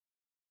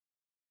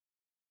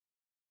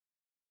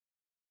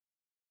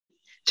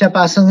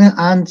Chairperson,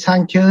 and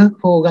thank you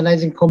for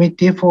organizing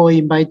committee for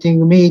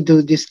inviting me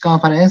to this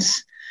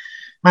conference.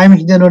 I'm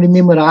Hidenori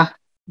Mimura,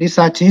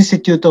 Research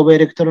Institute of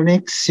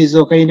Electronics,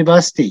 Shizuoka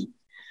University.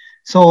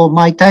 So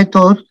my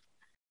title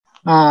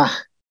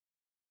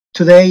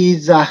today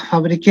is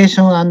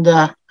Fabrication and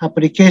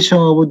Application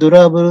of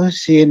Durable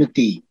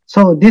CNT.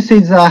 So this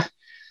is the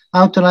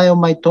outline of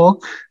my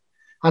talk.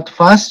 At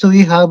first,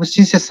 we have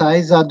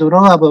synthesized a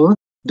durable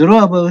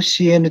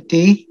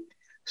CNT.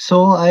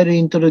 So I'll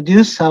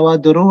introduce our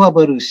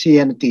durable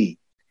CNT.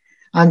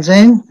 And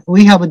then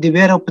we have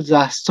developed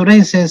the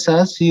strain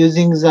sensors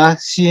using the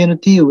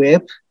CNT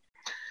web.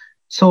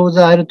 So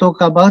I'll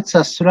talk about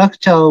the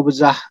structure of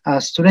the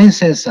strain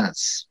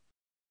sensors.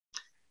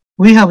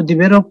 We have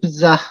developed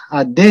the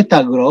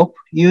data group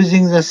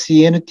using the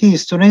CNT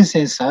strain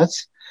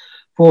sensors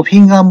for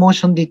finger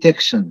motion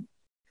detection.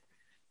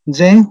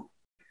 Then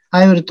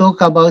I will talk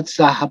about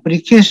the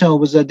application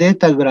of the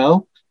data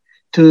graph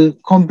to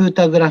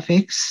computer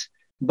graphics,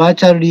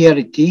 virtual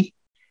reality,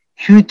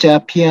 future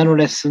piano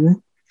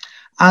lesson,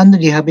 and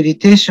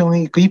rehabilitation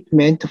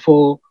equipment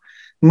for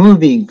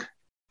moving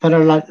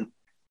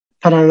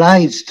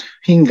paralyzed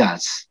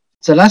fingers.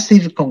 The last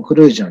is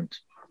conclusion.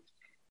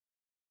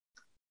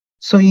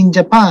 So in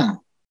Japan,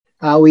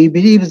 we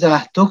believe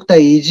that Dr.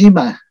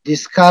 Iijima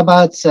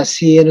discovered the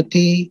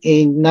CNT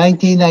in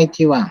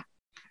 1991.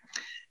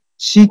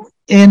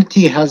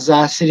 CNT has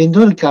a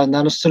cylindrical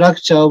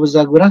nanostructure of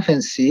the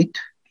graphene sheet,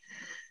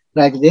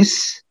 like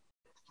this.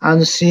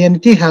 And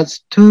CNT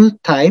has two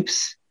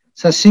types,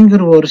 the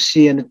single wall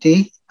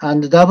CNT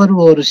and double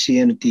wall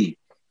CNT.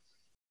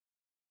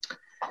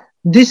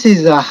 This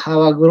is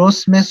our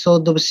growth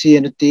method of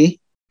CNT.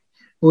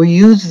 We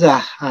use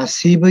the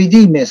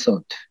CVD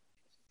method.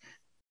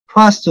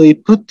 First, we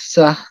put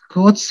the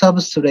quartz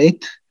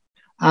substrate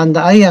and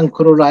iron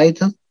chloride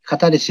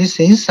catalysis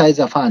inside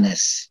the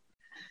furnace.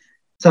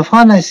 The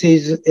furnace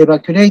is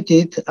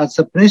evacuated at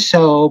the pressure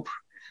of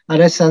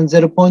less than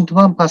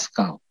 0.1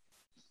 Pascal.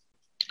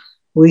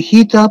 We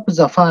heat up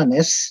the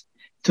furnace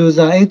to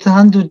the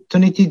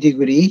 820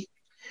 degree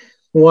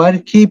while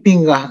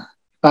keeping a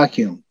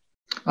vacuum.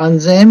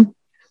 And then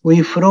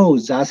we flow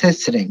the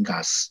acetylene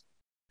gas.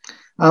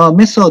 Our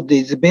method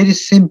is a very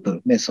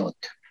simple method.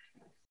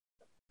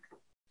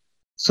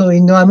 So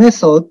in our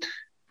method,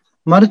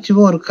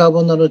 multi-wall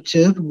carbon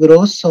nanotube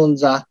grows on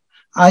the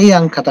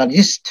iron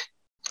catalyst.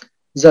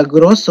 The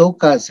growth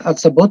occurs at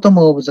the bottom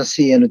of the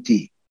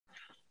CNT.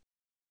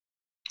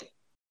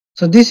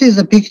 So this is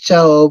a picture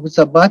of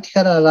the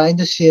vertical aligned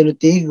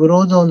CNT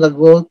grows on the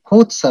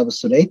quartz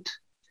substrate.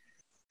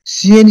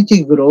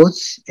 CNT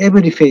grows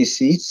every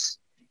faces,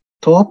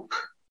 top,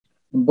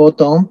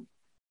 bottom,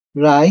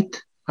 right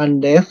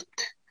and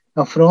left,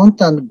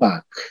 front and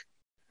back.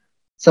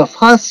 The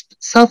first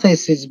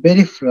surface is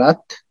very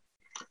flat,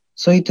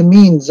 so it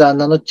means the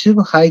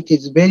nanotube height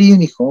is very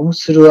uniform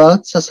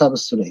throughout the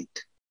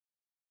substrate.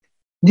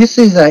 This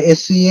is a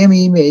SEM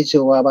image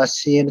of our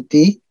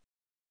CNT.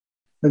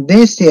 The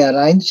density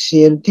aligned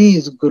CNT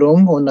is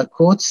grown on a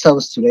quartz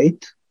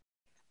substrate.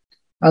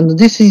 And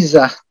this is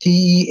a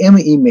TEM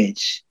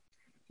image.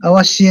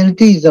 Our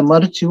CNT is a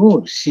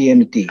multi-wall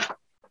CNT.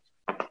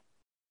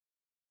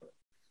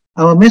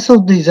 Our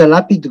method is a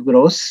rapid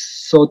growth,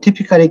 so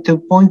typically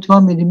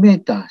 2.1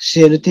 millimeter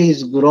CNT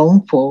is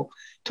grown for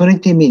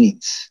 20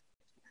 minutes.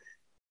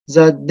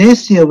 The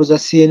density of the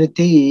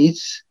CNT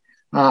is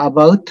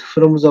about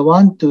from the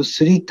 1 to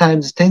 3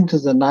 times 10 to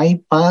the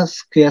 9 per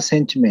square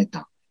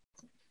centimeter.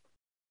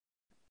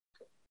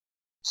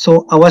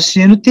 So our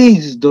CNT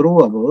is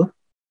drawable.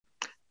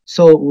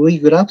 So we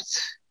graft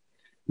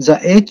the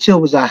edge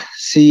of the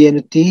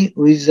CNT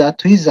with the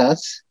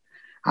tweezers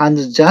and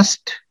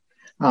just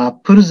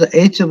pull the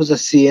edge of the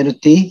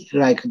CNT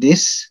like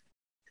this.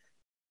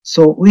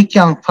 So we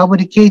can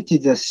fabricate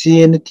the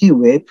CNT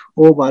web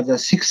over the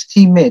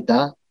 60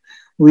 meter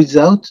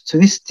without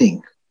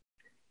twisting.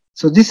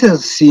 So this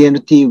is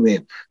CNT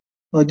web.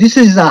 This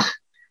is a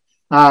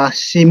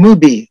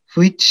movie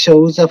which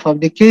shows the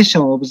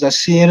fabrication of the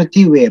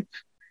CNT web.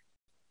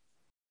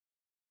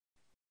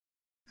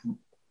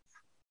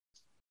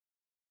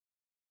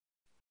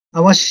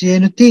 Our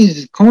CNT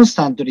is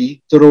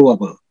constantly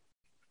drawable.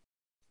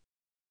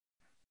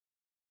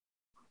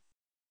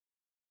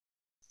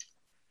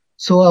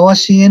 So our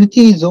CNT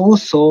is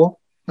also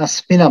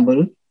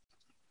spinnable.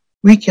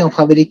 We can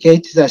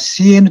fabricate the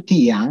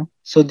CNT yarn.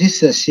 So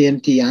this is a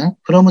CNT yarn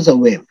from the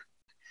web.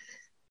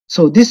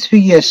 So this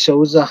figure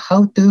shows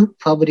how to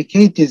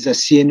fabricate the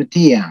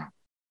CNT yarn.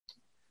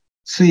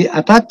 So we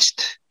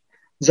attached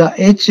the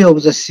edge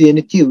of the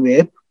CNT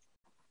web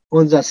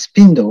on the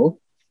spindle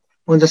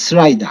on the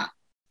slider.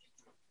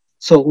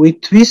 So we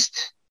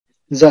twist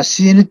the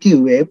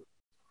CNT web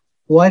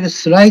while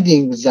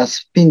sliding the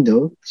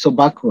spindle, so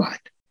backward.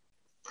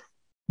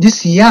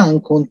 This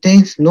yarn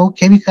contains no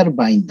chemical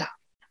binder.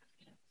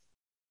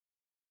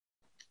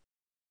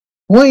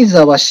 Why is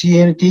our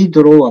CNT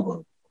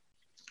drawable?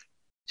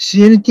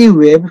 CNT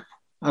web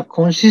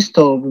consists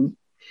of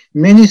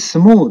many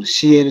small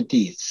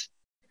CNTs.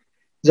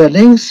 The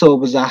length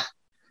of the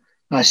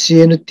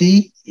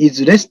CNT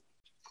is less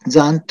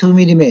than 2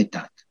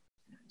 millimeters.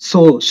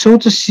 So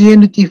short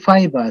CNT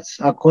fibers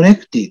are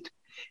connected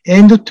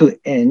end to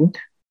end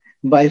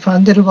by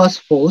van der Waals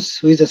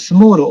force with a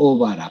small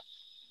overlap.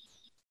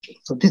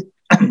 So this,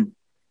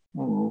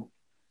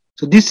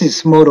 so this is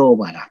small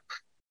overlap.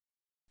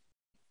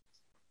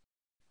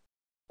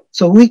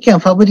 So we can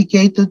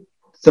fabricate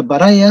the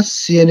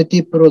various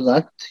CNT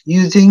product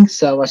using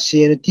our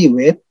CNT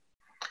web.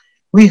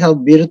 We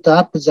have built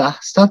up the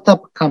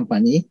startup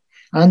company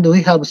and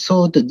we have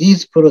sold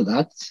these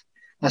products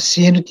as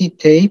CNT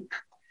tape,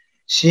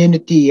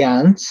 CNT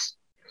yarns,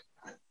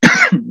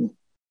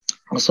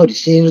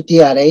 CNT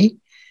array,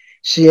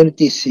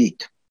 CNT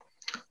sheet.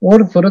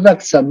 All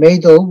products are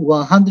made of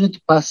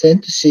 100%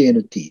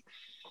 CNT.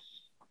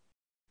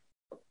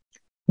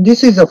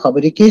 This is a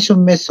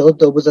fabrication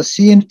method of the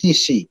CNT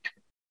sheet.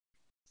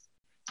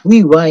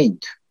 We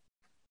wind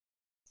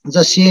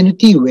the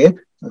CNT web,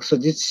 so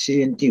this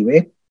CNT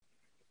web,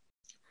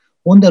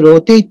 on the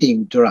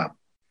rotating drum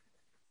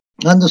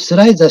and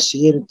slide the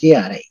CNT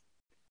array.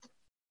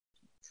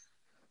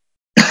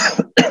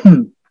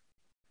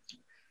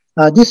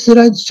 This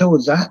slide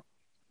shows a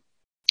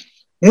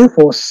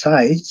A4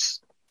 size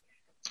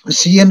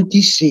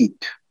CNT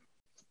sheet.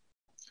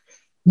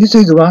 This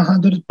is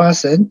 100%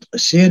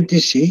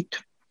 CNT sheet.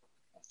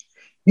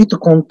 It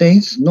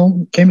contains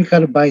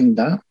non-chemical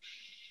binder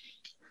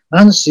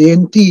and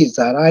CNT is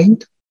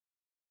aligned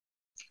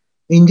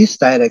in this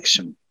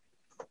direction.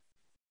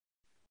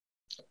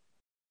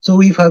 So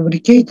we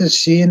fabricate the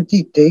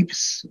CNT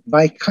tapes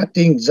by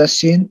cutting the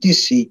CNT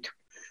sheet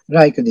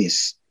like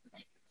this.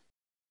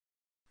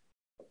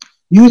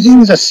 Using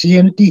the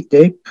CNT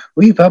tape,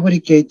 we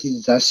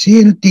fabricated the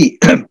CNT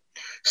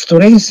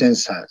strain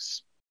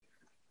sensors.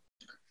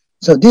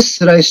 So this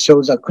slide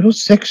shows a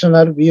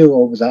cross-sectional view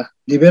of the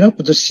developed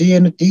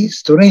CNT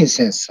strain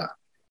sensor.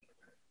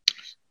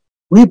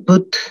 We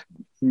put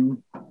the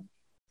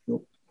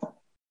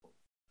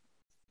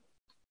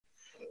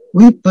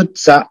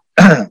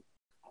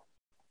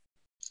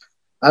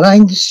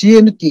aligned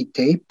CNT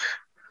tape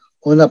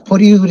on a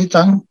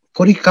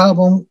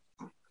polycarbonate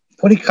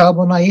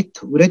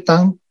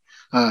urethane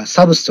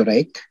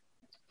substrate.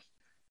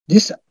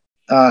 This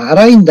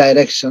aligned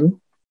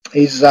direction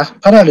is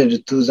parallel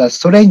to the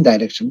strain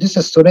direction. This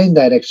is strain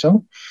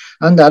direction,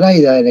 and the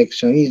aligned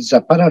direction is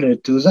parallel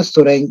to the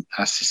strain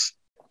axis.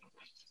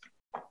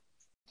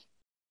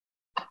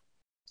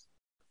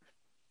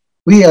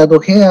 We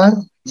adhere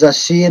the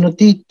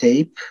CNT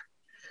tape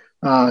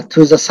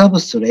to the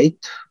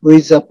substrate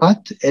with a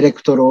PAT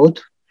electrode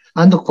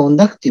and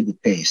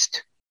conductive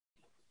paste.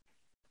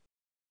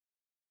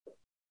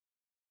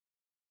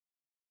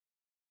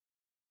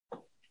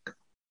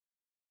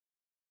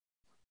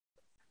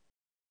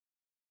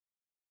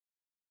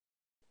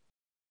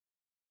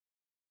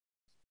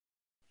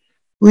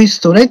 We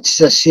stretch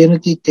the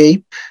CNT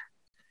tape,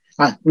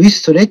 we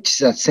stretch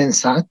the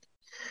sensor,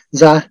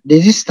 the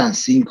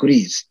resistance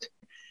increased.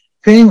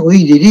 When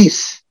we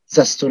release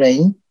the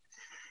strain,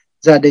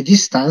 the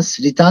resistance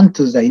returns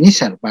to the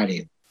initial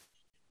value.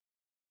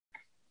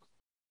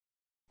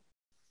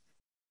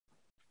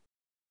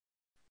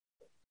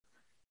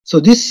 So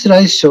this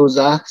slide shows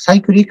a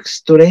cyclic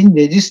strain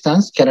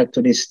resistance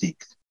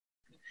characteristic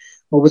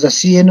of the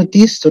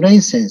CNT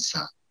strain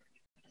sensor.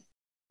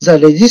 The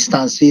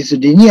resistance is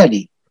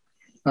linearly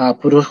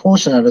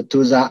proportional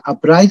to the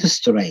applied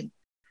strain.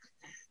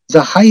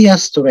 The higher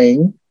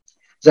strain,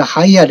 the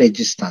higher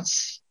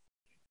resistance.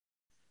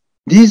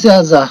 These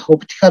are the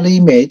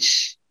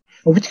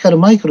optical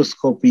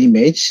microscope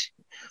image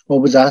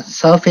of the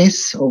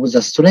surface of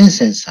the strain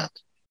sensor.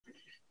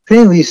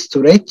 When we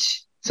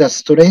stretch the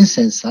strain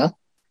sensor,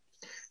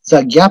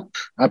 the gap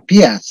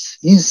appears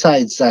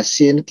inside the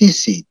CNT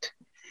sheet.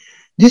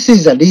 This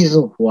is the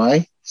reason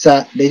why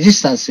the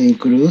resistance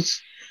increases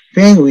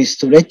when we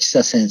stretch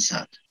the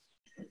sensor.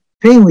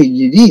 When we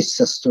release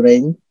the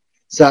strain,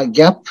 the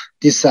gap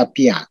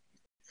disappears,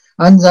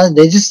 and the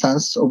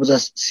resistance of the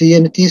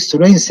CNT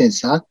strain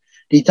sensor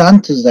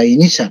returns to the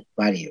initial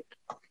value.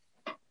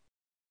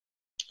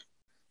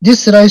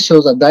 This slide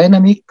shows a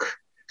dynamic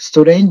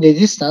strain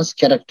resistance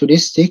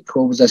characteristic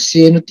of the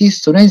CNT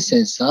strain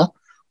sensor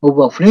of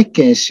a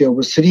frequency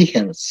of 3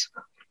 Hz.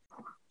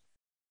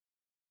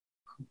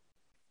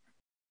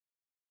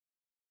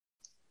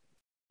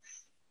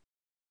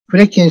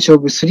 Frequency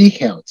of 3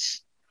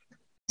 Hz.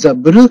 The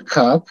blue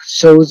curve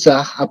shows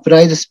the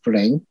applied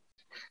strain.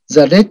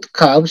 The red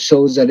curve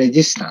shows the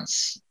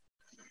resistance.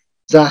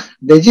 The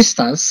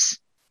resistance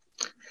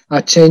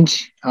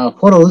change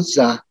follows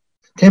the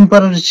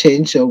temporal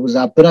change of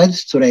the applied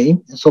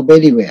strain so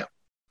very well.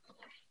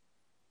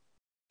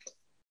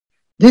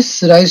 This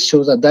slide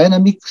shows a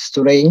dynamic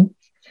strain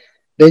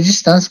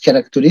resistance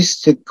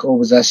characteristic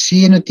of the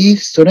CNT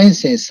strain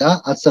sensor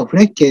at the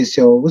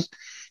frequency of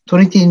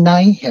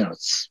 29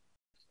 Hz.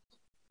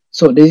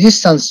 So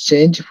resistance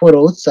change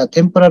follows the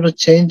temporal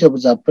change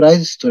of the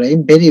applied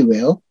strain very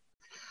well.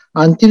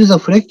 Until the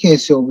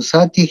frequency of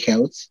 30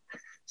 Hz,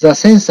 the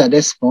sensor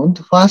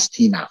responds fast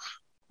enough.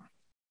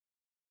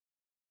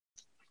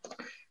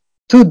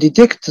 To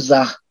detect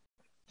the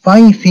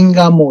fine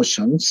finger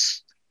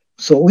motions,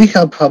 so we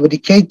have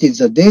fabricated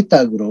the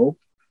data globe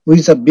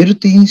with a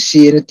built-in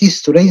CNT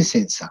strain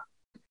sensor.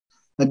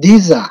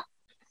 These are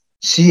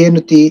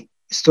CNT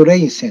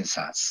strain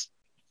sensors.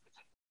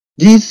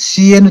 These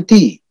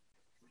CNT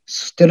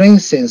strain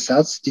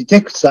sensors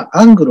detect the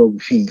angle of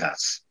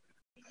fingers.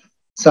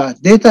 The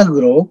data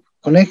globe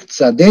connects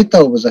the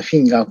data of the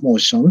finger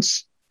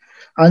motions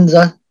and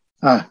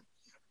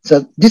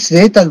this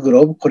data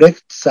globe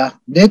collects the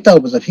data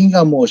of the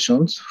finger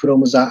motions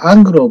from the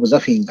angle of the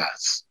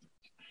fingers.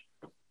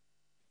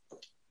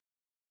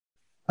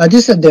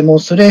 This is a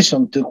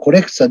demonstration to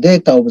collect the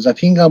data of the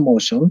finger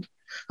motion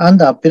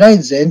and apply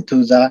them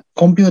to the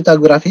computer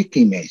graphic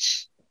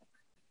image.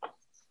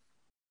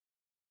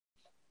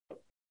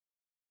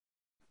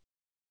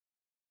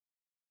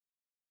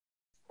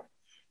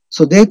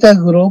 So data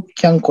globe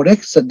can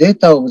collect the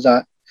data of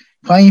the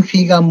fine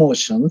finger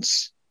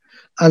motions,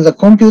 and the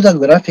computer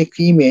graphic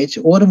image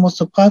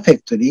almost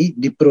perfectly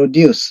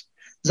reproduce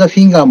the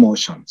finger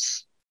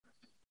motions.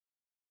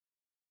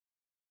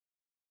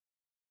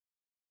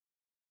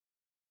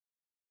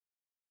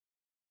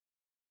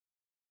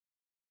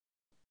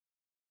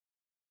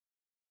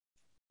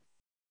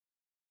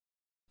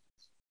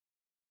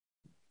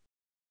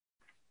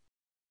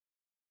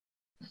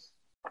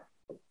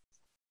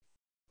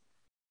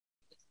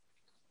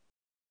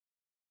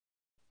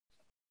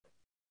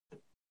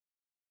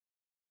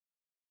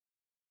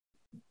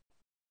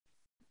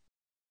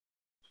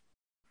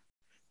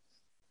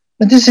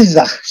 And this is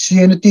the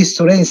CNT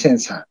strain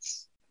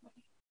sensors.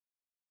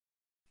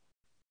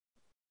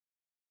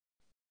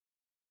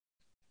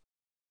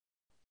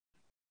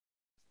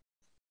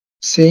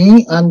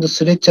 Thin and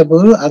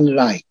stretchable and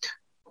light.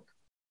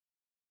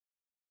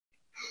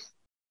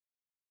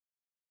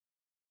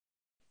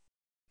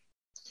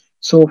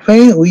 So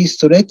when we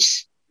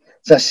stretch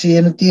the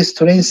CNT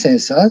strain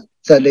sensor,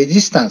 the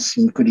resistance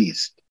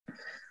increased.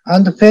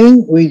 And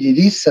when we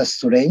release the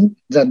strain,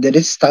 the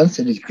resistance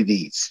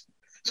decreases.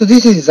 So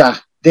this is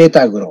the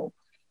data globe.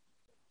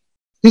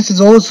 This is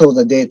also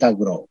the data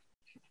globe.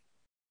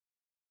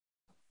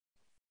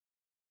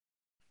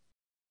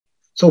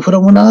 So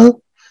from now,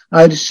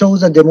 I'll show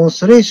the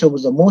demonstration of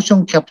the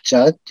motion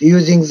capture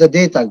using the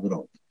data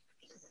globe.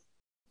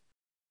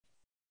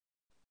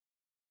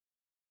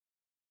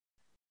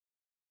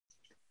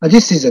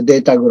 This is the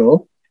data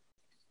globe.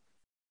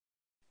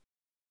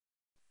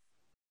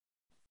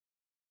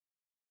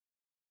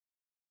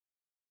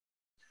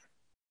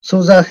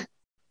 So the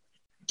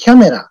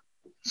camera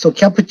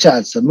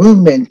captures the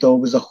movement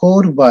of the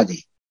whole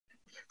body.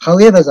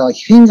 However,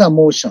 the finger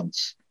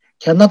motions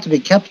cannot be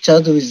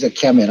captured with the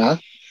camera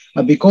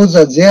because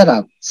there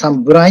are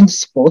some blind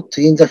spots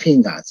in the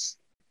fingers.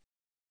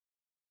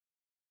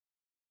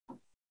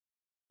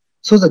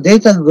 So the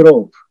data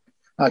globe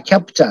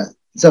captures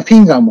the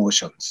finger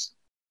motions.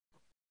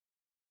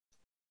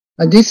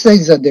 And this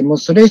is a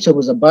demonstration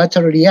of the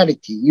virtual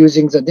reality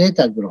using the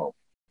data globe.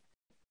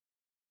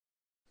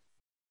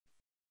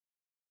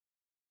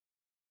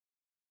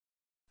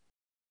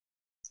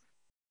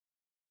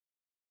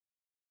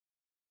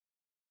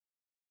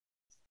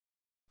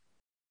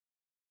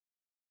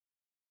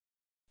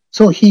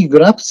 So he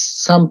grabs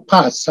some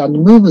parts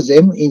and moves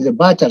them in the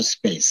virtual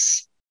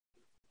space.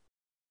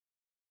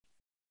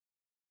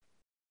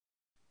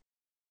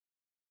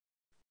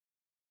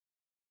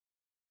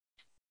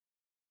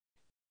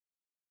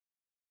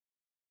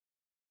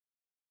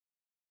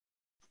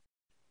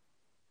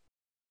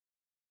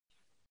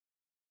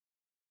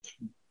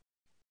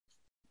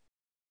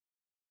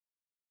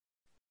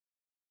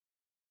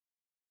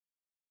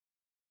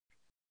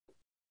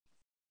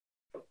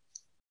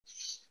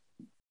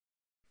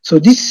 So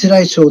this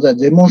slide shows a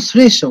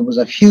demonstration of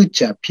the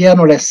future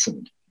piano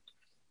lesson.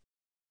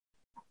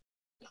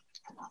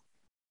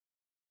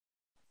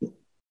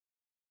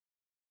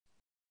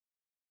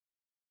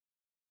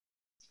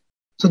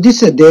 So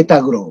this is a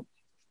data globe.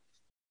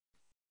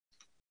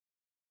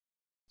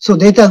 So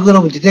data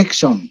globe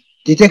detection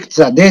detects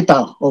the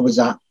data of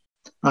the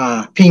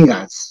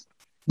fingers.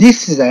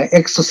 This is an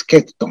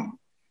exoskeleton.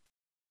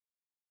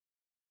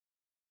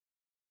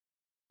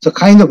 So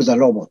kind of the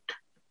robot.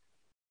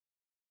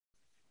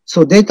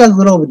 So data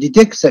globe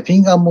detects the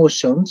finger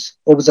motions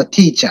of the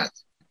teacher.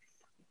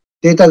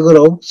 Data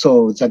globe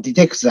that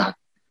detects the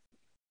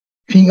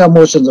finger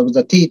motions of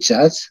the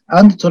teachers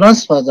and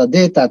transfer the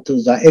data to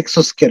the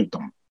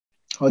exoskeleton.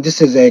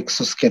 This is the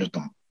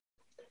exoskeleton.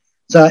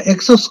 The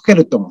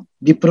exoskeleton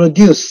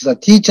reproduces the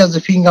teacher's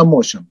finger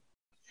motion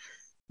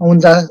on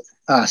the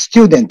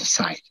student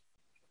side.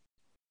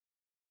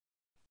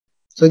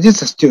 So this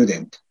is a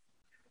student.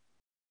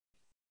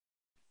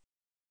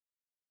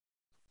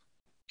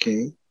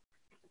 Okay.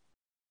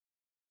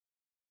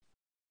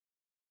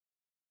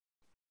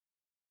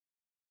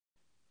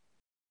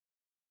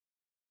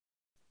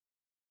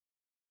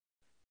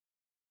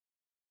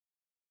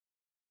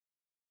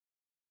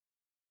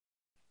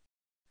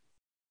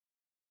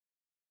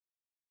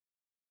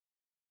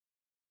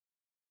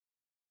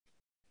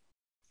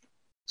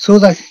 So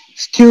the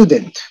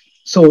student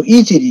so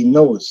easily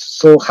knows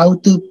so how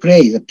to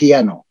play the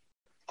piano.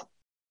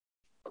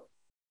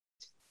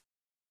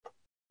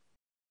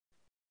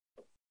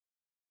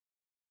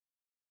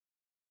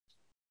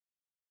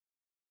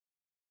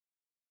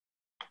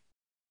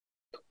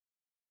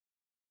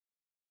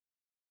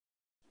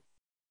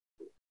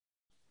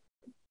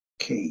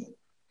 Okay,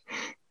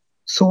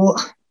 so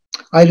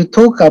I'll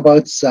talk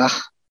about the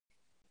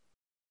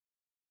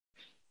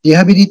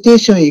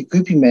rehabilitation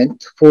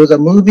equipment for the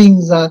moving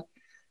the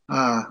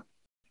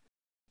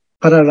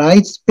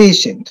paralyzed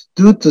patient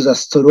due to the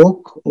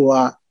stroke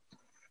or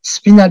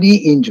spinal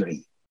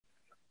injury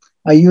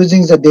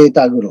using the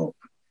data globe.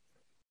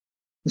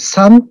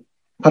 Some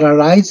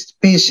paralyzed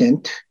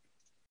patient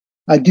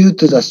due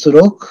to the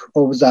stroke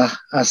of the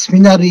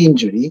spinal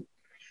injury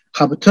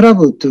have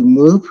trouble to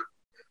move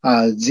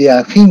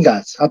their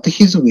fingers at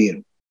his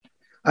will.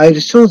 I'll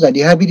show the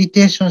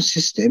rehabilitation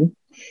system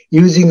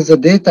using the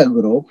data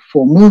globe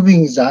for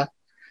moving the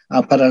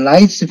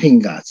paralyzed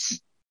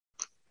fingers.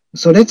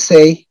 So let's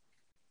say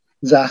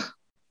the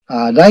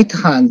right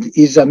hand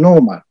is a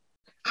normal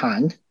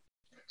hand.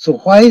 So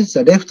while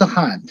the left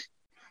hand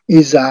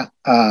is a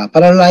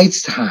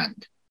paralyzed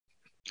hand,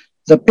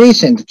 the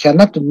patient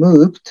cannot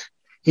move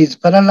his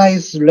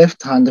paralyzed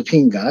left hand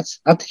fingers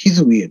at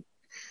his will.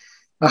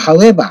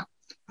 However,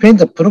 when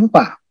the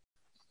proper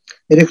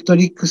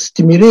electric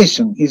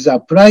stimulation is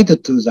applied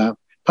to the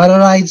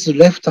paralyzed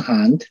left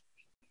hand,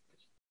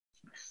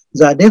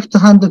 the left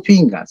hand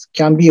fingers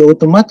can be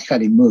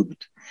automatically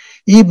moved,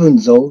 even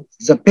though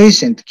the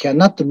patient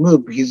cannot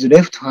move his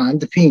left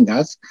hand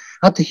fingers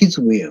at his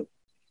will.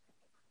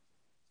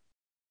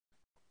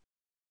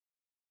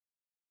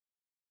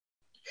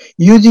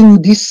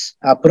 Using this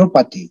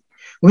property,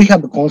 we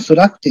have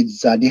constructed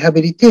the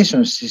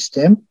rehabilitation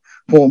system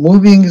for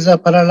moving the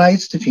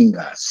paralyzed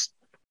fingers.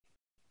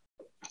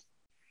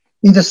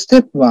 In the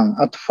step 1,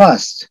 at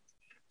first,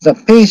 the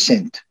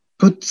patient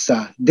puts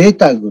the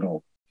data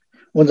globe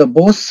on the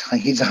both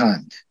his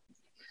hand.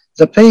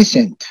 The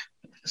patient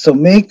so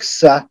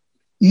makes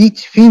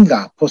each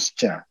finger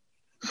posture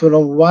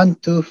from 1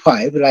 to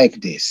 5 like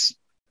this.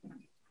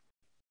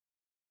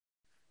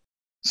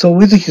 So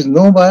with his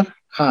normal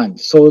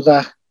hand, so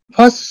the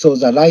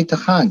right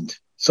hand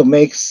so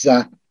makes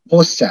the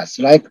postures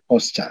like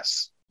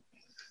postures.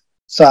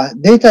 So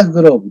data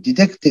globe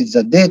detected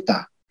the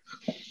data.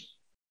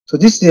 So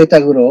this data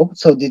globe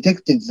so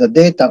detected the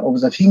data of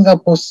the finger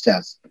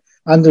postures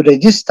and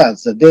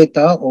registers the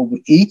data of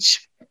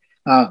each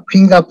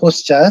finger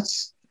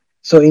postures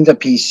so in the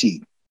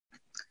PC.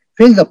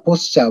 When the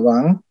posture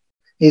 1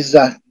 is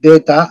the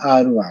data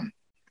R1.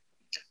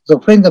 So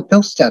when the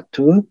posture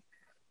 2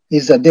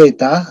 is the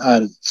data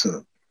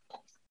R2.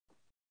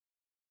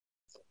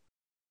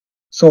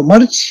 So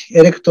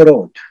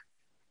multi-electrode,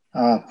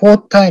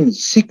 4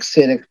 times 6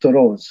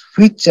 electrodes,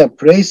 which are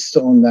placed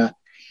on the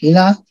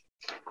inner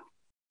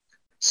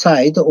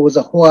side of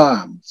the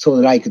forearm, so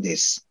like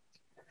this.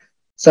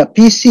 The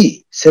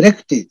PC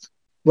selected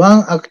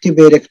 1 active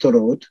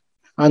electrode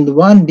and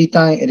 1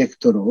 return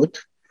electrode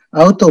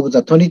out of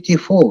the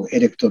 24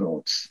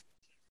 electrodes.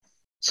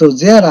 So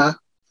there are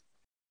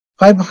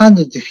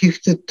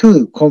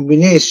 552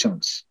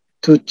 combinations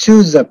to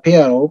choose a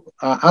pair of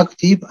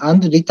active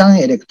and return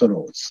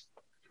electrodes.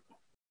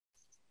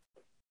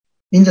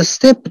 In the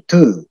step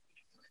 2,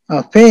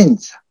 when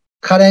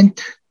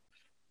current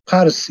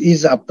pulse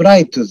is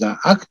applied to the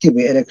active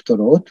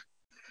electrode,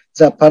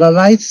 the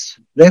paralyzed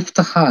left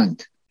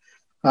hand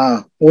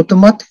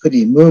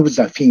automatically moves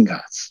the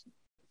fingers.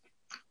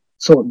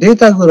 So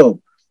data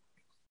globe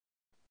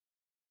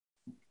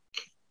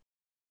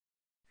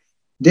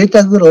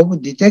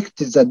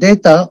detects the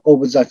data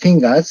of the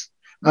fingers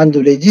and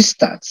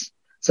registers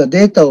the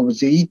data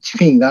of each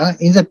finger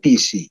in the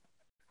PC.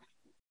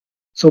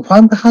 So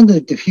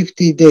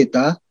 550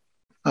 data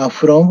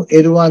from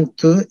L1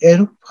 to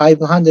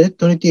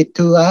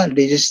L522 are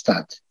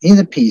registered in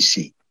the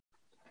PC.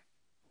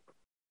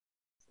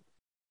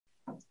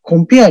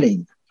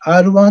 Comparing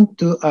R1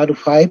 to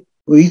R5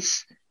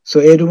 with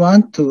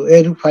L1 to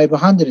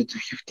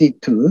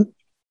L552,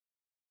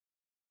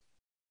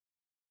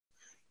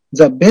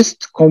 the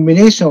best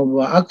combination of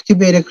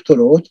active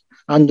electrode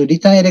and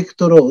return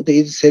electrode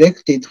is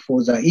selected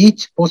for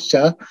each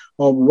posture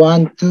of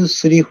 1, 2,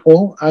 3,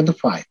 4, and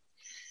 5.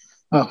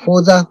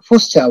 For the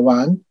posture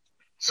 1,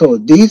 so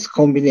this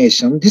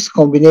combination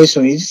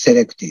is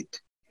selected.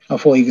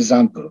 For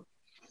example,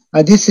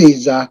 this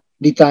is a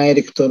return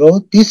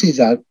electrode, this is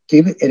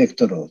active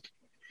electrode.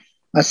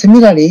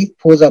 Similarly,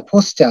 for the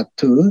posture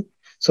 2,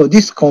 so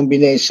this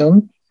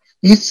combination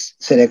is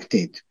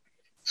selected.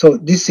 So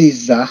this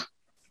is a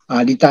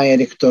return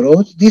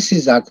electrode, this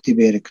is active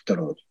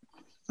electrode.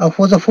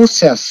 For the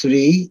posture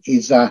 3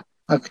 is a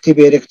active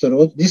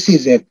electrode, this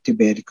is active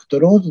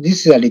electrode,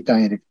 this is a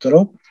return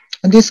electrode,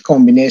 and this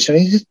combination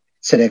is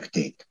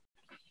selected.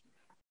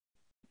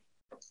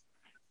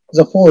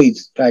 The 4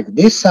 is like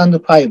this,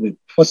 and 5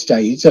 posture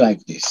is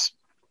like this.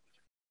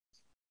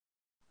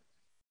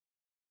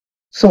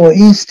 So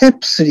in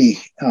step 3,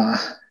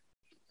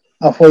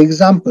 For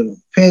example,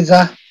 where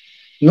the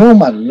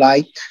normal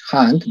right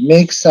hand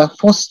makes a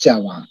posture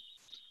 1.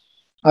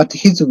 At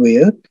his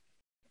will,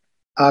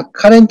 a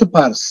current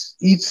pulse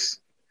is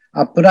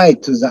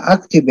applied to the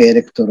active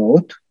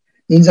electrode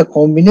in the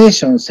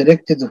combination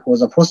selected for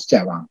the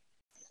posture 1.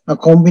 A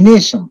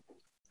combination,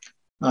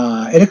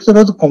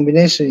 electrode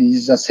combination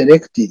is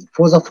selected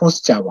for the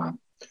posture 1.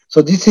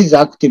 So this is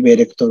active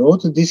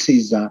electrode, this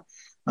is a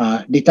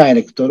return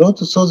electrode,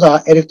 so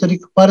the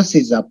electric pulse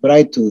is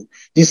applied to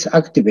this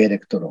active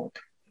electrode.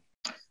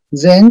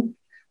 Then,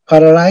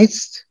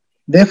 paralyzed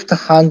left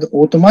hand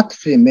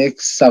automatically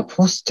makes the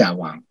posture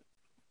 1.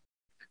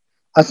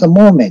 At the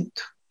moment,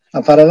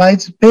 a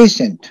paralyzed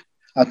patient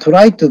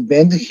tries to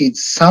bend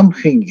his thumb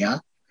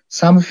fingers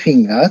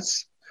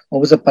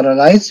of the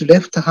paralyzed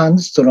left hand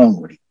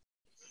strongly.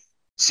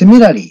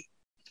 Similarly,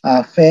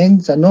 when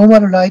the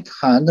normal right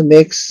hand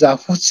makes the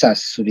posture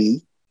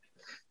 3,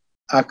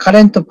 a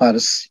current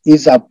pulse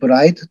is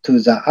applied to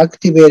the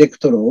active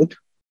electrode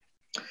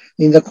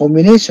in the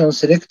combination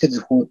selected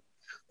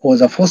for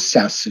the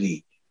posture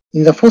 3.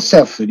 In the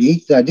posture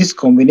 3, this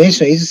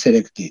combination is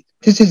selected.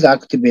 This is the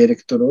active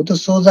electrode,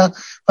 so the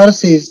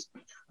pulse is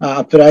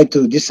applied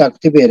to this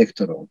active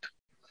electrode.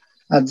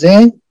 And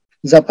then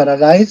the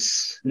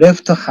paralyzed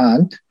left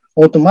hand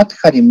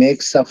automatically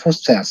makes the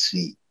posture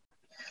 3.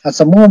 At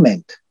the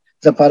moment,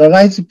 the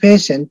paralyzed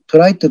patient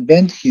tries to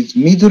bend his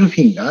middle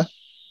finger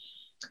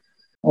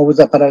of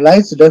the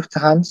paralyzed left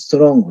hand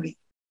strongly.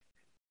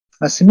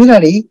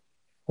 Similarly,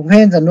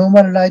 when the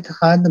normal right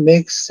hand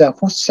makes the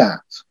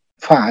posture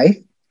 5,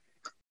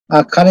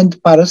 a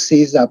current pulse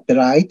is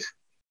applied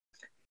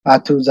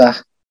to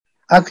the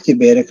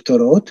active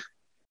electrode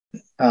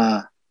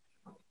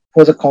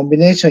for the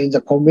combination, in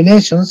the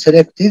combination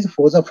selected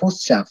for the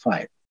posture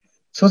 5.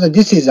 So that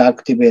this is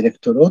active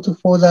electrode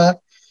for the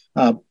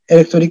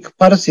electric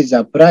pulse is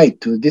applied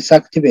to this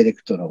active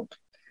electrode.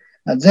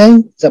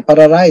 Then the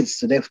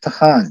paralyzed left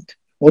hand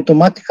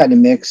automatically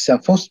makes a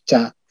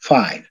posture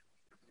 5.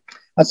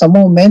 At the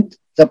moment,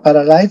 the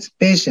paralyzed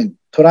patient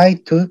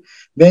tries to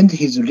bend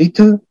his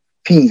little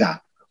finger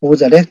of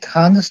the left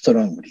hand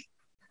strongly.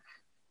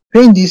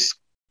 When this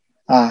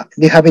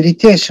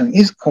rehabilitation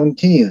is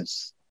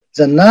continuous,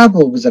 the nerve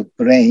of the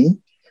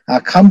brain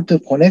come to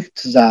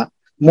connect the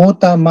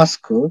motor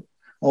muscle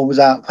of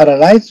the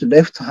paralyzed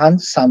left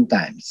hand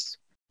sometimes.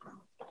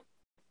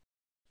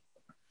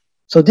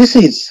 So this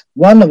is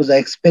one of the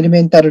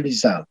experimental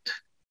results.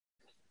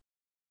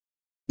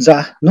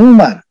 The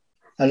normal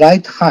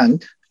right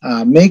hand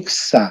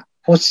makes a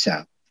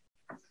posture.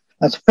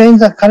 As when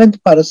the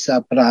current pulse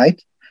applied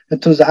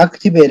to the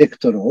active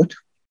electrode,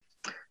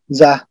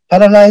 the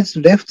paralyzed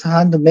left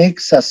hand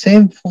makes the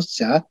same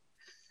posture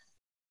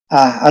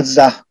as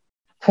the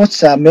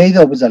posture made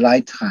of the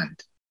right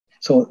hand.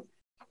 So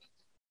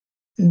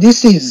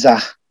this is a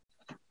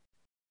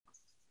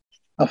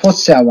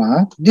posture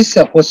 1, this is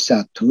a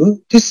posture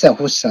 2, this is a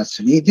posture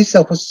 3, this is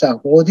a posture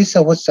 4, this is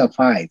a posture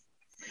 5.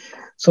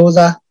 So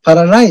the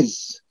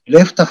paralyzed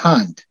left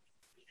hand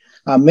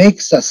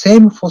makes the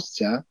same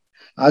posture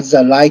as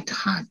the right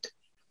hand.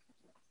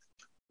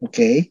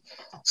 Okay,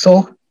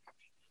 so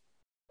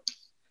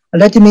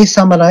let me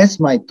summarize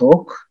my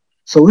talk.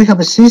 So we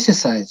have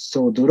synthesized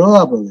so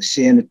drawable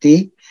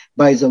CNT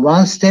by the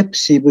one-step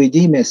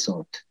CVD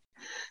method.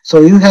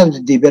 So you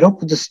have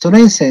developed the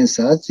strain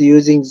sensors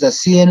using the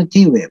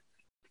CNT web.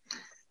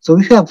 So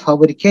we have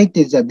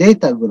fabricated the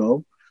data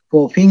globe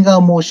for finger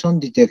motion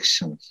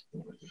detection.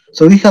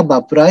 So we have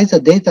applied the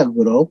data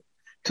globe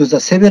to the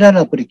several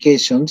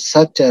applications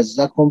such as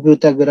the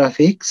computer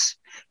graphics,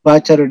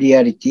 virtual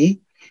reality,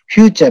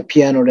 future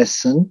piano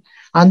lesson,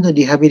 and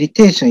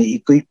rehabilitation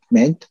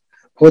equipment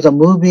for the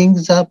moving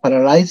the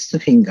paralyzed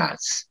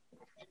fingers.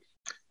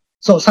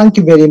 So thank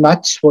you very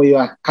much for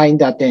your kind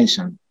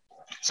attention.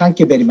 Thank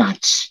you very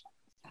much.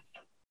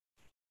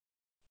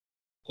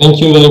 Thank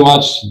you very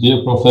much,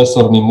 dear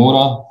Professor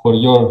Nimura, for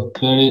your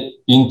very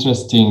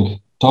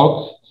interesting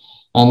talk.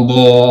 And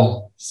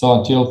so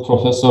until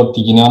Professor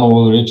Tignano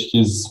will reach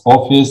his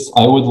office,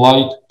 I would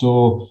like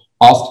to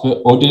ask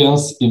the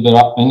audience if there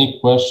are any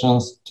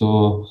questions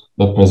to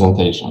the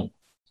presentation.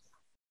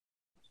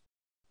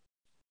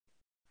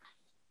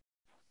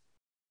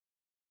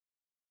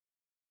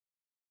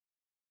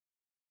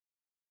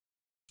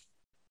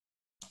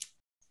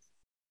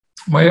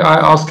 May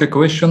I ask a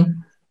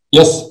question?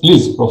 Yes,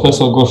 please,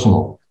 Professor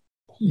Gorshinov.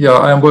 Yeah,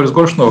 I am Boris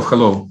Gorshinov.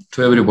 Hello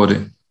to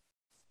everybody.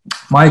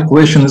 My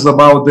question is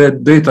about the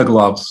data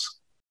gloves.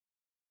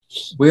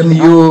 When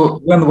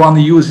one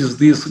uses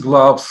these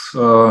gloves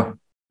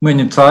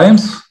many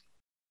times,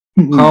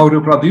 how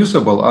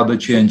reproducible are the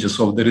changes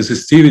of the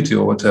resistivity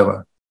or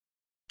whatever?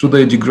 Do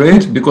they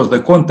degrade? Because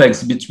the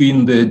contacts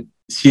between the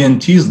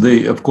CNTs,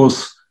 they of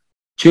course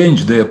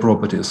change their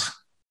properties.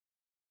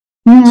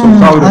 So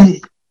how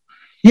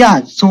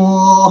yeah,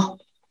 so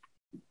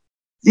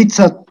it's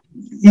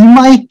in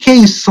my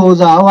case, so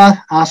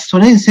our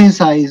strain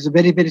sensor is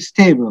very, very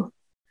stable.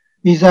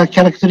 Is a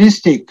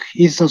characteristic,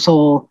 is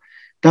so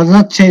does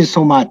not change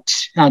so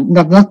much,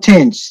 does not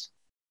change.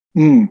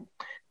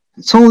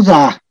 So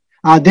the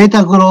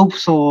data group,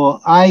 so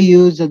I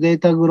use the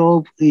data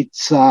group,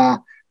 it's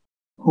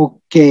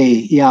okay,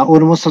 yeah,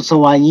 almost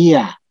 1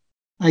 year.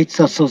 It's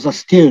so the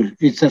still,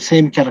 it's the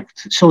same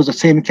character, shows the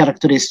same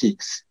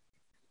characteristics.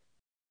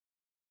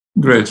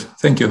 Great,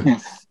 thank you.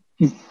 Yes.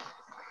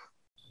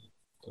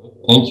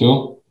 Thank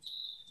you.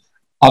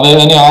 Are there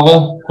any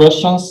other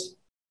questions?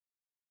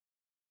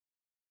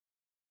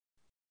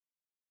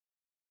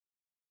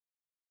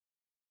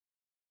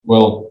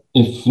 Well,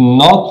 if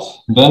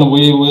not, then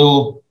we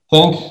will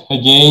thank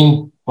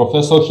again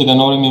Professor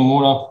Hidenori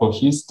Mimura for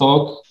his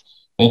talk.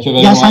 Thank you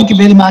very much. Thank you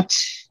very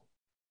much.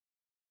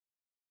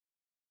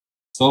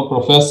 So,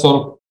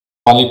 Professor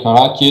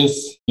Palikarakis,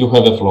 you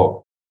have the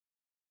floor.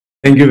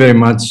 Thank you very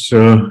much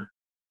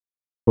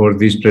for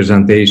this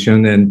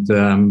presentation, and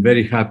I'm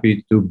very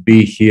happy to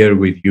be here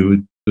with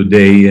you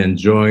today and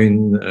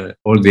join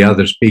all the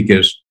other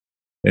speakers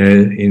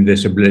in the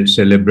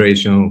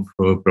celebration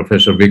of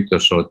Professor Victor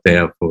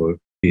Sotea for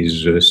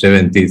his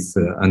 70th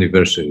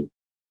anniversary.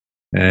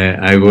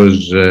 I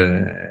was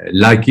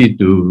lucky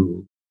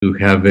to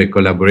have a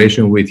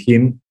collaboration with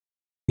him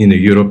in a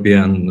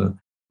European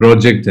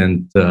project,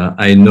 and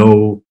I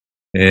know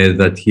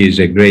that he is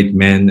a great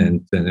man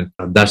and a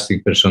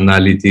fantastic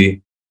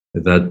personality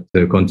that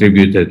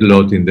contributed a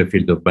lot in the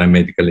field of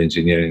biomedical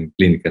engineering and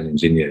clinical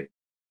engineering.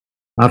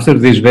 After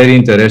this very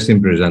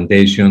interesting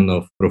presentation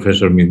of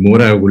Professor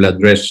Mimura, I will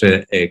address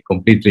a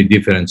completely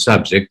different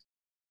subject,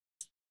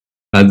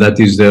 and that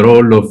is the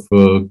role of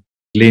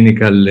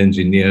clinical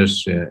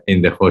engineers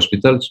in the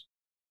hospitals.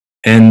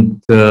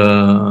 And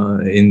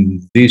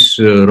in this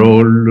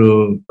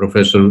role,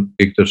 Professor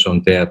Victor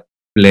Sotea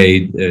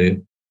played,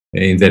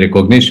 in the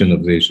recognition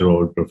of this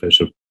role,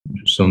 Professor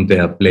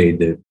Sotea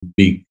played a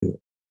big,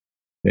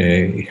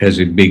 has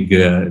a big,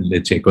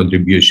 let's say,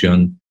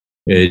 contribution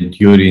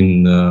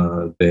during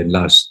the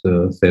last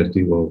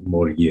 30 or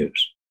more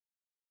years.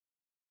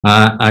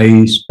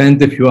 I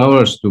spent a few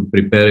hours to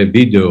prepare a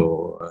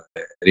video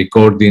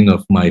recording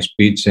of my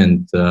speech,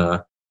 and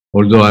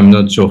although I'm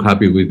not so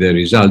happy with the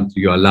result,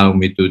 you allow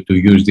me to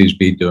use this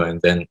video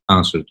and then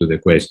answer to the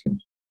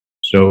questions.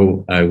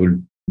 So I will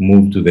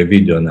move to the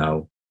video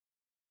now.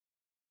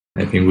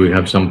 I think we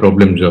have some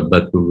problems,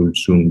 but we will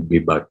soon be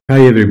back.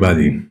 Hi,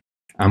 everybody.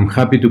 I'm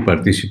happy to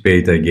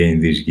participate again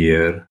this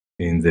year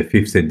in the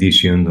 5th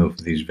edition of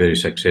this very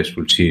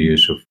successful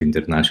series of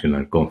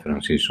international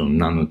conferences on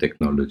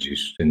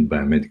nanotechnologies and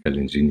biomedical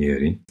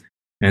engineering.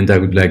 And I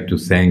would like to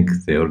thank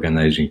the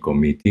organizing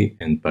committee,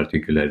 and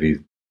particularly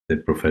the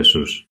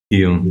professors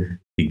Ion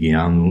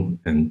Tigianou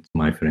and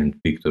my friend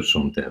Victor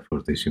Sotea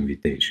for this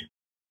invitation.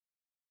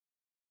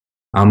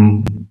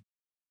 I'm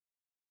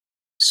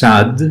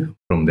sad,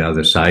 from the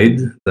other side,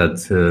 that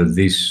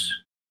this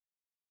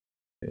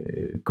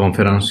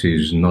conference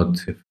is not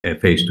a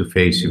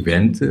face-to-face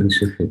event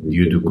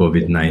due to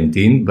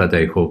COVID-19, but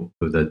I hope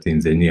that in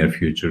the near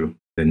future,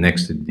 the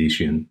next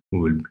edition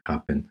will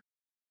happen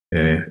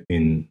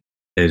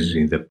as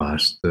in the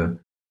past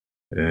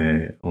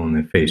on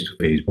a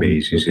face-to-face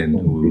basis, and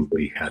we will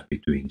be happy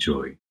to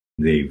enjoy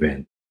the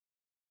event.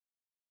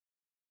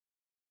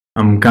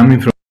 I'm coming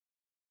from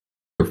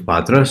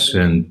Patras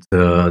and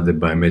the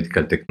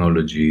Biomedical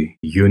Technology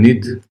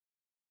Unit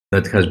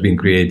that has been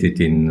created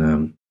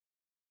in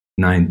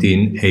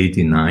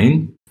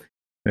 1989,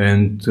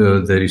 and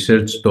the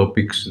research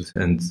topics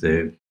and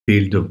the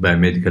field of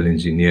biomedical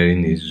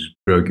engineering is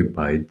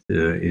preoccupied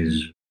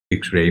is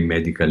X-ray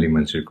medical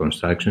image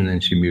reconstruction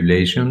and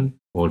simulation,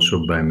 also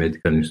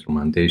biomedical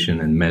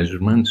instrumentation and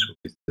measurements,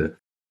 with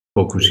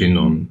focusing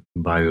on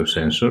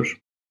biosensors,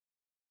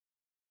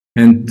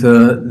 and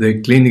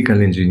the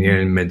clinical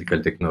engineering,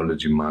 medical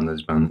technology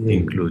management,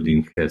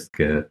 including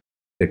healthcare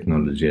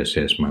technology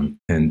assessment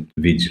and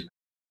vigilance.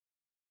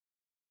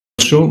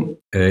 Also,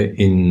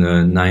 in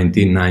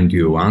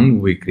 1991,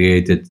 we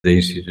created the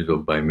Institute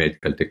of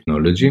Biomedical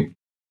Technology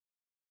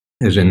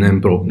as a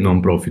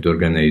non-profit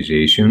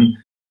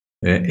organization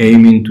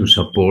aiming to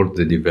support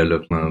the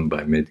development of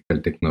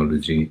biomedical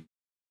technology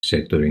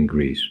sector in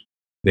Greece.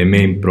 The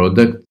main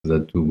products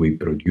that we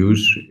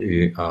produce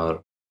are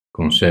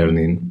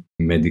concerning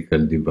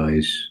medical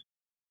device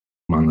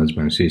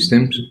management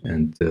systems,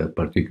 and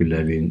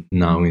particularly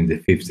now in the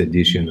 5th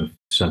edition of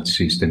such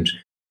systems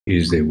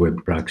is the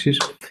web praxis.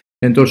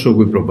 And also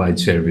we provide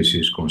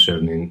services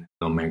concerning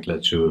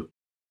nomenclature,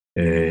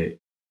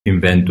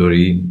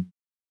 inventory,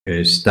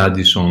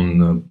 studies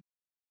on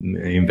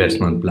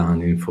investment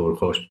planning for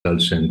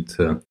hospitals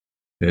and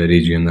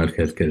regional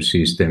healthcare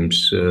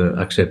systems,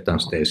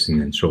 acceptance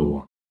testing, and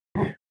so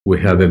on. We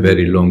have a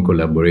very long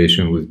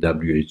collaboration with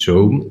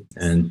WHO,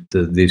 and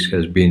this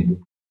has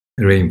been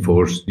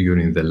reinforced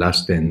during the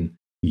last 10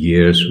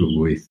 years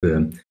with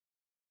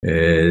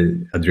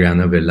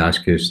Adriana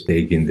Velasquez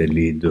taking the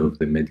lead of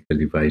the medical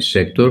device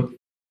sector.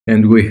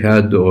 And we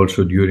had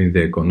also during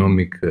the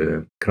economic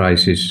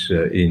crisis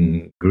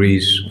in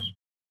Greece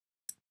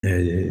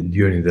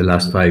during the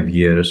last 5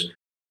 years,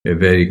 a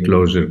very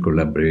closer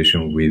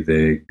collaboration with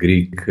the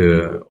Greek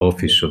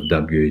office of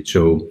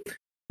WHO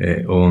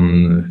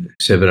on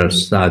several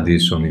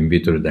studies on in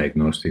vitro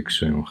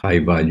diagnostics and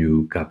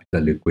high-value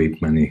capital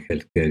equipment in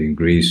healthcare in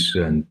Greece,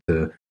 and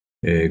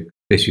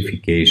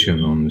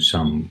specification on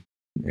some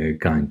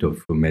kind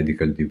of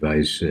medical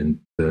device, and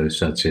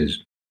such as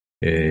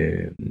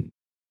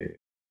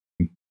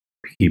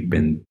hip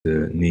and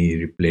knee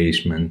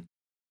replacement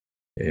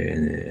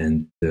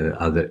and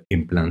other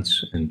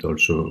implants. And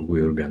also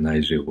we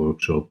organize a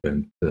workshop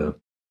and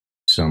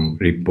some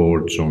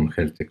reports on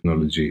health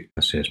technology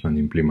assessment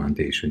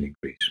implementation in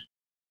Greece.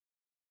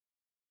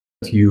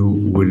 You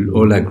will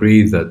all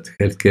agree that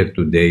healthcare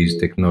today is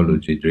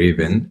technology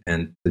driven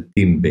and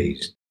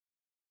team-based.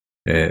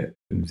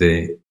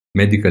 The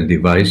medical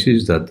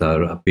devices that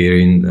are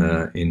appearing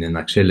in an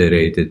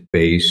accelerated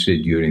pace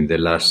during the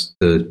last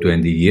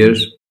 20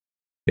 years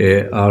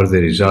are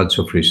the results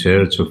of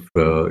research of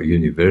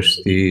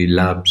university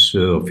labs,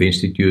 of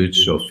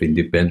institutes, of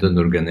independent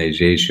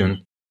organizations,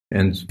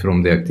 and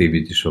from the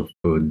activities of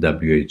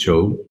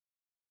WHO.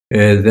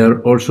 There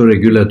are also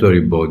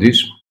regulatory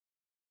bodies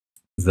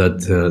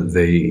that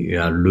they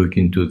are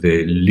looking to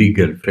the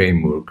legal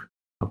framework,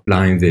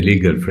 applying the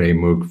legal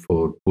framework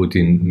for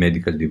putting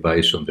medical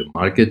device on the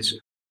markets,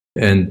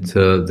 and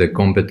the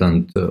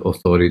competent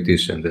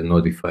authorities and the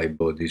notified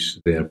bodies,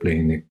 they are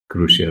playing a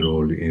crucial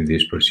role in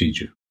this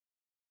procedure.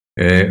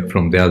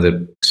 From the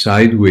other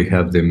side, we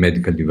have the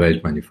medical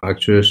device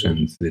manufacturers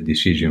and the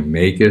decision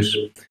makers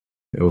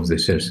of the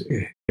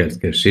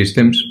healthcare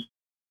systems,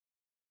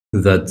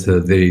 that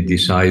they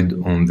decide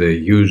on the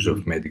use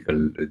of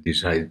medical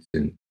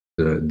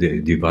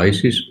the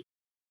devices,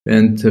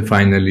 and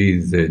finally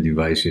the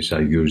devices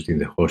are used in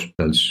the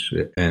hospitals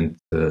and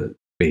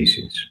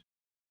patients.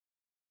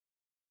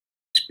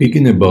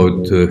 Speaking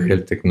about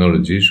health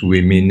technologies,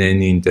 we mean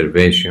any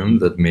intervention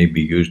that may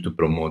be used to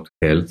promote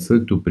health,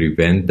 to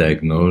prevent,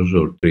 diagnose,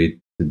 or treat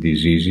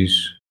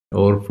diseases,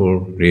 or for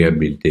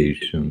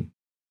rehabilitation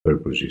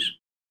purposes.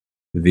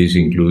 This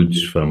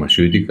includes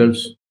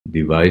pharmaceuticals,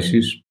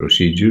 devices,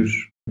 procedures,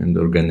 and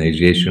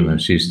organizational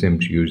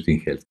systems used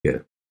in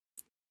healthcare.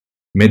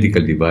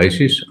 Medical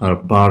devices are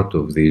part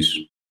of this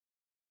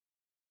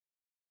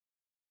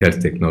health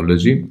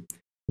technology,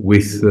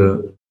 with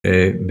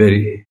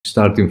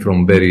starting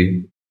from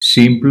very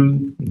simple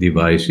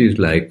devices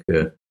like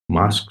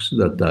masks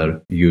that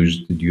are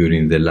used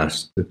during the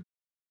last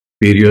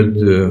period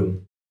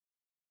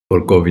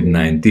for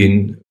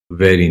COVID-19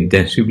 very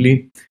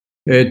intensively,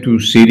 to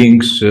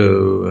syringes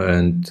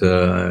and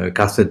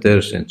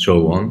catheters and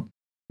so on,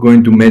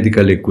 going to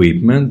medical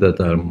equipment that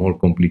are more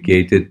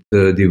complicated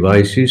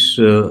devices,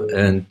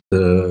 and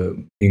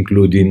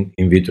including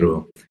in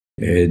vitro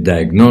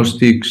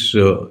diagnostics,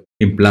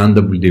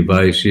 implantable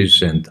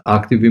devices and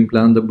active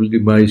implantable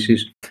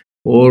devices,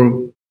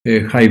 or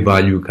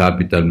high-value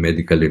capital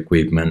medical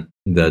equipment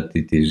that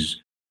it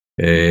is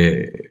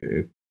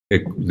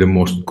the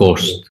most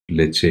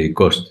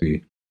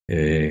costly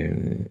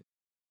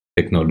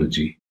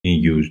technology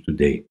in use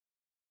today.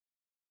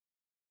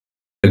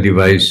 The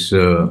device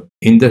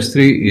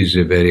industry is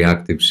a very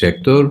active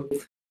sector.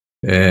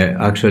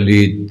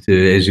 Actually,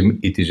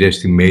 it is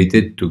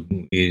estimated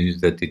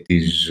that it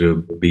is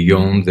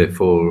beyond the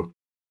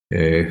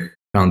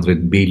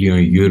 400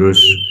 billion euros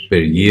per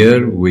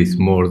year, with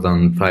more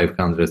than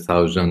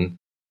 500,000,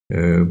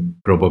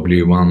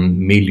 probably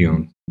 1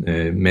 million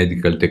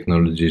medical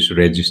technologies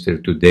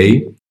registered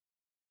today.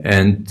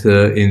 And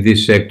in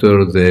this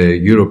sector, the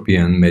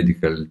European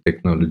medical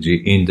technology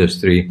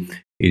industry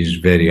is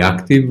very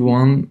active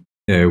one,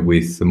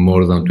 with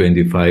more than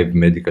 25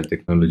 medical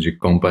technology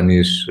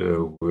companies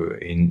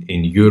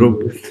in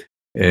Europe,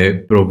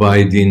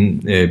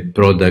 providing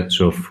products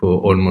of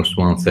almost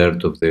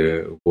 1/3 of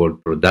the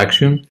world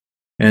production,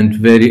 and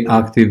very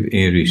active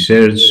in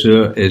research,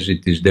 as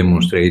it is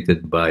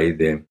demonstrated by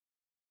the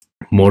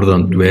more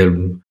than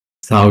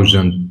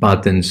 12,000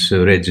 patents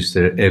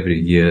registered every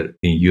year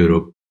in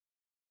Europe.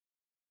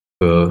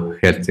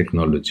 Health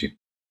technology.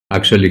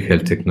 Actually,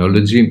 health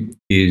technology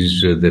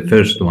is the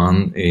first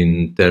one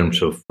in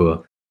terms of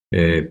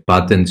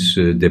patents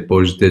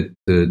deposited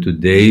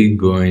today,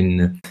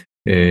 going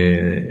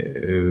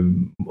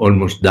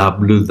almost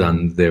double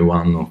than the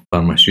one of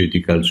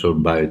pharmaceuticals or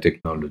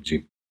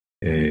biotechnology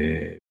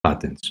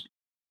patents.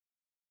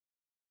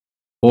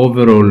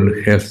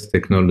 Overall health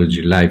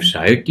technology life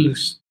cycle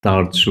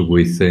starts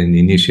with an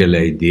initial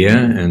idea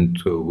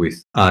and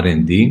with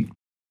R&D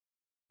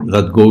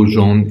that goes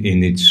on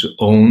in its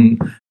own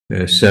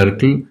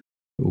circle,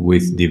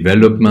 with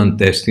development,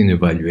 testing,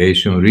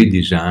 evaluation,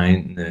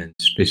 redesign, and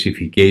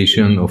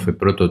specification of a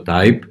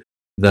prototype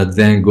that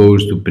then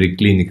goes to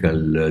preclinical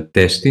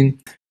testing.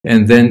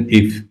 And then,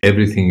 if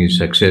everything is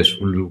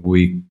successful,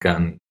 we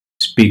can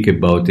speak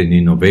about an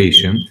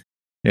innovation.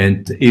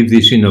 And if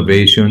this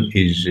innovation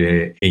is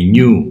a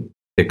new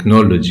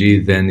technology,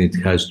 then it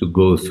has to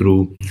go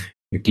through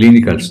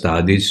clinical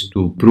studies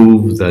to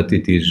prove that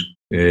it is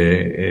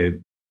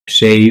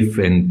safe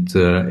and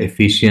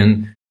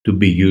efficient to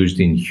be used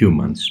in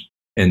humans.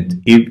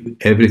 And if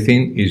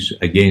everything is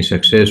again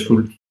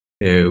successful,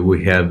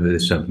 we have the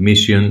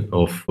submission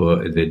of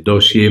the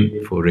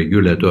dossier for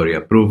regulatory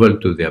approval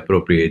to the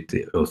appropriate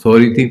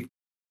authority.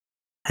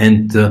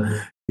 And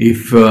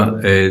if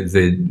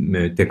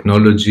the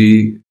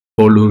technology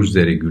follows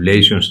the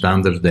regulation,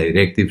 standards,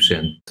 directives,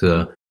 and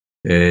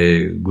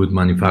good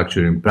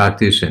manufacturing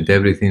practice and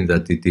everything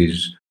that it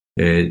is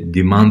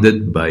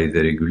demanded by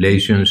the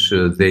regulations,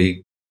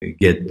 they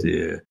get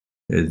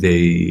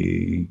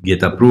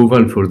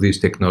approval for this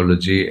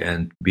technology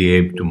and be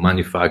able to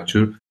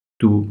manufacture,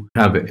 to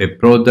have a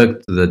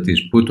product that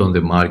is put on the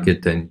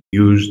market and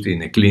used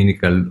in a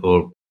clinical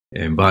or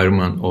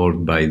environment or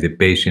by the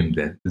patient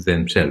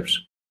themselves.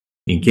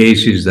 In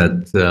cases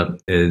that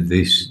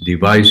these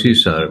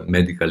devices are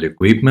medical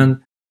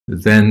equipment,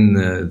 then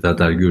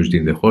that are used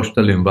in the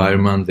hospital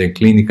environment, the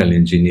clinical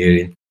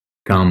engineering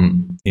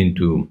come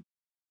into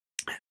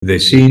the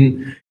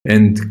scene,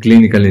 and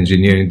clinical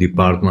engineering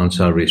departments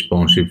are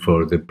responsible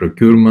for the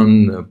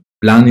procurement,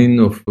 planning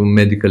of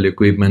medical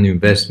equipment,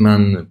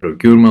 investment,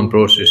 procurement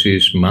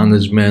processes,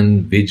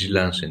 management,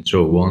 vigilance, and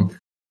so on.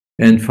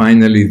 And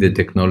finally, the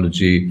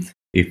technology,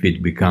 if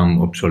it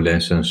becomes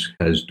obsolescence,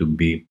 has to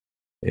be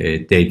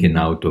taken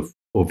out of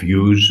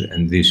use,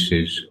 and this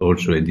is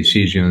also a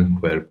decision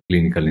where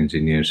clinical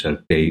engineers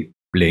are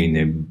playing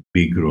a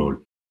big role.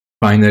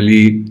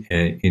 Finally,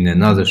 in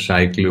another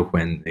cycle,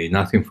 when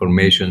enough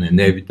information and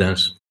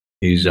evidence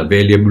is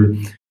available,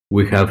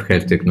 we have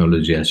health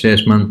technology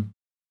assessment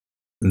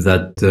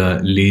that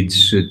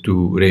leads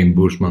to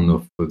reimbursement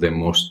of the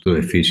most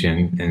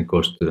efficient and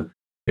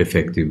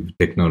cost-effective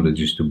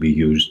technologies to be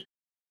used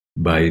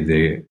by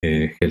the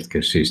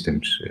healthcare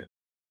systems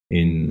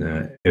in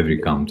every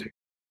country.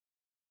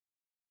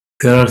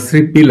 There are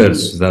three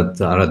pillars that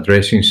are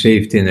addressing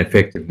safety and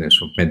effectiveness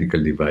of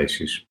medical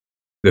devices.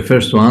 The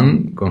first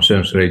one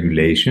concerns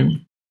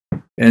regulation,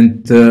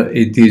 and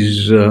it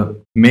is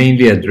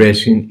mainly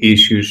addressing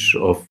issues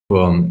of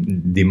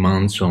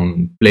demands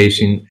on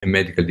placing a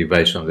medical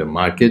device on the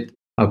market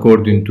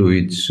according to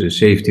its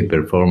safety,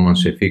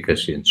 performance,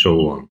 efficacy, and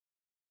so on.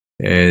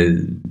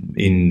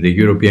 In the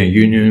European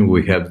Union,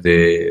 we have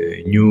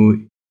the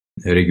new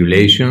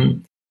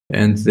regulation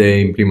and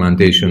the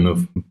implementation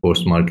of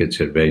post-market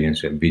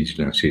surveillance and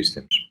vigilance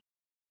systems.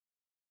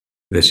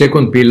 The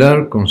second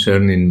pillar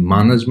concerning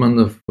management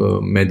of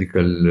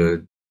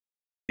medical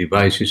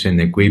devices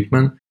and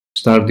equipment,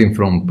 starting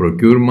from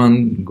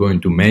procurement, going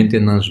to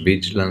maintenance,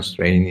 vigilance,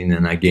 training,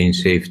 and again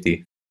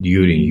safety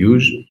during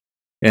use.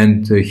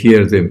 And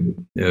here the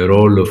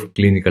role of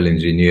clinical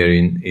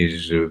engineering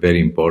is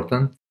very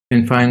important.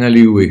 And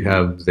finally, we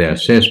have the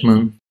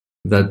assessment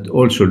that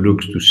also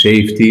looks to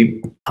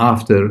safety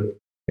after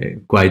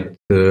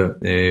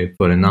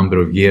for a number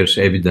of years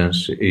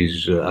evidence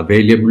is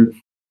available,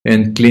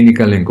 and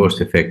clinical and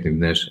cost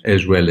effectiveness,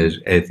 as well as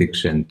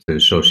ethics and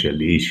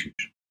social issues.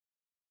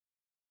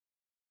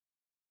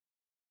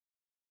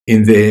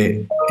 In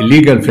the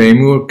legal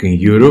framework in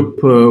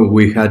Europe,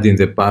 we had in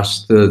the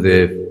past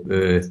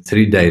the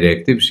three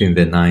directives in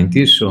the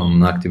 90s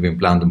on active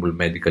implantable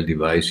medical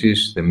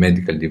devices, the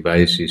medical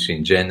devices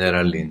in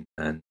general in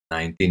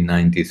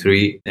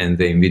 1993, and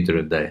the in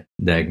vitro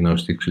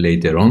diagnostics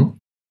later on,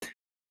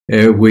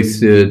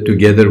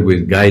 together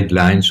with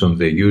guidelines on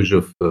the use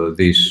of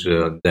these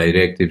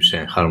directives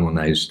and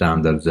harmonized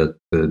standards that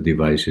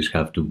devices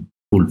have to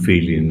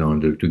fulfill in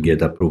order to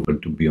get approval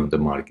to be on the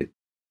market.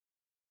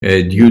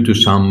 Due to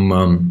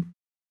some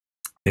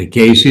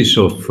cases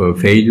of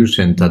failures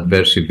and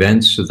adverse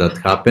events that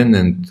happen,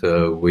 and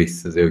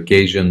with the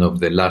occasion of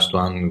the last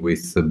one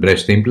with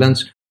breast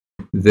implants,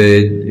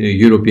 the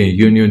European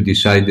Union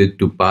decided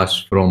to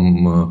pass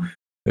from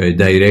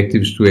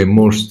directives to a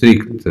more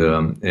strict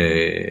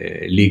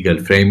legal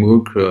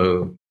framework,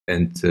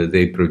 and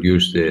they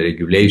produced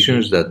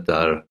regulations that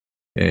are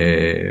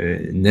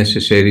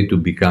necessary to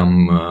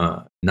become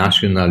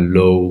national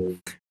law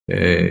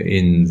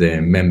in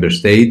the member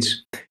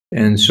states.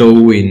 And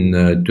so in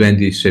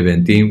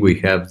 2017 we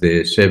have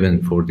the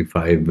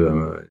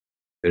 745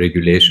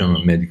 regulation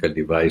on medical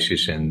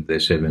devices and the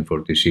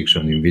 746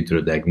 on in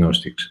vitro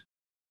diagnostics.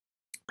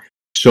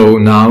 So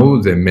now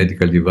the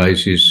medical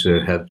devices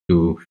have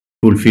to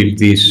fulfill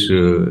these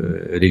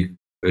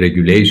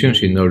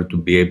regulations in order to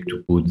be able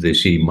to put the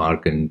CE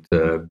mark and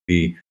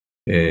be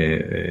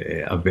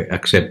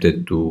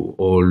accepted to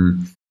all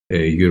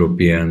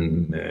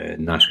European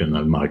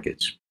national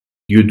markets.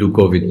 Due to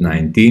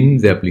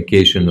COVID-19, the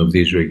application of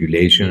these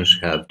regulations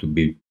have to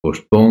be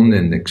postponed,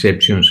 and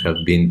exceptions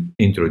have been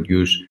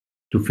introduced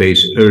to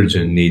face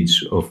urgent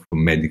needs of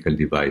medical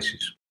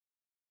devices.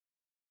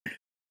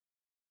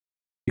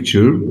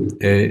 Picture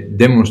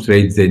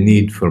demonstrates the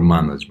need for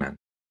management.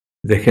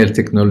 The health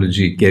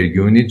technology care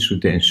unit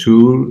should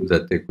ensure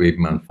that the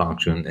equipment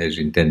function as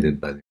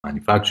intended by the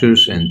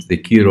manufacturers, and the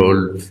key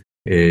role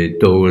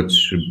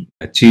towards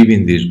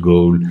achieving this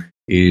goal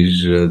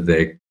is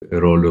the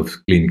role of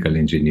clinical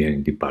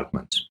engineering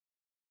departments.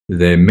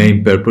 The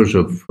main purpose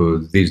of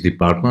these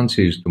departments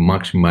is to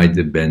maximize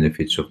the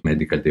benefits of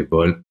medical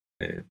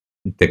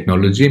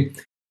technology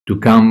to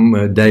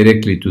come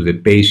directly to the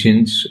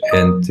patients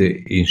and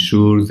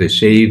ensure the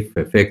safe,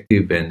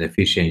 effective, and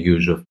efficient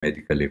use of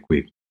medical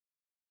equipment.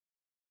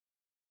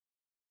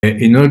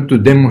 In order to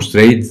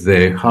demonstrate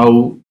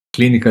how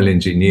clinical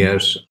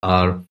engineers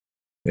are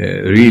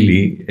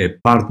really a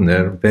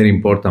partner, very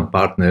important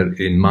partner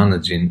in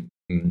managing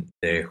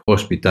the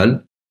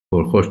hospital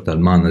for hospital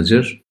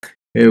managers,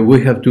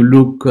 we have to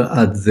look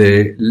at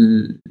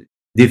the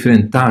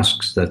different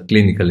tasks that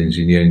clinical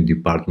engineering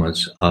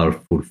departments are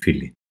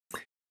fulfilling.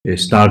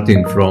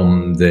 Starting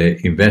from the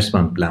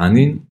investment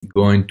planning,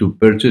 going to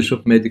purchase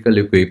of medical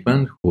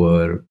equipment,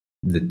 where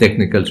the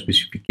technical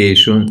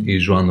specification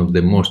is one of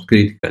the most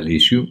critical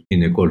issues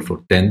in a call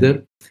for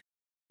tender.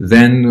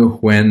 Then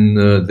when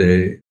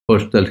the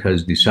hospital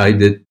has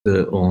decided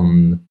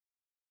on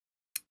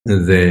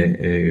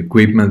the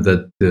equipment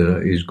that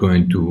is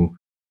going to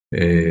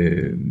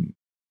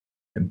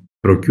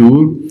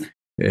procure,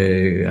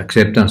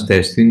 acceptance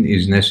testing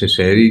is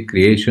necessary.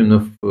 Creation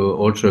of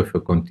also of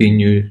a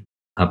continuous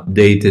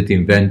updated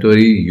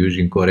inventory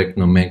using correct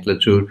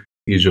nomenclature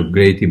is of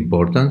great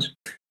importance.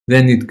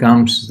 Then it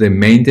comes the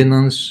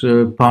maintenance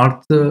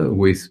part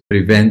with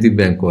preventive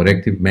and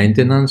corrective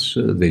maintenance,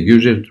 the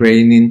user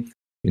training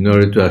in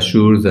order to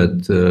assure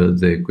that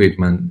the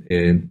equipment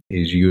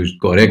is used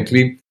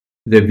correctly,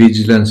 the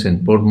vigilance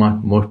and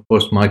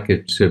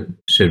post-market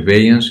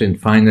surveillance, and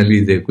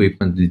finally the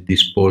equipment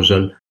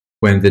disposal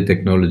when the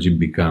technology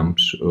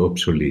becomes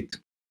obsolete.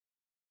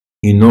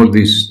 In all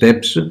these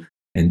steps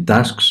and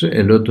tasks,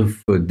 a lot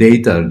of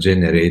data are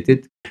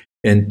generated,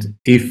 and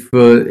if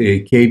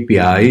a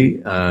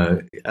KPI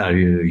are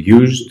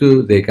used,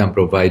 they can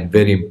provide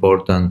very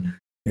important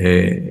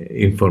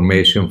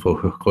information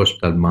for a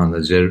hospital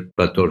manager,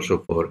 but also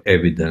for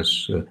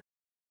evidence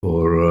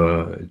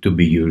to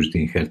be used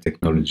in health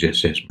technology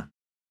assessment.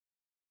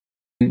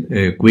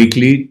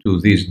 Quickly to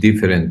these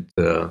different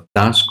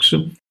tasks.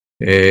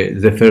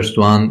 The first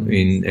one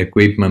in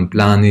equipment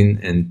planning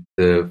and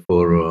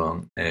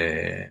for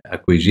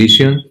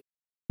acquisition.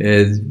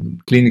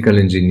 Clinical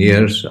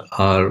engineers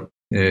are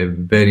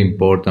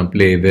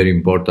play a very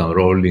important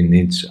role in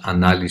its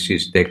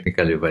analysis,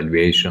 technical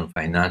evaluation,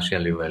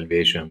 financial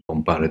evaluation,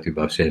 comparative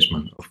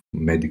assessment of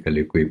medical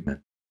equipment.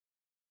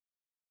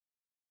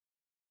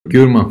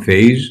 Procurement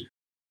phase,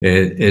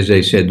 as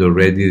I said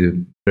already,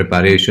 the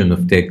preparation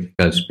of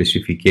technical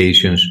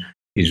specifications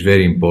is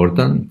very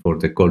important for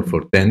the call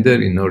for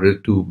tender in order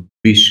to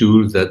be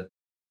sure that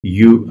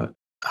the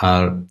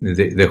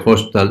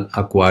hospital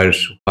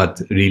acquires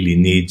what really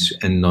needs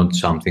and not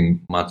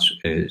something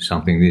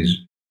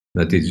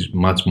that is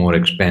much more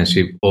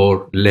expensive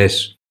or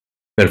less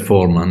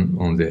performant,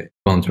 on the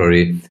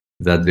contrary,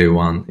 that the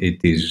one it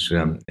is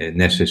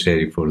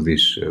necessary for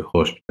this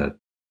hospital.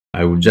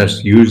 I will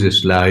just use the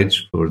slides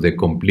for the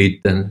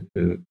complete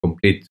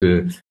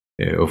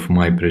of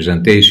my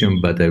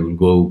presentation, but I will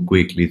go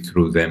quickly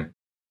through them.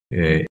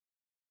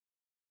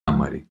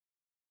 Summary.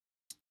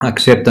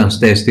 Acceptance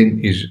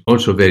testing is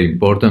also very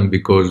important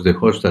because the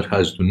hospital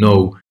has to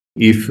know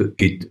if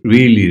it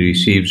really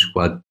receives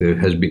what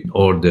has been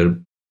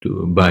ordered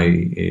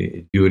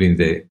during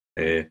the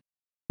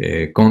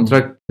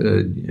contract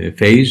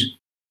phase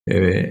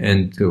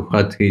and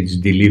what is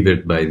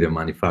delivered by the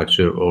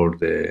manufacturer or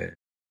the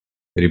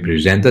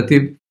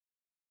representative.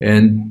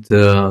 And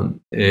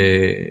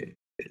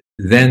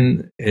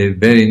then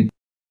very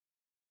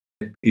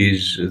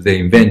is the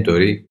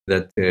inventory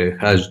that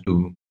has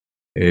to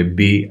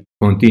be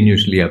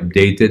continuously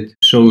updated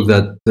so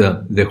that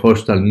the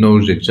hospital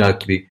knows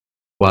exactly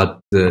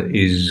what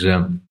is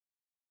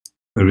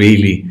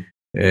really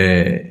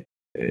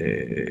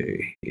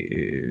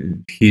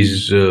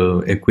his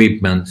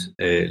equipment,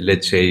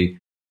 let's say,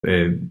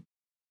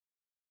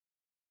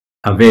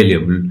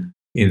 available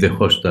in the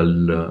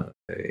hospital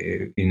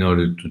in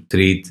order to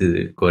treat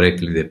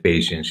correctly the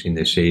patients in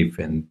a safe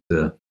and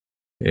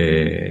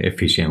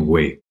efficient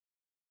way.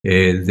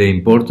 The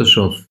importance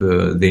of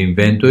the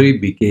inventory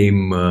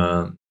became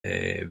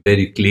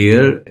very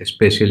clear,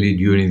 especially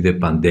during the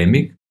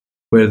pandemic,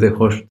 where the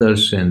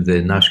hospitals and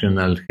the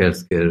national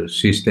healthcare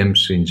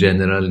systems in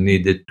general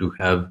needed to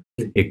have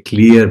a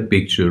clear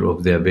picture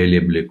of the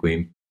available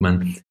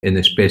equipment, and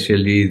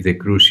especially the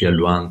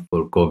crucial one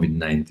for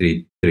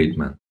COVID-19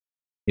 treatment,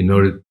 in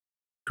order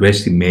to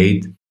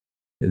estimate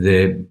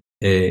the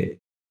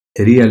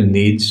real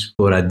needs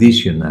for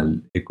additional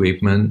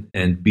equipment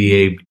and be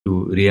able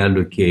to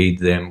reallocate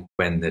them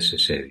when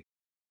necessary.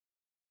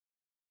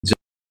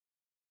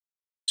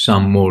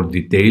 Some more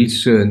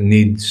details.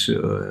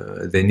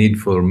 The need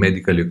for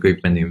medical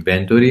equipment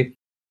inventory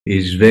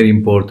is very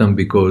important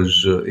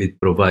because it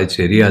provides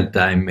a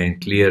real-time and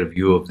clear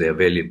view of the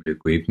available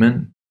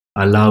equipment,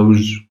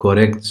 allows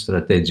correct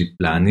strategic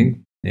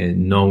planning,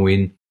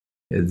 knowing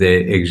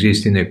the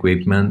existing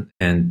equipment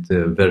and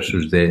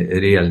versus the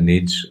real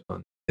needs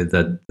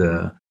that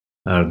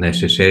are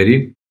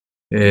necessary.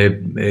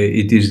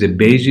 It is the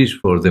basis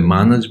for the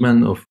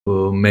management of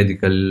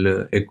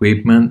medical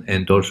equipment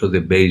and also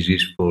the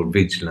basis for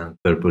vigilant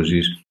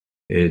purposes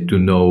to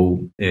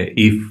know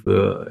if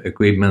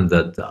equipment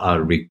that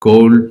are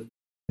recalled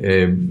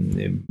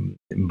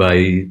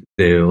by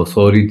the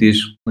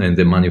authorities and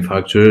the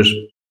manufacturers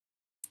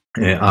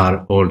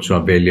are also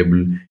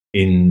available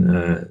in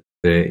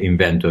the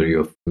inventory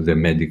of the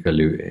medical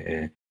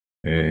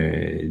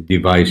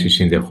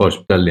devices in the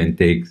hospital, and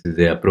take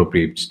the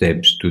appropriate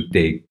steps to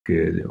take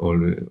all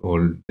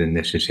the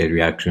necessary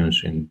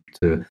actions and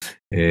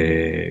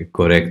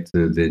correct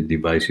the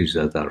devices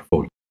that are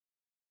faulty.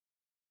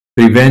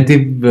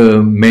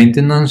 Preventive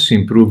maintenance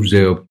improves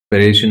the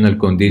operational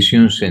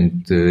conditions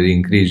and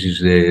increases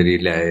the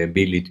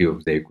reliability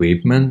of the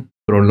equipment,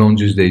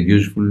 prolongs the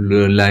useful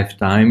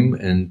lifetime,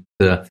 and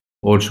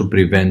also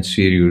prevents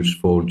serious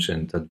faults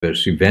and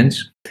adverse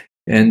events.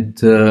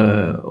 And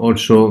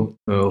also,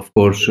 of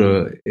course,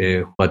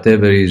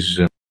 whatever is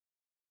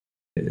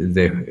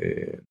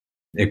the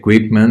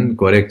equipment,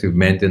 corrective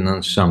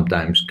maintenance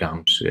sometimes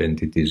comes,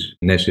 and it is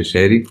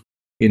necessary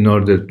in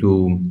order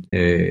to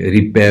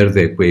repair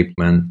the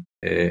equipment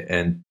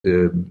and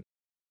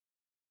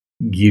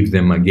give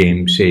them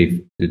again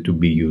safe to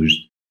be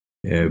used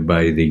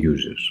by the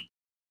users.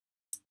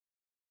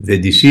 The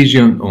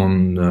decision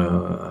on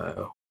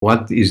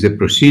what is the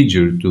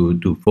procedure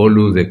to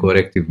follow the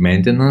corrective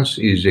maintenance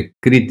is very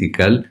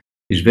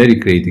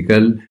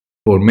critical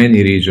for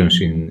many reasons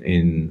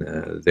in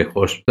the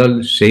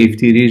hospital,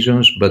 safety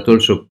reasons, but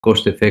also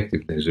cost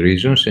effectiveness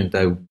reasons. And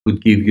I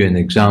would give you an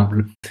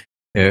example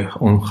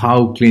on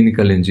how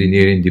clinical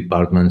engineering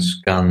departments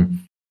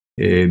can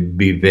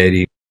be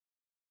very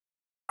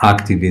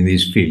active in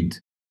this field.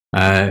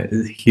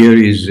 Here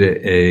is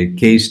a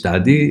case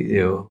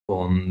study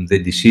on the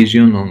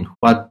decision on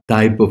what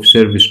type of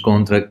service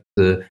contract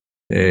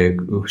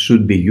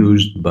should be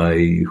used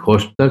by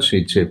hospitals.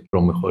 It's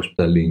from a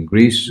hospital in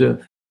Greece,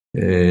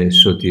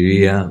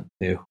 Soteria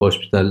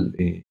Hospital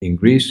in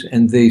Greece,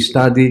 and they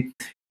study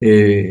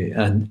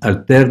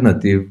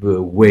alternative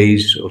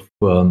ways of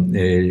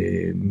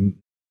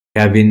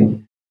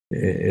having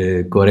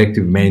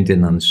corrective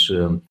maintenance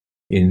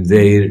in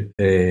their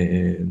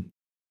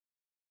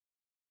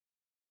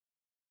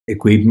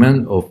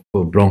equipment of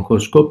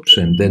bronchoscopes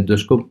and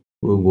endoscope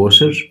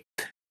washers.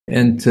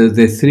 And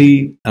the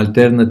three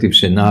alternative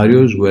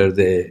scenarios were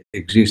the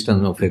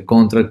existence of a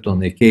contract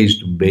on a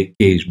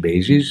case-to-case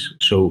basis.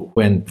 So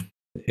when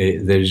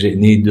there is a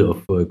need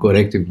of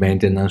corrective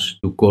maintenance,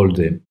 to call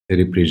the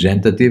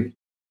representative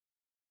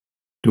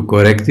to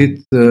correct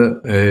it,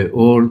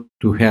 or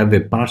to have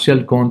a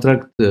partial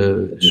contract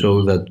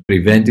so that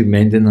preventive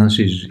maintenance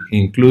is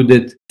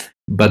included,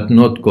 but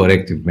not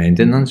corrective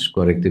maintenance.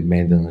 Corrective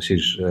maintenance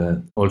is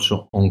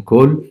also on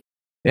call,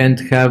 and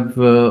have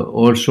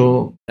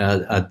also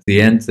at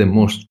the end the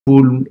most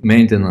full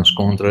maintenance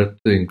contract,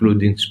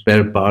 including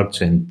spare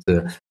parts and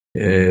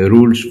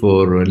rules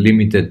for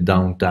limited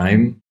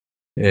downtime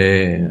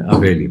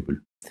available.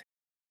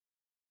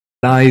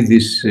 Apply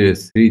these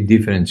three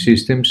different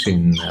systems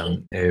in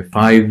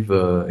 5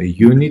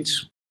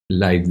 units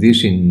like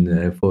this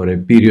for a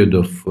period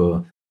of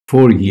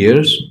 4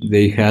 years.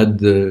 They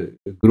had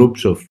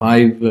groups of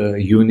 5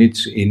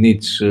 units in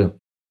each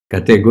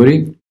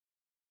category,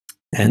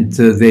 and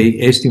they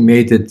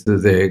estimated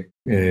the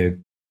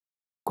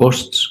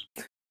costs.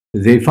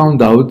 They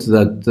found out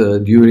that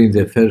during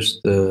the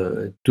first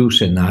 2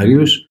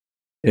 scenarios,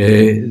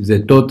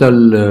 the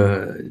total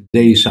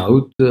days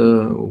out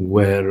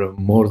were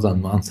more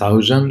than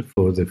 1,000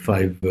 for the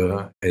 5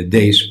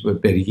 days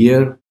per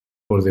year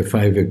for the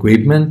 5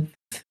 equipment.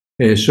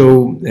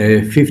 So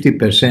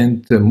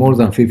 50%, more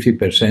than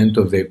 50%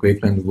 of the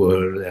equipment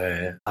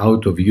were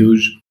out of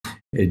use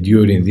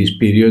during this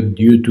period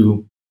due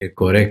to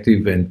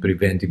corrective and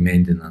preventive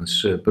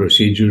maintenance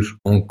procedures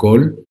on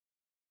call.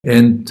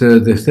 And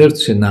the third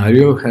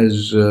scenario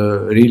has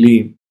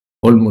really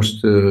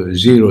almost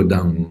zero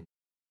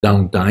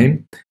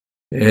downtime.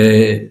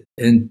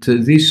 And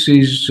this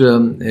is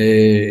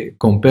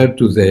compared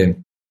to the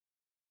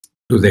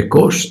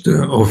cost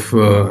of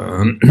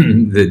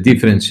the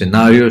different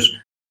scenarios.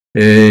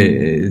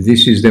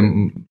 This is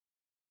the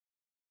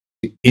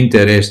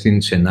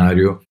interesting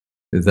scenario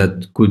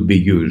that could be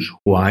used.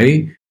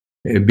 Why?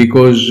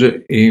 Because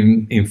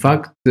in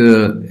fact,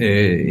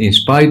 in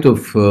spite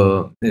of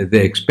the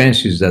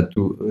expenses that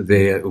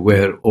they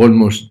were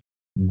almost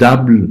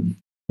double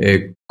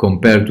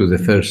compared to the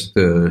first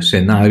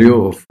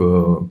scenario of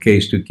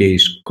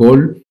case-to-case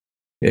call,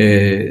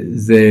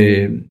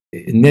 the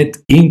net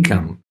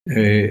income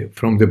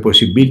from the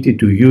possibility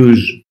to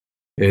use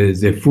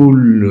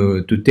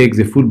to take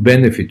the full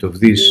benefit of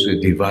these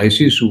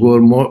devices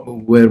were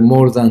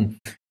more than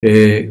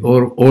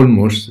or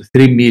almost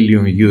 3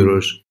 million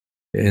euros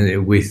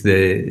with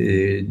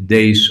the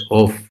days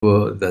off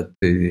of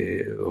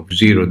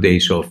 0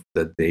 days off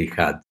that they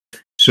had.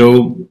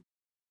 So,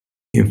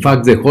 in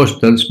fact, the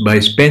hospitals, by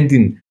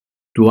spending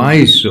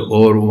twice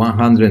or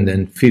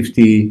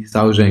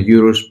 150,000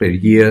 euros per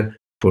year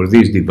for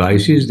these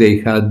devices, they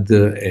had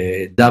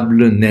a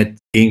double net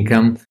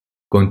income,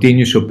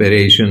 continuous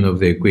operation of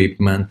the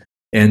equipment,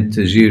 and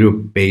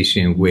 0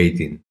 patient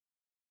waiting.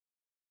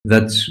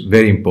 That's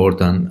very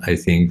important, I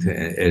think,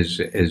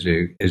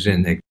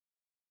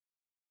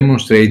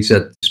 demonstrates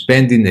that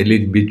spending a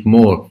little bit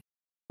more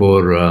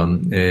for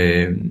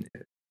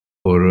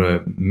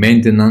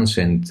maintenance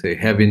and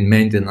having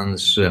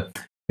maintenance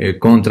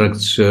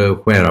contracts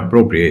where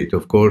appropriate,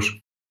 of course,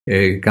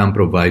 can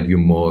provide you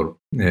more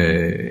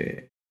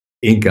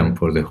income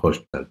for the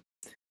hospital.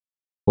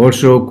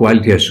 Also,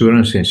 quality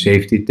assurance and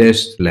safety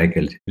tests, like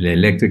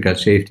electrical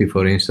safety,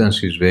 for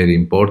instance, is very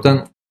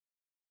important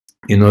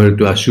in order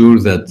to assure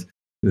that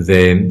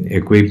the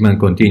equipment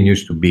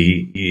continues to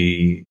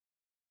be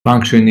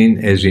functioning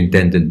as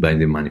intended by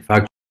the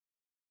manufacturer.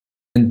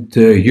 And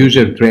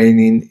user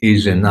training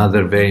is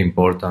another very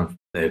important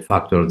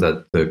factor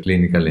that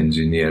clinical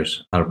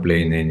engineers are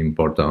playing an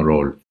important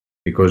role,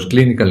 because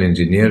clinical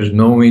engineers,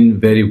 knowing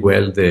very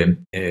well the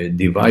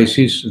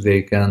devices,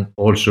 they can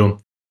also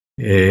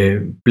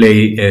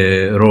play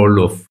a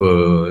role of,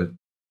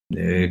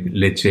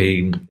 let's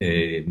say,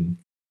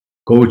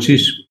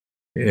 coaches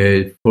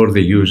for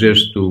the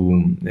users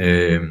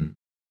to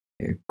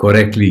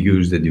correctly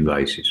use the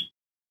devices.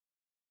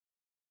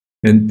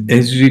 And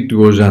as it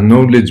was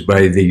acknowledged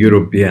by the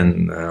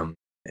European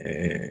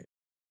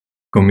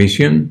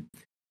Commission,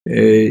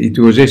 it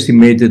was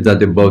estimated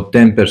that about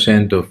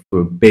 10% of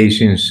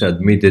patients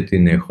admitted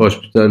in a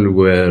hospital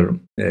were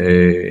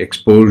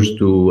exposed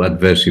to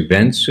adverse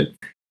events.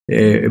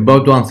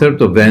 About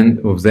 1/3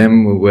 of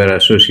them were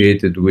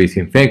associated with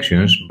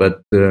infections,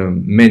 but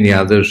many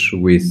others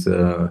with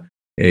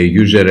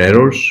user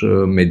errors,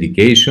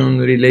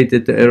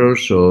 medication-related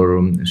errors,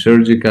 or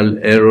surgical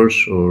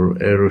errors, or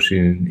errors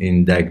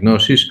in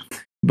diagnosis,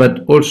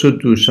 but also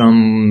to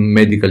some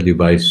medical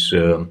device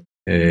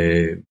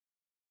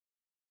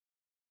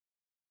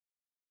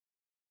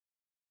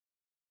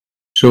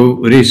So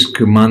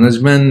risk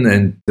management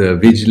and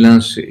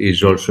vigilance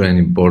is also an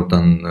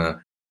important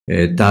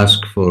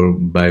task for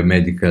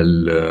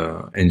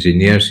biomedical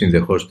engineers in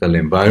the hospital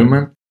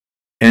environment.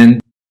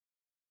 And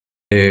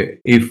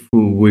if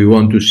we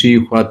want to see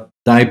what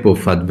type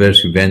of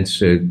adverse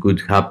events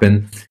could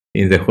happen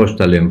in the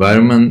hospital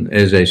environment,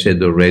 as I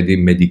said already,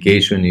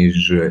 medication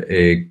is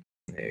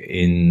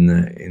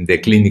in the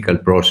clinical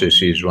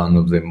process is one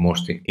of the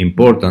most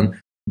important,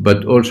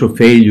 but also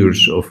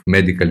failures of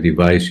medical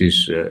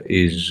devices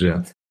is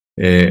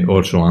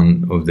also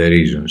one of the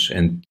reasons.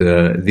 And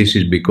this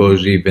is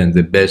because even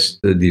the best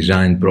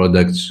designed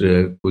products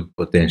could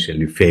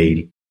potentially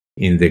fail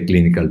in the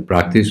clinical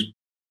practice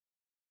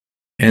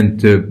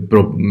and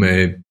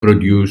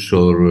produce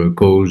or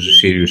cause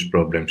serious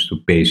problems to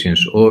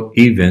patients or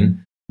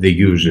even the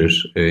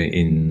users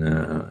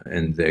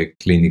and the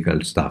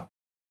clinical staff.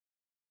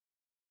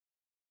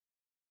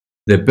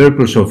 The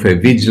purpose of a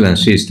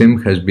vigilance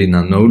system has been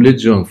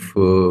acknowledged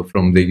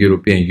from the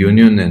European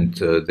Union and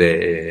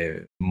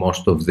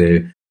most of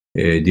the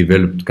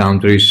developed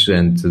countries,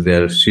 and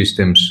their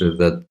systems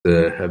that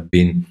have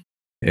been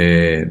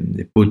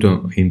put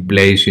in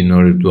place in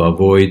order to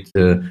avoid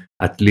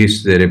at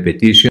least the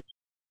repetition,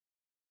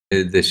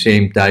 the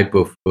same type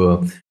of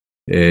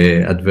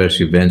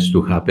adverse events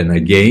to happen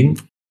again.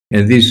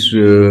 And this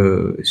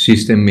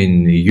system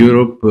in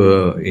Europe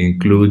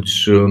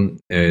includes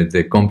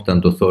the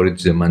competent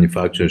authorities, the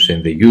manufacturers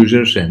and the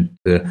users, and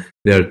there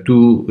are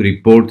two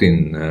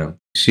reporting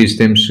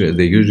systems,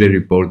 the user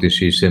reporting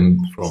system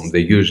from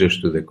the users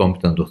to the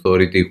competent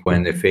authority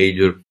when a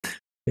failure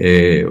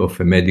of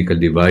a medical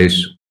device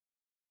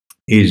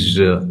is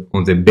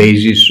on the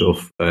basis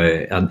of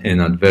an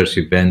adverse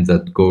event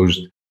that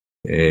caused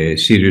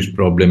serious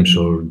problems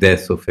or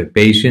death of a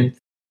patient.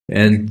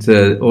 And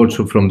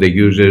also from the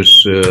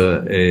users,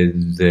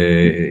 the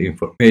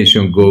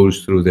information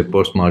goes through the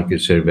post-market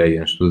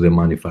surveillance to the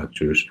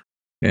manufacturers.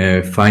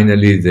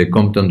 Finally, the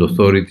competent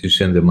authorities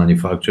and the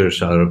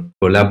manufacturers are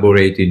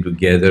collaborating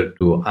together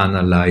to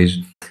analyze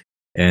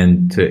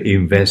and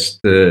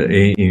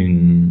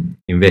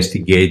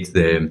investigate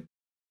the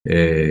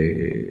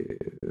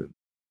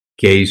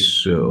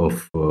case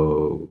of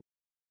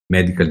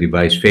medical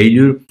device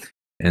failure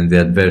and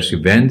the adverse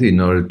event in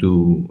order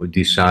to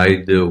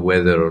decide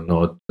whether or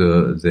not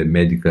the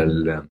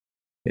medical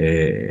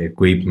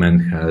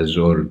equipment has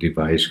or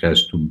device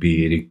has to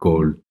be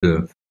recalled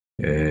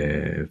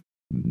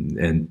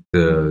and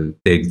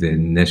take the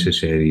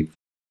necessary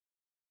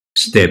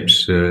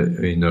steps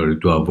in order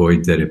to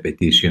avoid the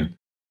repetition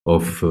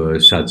of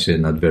such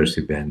an adverse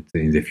event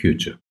in the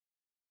future.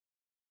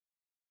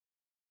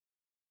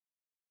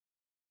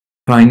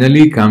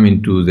 Finally,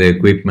 coming to the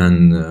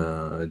equipment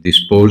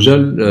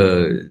disposal,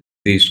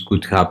 this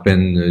could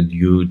happen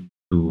due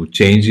to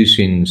changes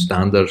in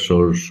standards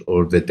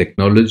or the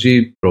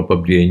technology,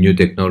 probably a new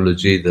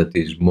technology that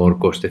is more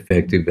cost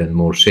effective and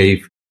more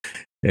safe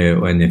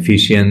and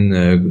efficient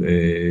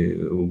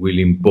will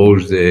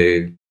impose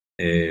the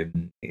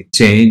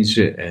change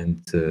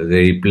and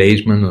the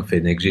replacement of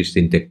an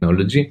existing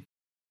technology,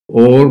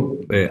 or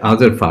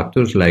other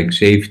factors like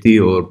safety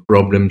or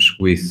problems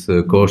with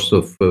cost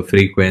of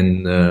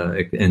frequent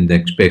and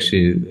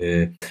expensive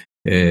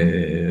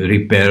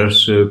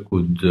repairs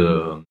could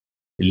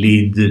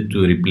lead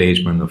to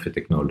replacement of a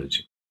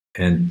technology.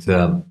 And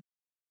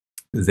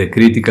the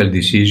critical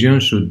decision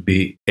should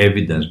be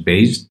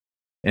evidence-based,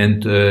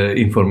 and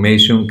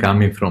information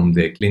coming from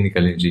the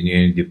clinical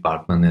engineering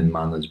department and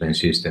management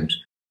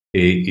systems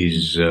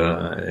is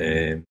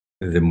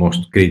the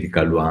most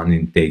critical one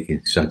in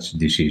taking such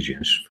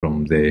decisions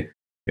from the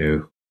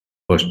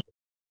hospital.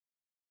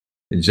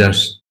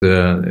 Just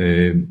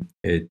to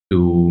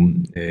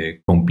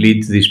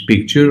complete this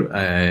picture,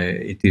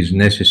 it is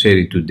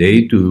necessary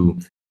today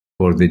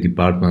for the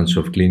departments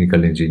of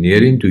clinical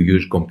engineering to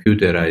use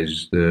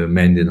computerized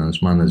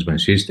maintenance management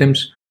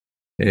systems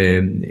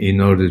in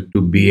order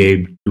to be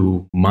able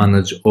to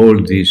manage all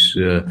this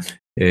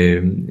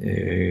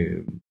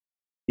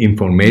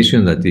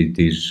information that it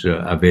is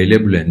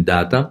available and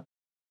data,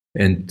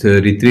 and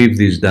retrieve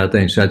this data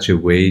in such a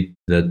way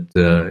that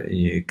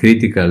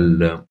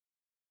critical.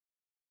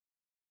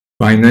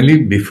 Finally,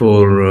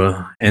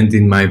 before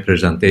ending my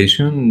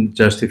presentation,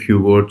 just a few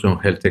words on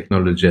health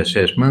technology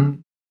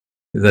assessment.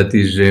 That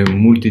is a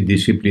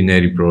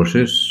multidisciplinary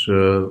process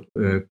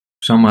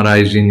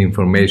summarizing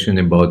information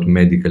about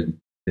medical,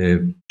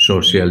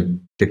 social,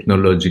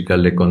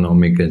 technological,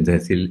 economic, and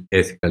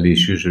ethical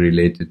issues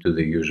related to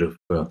the use of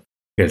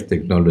health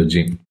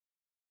technology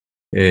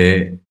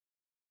in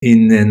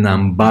an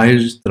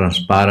unbiased,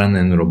 transparent,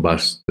 and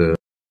robust.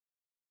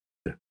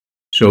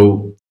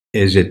 So,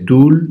 as a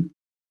tool,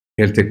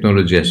 health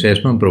technology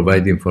assessment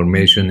provides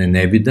information and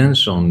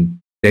evidence on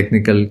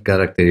technical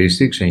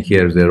characteristics, and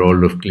here the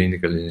role of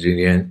clinical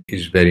engineering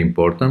is very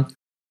important.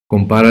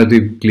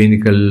 Comparative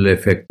clinical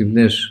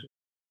effectiveness,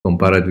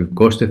 comparative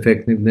cost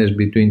effectiveness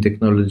between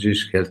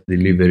technologies, health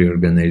delivery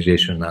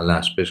organizational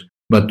aspects,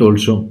 but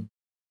also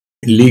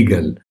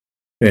legal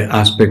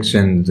aspects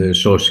and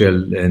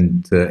social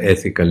and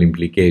ethical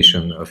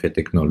implication of a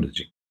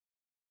technology.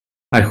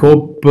 I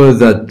hope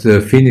that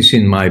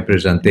finishing my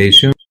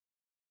presentation,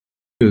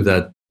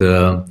 that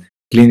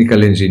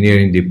clinical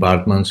engineering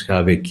departments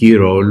have a key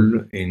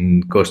role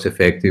in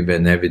cost-effective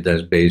and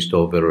evidence-based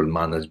overall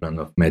management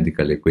of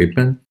medical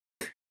equipment,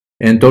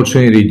 and also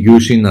in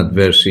reducing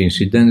adverse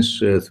incidents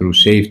through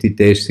safety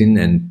testing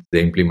and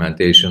the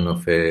implementation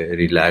of a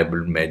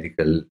reliable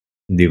medical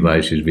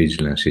devices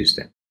vigilance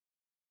system.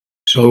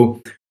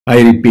 So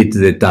I repeat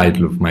the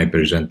title of my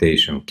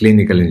presentation: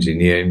 Clinical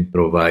Engineering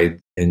provides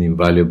an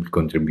invaluable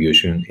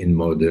contribution in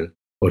modern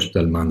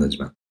hospital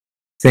management.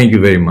 Thank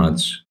you very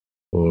much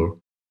for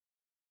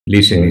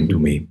listening to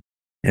me,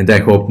 and I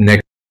hope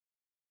next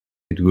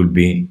it will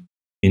be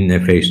in a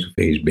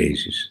face-to-face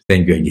basis.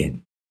 Thank you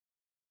again.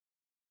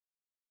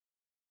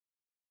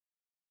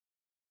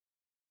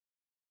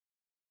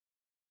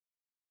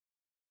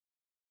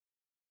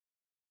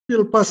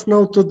 We'll pass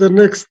now to the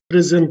next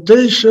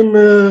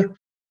presentation.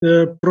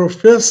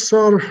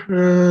 Professor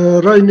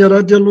Rainer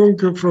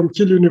Adelung from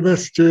Kiel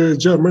University,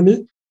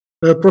 Germany.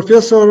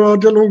 Professor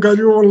Adelung, are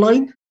you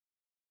online?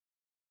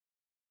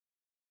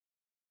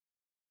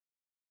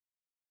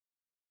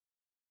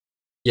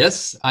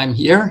 Yes, I'm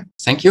here.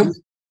 Thank you.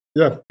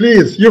 Yeah,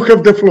 please, you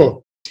have the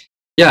floor.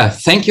 Yeah,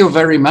 thank you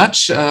very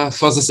much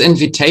for this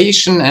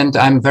invitation, and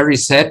I'm very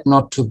sad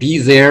not to be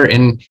there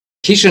in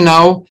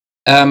Chisinau.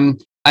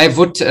 I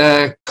would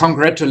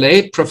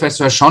congratulate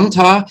Professor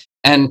Shonta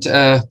and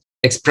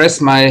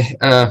express my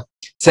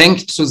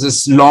thanks to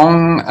this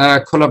long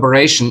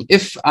collaboration.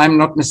 If I'm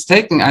not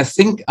mistaken, I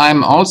think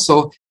I'm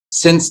also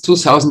since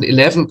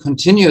 2011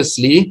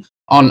 continuously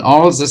on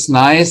all this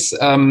nice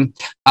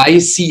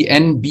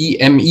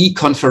ICNBME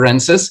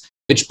conferences,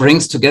 which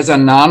brings together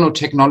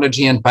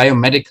nanotechnology and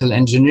biomedical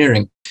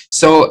engineering.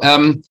 So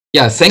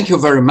yeah, thank you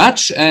very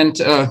much. And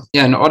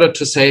yeah, in order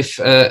to save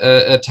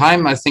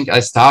time, I think I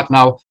start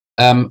now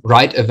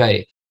right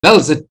away. Well,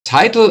 the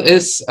title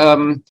is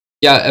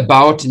yeah,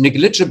 about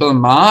negligible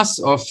mass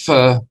of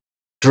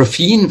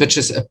graphene, which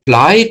is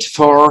applied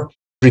for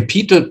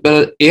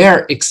repeatable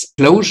air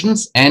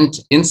explosions and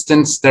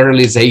instant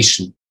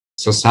sterilization.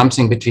 So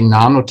something between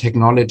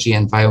nanotechnology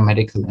and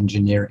biomedical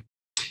engineering.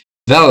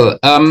 Well,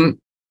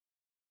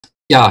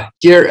 yeah,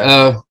 here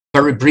a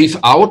very brief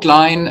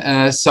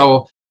outline.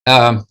 So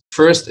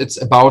first,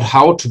 it's about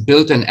how to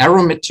build an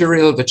aero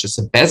material, which is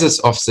the basis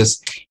of this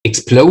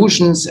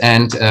explosions,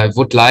 and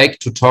would like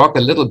to talk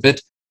a little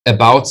bit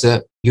about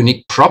the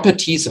unique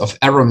properties of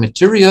aero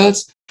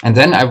materials. And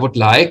then I would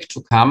like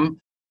to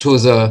come to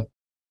the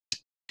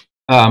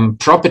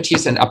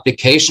properties and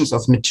applications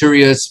of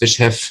materials which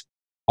have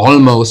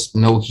almost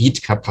no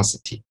heat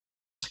capacity.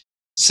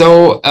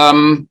 So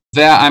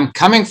where I'm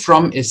coming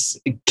from is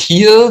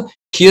Kiel.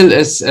 Kiel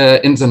is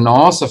in the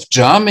north of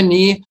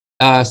Germany.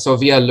 So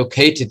we are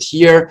located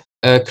here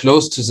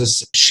close to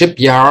this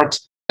shipyard,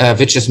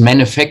 which is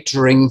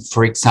manufacturing,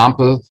 for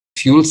example,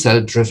 fuel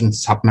cell driven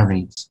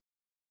submarines.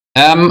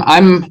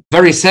 I'm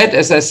very sad,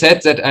 as I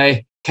said, that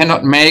I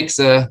cannot make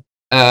the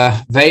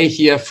way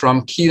here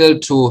from Kiel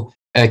to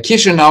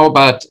Chisinau,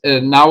 but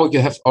now you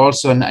have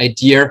also an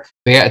idea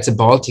where at the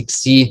Baltic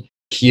Sea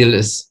Kiel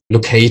is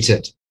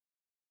located.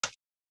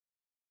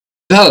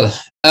 Well,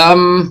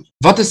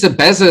 What is the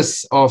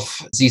basis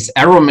of these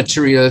aero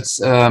materials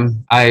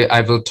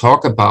I will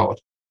talk about?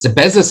 The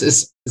basis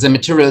is the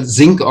material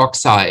zinc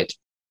oxide,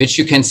 which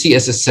you can see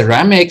as a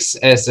ceramics,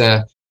 as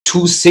a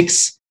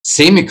 2,6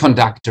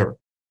 semiconductor.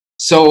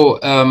 So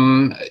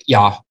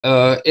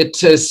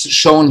it is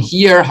shown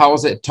here how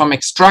the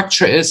atomic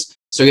structure is.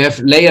 So you have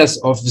layers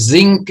of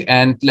zinc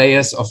and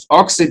layers of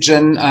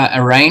oxygen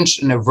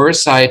arranged in a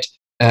versite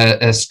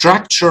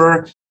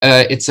structure.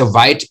 It's a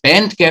wide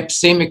band gap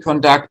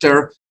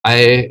semiconductor.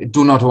 I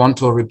do not want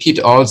to repeat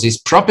all these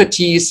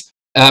properties.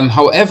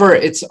 However,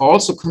 it's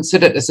also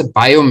considered as a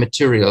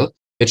biomaterial,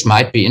 which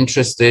might be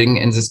interesting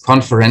in this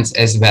conference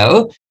as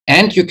well.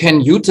 And you can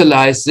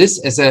utilize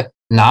this as a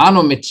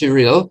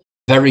nanomaterial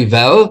very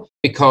well,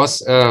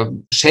 because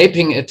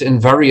shaping it in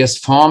various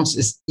forms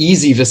is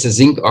easy with the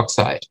zinc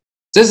oxide.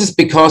 This is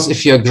because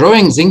if you're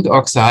growing zinc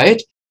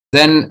oxide,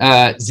 then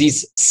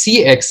these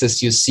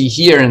C-axis you see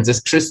here in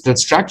this crystal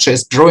structure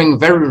is growing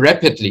very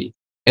rapidly.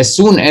 As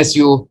soon as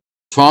you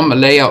form a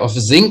layer of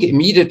zinc,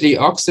 immediately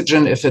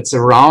oxygen, if it's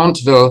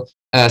around, will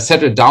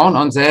settle down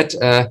on that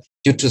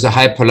due to the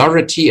high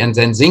polarity, and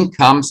then zinc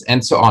comes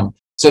and so on.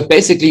 So it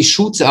basically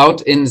shoots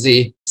out in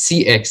the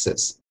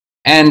C-axis.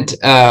 And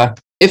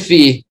if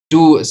we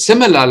do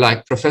similar,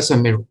 like Professor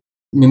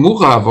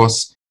Mimura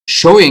was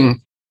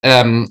showing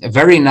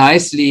very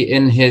nicely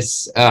in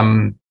his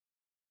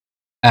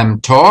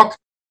talk,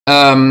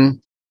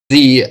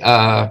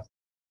 the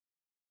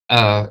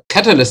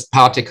catalyst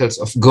particles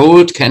of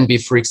gold can be,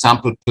 for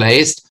example,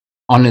 placed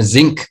on a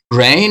zinc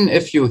grain.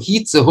 If you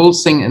heat the whole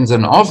thing in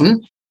an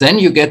oven, then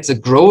you get the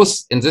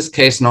growth, in this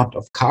case, not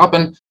of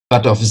carbon,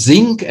 but of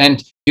zinc.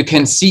 And you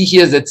can see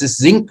here that this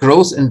zinc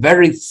grows in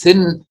very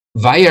thin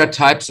wire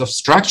types of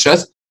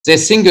structures. They're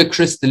single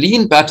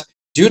crystalline, but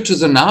due to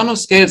the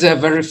nanoscale, they're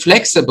very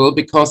flexible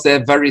because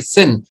they're very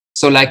thin.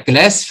 So like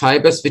glass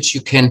fibers, which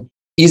you can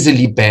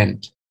easily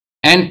bend.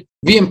 And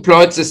we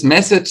employed this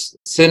method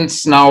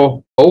since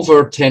now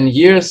over 10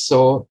 years,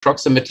 so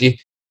approximately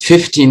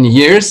 15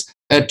 years,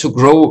 to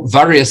grow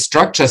various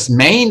structures,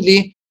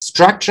 mainly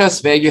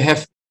structures where you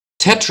have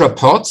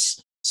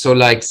tetrapods. So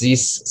like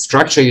this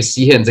structure you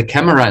see here in the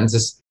camera in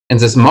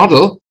this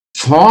model,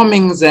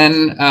 forming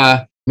then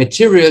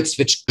materials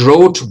which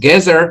grow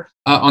together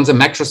on the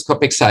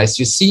macroscopic size.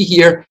 You see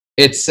here,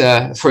 it's,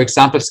 for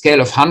example,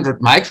 scale of 100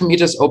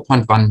 micrometers,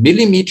 0.1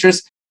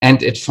 millimeters,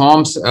 and it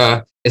forms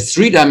a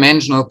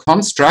three-dimensional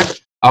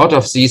construct out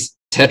of these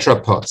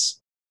tetrapods.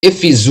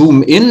 If we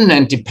zoom in,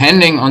 and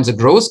depending on the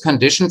growth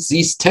conditions,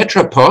 these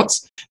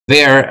tetrapods,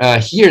 where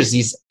here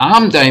these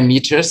arm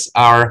diameters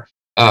are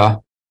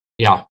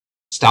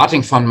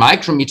starting from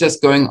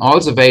micrometers going all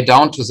the way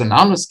down to the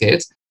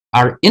nanoscales,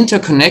 are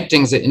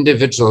interconnecting the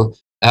individual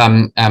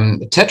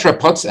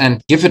tetrapods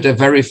and give it a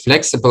very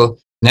flexible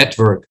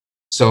network.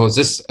 So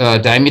this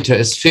diameter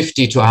is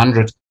 50 to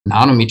 100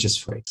 nanometers,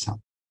 for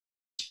example.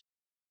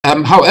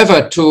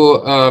 However,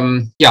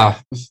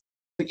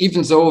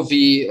 even though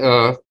we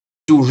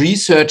do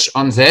research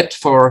on that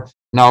for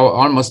now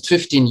almost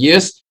 15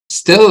 years,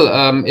 still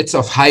it's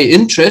of high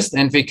interest,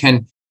 and we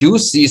can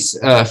use these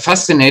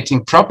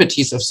fascinating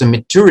properties of the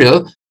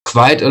material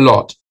quite a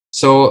lot.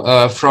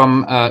 So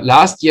from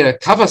last year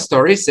cover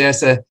stories,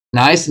 there's a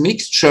nice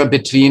mixture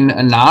between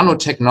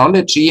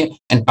nanotechnology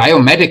and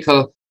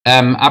biomedical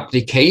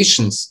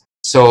applications.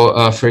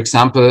 So for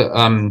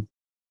example,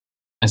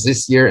 as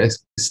this year a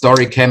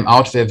story came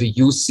out where we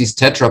use these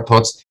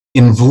tetrapods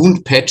in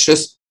wound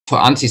patches for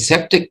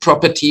antiseptic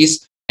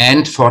properties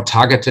and for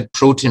targeted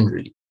protein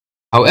relief.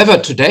 However,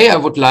 today I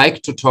would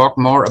like to talk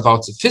more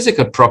about the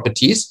physical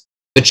properties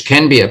which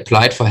can be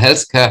applied for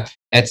healthcare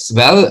as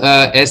well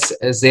as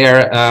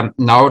they're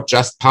now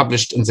just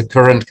published in the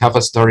current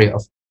cover story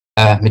of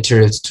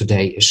Materials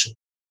Today issue.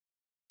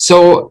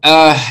 So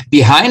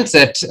behind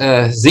that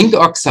zinc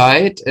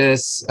oxide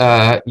is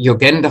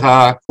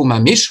Yogendra Kumar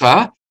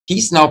Mishra.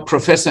 He's now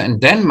professor in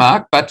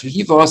Denmark, but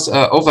he was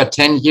over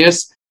 10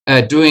 years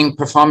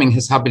performing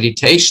his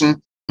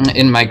habilitation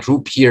in my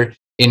group here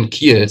in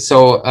Kiel.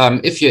 So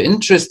if you're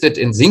interested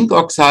in zinc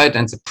oxide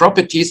and the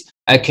properties,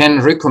 I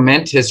can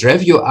recommend his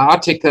review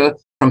article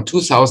from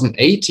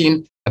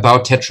 2018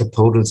 about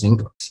tetrapodal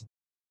zinc oxide.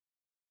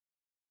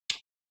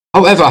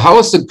 However, how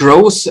is the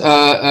growth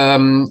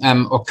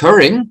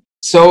occurring?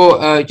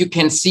 So you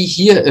can see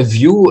here a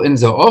view in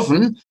the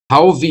oven,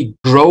 how we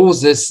grow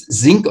this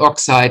zinc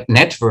oxide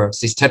networks,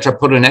 these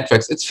tetrapodal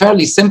networks. It's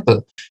fairly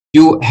simple.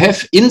 You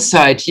have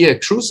inside here a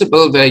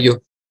crucible where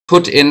you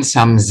put in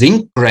some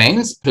zinc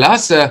grains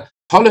plus a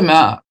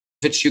polymer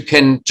which you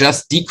can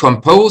just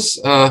decompose.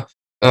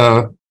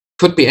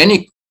 Could be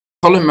any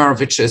polymer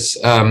which is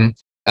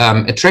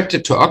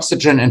attracted to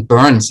oxygen and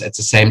burns at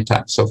the same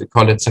time. So we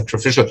call it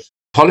sacrificial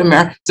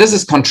polymer. This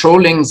is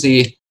controlling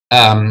the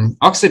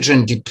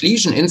oxygen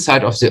depletion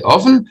inside of the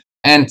oven.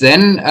 And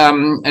then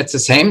at the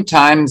same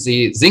time,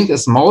 the zinc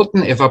is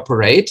molten,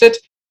 evaporated,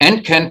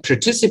 and can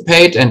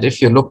participate. And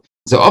if you look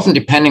the oven,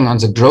 depending on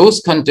the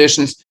growth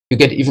conditions, you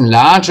get even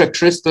larger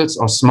crystals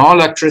or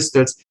smaller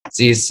crystals,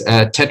 these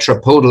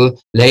tetrapodal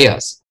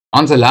layers.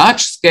 On the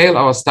large scale,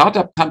 our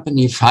startup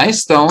company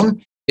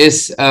Firestone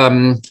is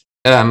working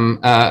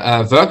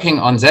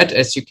on that.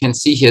 As you can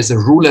see, here's a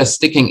ruler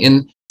sticking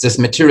in this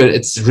material.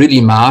 It's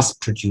really mass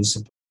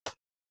producible.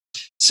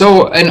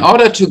 So in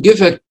order to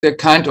give a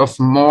kind of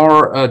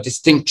more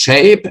distinct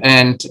shape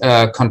and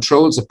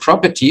control the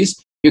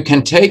properties, you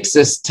can take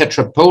this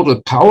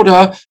tetrapodal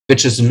powder,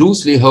 which is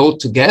loosely held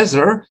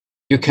together.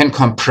 You can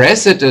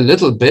compress it a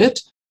little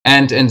bit.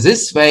 And in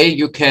this way,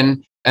 you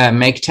can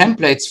make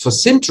templates for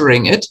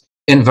sintering it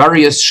in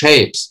various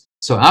shapes.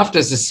 So after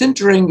the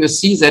sintering, you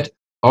see that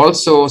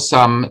also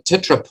some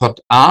tetrapod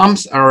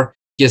arms are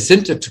here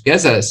sintered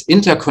together as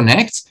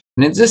interconnects.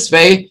 And in this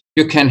way,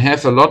 you can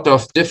have a lot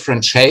of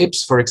different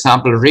shapes, for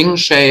example, ring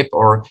shape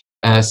or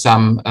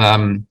some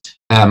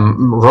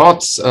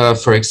rods,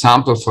 for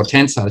example, for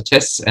tensile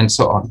tests and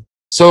so on.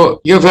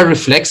 So you're very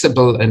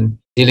flexible in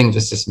dealing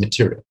with this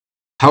material.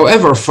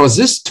 However, for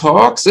this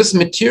talk, this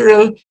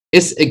material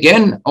is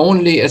again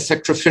only a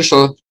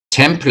sacrificial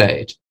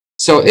template.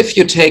 So if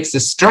you take the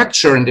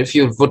structure and if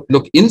you would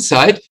look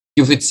inside,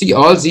 you would see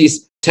all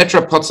these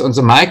tetrapods on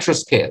the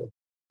microscale.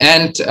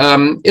 And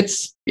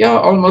it's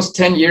almost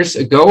 10 years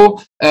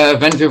ago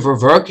when we were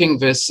working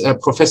with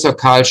Professor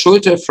Karl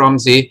Schulte from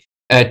the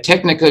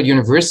Technical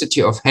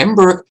University of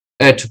Hamburg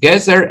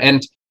together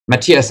and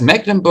Matthias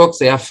Mecklenburg.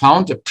 They have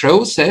found a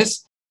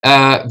process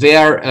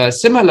where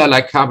similar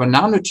like carbon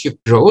nanotube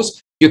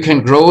grows, you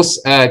can grow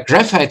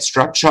graphite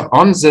structure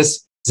on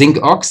this zinc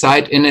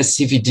oxide in a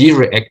CVD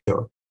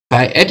reactor.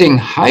 By adding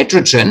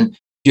hydrogen,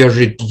 you're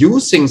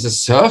reducing the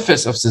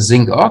surface of the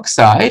zinc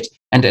oxide,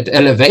 and at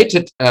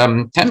elevated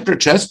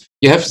temperatures,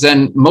 you have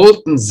then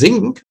molten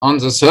zinc on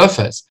the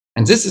surface.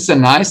 And this is a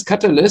nice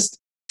catalyst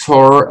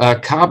for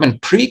carbon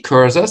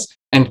precursors,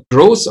 and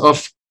growth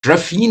of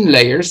graphene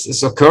layers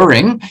is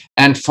occurring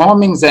and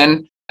forming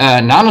then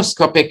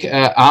nanoscopic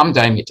arm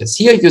diameters.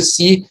 Here you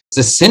see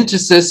the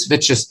synthesis,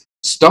 which is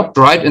stopped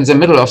right in the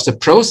middle of the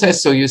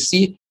process. So you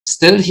see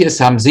still here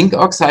some zinc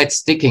oxide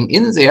sticking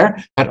in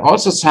there, but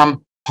also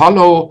some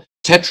hollow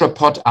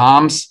tetrapod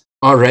arms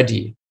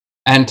already.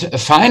 And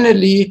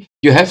finally,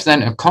 you have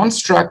then a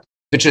construct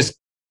which is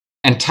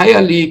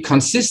entirely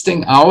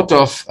consisting out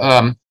of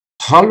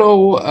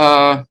hollow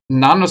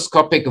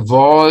nanoscopic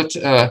walled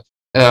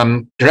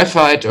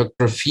graphite or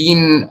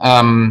graphene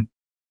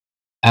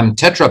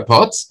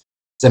tetrapods.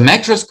 The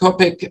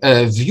macroscopic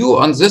view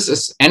on this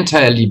is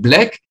entirely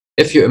black.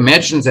 If you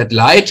imagine that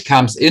light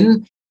comes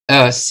in,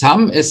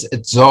 some is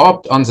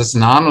absorbed on this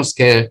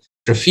nanoscale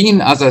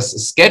graphene, others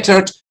is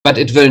scattered, but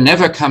it will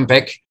never come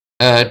back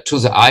to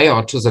the eye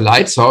or to the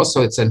light source.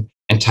 So it's an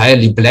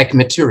entirely black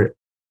material.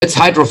 It's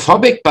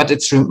hydrophobic, but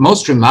its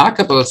most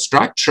remarkable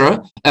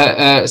structural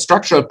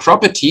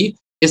property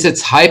is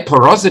its high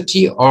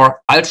porosity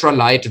or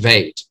ultralight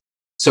weight.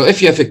 So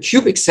if you have a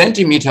cubic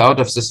centimeter out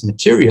of this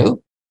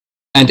material,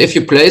 and if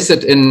you place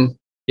it in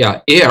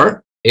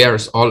air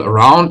is all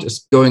around,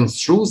 is going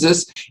through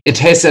this, it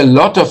has a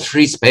lot of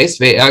free space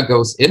where air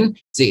goes in.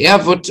 The air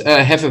would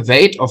have a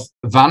weight of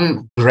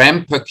 1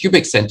 gram per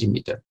cubic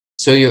centimeter.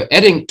 So you're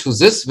adding to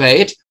this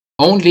weight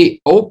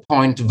only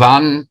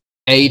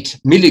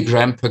 0.18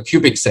 milligram per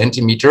cubic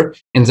centimeter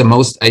in the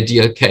most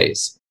ideal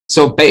case.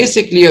 So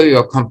basically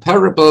you're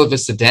comparable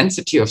with the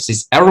density of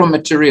this aero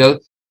material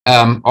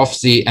of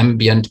the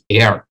ambient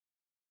air.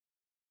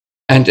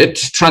 And it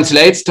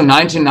translates to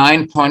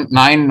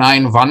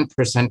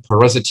 99.991%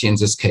 porosity in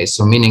this case.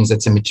 So meaning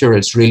that the material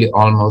is really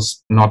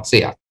almost not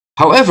there.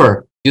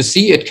 However, you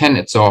see it can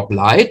absorb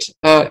light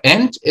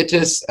and it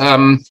is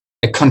a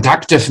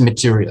conductive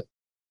material.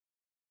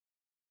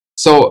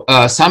 So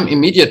some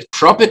immediate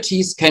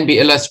properties can be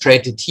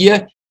illustrated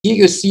here. Here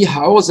you see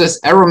how this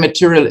aero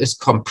material is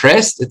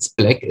compressed. It's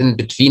black in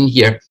between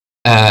here,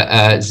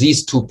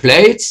 these two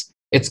plates.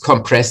 It's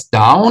compressed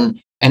down.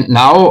 And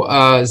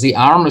now the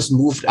arm is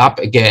moved up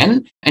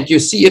again, and you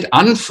see it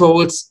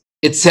unfolds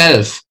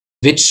itself,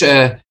 which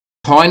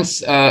points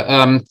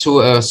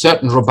to a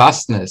certain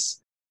robustness.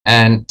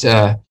 And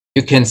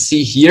you can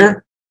see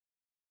here,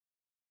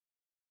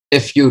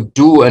 if you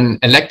do an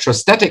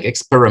electrostatic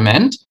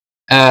experiment,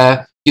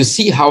 you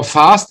see how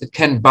fast it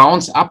can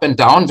bounce up and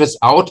down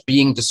without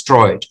being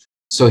destroyed.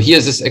 So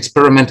here this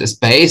experiment is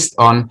based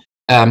on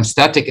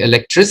static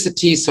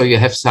electricity. So you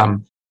have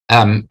some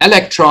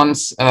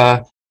electrons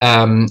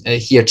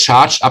here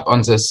charged up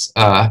on this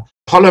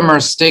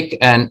polymer stick,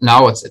 and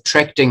now it's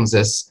attracting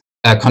this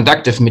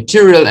conductive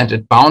material, and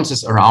it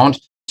bounces around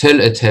till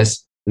it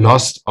has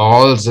lost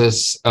all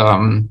this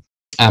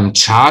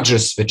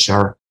charges which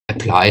are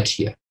applied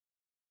here.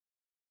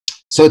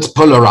 So it's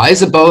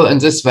polarizable in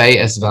this way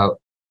as well.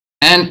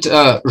 And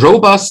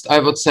robust, I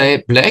would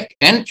say, black,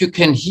 and you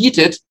can heat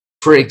it,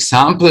 for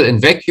example, in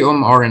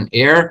vacuum or in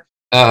air.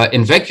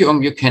 In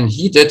vacuum, you can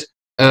heat it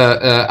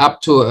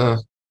up to a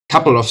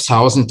couple of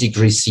 1,000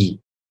 degrees C.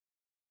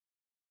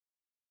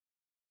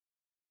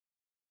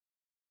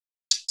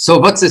 So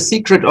what's the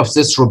secret of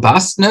this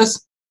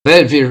robustness?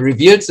 Well, we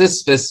revealed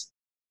this with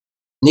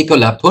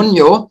Nicola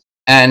Pugno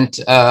and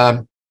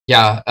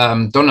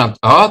Donald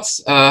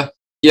Orts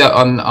here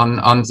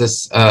on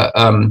this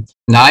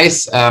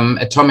nice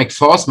atomic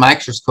force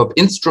microscope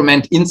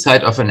instrument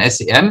inside of an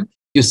SEM.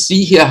 You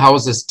see here how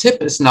this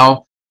tip is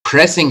now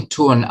pressing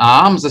to an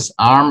arm. This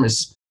arm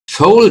is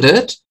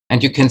folded,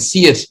 and you can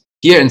see it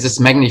here in this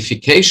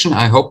magnification.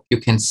 I hope you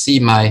can see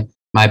my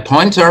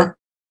pointer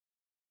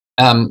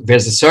where the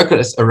circle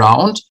is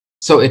around.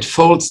 So it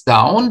folds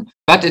down,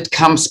 but it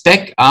comes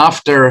back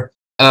after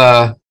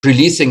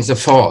releasing the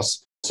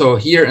force. So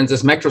here in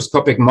this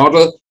macroscopic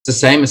model, the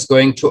same is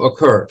going to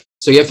occur.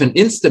 So you have an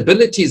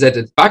instability that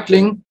it's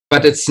buckling,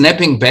 but it's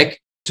snapping back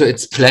to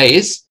its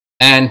place.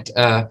 And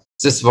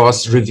this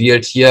was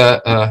revealed here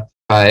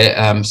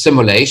by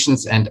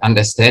simulations and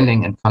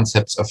understanding and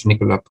concepts of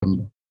Nicolas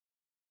Pognon.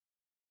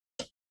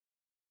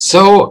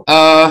 So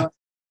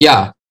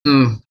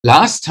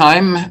last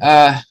time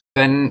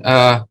when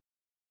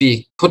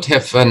we could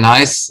have a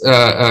nice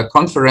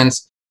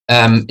conference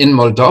in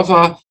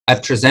Moldova, I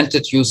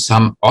presented you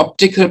some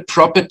optical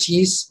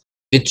properties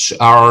which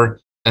are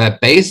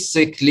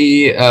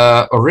basically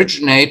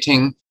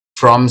originating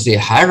from the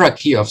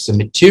hierarchy of the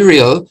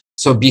material.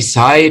 So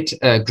beside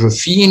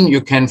graphene,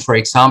 you can, for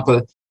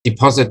example,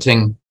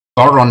 depositing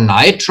boron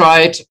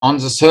nitride on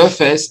the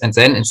surface, and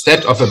then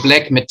instead of a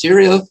black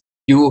material,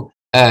 you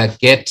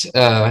get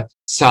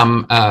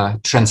some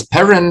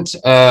transparent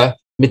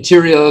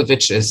material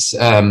which is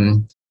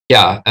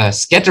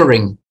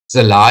scattering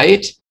the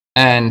light,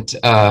 and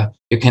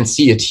you can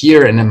see it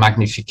here in a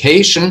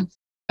magnification.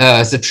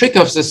 The trick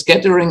of the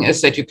scattering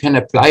is that you can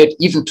apply it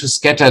even to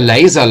scatter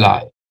laser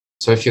light.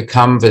 So if you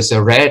come with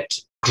a red,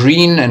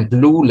 green, and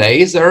blue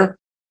laser,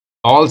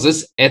 all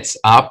this adds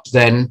up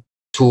then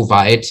to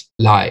white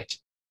light.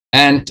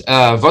 And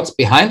what's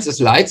behind this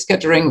light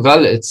scattering?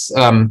 Well, it's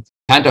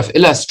kind of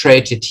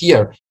illustrated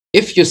here.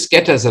 If you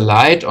scatter the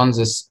light on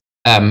this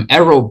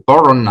arrow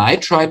boron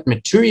nitride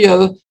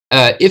material,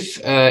 if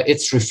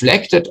it's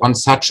reflected on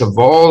such a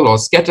wall or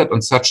scattered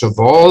on such a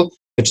wall,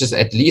 which is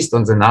at least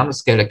on the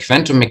nanoscale a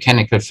quantum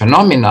mechanical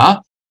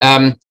phenomena,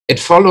 it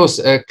follows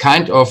a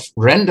kind of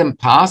random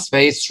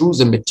pathway through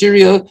the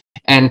material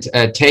and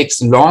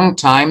takes long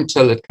time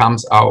till it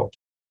comes out.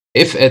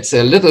 If it's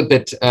a little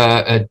bit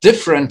a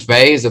different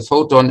way the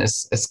photon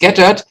is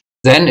scattered,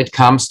 then it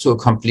comes to a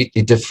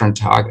completely different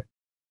target.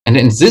 And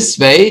in this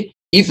way,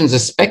 even the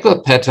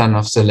speckle pattern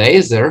of the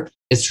laser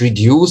is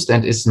reduced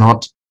and is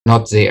not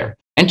there.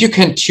 And you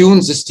can tune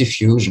this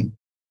diffusion.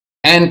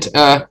 And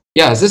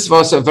this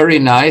was a very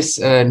nice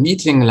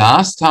meeting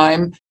last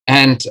time.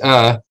 And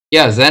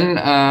then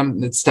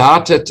it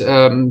started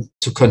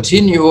to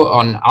continue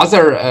on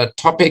other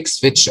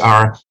topics which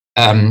are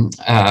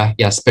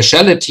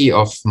speciality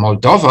of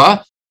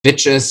Moldova,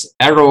 which is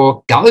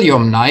arrow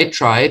gallium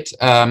nitride.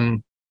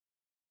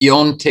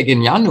 Ion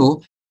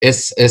Tegeneanu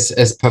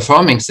is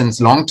performing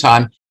since long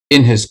time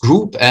in his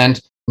group,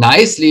 and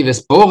nicely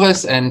with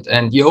Boris and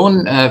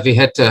Ion, we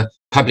had a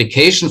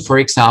publication, for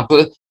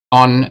example,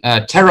 on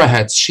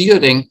terahertz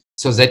shielding,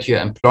 so that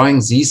you're employing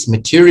these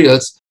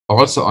materials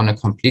also on a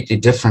completely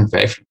different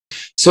wavelength.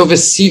 So with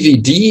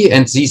CVD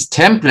and these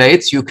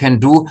templates, you can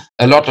do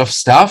a lot of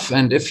stuff.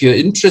 And if you're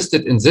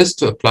interested in this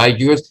to apply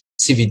your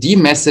CVD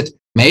method,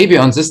 maybe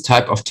on this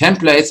type of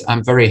templates,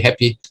 I'm very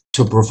happy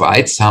to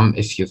provide some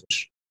if you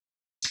wish.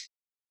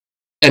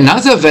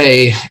 Another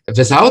way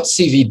without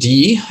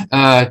CVD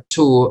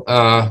to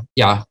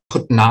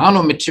put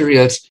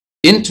nanomaterials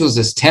into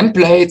these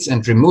templates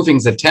and removing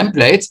the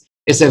templates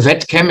is a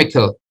wet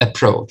chemical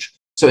approach.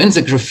 So in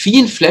the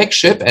graphene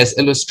flagship, as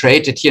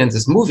illustrated here in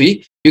this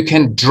movie, you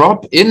can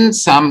drop in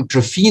some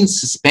graphene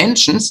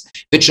suspensions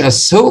which are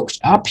soaked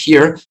up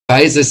here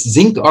by this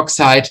zinc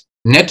oxide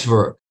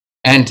network.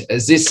 And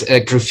this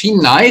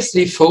graphene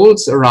nicely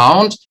folds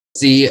around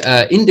the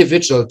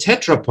individual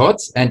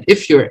tetrapods. And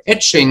if you're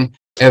etching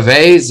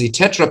away the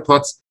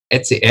tetrapods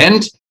at the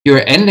end,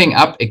 you're ending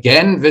up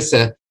again with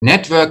a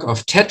network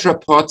of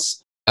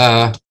tetrapods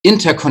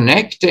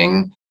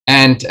interconnecting,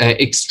 and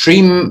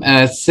extreme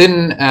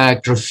thin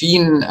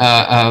graphene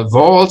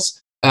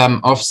walls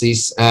of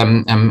these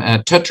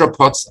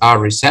tetrapods are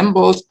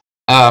resembled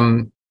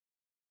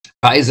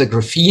by the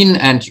graphene.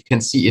 And you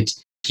can see it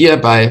here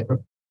by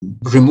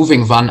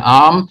removing one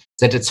arm,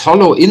 that it's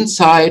hollow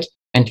inside,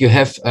 and you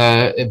have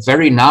a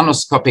very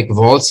nanoscopic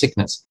wall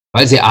thickness,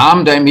 while the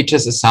arm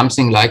diameters is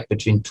something like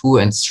between 2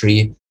 and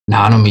 3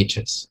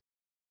 nanometers.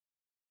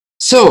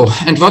 So,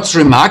 and what's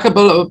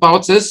remarkable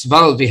about this?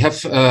 Well, we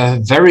have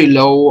very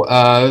low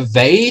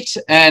weight,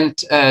 and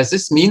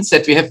this means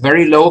that we have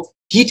very low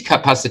heat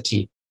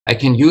capacity. I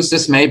can use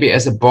this maybe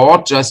as a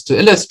board just to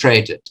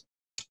illustrate it.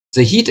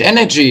 The heat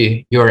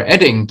energy you're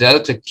adding,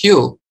 delta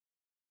Q,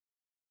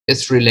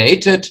 is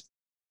related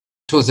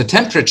to the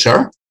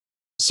temperature.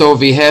 So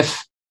we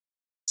have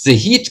the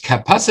heat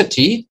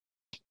capacity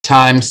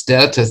times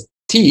delta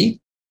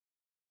T.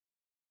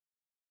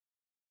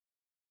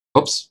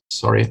 Oops,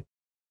 sorry.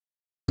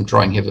 I'm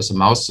drawing here with a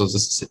mouse, so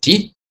this is a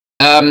T.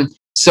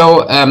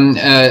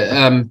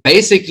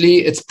 Basically,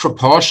 it's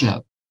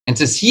proportional. And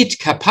this heat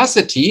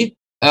capacity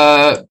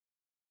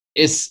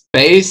is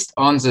based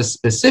on the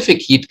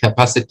specific heat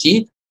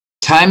capacity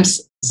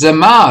times the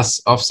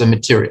mass of the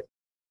material.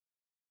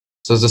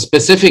 So the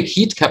specific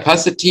heat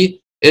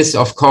capacity is,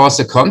 of course,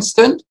 a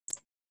constant.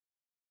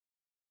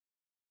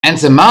 And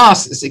the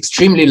mass is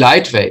extremely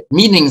lightweight,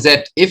 meaning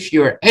that if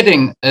you're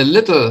adding a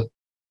little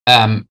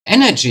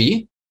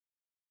energy,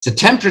 the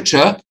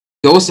temperature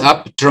goes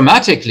up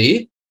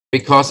dramatically,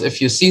 because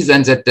if you see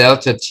then that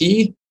delta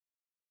T,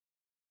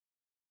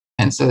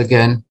 cancel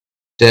again,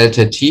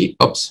 delta T,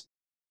 oops,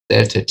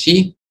 delta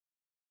T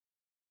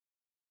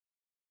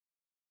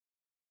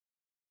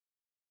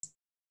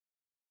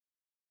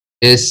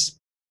is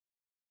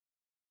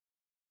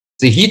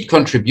the heat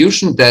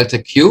contribution, delta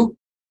Q,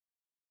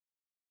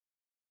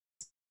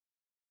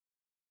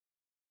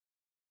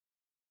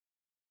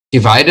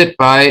 divided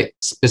by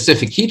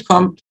specific heat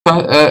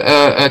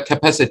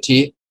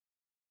capacity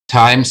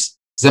times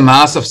the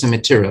mass of the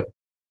material.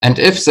 And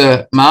if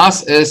the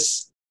mass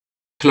is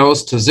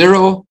close to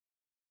 0,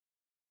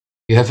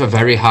 you have a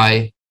very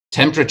high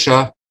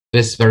temperature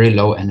with very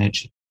low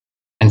energy.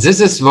 And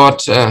this is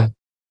what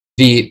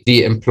we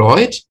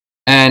employed.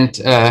 And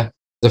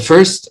the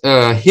first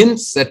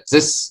hints that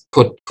this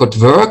could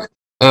work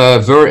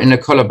were in a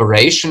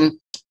collaboration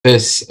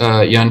with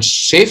Jörn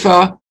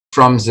Schäfer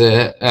from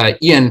the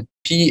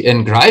ENP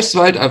in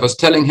Greifswald. I was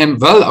telling him,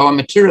 well, our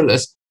material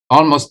is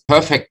almost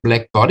perfect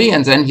black body.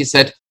 And then he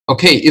said,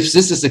 okay, if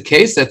this is the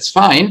case, that's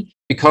fine,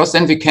 because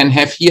then we can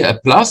have here a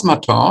plasma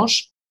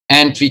torch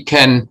and we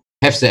can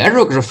have the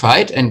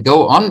aerographite and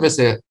go on with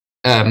the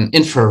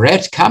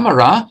infrared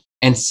camera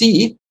and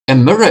see a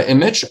mirror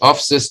image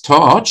of this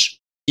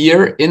torch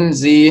here in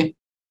the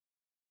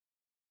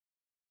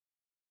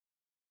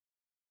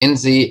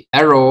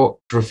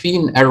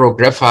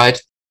aerographite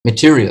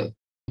material.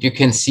 You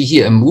can see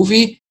here a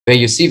movie where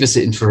you see with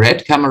the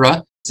infrared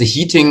camera the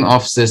heating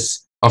of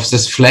this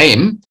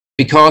flame,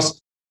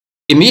 because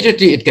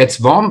immediately it gets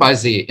warm by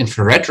the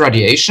infrared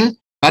radiation,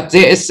 but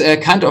there is a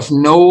kind of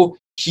no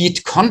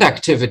heat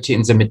conductivity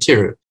in the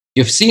material.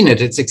 You've seen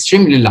it. It's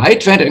extremely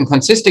lightweight and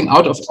consisting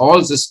out of all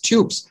these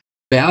tubes,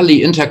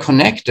 barely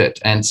interconnected.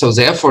 And so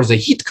therefore the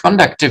heat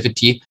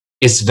conductivity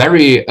is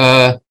very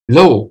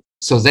low.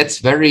 So that's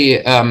very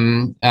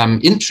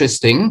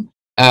interesting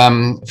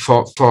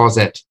for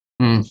that.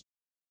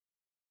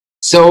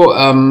 So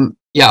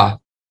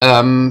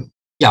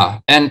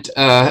and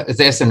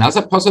there's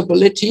another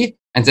possibility,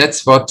 and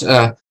that's what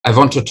I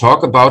want to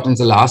talk about in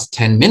the last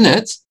 10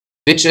 minutes,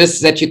 which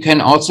is that you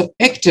can also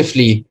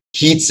actively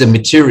heat the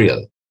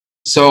material.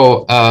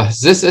 So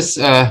this is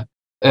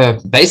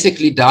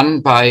basically done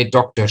by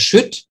Dr.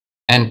 Schütt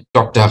and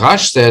Dr.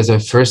 Rasch. They're the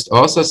first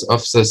authors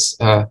of this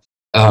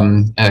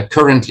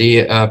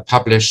currently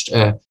published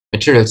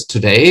materials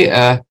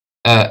today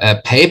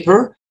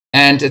paper.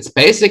 And it's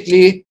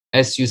basically,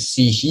 as you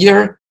see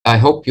here, I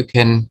hope you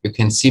can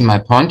see my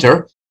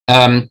pointer.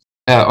 On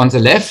the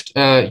left,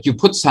 you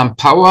put some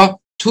power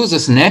to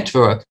this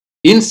network.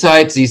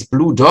 Inside these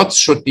blue dots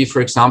should be, for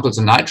example,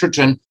 the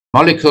nitrogen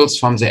molecules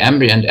from the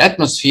ambient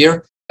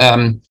atmosphere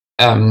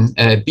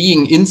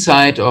being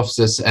inside of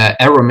this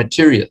aero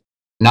material.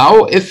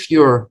 Now, if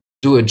you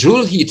do a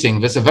Joule heating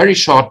with a very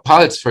short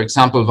pulse, for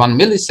example, 1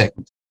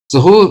 millisecond,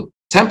 the whole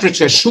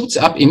temperature shoots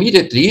up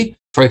immediately.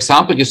 For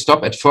example, you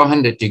stop at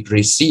 400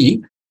 degrees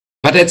C,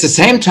 but at the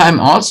same time,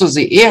 also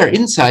the air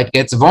inside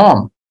gets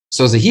warm.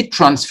 So the heat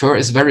transfer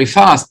is very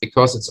fast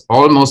because it's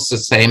almost the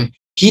same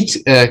heat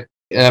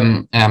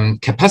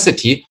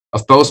capacity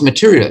of both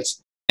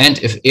materials. And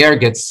if air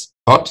gets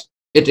hot,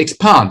 it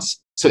expands.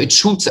 So it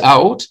shoots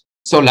out,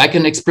 so like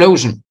an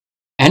explosion.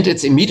 And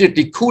it's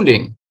immediately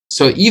cooling.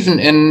 So even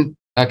in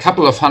a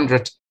couple of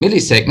 100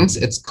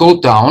 milliseconds, it's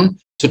cooled down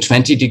to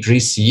 20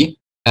 degrees C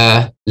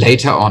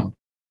later on.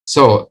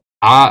 So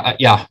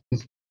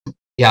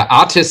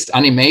artist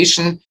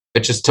animation,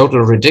 which is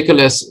totally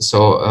ridiculous.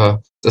 So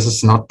this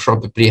is not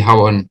probably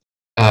how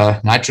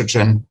a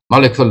nitrogen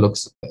molecule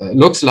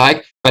looks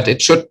like, but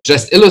it should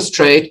just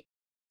illustrate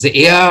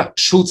the air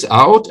shoots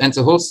out and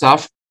the whole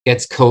stuff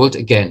gets cold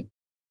again.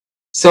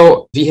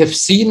 So we have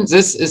seen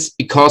this is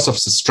because of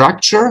the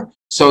structure.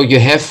 So you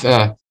have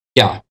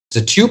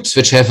the tubes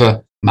which have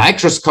a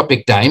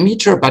microscopic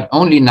diameter, but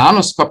only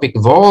nanoscopic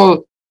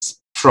walls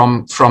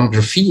from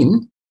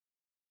graphene.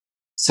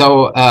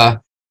 So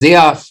they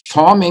are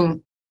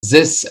forming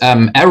this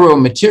aero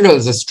material,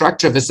 the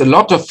structure, with a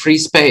lot of free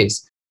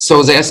space.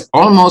 So there's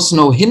almost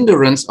no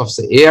hindrance of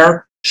the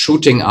air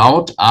shooting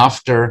out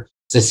after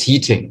this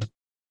heating.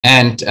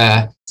 And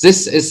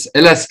this is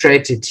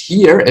illustrated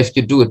here if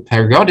you do it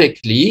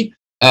periodically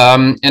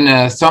in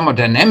a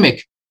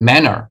thermodynamic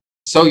manner.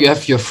 So you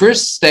have your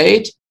first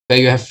state where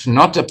you have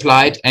not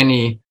applied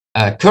any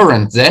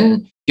current.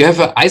 Then you have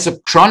an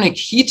isochronic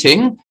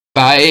heating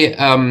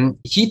by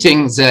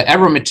heating the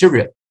aero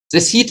material.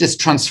 This heat is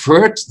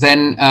transferred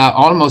then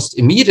almost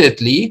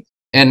immediately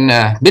in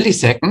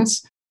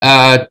milliseconds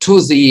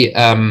to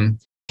the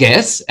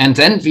gas, and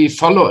then we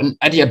follow an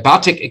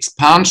adiabatic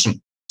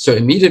expansion. So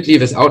immediately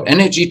without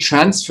energy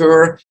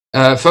transfer,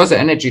 further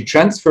energy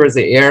transfer,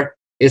 the air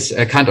is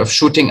kind of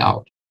shooting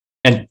out.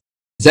 And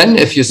then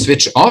if you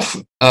switch off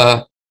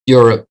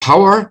your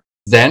power,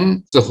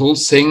 then the whole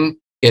thing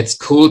gets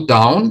cooled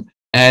down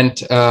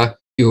and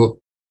you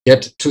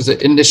get to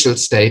the initial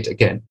state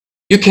again.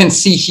 You can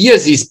see here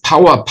these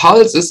power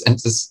pulses, and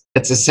this,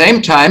 at the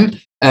same time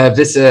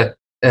with a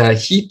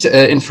heat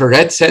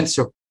infrared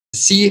sensor,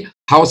 see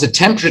how the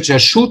temperature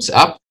shoots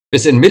up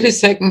within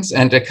milliseconds,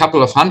 and a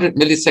couple of 100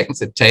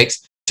 milliseconds it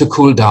takes to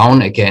cool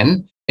down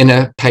again in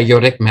a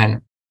periodic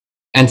manner.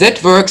 And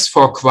that works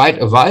for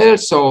quite a while.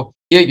 So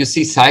here you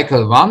see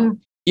cycle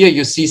 1, here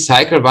you see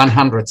cycle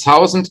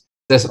 100,000.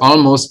 There's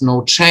almost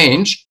no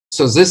change.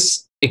 So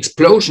this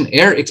explosion,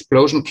 air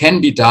explosion, can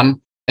be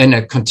done in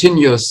a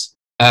continuous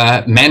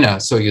manner.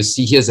 So you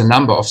see here's a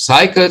number of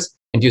cycles,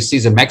 and you see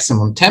the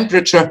maximum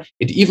temperature.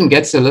 It even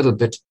gets a little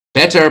bit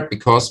better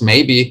because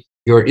maybe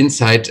you're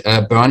inside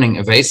burning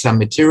away some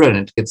material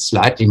and it gets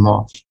slightly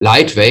more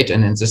lightweight,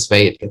 and in this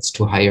way it gets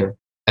to higher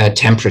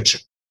temperature.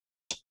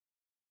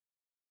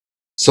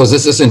 So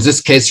this is in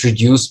this case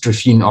reduced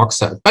graphene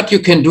oxide, but you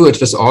can do it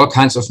with all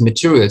kinds of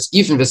materials,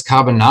 even with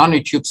carbon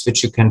nanotubes,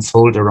 which you can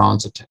fold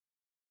around the table.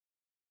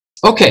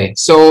 Okay,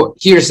 so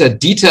here's a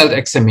detailed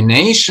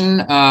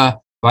examination.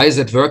 Why is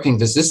it working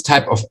with this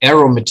type of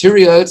aero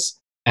materials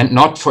and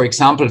not, for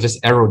example,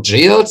 with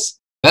aerogels?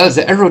 Well,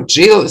 the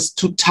aerogel is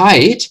too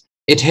tight.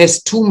 It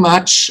has too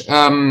much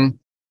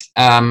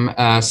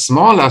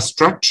smaller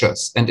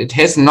structures, and it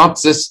has not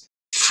this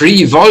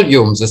free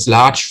volume, this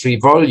large free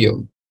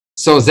volume.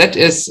 So that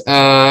is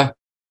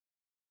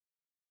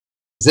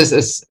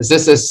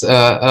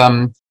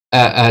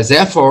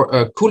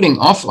therefore cooling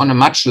off on a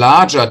much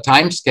larger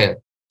time scale.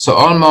 So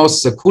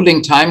almost the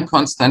cooling time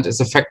constant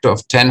is a factor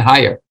of 10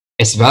 higher,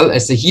 as well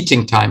as the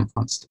heating time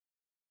constant.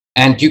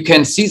 And you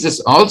can see this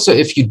also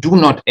if you do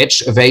not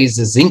etch away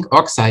the zinc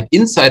oxide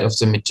inside of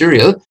the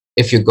material.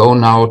 If you go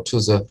now to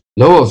the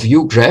lower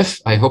view graph,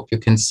 I hope you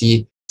can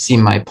see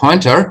my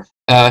pointer.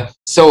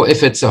 So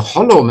if it's a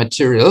hollow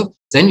material,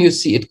 then you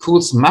see it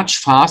cools much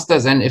faster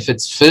than if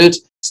it's filled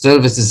still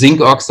with the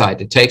zinc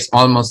oxide. It takes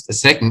almost a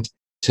second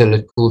till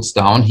it cools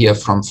down here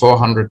from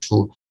 400 to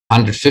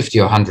 150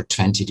 or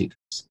 120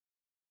 degrees.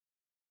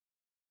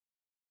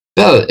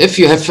 Well, if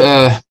you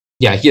have,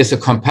 here's a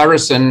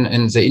comparison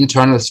in the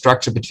internal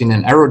structure between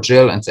an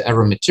aerogel and the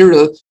aero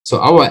material. So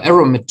our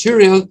aero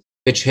material,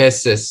 which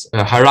has this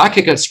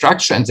hierarchical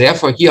structure, and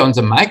therefore here on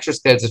the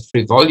microscale, the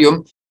free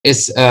volume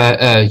is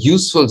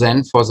useful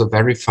then for the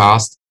very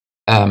fast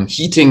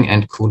heating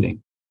and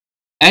cooling.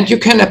 And you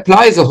can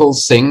apply the whole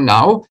thing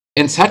now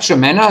in such a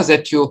manner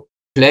that you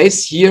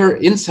place here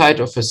inside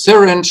of a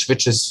syringe,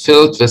 which is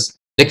filled with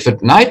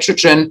liquid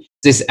nitrogen,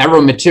 this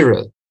aero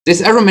material.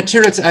 These aero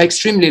materials are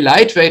extremely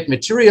lightweight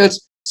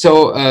materials.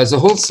 So the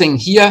whole thing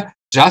here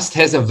just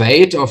has a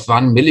weight of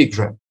 1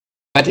 milligram.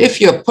 But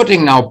if you're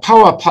putting now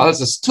power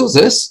pulses to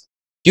this,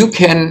 you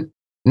can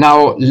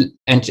now,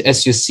 and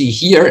as you see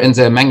here in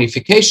the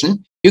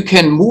magnification, you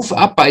can move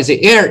up by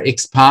the air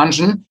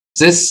expansion.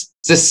 This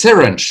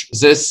syringe,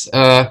 this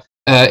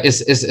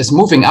is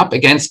moving up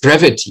against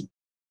gravity.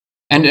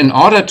 And in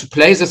order to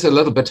place this a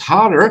little bit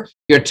harder,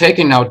 you're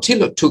taking now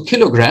 2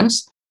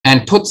 kilograms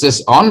and put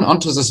this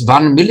onto this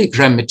 1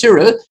 milligram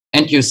material.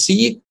 And you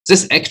see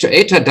this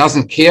actuator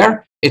doesn't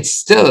care. It's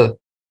still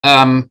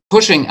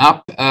pushing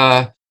up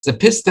the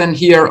piston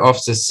here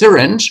of the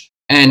syringe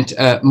and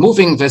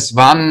moving this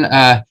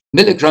 1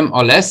 milligram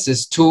or less,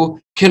 this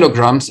 2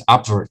 kilograms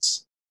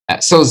upwards.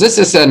 So this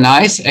is a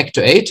nice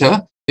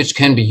actuator which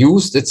can be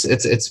used.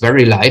 It's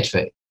very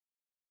lightweight.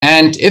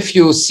 And if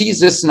you see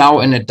this now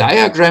in a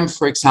diagram,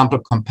 for example,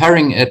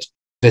 comparing it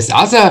with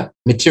other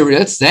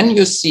materials, then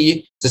you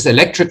see this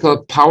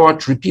electrical powered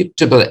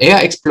repeatable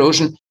air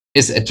explosion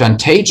is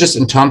advantageous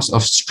in terms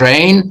of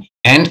strain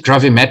and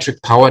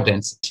gravimetric power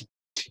density.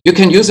 You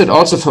can use it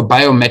also for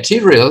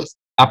biomaterials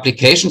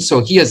applications.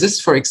 So here,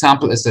 this, for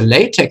example, is a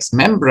latex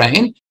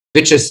membrane,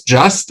 which is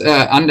just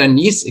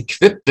underneath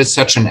equipped with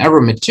such an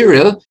aero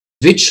material,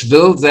 which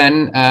will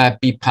then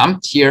be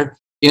pumped here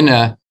in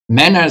a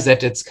manner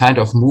that it's kind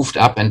of moved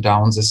up and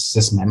down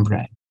this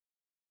membrane.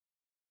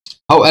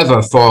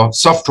 However, for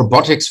soft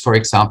robotics, for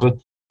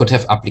example, could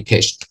have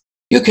application.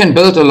 You can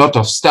build a lot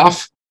of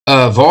stuff,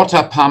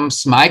 water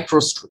pumps, micro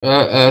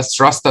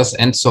thrusters,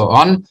 and so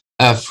on.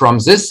 From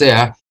this,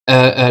 there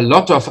are a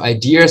lot of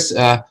ideas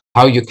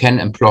how you can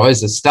employ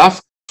this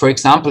stuff. For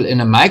example,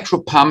 in a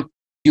micro pump,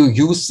 you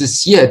use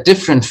this here at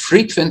different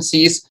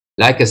frequencies,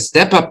 like a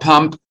stepper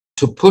pump,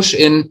 to push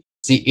in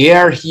the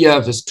air here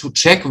with 2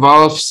 check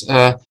valves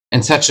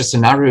in such a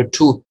scenario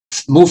to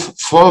move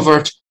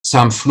forward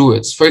some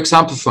fluids. For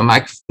example, for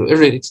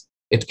microfluidics,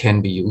 it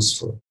can be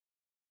useful.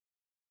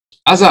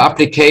 Other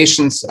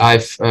applications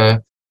I've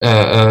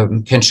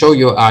can show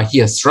you are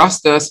here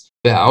thrusters,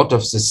 where out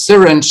of the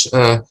syringe,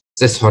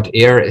 this hot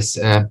air is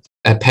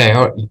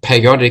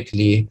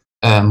periodically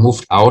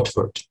moved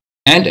outward.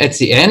 And at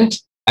the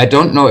end, I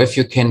don't know if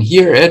you can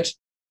hear it,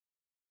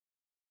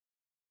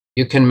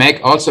 you can make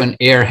also an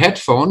air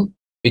headphone,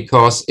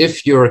 because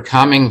if you're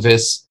coming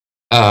with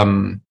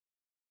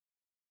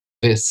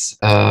with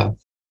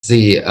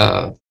the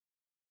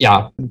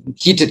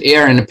heated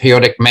air in a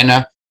periodic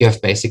manner, you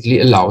have basically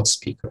a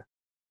loudspeaker.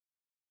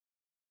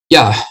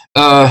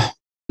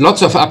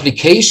 Lots of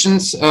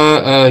applications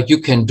you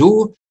can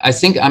do. I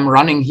think I'm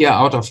running here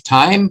out of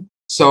time.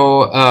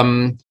 So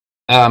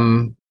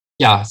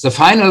the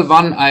final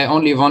one I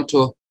only want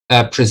to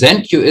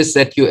present you is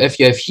that if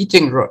you have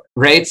heating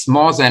rates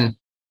more than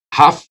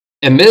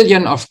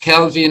 500,000 of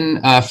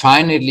Kelvin,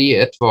 finally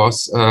it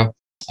was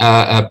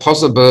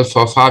possible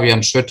for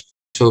Fabian Schütt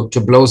to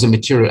blow the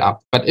material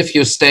up. But if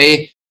you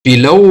stay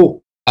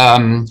below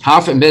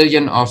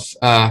 500,000 of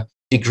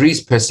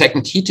degrees per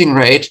second heating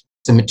rate,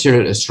 the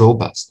material is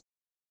robust.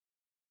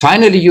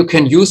 Finally, you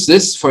can use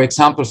this, for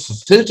example, for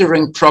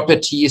filtering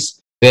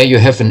properties where you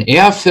have an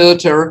air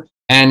filter,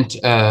 and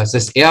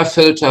this air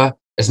filter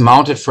is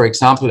mounted, for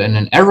example, in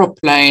an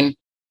aeroplane,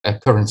 a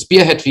current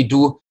spearhead we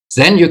do,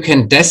 then you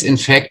can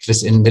disinfect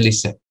within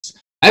milliseconds.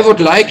 I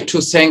would like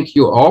to thank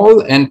you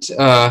all, and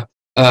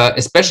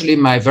especially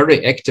my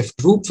very active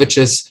group, which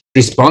is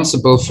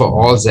responsible for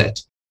all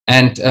that.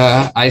 And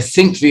I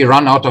think we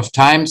run out of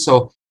time,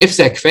 so if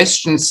there are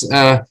questions,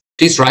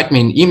 please write me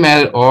an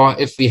email, or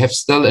if we have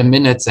still a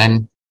minute,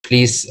 then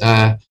please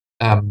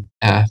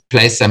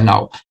place them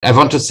now. I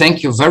want to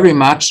thank you very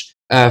much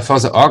for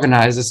the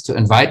organizers to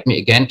invite me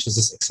again to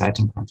this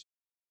exciting conference.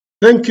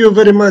 Thank you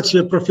very much,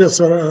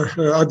 Professor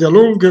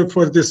Adelung,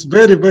 for this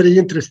very, very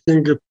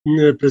interesting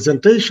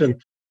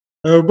presentation.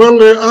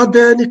 Are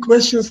there any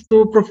questions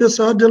to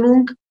Professor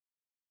Adelung?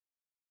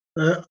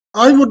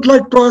 I would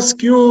like to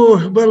ask you,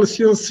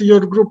 since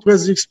your group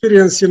has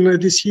experience in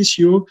this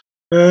issue,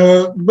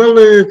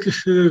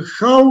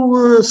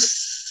 how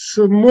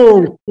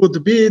small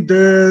would be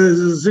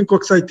the zinc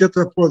oxide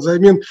tetrapods? I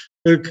mean,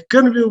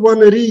 can one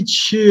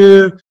reach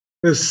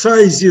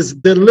sizes,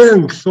 the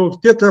length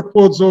of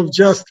tetrapods of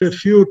just a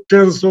few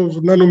tens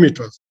of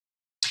nanometers?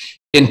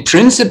 In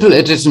principle,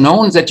 it is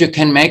known that you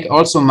can make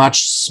also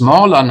much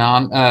smaller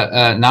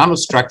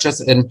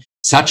nanostructures in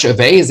such a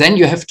way. Then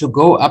you have to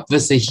go up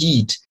with the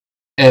heat.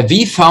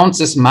 We found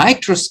this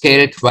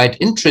microscale quite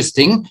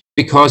interesting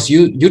because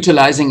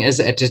utilizing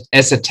it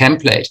as a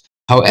template.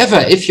 However,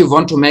 if you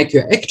want to make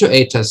your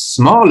actuators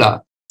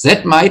smaller,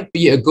 that might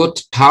be a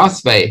good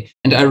pathway.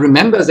 And I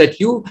remember that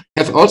you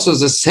have also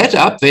the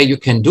setup where you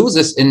can do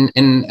this in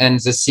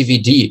the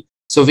CVD.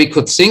 So we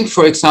could think,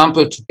 for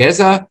example,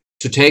 together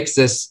to take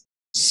this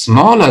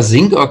smaller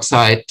zinc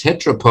oxide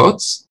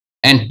tetrapods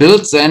and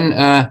build then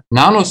a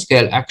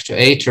nanoscale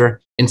actuator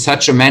in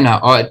such a manner,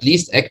 or at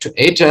least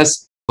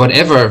actuators,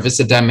 whatever, with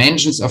the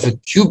dimensions of a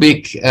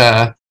cubic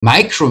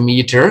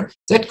micrometer.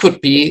 That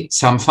could be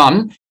some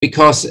fun,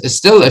 because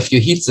still, if you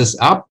heat this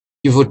up,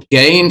 you would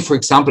gain, for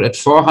example, at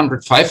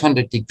 400,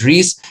 500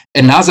 degrees,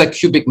 another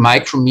cubic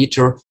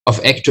micrometer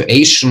of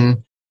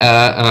actuation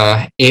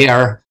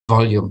air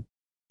volume.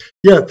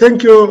 Yeah,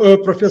 thank you,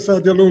 Professor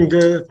Adelung.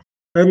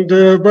 And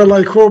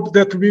I hope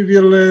that we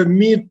will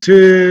meet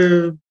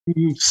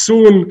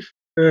soon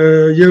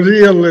in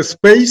real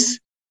space.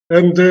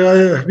 And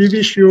we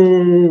wish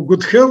you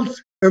good health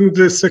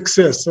and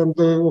success. And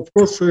of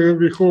course,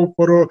 we hope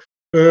for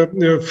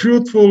a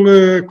fruitful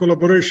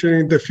collaboration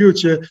in the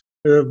future.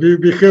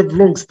 We have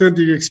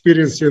long-standing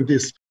experience in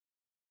this.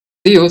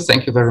 See you.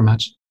 Thank you very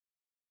much.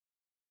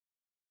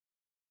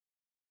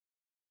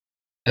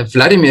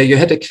 Vladimir, you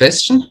had a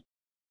question?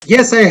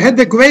 Yes, I had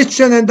a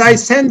question, and I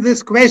sent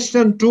this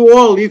question to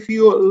all. If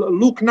you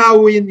look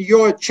now in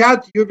your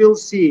chat, you will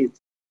see it.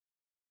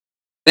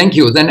 Thank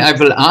you. Then I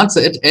will answer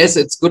it as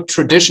it's good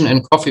tradition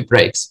in coffee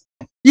breaks.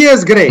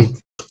 Yes,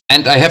 great.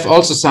 And I have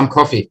also some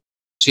coffee.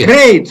 Cheers.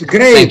 Great,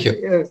 great. Thank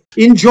you.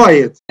 Enjoy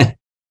it.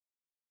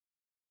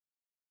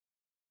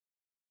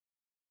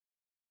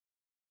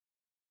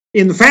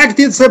 In fact,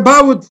 it's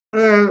about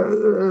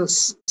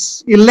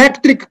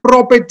electric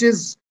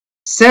properties,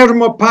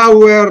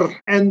 thermopower,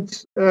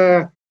 and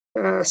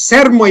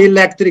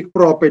thermoelectric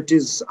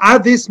properties. Are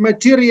these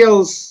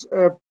materials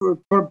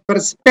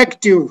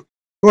perspective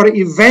for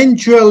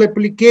eventual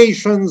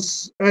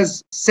applications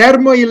as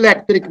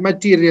thermoelectric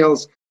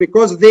materials,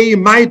 because they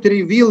might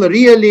reveal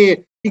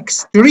really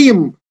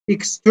extreme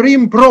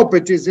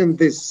properties in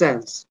this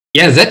sense?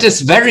 Yeah, that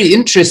is very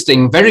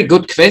interesting. Very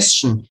good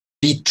question.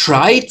 We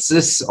tried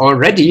this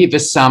already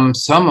with some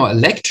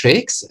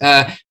thermoelectrics,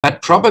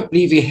 but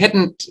probably we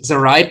hadn't the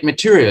right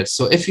materials.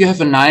 So if you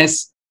have a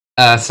nice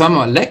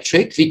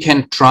thermoelectric, we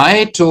can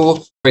try to,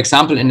 for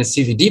example, in a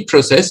CVD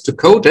process, to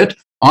coat it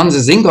on the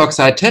zinc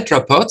oxide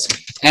tetrapods,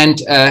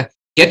 and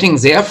getting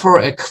therefore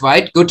a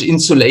quite good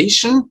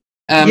insulation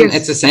yes.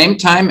 at the same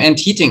time, and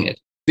heating it.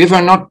 We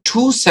were not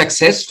too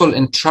successful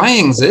in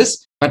trying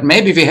this, but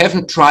maybe we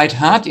haven't tried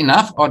hard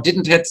enough or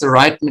didn't have the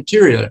right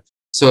material.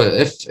 So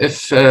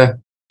if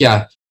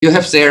you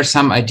have there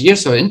some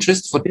ideas or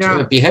interest, would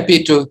be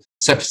happy to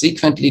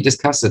subsequently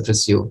discuss it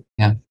with you.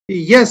 Yeah.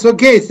 Yes.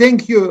 Okay.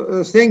 Thank you,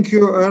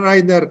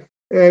 Rainer.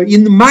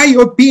 In my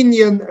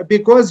opinion,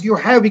 because you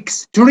have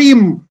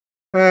extreme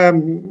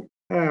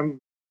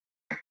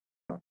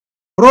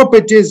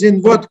properties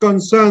in what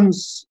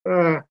concerns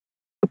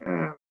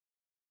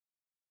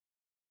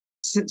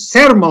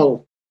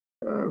thermal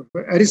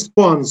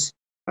response,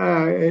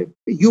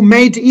 you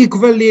might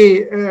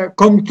equally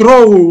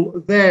control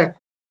the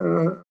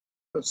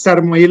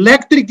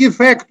thermoelectric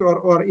effect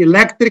or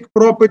electric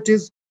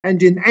properties,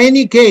 and in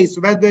any case,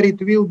 whether it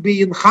will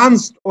be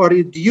enhanced or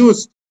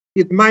reduced,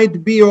 it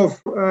might be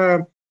of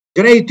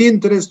great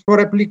interest for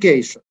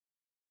application.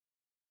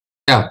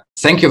 Yeah,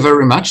 thank you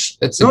very much.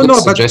 It's a good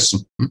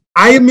suggestion.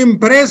 I am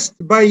impressed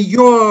by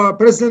your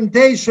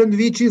presentation,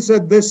 which is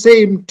at the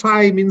same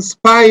time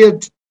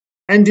inspired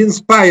and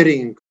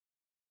inspiring.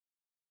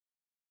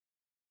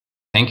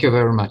 Thank you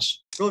very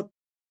much. Good.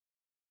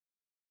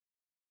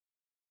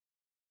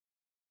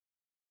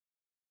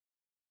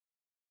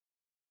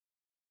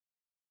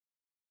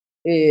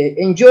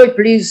 Enjoy,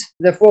 please,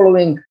 the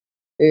following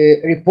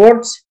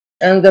reports.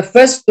 And the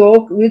first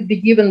talk will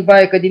be given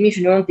by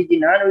academician Ion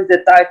Tighineanu with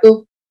the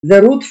title,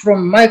 The Route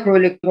from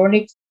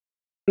Microelectronics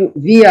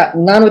via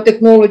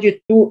Nanotechnology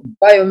to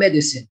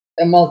Biomedicine,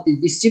 a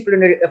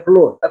multidisciplinary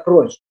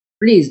approach.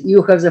 Please,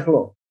 you have the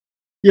floor.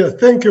 Yeah,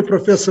 thank you,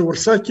 Professor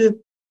Ursaki.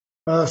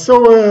 I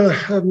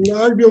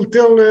will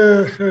tell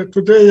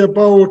today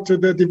about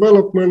the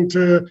development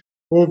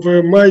of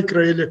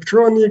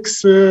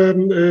microelectronics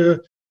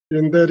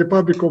in the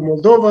Republic of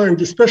Moldova,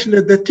 and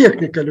especially the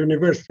Technical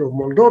University of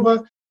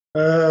Moldova.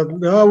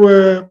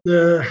 Our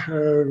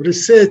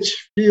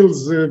research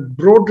fields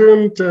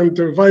broadened, and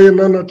via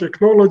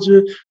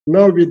nanotechnology,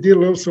 now we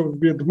deal also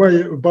with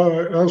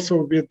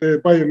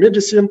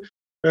biomedicine.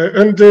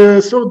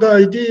 So the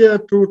idea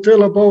to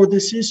tell about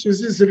these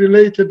issues is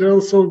related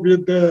also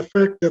with the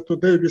fact that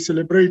today we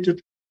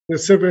celebrated the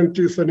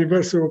 70th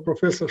anniversary of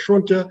Professor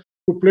Shontea,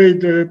 who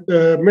played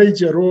a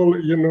major role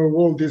in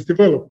all this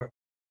development.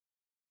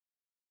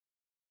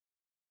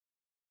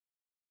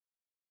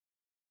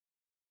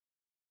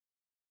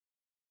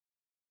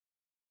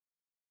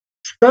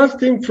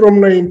 Starting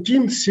from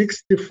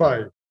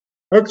 1965.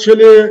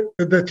 Actually,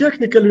 the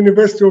Technical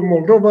University of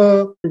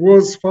Moldova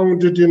was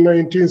founded in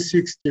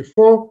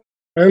 1964,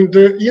 and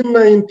in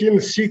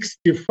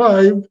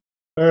 1965,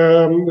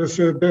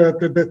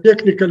 the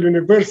Technical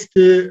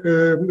University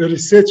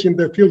research in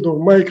the field of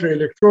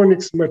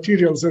microelectronics,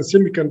 materials, and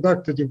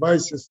semiconductor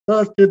devices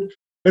started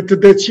at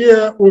the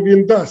chair of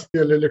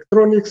industrial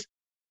electronics.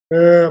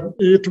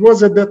 It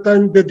was at that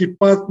time the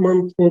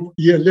Department of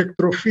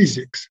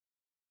Electrophysics.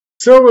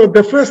 So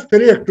the first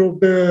rector of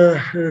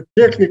the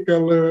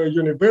Technical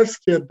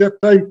University, at that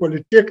time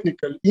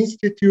Polytechnical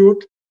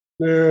Institute,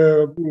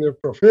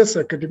 Professor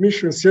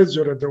Academician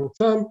Sergiu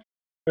Rădăuțan,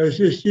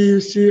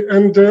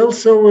 and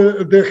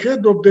also the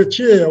head of the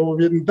chair of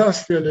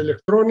Industrial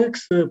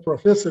Electronics,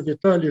 Professor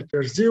Vitali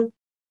Târziu,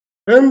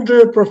 and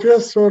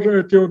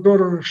Professor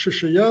Teodor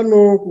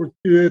Șișeanu, who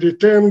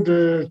returned,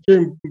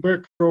 came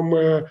back from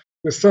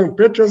St.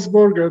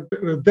 Petersburg, at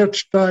that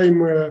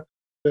time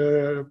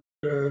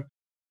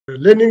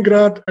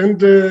Leningrad, and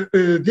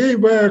they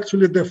were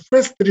actually the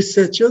first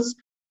researchers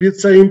with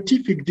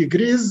scientific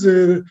degrees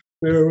who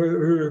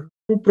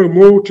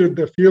promoted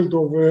the field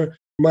of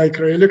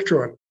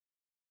microelectronics.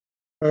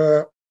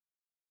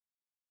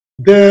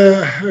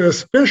 The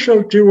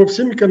specialty of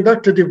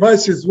semiconductor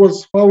devices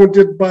was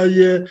founded by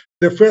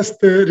the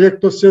first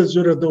rector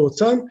Sergiu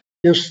Rădăuțan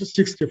in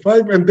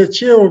 1965, and the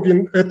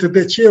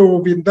chair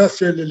of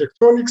Industrial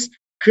Electronics,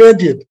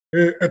 headed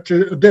at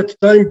that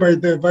time by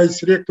the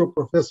vice rector,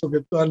 Professor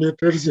Vitali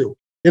Târziu.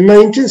 In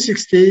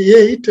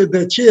 1968,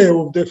 the chair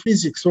of the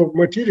physics of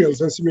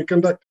materials and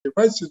semiconductor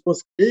devices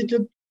was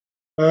created.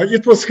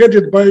 It was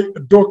headed by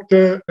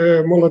Dr.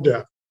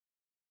 Molodea.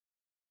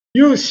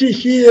 You see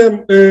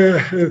here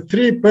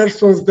three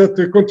persons that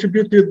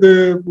contributed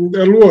a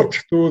lot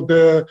to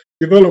the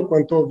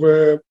development of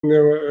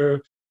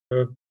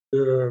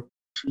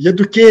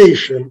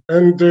education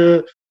and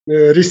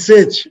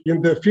research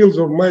in the fields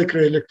of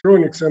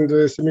microelectronics and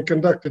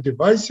semiconductor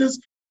devices.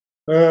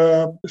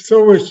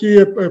 So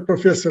here,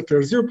 Professor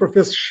Târziu,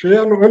 Professor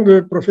Șișeanu,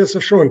 and Professor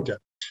Shontea.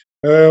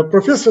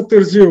 Professor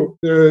Târziu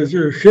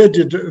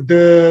headed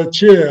the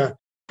chair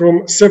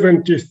from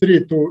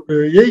 73 to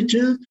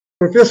 80,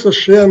 Professor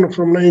Șișeanu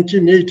from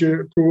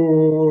 1980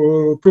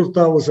 to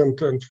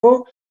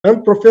 2004,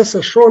 and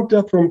Professor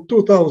Shontea from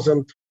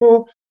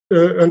 2004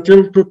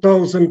 until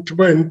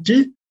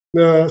 2020.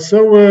 And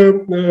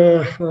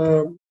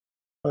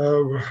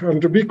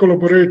we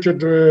collaborated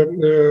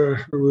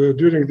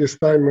during this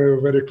time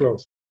very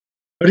close.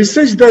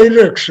 Research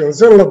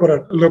directions and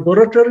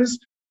laboratories.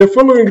 The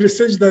following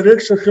research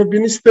directions have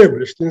been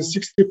established in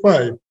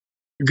 1965.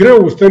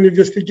 Growth and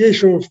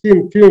investigation of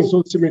thin films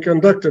of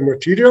semiconductor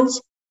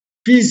materials,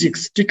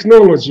 physics,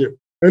 technology,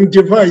 and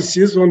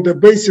devices on the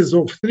basis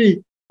of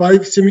 3-5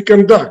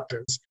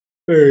 semiconductors.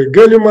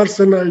 Gallium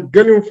arsenide,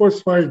 gallium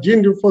phosphide,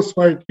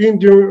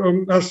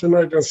 indium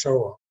arsenide, and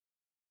so on.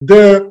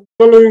 The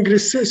following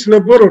research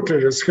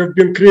laboratories have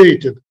been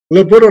created: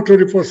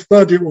 Laboratory for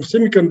Study of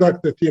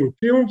Semiconductor Thin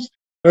Films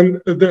and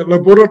the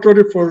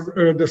Laboratory for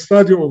the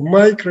Study of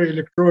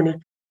Microelectronic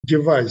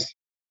Devices.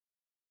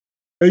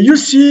 You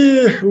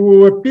see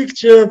a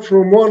picture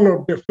from one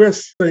of the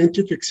first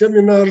scientific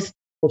seminars.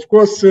 Of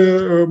course,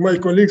 my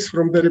colleagues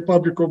from the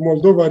Republic of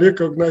Moldova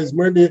recognize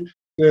many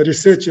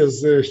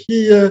researchers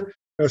here.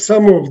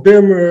 Some of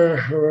them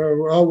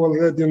are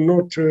already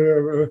not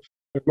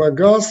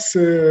Magas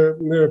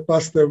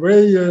passed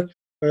away.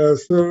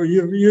 So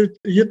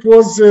it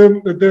was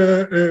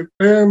the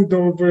end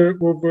of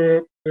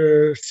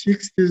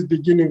 60s,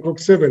 beginning of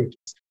 70s.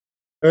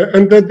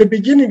 And at the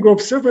beginning of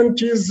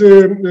 70s,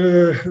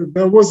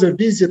 there was a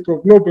visit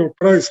of Nobel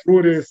Prize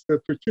laureates to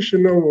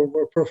Chisinau,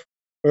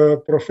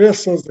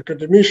 professors,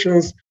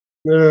 academicians,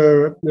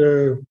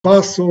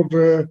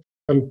 Basov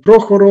and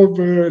Prokhorov.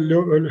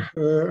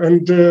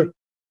 And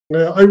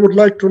I would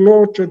like to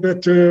note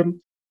that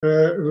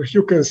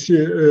you can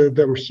see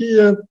them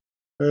here.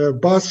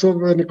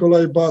 Basov,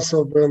 Nikolai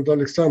Basov and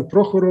Alexander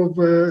Prokhorov.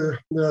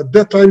 At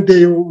that time,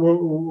 they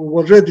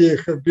already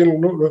have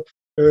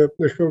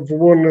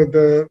won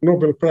the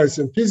Nobel Prize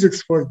in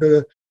Physics for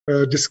the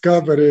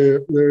discovery,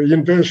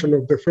 invention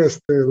of the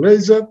first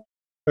laser.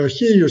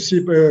 Here you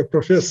see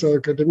Professor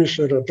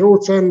Academician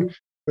Radouțan,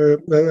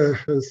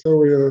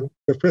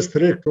 the first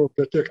rector of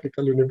the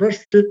Technical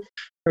University.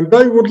 And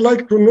I would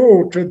like to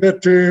note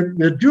that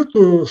due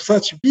to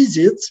such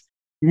visits,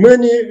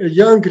 many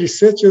young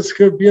researchers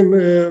have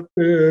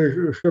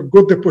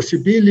got the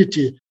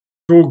possibility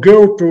to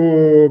go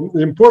to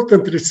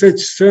important research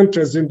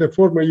centers in the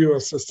former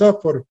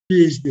USSR for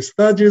PhD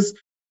studies.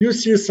 You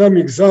see some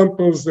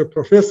examples,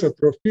 Professor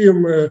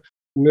Trofim,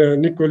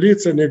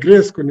 Nicolitsa,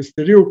 Negrescu,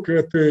 Nisteriuc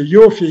at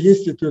Yofi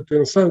Institute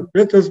in St.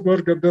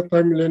 Petersburg, at that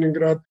time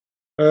Leningrad,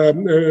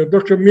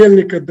 Dr.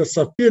 Melnik at the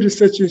Safir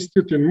Research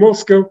Institute in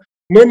Moscow.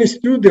 Many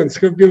students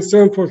have been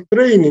sent for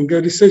training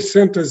at research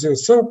centers in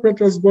St.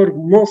 Petersburg,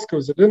 Moscow,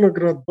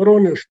 Leningrad,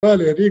 Voronezh,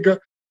 Tallinn, Riga,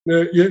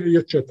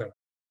 etc.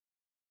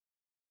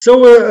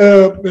 So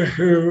a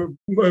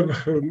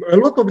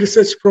lot of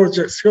research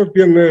projects have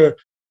been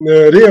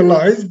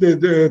realized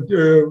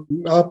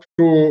up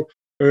to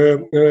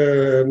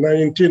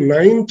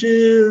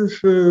 1990.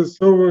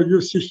 So you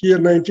see here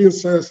 19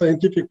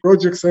 scientific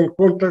projects and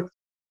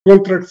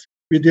contracts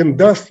with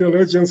industrial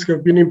agents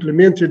have been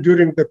implemented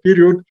during the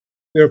period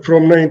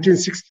from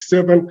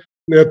 1967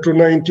 to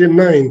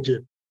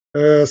 1990.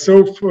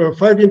 So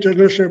 5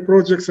 international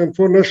projects and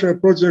 4 national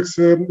projects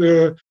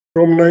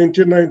from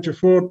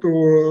 1994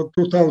 to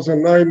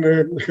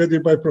 2009,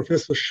 headed by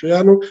Professor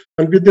Chisinau,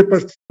 and with the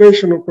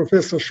participation of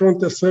Professor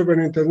Shonte, 7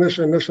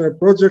 international and national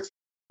projects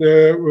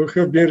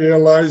have been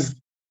realized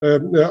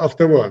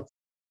afterwards.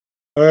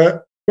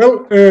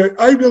 Well,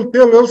 I will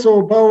tell also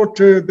about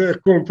the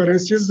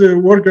conferences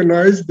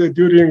organized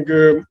during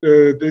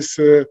this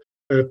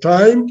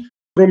time.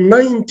 From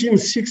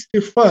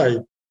 1965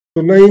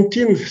 to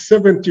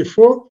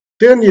 1974,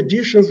 10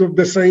 editions of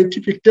the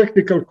Scientific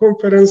Technical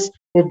Conference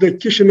of the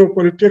Chisinau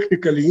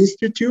Polytechnical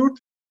Institute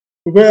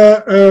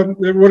were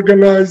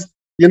organized.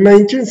 In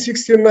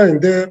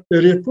 1969, the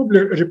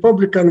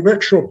Republican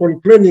Workshop on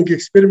Planning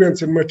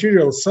Experiments in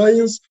Material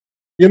Science.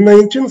 In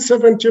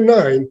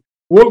 1979,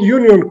 World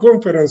Union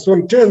Conference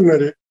on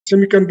Ternary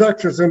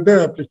Semiconductors and Their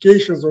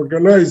Applications,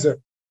 organizer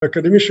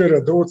Academician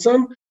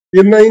Radouțan.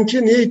 In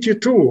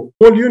 1982,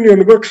 World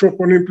Union Workshop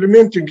on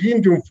Implementing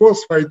Indium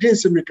Phosphide in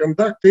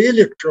Semiconductor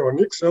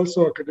Electronics,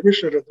 also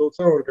Academician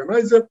Radouțan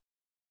organizer.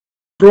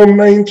 From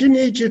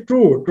 1982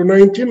 to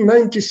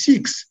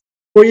 1996,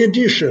 4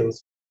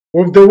 editions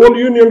of the World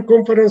Union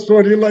Conference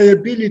on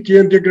Reliability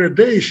and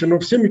Degradation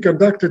of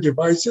Semiconductor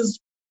Devices,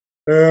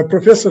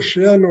 Professor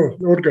Chisinau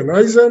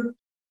organizer.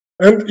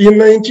 And in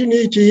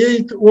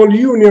 1988, World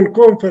Union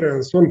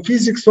Conference on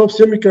Physics of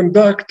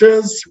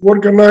Semiconductors,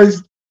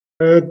 organized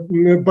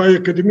by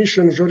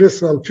academician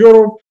Joris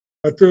Alfiorov.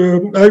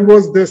 I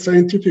was the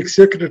scientific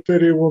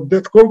secretary of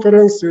that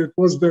conference. It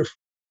was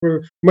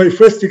my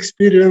first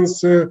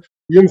experience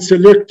in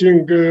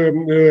selecting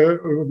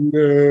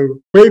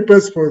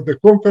papers for the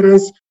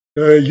conference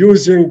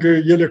using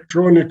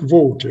electronic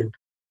voting.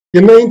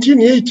 In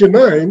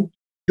 1989,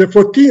 the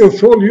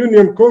 14th World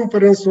Union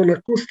Conference on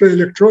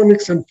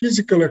Acousto-Electronics and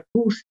Physical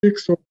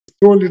Acoustics of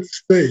Solid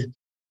State.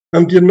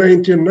 And in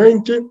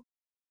 1990,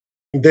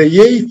 the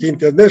 8th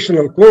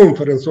International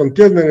Conference on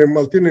Ternary and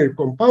Multinary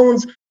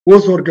Compounds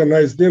was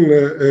organized in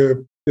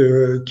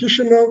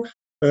Chisinau.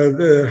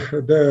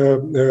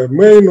 The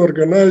main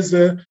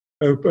organizer,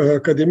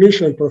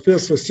 academician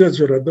Professor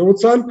Sergiu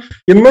Radouțan.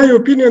 In my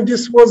opinion,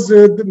 this was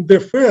the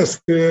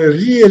first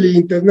really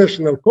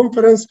international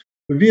conference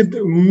with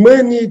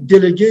many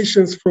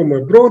delegations from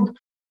abroad.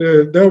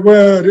 There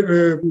were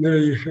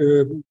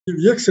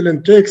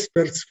excellent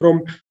experts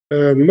from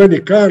many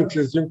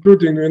countries,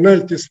 including the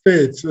United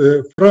States,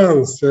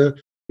 France,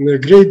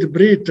 Great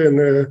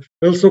Britain,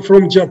 also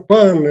from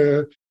Japan,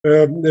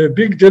 a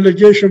big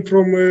delegation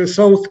from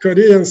South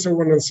Korea, and so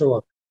on and so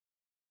on.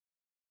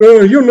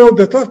 You know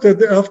that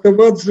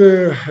afterwards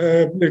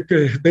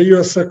the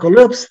US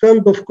collapsed,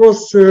 and of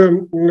course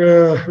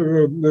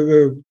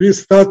we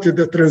started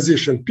the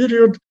transition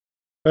period.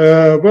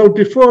 Well,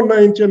 before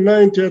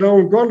 1990,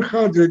 around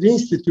 100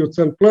 institutes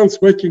and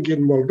plants working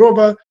in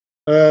Moldova.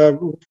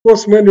 Of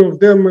course, many of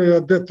them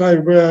at that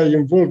time were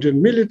involved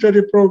in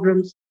military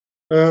programs.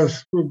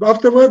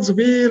 Afterwards,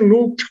 we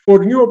looked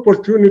for new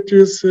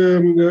opportunities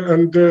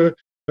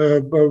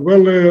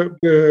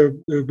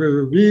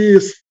we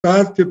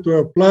started to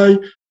apply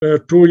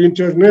to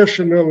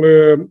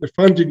international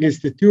funding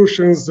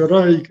institutions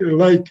like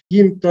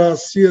INTA,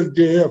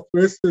 CSDF,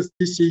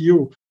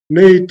 SSTCU,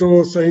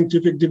 NATO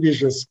Scientific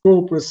Division,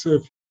 Scopus,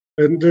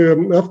 and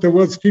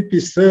afterwards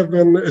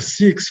FP7,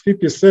 6,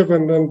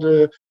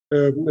 FP7,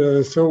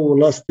 and so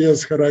last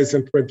year's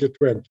Horizon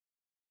 2020.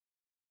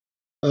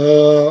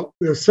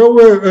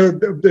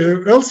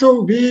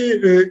 Also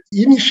we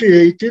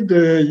initiated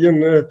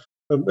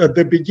at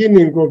the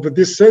beginning of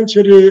this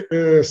century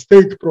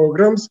state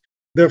programs.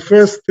 The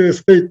first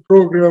state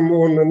program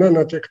on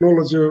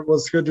nanotechnology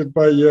was headed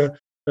by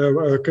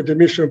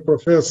academician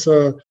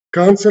Professor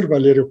Cancer,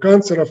 Valeriu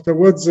Cancer.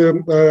 Afterwards,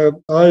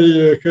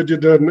 I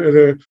headed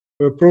a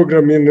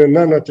program in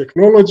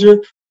nanotechnology.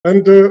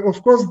 And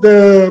of course,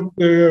 the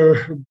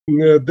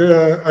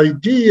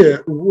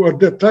idea at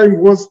that time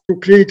was to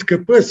create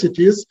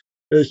capacities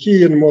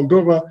here in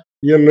Moldova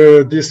in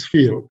this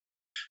field.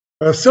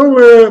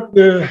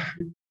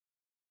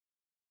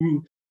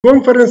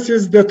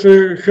 Conferences that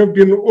have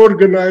been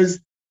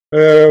organized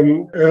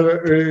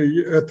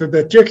at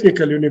the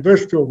Technical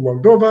University of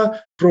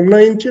Moldova from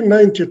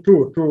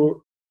 1992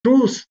 to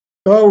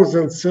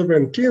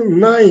 2017,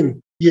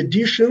 9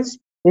 editions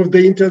of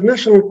the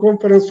International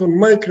Conference on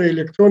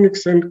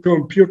Microelectronics and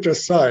Computer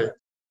Science.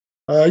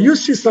 You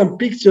see some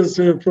pictures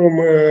from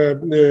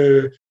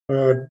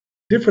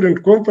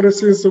different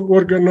conferences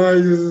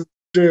organized,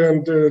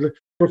 and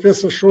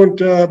Professor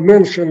Shonta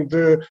mentioned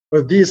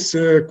these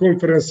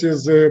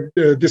conferences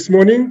this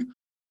morning.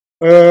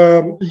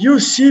 You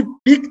see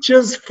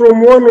pictures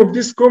from one of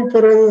these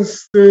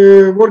conferences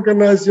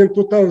organized in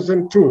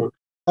 2002.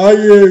 I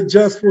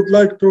just would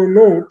like to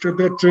note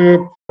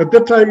that at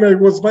that time I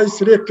was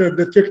vice rector at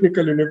the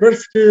Technical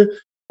University,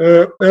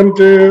 and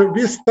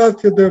we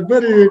started a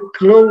very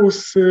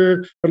close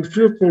and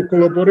fruitful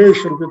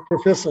collaboration with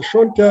Professor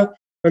Shonta.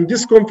 And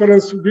this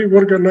conference we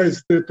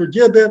organized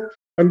together,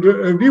 and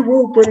we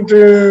opened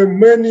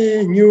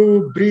many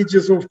new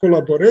bridges of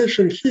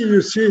collaboration. Here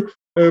you see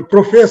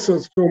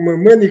professors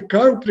from many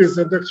countries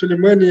and actually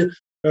many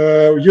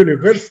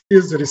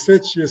universities,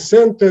 research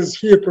centers.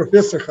 Here,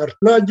 Professor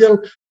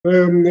Hartnagel,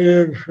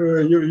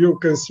 you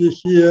can see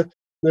here.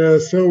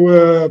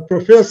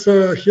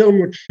 Professor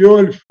Helmut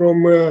Fjoll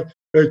from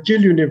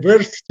Kiel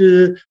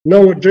University.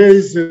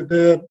 Nowadays,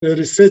 the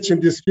research in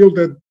this field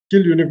at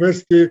Kiel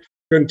University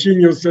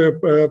continues.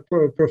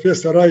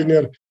 Professor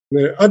Rainer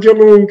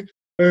Adelung.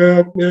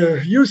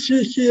 You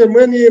see here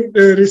many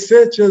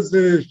researchers.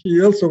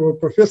 He also a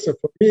professor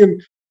for me,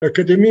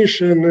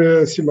 academician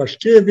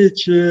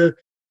Simashkevich.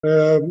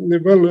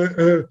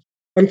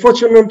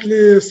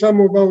 Unfortunately,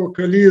 some of our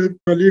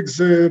colleagues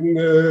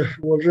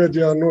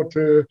already are not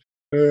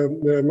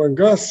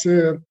among us.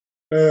 And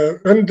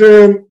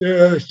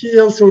he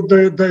also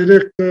the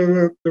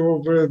director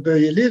of the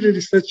Illyri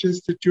Research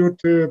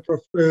Institute,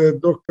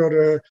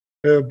 Dr.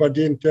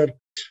 Badinter.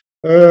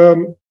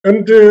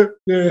 And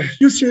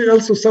you see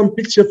also some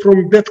picture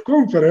from that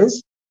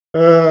conference.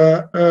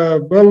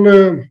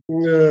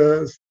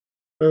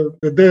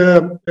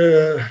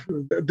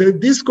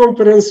 This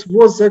conference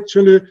was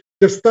actually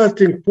the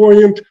starting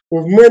point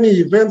of many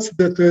events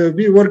that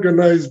we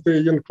organized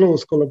in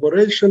close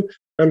collaboration,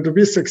 and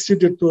we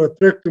succeeded to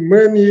attract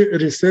many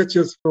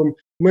researchers from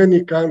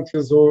many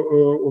countries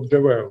of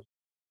the world.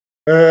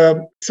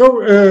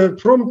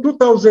 From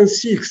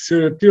 2006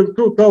 till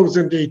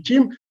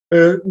 2018,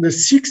 the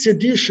 6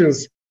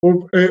 editions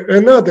of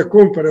another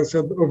conference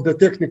of the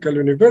Technical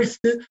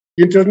University,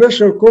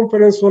 International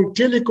Conference on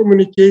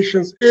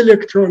Telecommunications,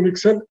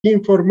 Electronics and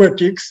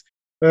Informatics.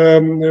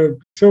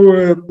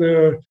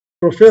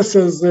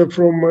 Professors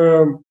from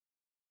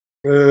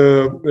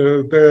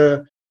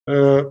the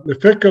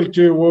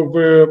faculty of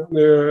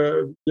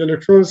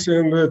electronics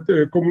and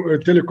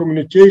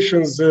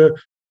telecommunications,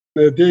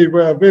 they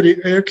were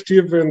very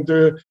active, and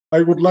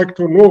I would like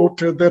to note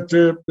that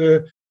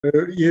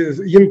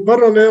in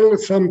parallel,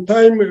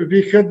 sometime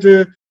we had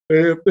 2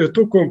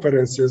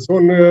 conferences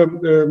on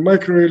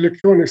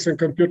microelectronics and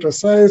computer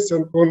science,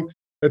 and on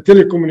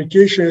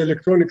telecommunication,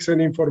 electronics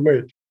and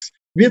informatics.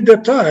 With the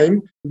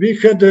time, we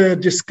had a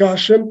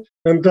discussion,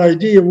 and the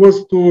idea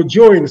was to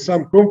join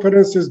some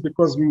conferences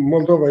because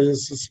Moldova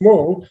is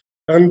small.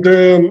 And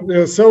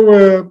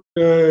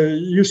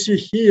you see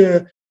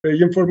here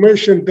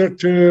information that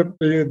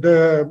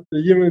the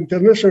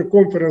International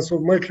Conference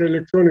of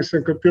Microelectronics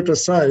and Computer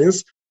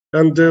Science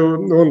and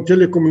on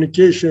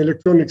telecommunication,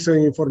 electronics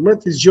and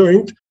informatics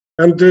joined,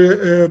 and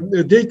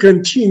they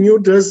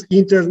continued as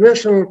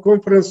International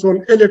Conference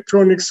on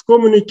Electronics,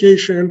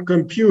 Communication and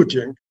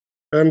Computing.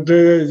 And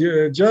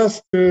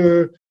just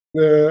a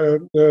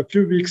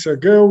few weeks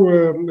ago,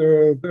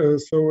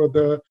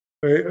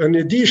 an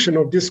edition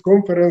of this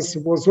conference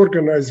was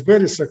organized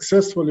very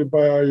successfully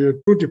by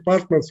two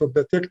departments of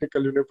the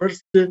Technical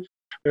University,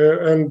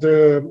 and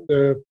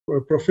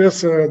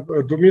Professor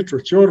Dumitru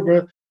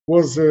Ciorba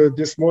was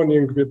this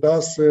morning with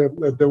us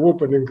at the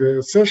opening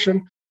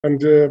session,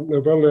 and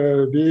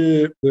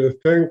we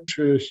thanked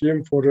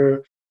him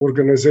for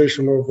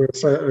organization of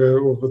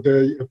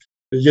the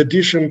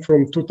edition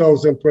from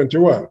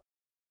 2021.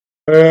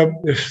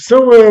 So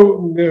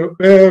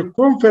a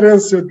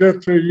conference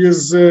that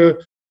is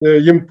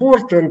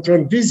important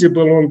and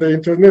visible on the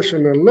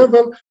international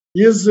level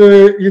is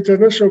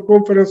International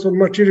Conference on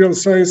Material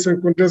Science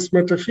and Condensed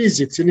Matter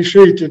Physics,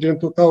 initiated in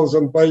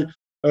 2000 by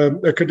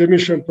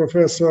academician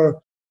Professor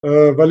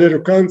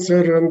Valeriu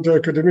Canțer and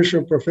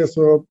academician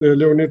Professor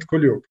Leonid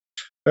Kuliuk.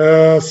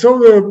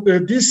 So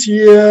this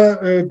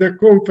year the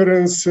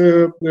conference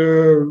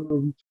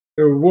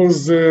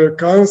was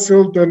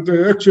cancelled, and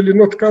actually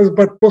not cancelled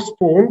but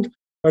postponed,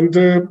 and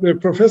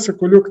Professor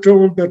Kuliuk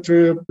told that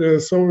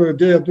so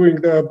they are doing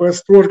their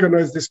best to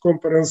organize this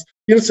conference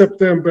in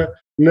September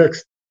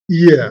next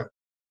year.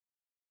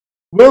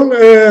 Well,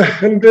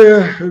 and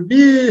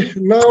we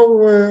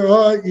now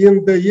are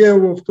in the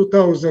year of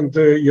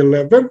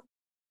 2011,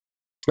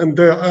 and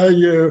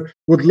I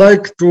would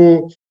like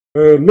to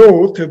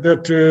note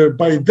that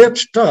by that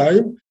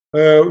time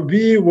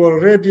we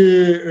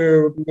already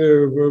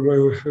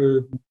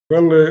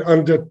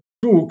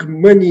undertook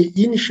many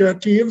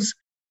initiatives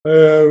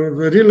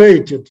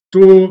related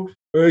to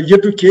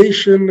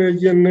education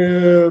in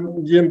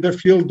the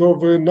field of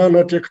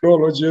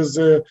nanotechnologies.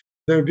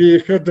 We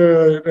had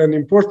an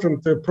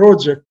important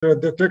project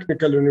at the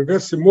Technical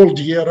University,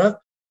 Moldova,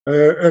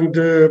 and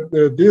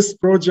this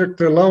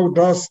project allowed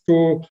us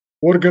to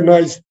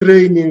organize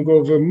training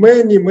of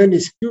many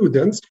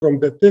students from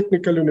the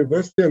Technical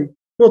University, and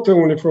not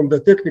only from the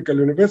Technical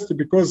University,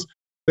 because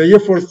the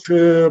efforts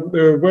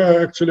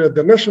were actually at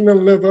the national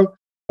level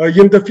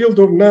in the field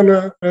of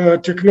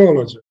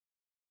nanotechnology.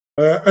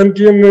 And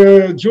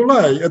in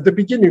July, at the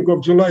beginning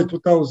of July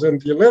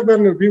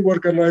 2011, we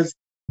organized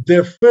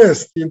the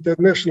first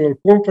international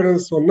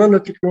conference on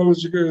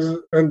nanotechnology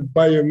and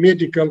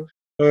biomedical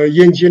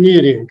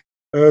engineering.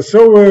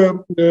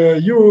 So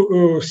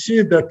you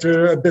see that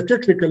at the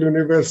Technical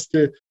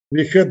University,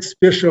 we had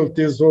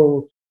specialties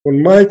on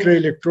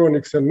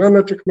microelectronics and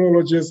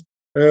nanotechnologies,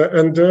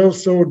 and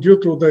also due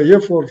to the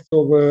efforts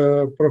of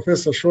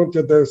Professor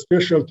Șonte, the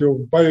specialty of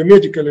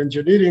biomedical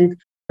engineering.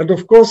 And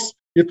of course,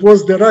 it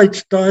was the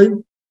right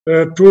time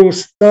to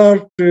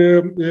start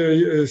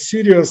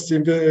serious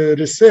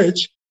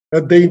research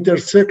at the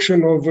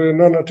intersection of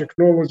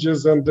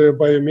nanotechnologies and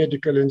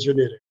biomedical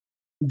engineering.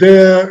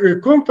 The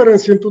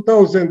conference in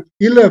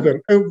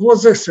 2011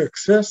 was a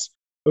success.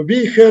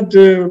 We had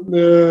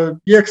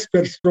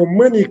experts from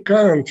many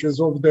countries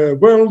of the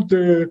world.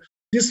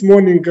 This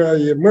morning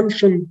I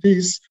mentioned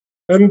this,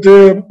 and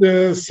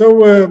so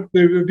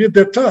with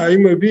the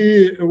time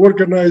we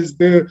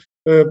organized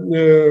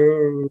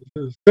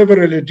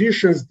several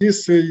editions.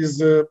 This is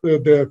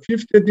the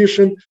fifth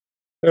edition.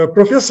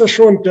 Professor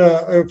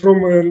Șonte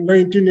from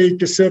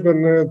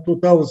 1987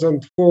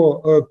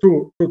 2004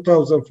 to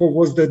 2004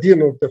 was the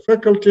dean of the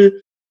faculty.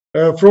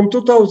 From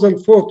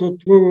 2004 to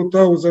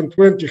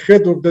 2020,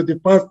 head of the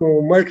Department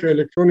of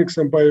Microelectronics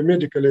and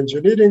Biomedical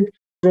Engineering.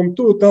 From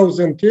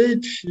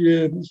 2008,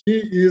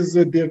 he is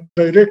the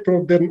director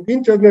of the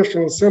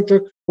International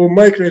Center for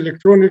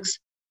Microelectronics,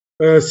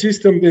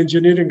 System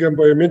Engineering and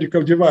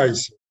Biomedical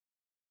Devices.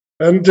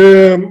 And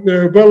at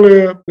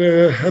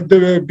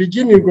the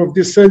beginning of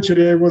this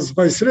century, I was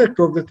vice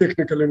rector of the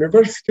Technical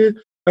University.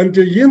 And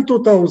in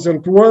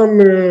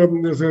 2001,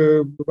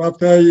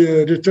 after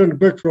I returned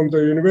back from the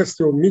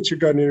University of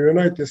Michigan in the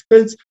United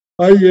States,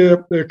 I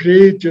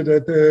created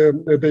at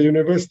the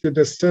university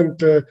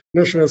the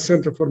National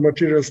Center for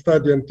Material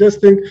Study and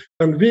Testing,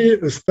 and we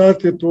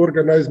started to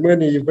organize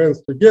many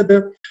events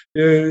together.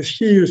 Here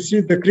you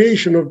see the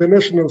creation of the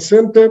National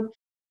Center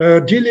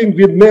dealing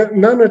with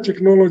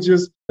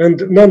nanotechnologies and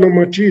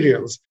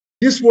nanomaterials.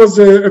 This was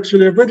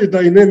actually a very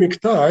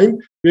dynamic time,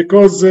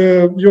 because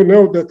you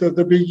know that at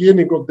the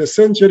beginning of the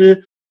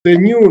century, the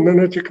new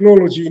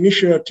nanotechnology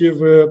initiative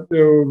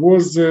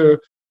was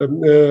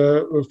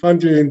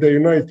funded in the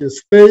United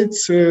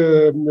States,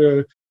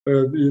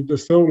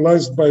 so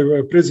launched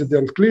by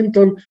President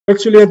Clinton.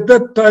 Actually, at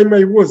that time,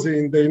 I was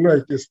in the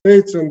United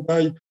States, and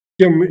I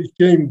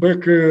came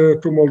back to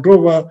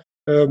Moldova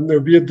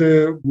with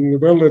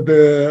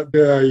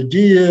the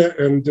idea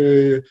and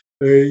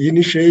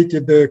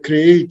initiated the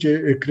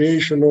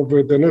creation of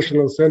the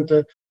National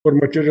Center for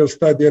Material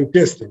Study and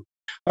Testing.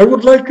 I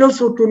would like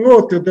also to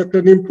note that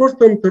an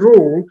important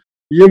role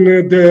in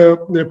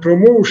the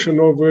promotion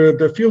of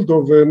the field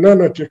of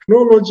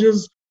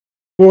nanotechnologies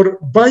for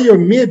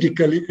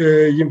biomedical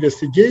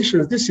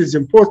investigations. This is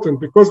important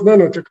because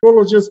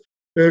nanotechnologies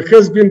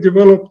has been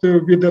developed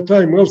with the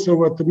time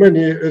also at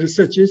many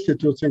research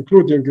institutes,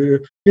 including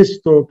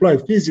Institute of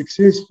Applied Physics,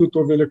 Institute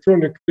of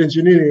Electronic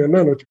Engineering and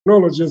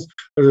Nanotechnologies,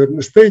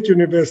 State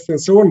University,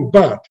 and so on.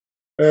 But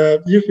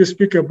if we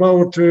speak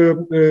about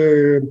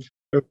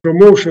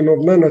promotion of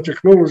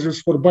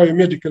nanotechnologies for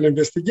biomedical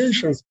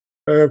investigations,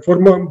 for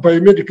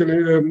biomedical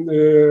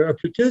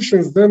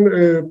applications, then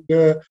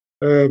the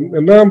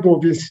number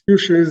of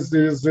institutions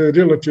is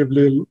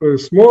relatively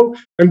small.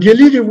 And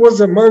Geliri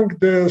was among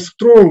the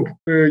strong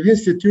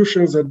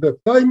institutions at that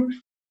time.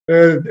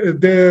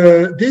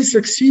 They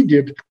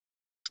succeeded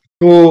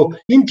to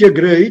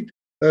integrate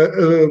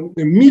a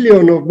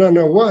million of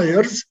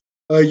nanowires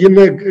in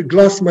a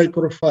glass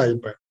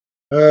microfiber.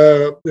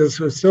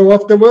 So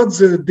afterwards,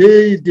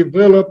 they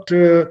developed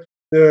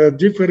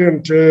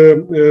different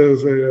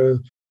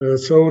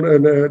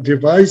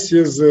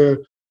devices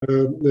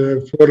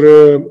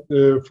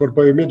for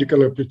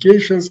biomedical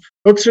applications.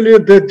 Actually,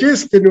 the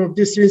destiny of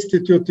this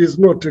institute is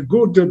not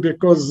good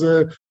because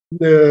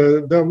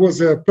there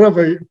was a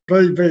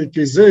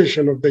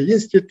privatization of the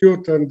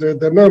institute, and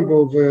the number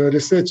of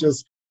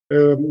researchers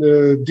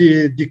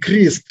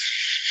decreased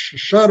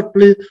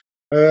sharply.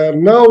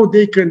 Now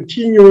they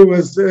continue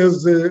as a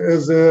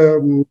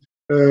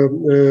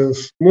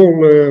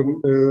small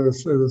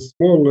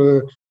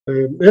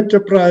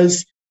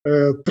enterprise,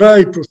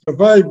 try to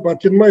survive,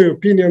 but in my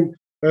opinion,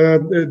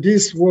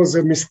 this was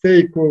a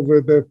mistake of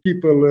the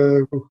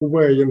people who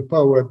were in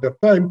power at the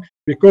time,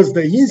 because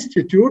the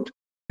institute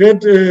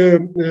had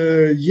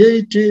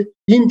 80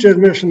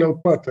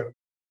 international patents.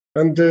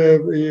 And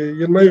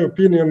in my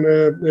opinion,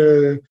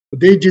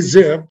 they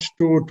deserved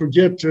to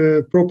get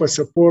proper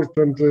support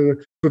and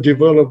to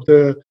develop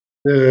the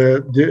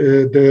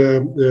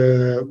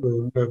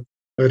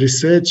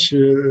research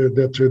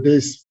that they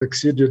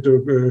succeeded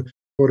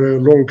for a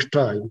long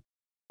time.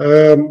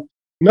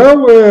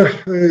 Now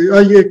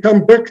I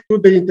come back to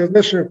the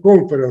International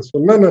Conference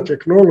on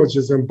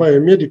Nanotechnologies and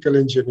Biomedical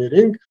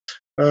Engineering.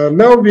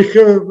 Now we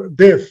have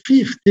the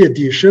 5th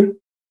edition.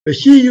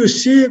 Here you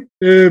see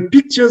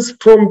pictures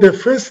from the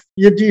first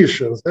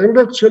editions, and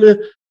actually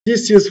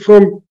this is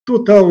from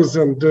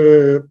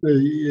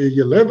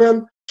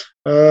 2011.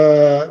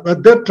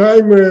 At that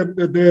time,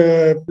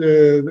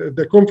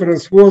 the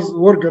conference was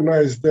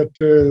organized at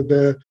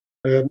the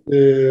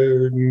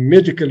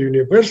medical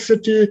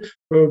university.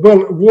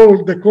 Well,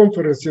 all the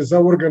conferences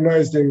are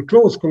organized in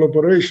close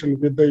collaboration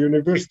with the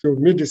University of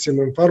Medicine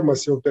and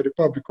Pharmacy of the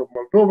Republic of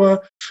Moldova.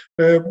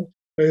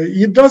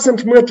 It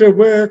doesn't matter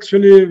where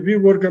actually we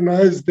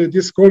organized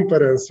this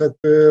conference, at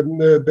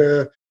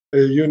the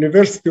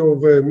University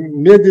of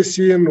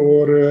Medicine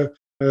or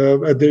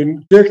at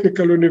the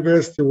Technical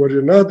University or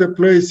in other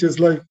places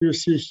like you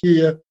see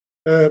here.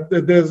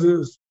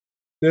 The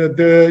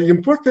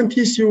important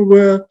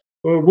issue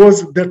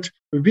was that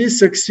we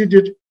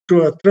succeeded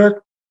to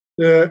attract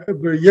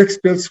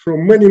experts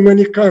from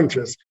many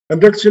countries,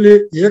 and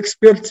actually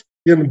experts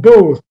in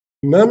both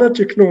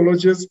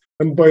nanotechnologies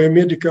and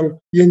biomedical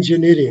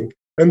engineering.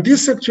 And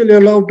this actually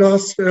allowed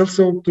us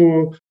also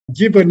to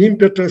give an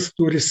impetus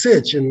to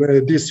research in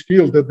this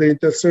field at the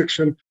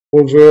intersection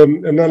of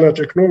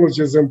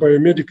nanotechnologies and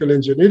biomedical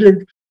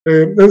engineering,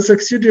 and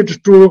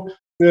succeeded to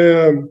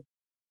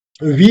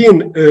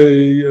win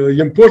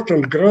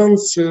important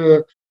grants.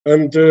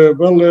 And I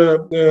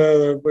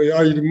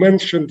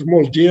mentioned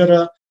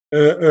Moldova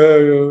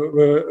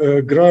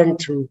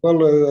grant. Well,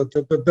 at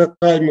that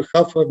time,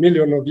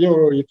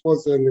 €500,000. It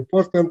was an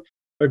important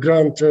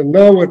grant.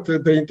 Now, at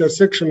the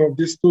intersection of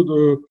these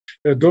two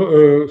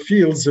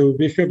fields,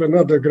 we have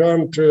another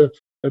grant,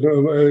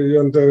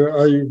 and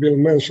I will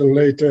mention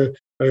later,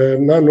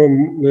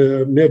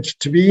 NanoMed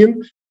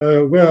Twin,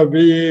 where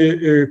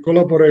we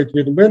collaborate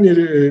with many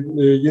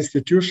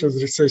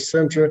institutions, research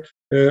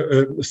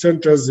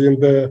centers in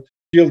the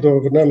field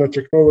of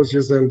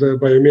nanotechnologies and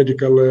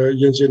biomedical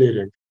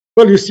engineering.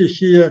 Well, you see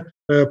here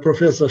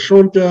Professor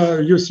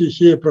Shonta, you see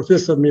here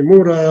Professor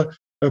Mimura,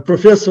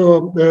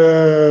 Professor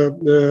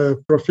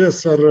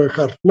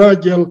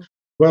Hartnagel.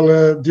 Well,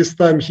 this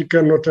time he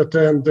cannot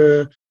attend.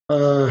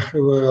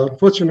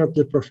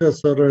 Unfortunately,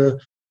 Professor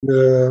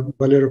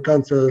Valeriu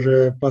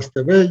Cancer passed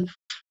away.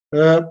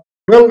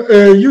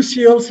 Well, you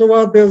see also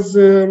others,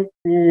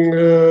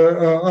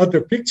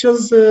 other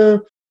pictures.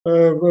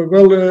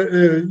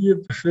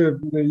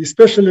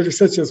 Especially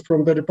researchers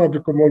from the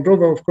Republic of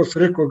Moldova, of course,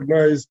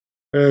 recognize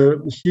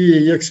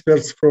key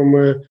experts from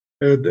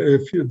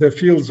the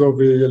fields of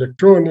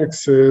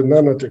electronics,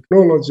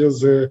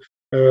 nanotechnologies,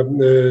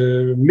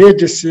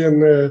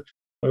 medicine.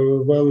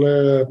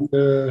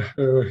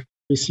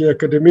 You see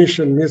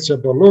academician Mircea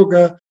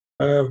Bologa.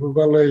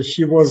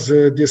 He was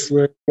this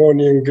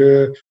morning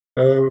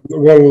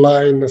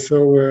online,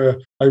 so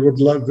I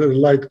would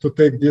like to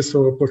take this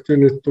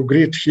opportunity to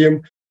greet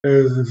him,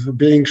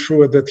 being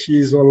sure that he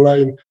is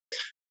online.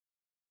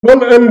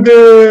 Well, and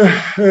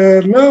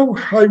now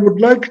I would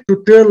like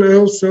to tell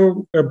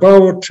also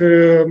about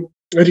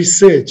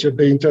research at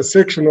the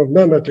intersection of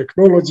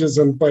nanotechnologies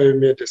and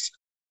biomedicine.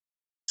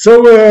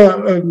 So,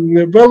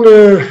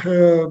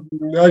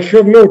 I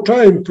have no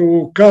time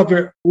to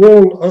cover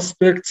all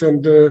aspects,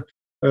 and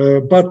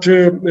but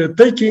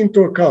taking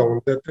into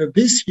account that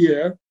this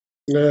year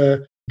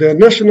the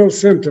National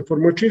Center for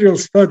Material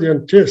Study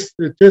and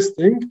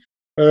Testing.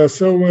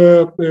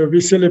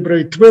 We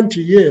celebrate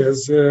 20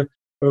 years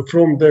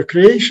from the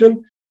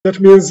creation. That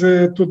means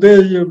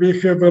today we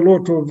have a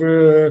lot of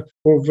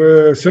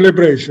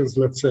celebrations,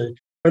 let's say.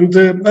 And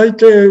I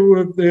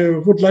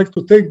would like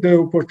to take the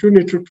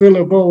opportunity to tell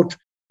about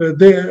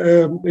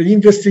the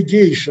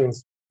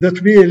investigations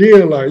that we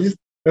realized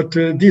at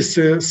this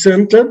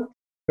center,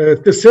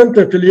 the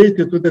center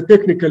affiliated to the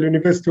Technical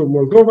University of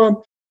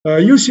Moldova.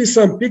 You see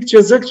some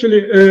pictures.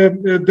 Actually,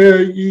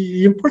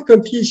 the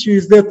important issue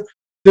is that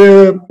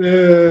the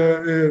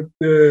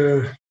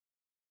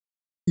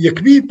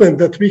equipment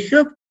that we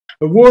have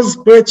was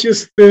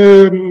purchased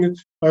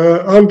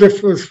under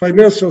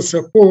financial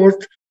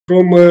support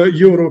from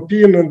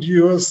European and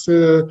US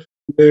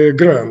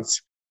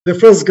grants. The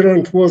first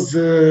grant was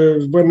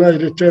when I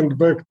returned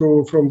back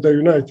from the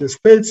United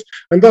States,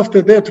 and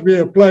after that we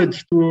applied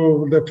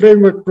to the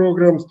framework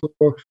programs,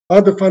 to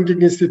other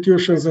funding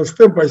institutions, and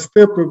step by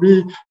step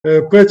we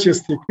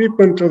purchased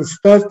equipment and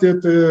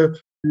started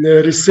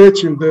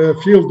research in the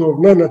field of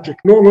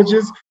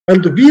nanotechnologies,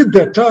 and with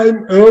the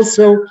time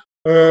also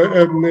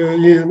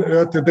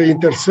at the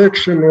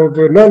intersection of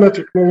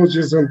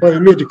nanotechnologies and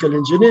biomedical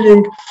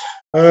engineering.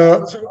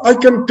 I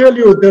can tell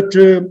you that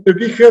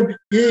we have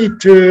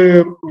 8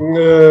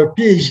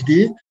 PhD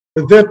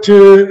that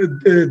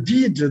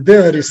did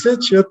their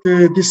research at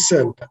this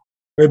center.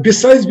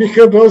 Besides, we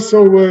have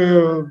also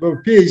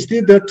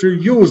PhD that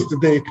used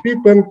the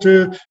equipment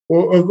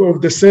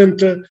of the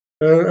center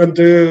and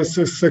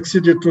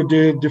succeeded to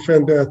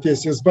defend their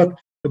thesis. But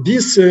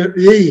these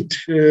 8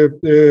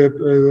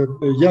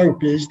 young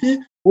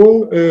PhD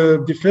all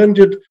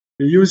defended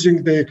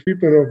using the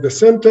equipment of the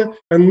center,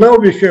 and now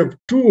we have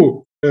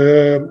two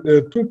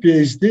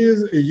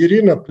PhDs,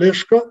 Irina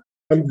Pleshko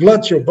and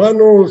Vlad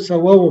Ciobanu.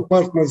 So our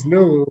partners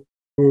know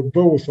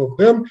both of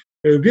them,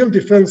 will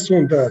defend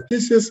soon their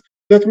thesis.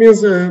 That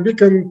means we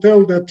can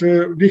tell that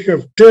we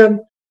have 10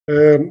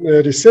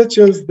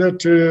 researchers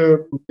that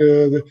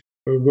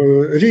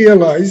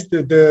realized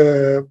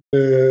the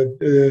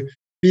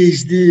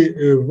PhD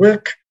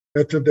work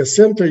at the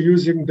center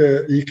using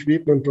the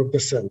equipment of the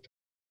center.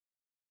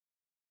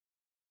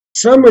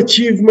 Some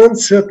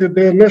achievements at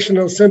the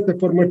National Center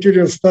for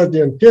Material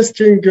Study and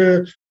Testing,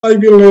 I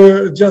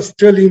will just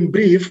tell in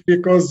brief,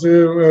 because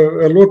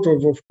a lot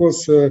of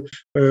course,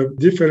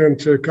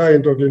 different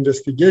kind of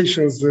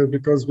investigations,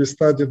 because we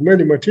studied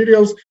many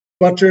materials,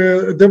 but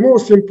the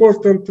most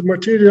important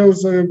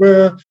materials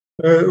were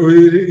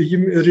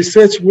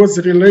research was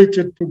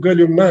related to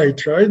gallium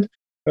nitride.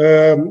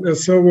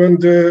 Let's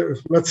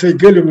say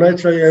gallium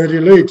nitride and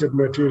related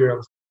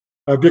materials.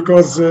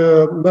 Because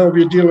now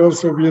we deal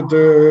also with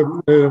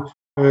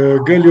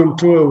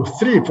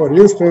gallium-203, for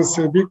instance.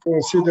 We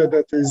consider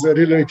that is a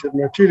related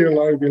material.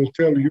 I will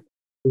tell you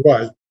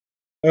why.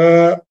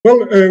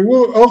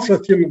 We'll also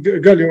think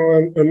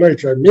gallium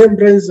nitride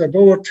membranes,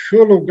 about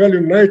hollow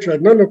gallium nitride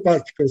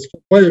nanoparticles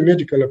for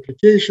biomedical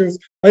applications.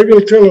 I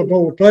will tell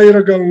about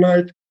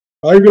aerogalnite.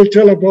 I will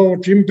tell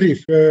about, in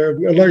brief,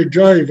 light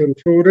drive and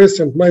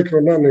fluorescent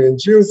micro nano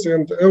engines,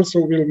 and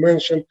also will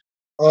mention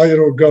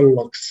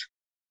aerogalnox.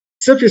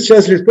 Surface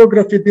charge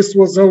lithography, this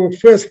was our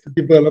first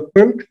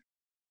development.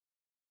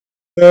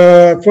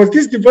 For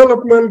this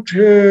development,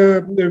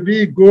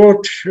 we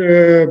got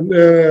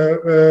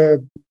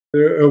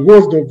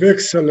award of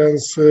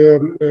excellence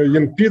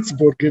in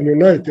Pittsburgh, in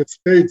United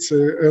States,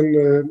 and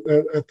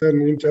at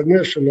an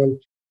international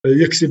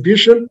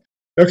exhibition.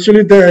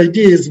 Actually, the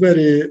idea is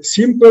very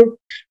simple.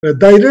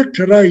 Direct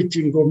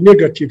writing of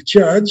negative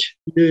charge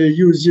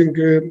using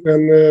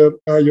an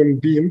ion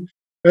beam,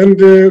 and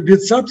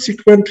with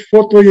subsequent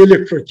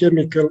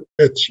photoelectrochemical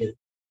etching.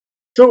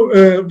 So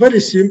very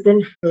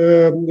simple.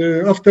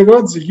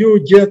 Afterwards, you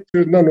get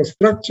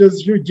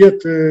nanostructures, you get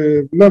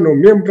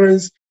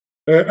nanomembranes,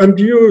 and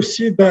you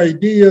see the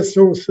idea.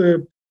 So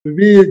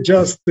we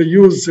just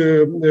use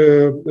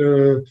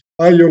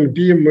ion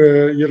beam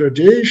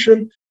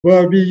irradiation,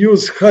 where we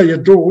use higher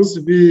dose,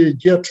 we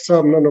get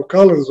some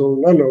nanocolors or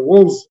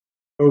nanowalls.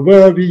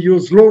 Where we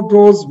use low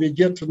dose, we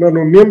get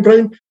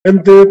nanomembrane,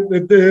 and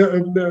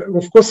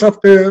of course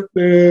after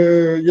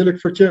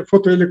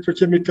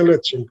photoelectrochemical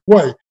etching.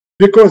 Why?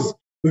 Because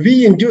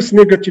we induce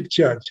negative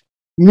charge.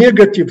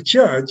 Negative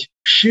charge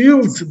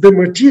shields the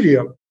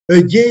material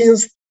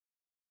against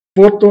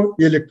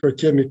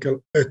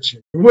photoelectrochemical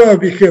etching. Where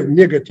we have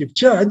negative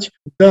charge,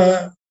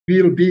 there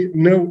will be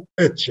no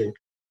etching.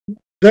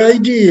 The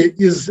idea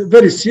is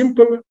very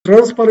simple,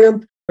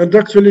 transparent, and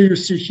actually you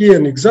see here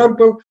an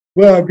example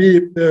where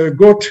we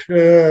got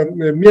a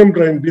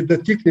membrane with the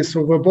thickness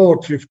of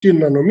about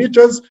 15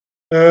 nanometers.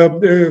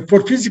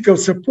 For physical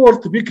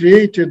support, we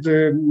created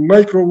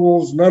micro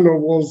walls, nano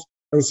walls,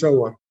 and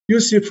so on. You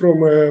see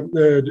from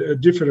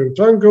different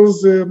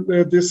angles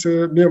this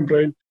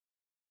membrane.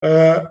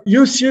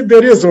 You see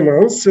the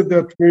resonance.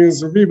 That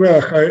means we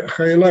were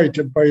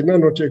highlighted by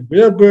Nanotech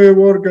Web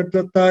work at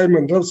that time,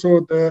 and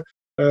also the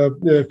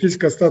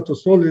physical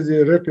status solid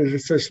rapid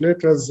research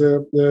letters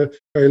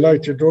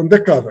highlighted on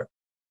the cover.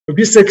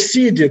 we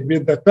succeeded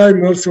with the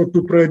time also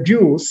to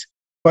produce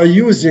by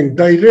using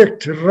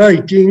direct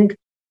writing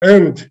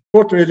and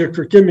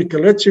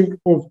photoelectrochemical etching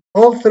of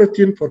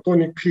ultra-thin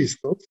photonic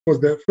crystals for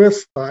the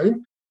first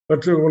time.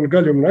 But on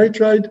gallium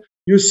nitride,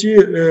 you see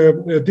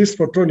these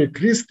photonic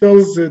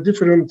crystals,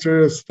 different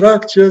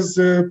structures.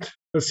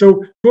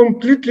 So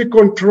completely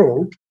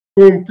controlled,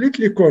 you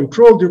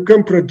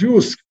can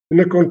produce in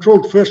a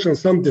controlled fashion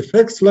some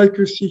defects like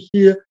you see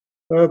here.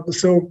 Now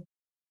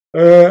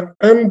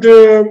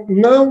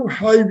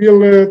I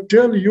will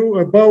tell you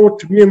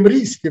about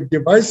memristive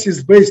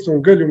devices based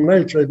on gallium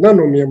nitride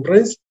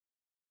nanomembranes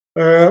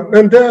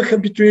and their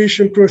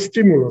habituation to a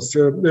stimulus.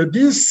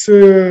 These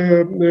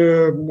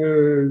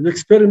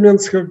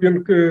experiments have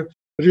been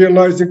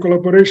realized in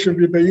collaboration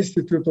with the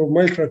Institute of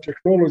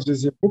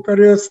Microtechnologies in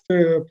Bucharest,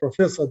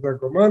 Professor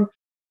Dragoman.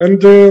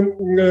 And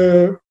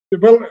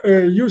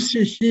you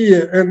see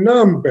here a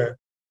number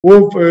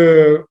of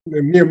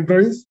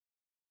membranes.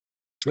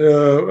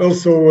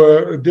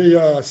 Also, they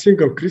are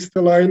single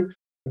crystalline.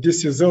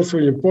 This is also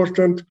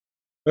important.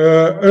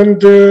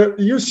 And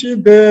you see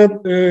the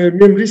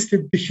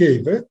memristive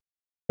behavior,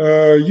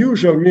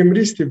 usual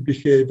memristive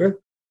behavior.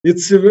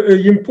 It's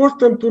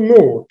important to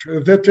note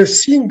that a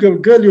single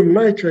gallium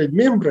nitride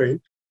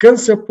membrane can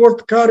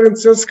support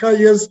currents as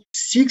high as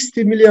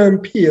 60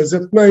 milliamperes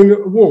at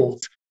 9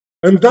 volts,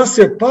 and thus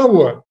a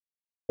power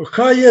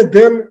higher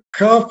than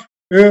half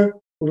a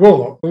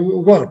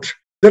watt.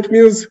 That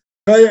means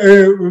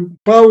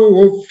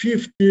power of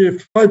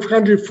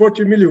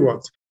 540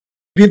 milliwatts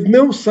with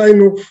no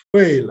sign of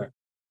failure.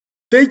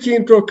 Taking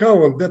into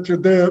account that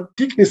the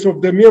thickness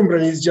of the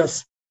membrane is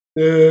just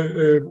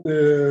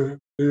 15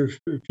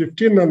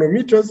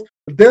 nanometers,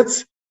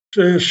 that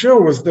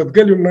shows that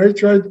gallium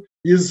nitride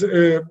is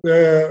a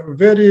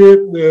very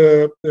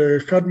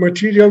hard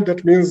material.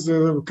 That means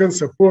can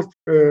support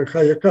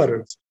higher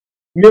currents.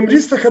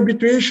 Memristor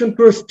habituation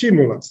to a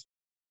stimulus.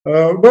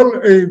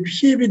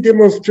 Here we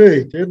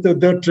demonstrated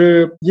that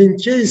in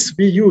case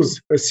we use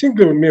a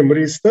single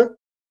memristor,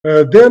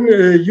 then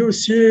you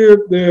see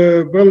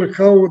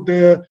how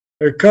the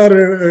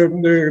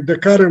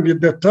current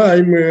with the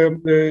time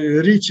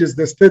reaches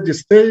the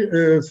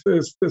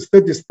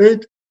steady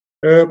state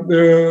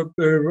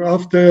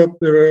after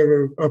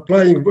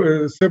applying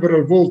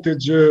several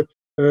voltage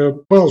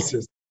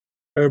pulses.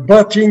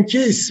 But in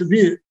case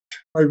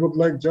I would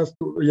like just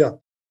to,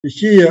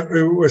 here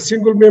a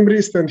single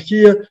memristor, and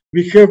here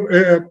we have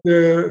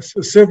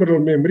several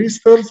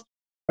memristors.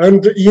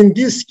 And in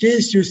this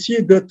case, you see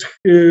that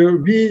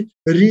we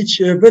reach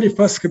a very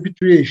fast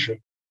habituation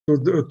to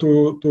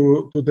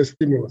the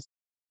stimulus.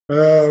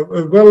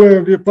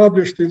 We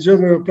published in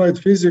Journal Applied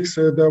Physics.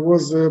 There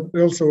was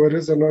also a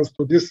resonance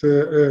to this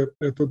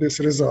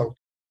result.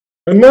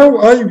 And now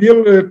I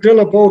will tell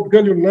about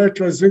gallium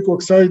nitride zinc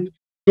oxide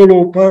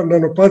hollow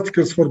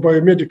nanoparticles for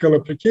biomedical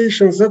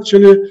applications.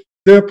 Actually,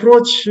 the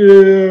approach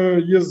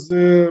is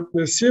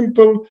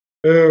simple.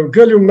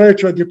 Gallium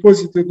nitride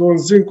deposited on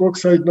zinc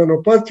oxide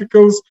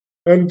nanoparticles,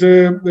 and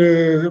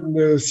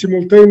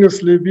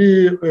simultaneously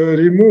we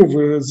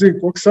remove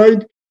zinc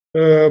oxide.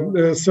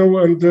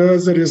 And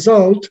as a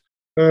result,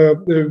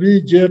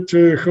 we get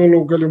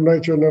hollow gallium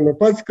nitride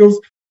nanoparticles.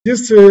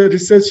 This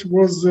research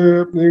was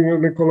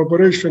in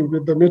collaboration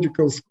with the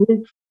medical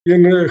school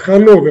in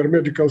Hanover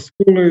Medical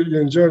School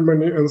in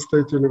Germany and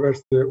State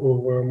University of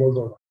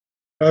Moldova.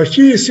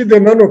 Here you see the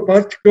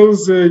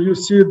nanoparticles. You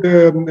see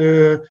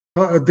the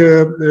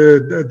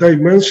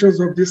dimensions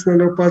of these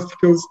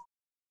nanoparticles,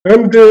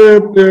 and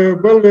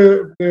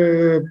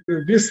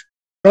we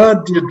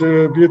studied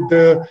with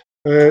the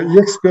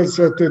experts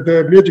at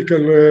the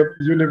Medical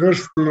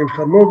University in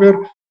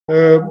Hanover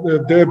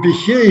the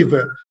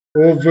behavior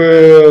of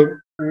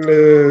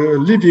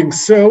living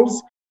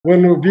cells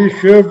when we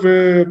have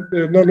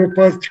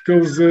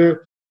nanoparticles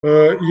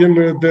in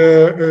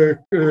the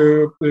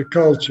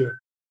culture.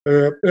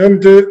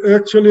 And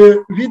actually,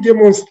 we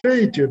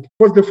demonstrated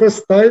for the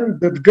first time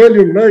that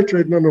gallium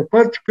nitride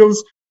nanoparticles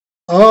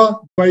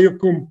are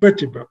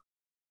biocompatible.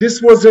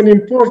 This was an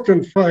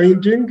important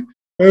finding,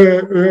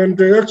 and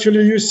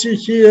actually you see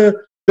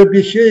here the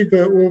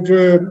behavior of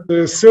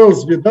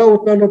cells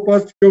without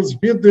nanoparticles,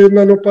 with the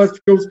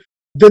nanoparticles.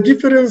 The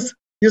difference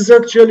is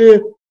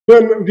actually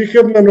when we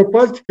have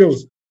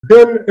nanoparticles,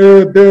 then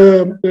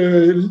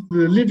the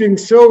living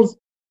cells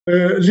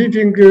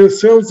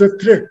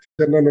attract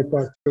the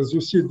nanoparticles.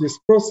 You see this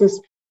process,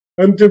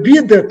 and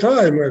with the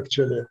time,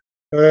 actually,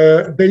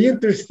 the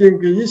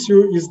interesting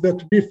issue is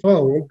that we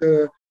found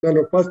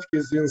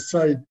nanoparticles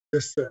inside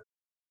the cell,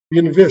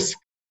 in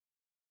vesicle.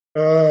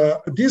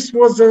 This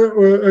was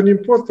an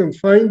important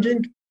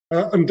finding,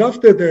 and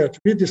after that,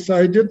 we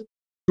decided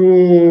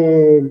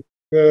to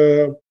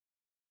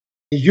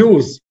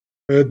use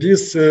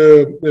this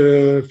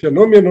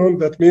phenomenon.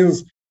 That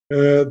means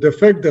the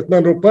fact that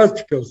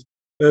nanoparticles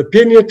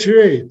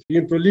penetrate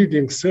into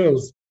living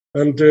cells,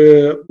 and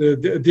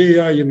they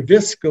are in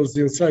vesicles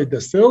inside the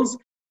cells,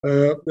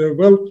 to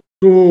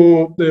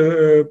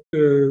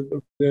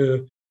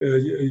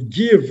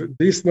give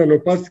these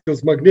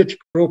nanoparticles magnetic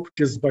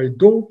properties by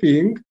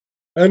doping,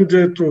 and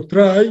to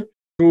try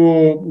to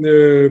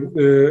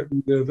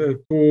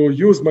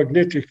use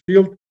magnetic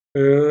field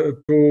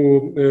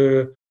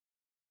to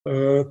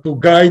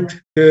guide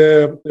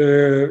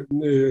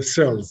the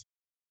cells.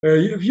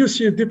 You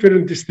see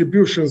different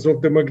distributions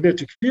of the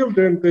magnetic field,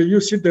 and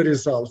you see the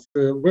results.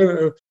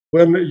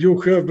 When you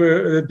have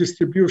a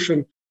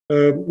distribution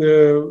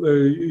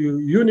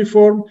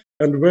uniform,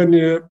 and when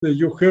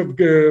you have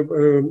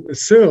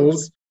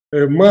cells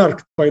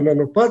marked by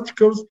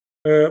nanoparticles,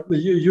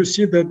 you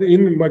see that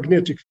in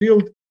magnetic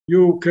field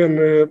you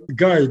can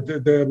guide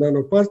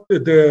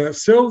the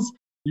cells.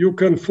 You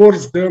can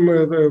force them,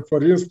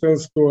 for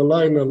instance, to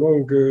align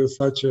along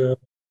such a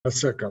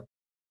circle.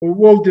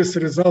 All these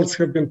results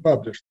have been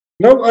published.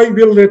 Now I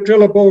will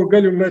tell about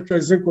gallium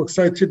nitride zinc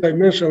oxide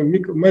three-dimensional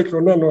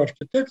micro-nano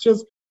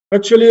architectures.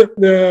 Actually,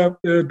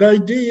 the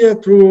idea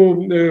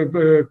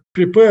to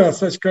prepare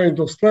such kind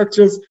of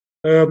structures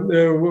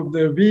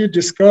we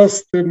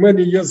discussed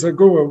many years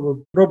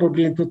ago,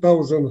 probably in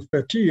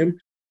 2013,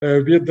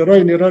 with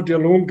Rainer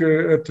Radjelung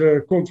at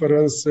a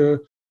conference.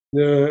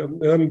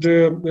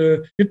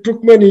 It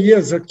took many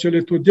years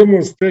actually to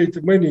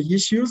demonstrate many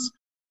issues.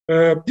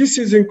 This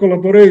is in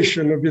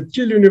collaboration with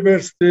Kiel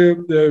University,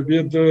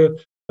 with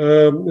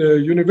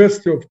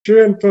University of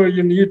Trento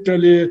in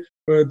Italy.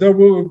 There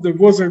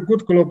was a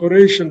good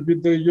collaboration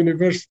with the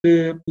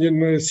university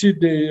in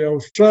Sydney,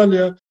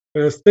 Australia,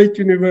 State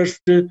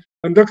University,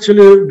 and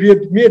actually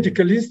with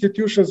medical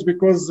institutions,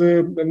 because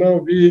now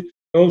we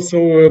also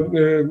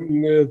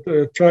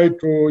try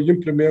to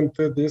implement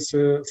this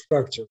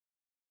structure.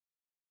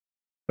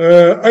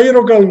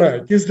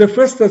 Aerogalnite is the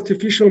first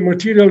artificial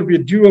material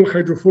with dual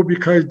hydrophobic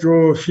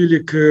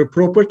hydrophilic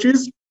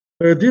properties.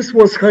 This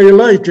was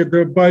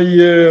highlighted by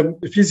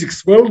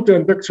Physics World,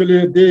 and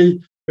actually they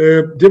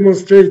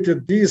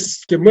demonstrated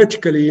this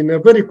schematically in a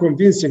very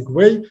convincing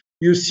way.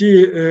 You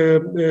see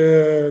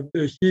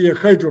here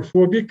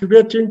hydrophobic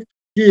wetting,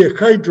 here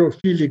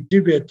hydrophilic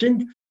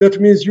dewetting. That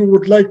means you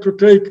would like to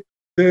take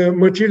the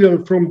material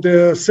from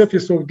the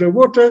surface of the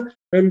water,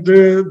 and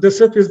the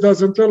surface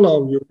doesn't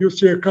allow you. You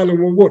see a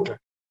column of water.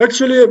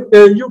 Actually,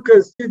 you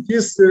can see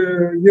this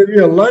in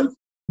real life.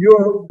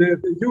 You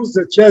use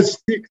a charge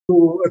stick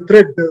to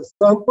attract the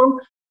sample,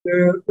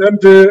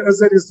 and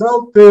as a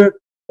result,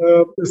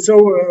 so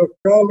a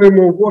column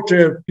of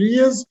water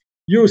appears.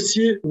 You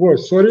see, oh,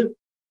 sorry,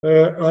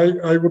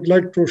 I would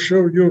like to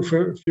show you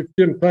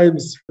 15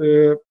 times,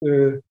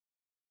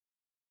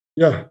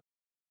 yeah,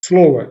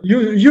 slower.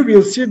 You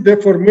will see the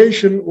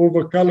formation of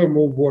a column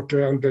of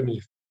water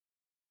underneath.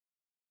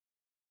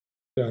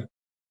 Yeah.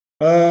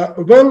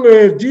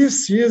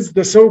 This is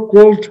the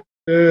so-called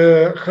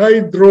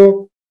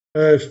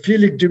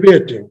hydrophilic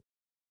dewetting.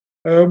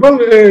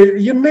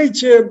 In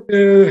nature,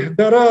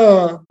 there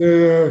are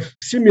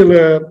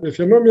similar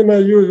phenomena.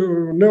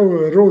 You know,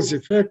 rose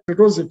effect.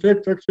 Rose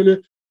effect,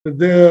 actually,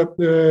 the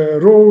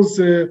rose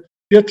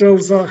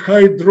petals are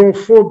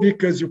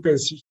hydrophobic, as you can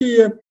see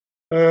here,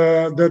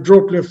 the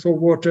droplets of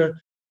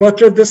water.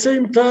 But at the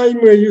same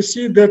time, you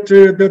see that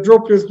the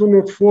droplets do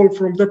not fall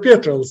from the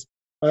petals.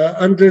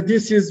 And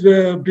this is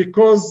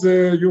because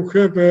you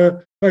have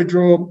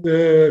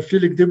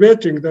hydrophilic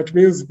dewetting. That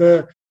means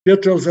the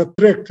petals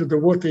attract the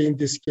water in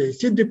this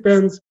case. It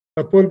depends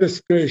upon the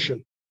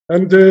situation.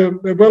 And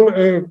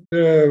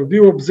we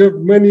observe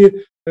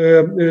many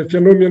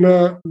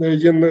phenomena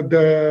in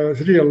the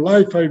real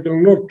life. I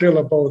will not tell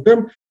about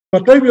them,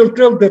 but I will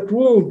tell that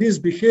all these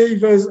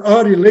behaviors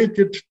are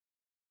related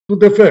to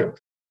the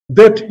fact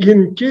that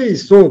in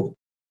case of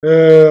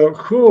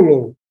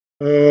hollow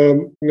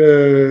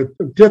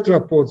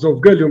tetrapods of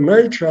gallium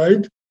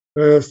nitride,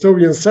 so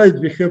inside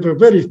we have a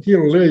very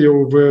thin layer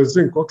of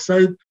zinc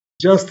oxide,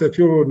 just a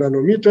few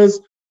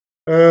nanometers.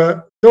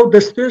 So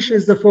the situation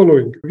is the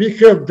following. We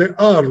have the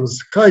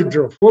arms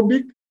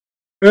hydrophobic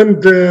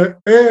and the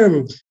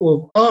ends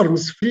of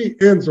arms, free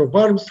ends of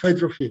arms,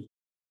 hydrophilic.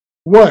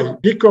 Why?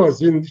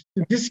 Because in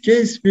this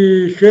case,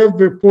 we have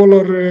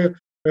polar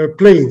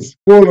planes.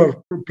 Polar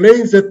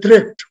planes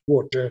attract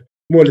water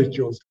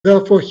molecules.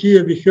 Therefore,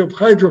 here we have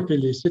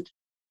hydrophilicity,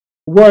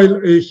 while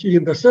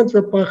in the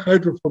central part,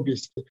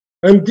 hydrophobicity.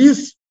 And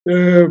this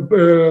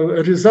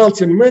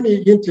results in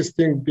many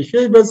interesting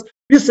behaviors.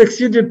 We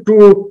succeeded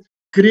to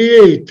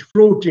create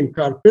floating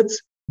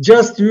carpets,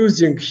 just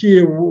using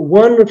here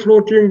one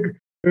floating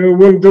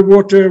on the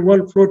water,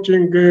 one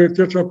floating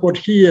tetrapod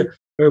here,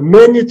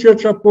 many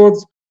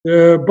tetrapods.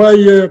 By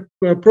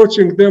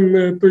approaching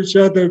them to each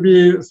other,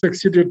 we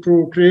succeeded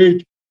to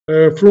create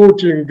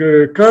floating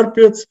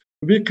carpets.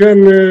 We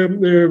can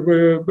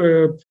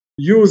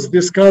use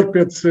these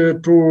carpets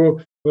to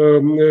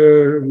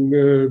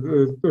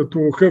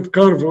have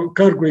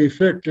cargo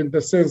effect, in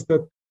the sense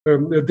that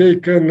they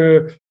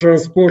can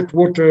transport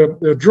water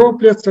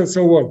droplets and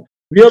so on.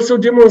 We also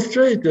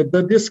demonstrated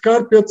that these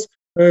carpets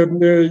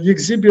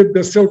exhibit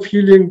the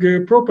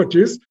self-healing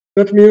properties.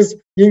 That means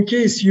in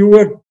case you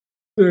were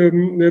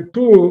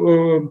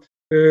too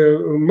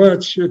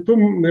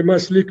too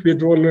much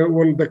liquid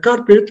on the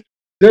carpet,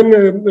 then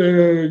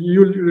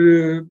you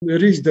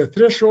reach the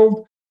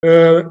threshold,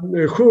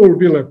 hole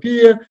will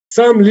appear,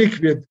 some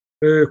liquid,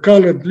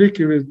 colored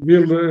liquid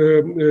will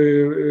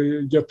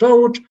get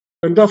out,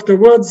 and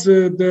afterwards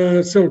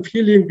the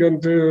self-healing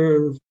and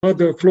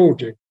other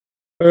floating.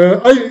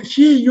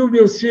 Here you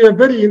will see a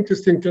very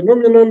interesting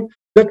phenomenon.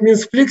 That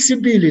means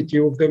flexibility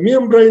of the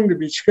membrane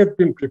which had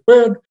been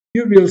prepared.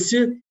 You will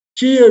see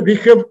here we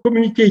have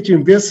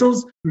communicating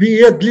vessels.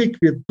 We add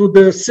liquid to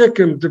the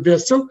second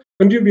vessel,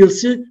 and you will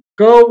see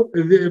how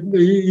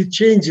it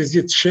changes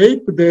its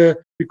shape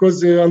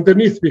because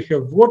underneath we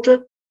have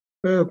water.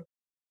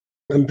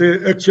 And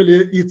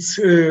actually it's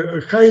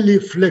a highly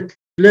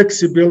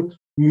flexible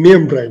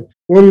membrane.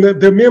 On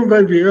the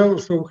membrane, we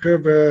also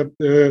have a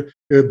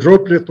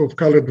droplet of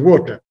colored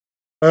water.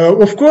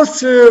 Of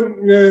course,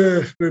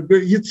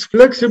 it's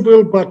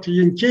flexible, but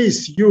in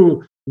case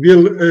you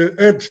will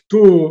add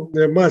too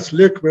much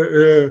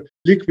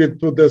liquid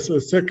to the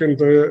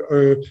second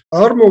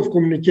arm of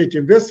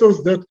communicating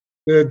vessels, that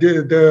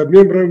the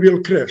membrane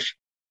will crash.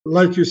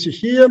 Like you see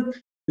here,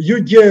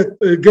 you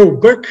go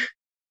back.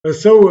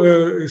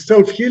 So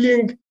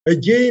self-healing,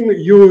 again,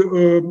 you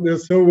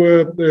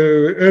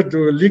add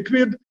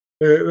liquid,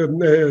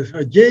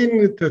 again,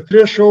 the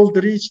threshold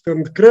reached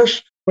and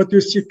crash, but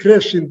you see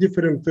crash in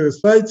different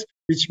sites,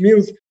 which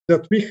means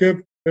that we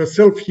have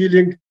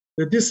self-healing.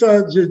 These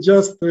are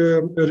just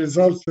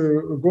results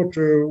got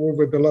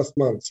over the last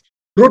months.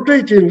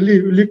 Rotating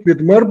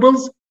liquid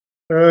marbles.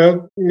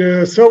 So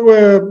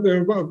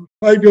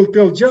I will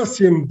tell just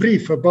in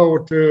brief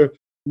about,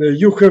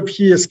 you have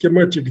here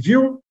schematic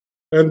view,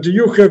 and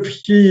you have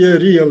here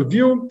real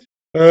view.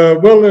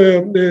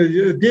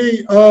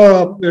 They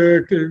are,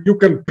 you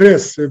can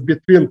press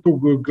between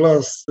two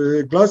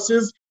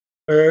glasses.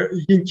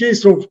 In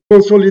case of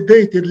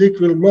consolidated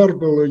liquid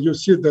marble, you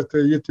see that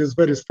it is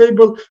very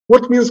stable.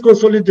 What means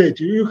consolidated?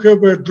 You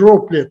have a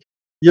droplet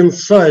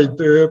inside,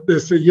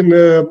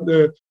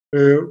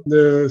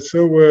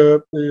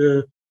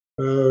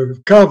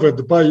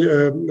 covered by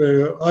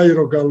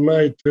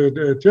aerogalnite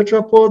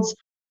tetrapods,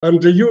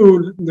 and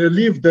you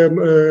leave them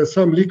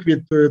some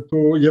liquid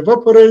to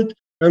evaporate,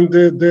 and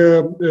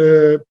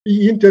the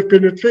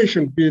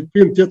interpenetration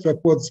between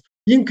tetrapods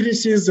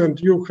increases, and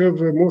you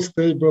have a more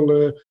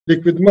stable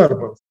liquid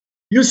marble.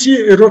 You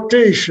see a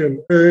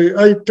rotation.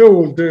 I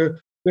told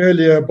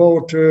earlier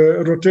about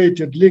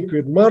rotated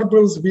liquid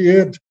marbles. We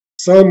add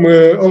some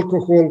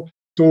alcohol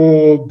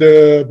to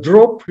the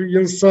drop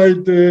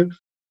inside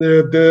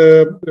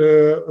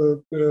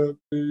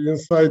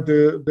inside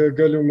the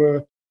gallium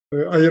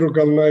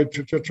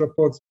aerogalnite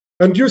tetrapods.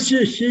 And you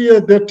see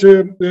here that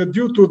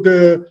due to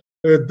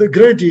the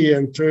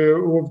gradient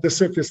of the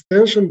surface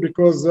tension,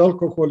 because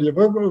alcohol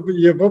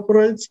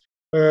evaporates,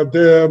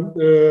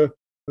 the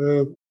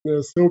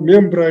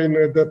membrane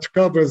that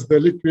covers the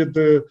liquid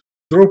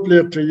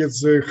droplet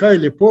is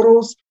highly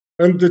porous,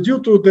 and due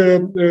to the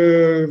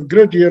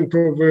gradient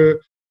of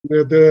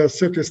the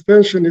surface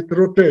tension, it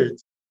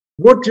rotates.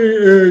 What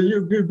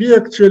we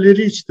actually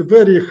reached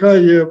very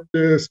high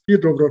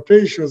speed of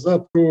rotations,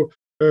 up to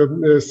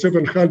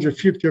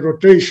 750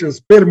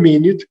 rotations per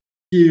minute,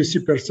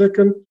 TUC per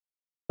second.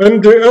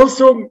 And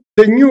also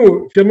the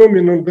new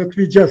phenomenon that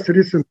we just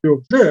recently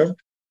observed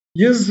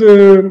is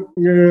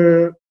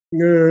the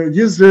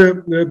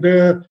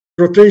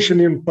rotation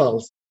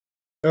impulse.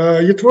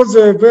 It was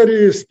a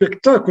very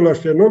spectacular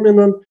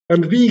phenomenon,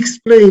 and we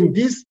explained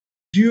this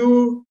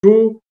due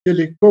to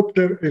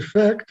helicopter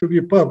effect.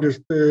 We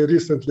published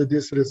recently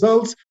these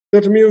results.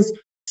 That means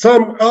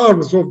some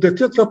arms of the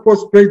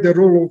tetrapods play the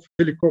role of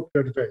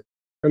helicopter wave,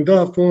 and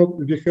therefore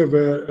we have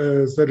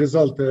as a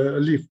result a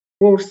lift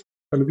force,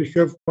 and we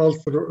have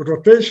pulse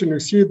rotation. You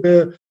see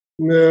when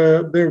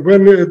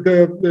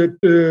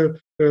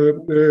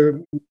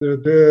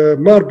the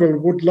marble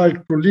would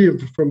like to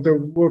leave from the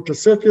water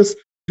surface,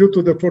 due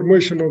to the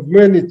formation of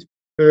many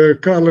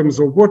columns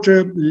of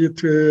water, it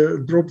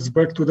drops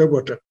back to the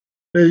water.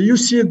 You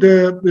see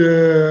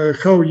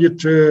how it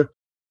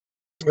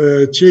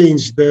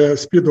changed the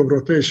speed of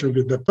rotation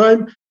with the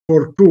time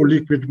for two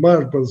liquid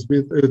marbles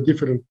with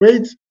different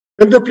weights.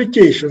 And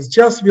applications,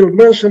 just will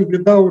mention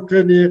without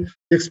any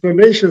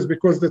explanations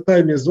because the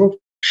time is off.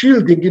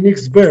 Shielding in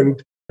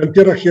X-band and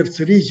terahertz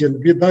region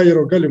with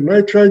gallium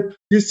nitride.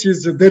 This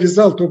is the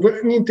result of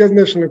an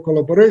international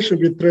collaboration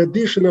with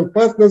traditional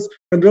partners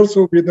and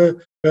also with a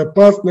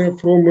partner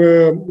from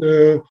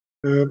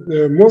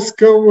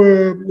Moscow,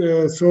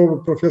 so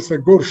Professor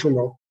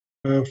Gorshunov,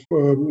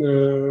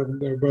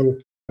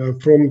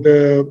 from the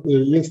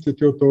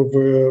Institute of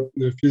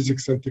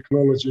Physics and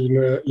Technology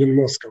in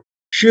Moscow.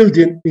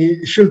 Shielding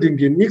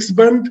in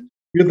X-band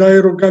with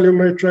gallium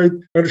nitride,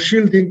 and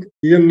shielding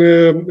in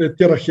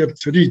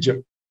terahertz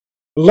region.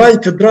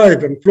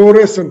 Light-driven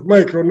fluorescent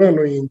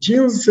micro-nano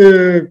engines,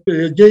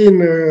 again,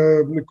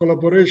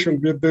 collaboration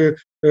with the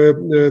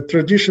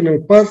traditional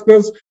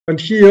partners, and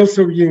here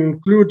also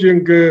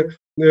including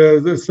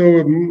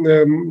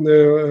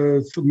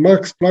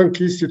Max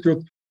Planck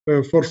Institute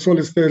for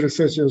solid state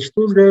research in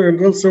Stuttgart, and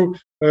also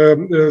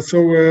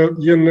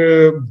in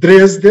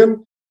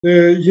Dresden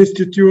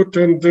Institute.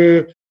 And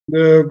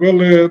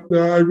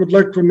I would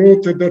like to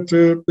note that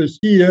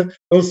here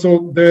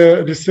also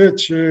the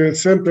research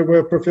center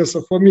where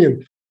Professor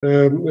Fomin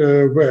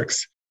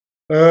works.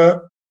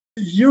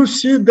 You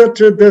see that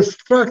the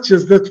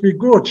structures that we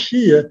got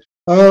here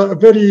are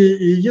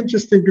very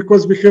interesting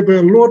because we have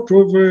a lot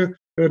of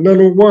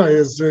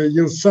nanowires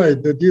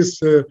inside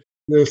these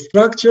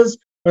structures,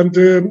 and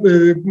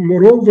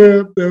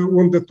moreover,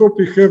 on the top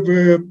we have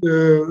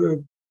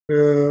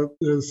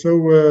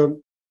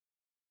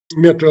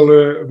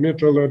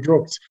metal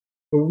drops.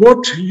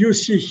 What you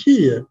see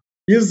here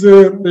is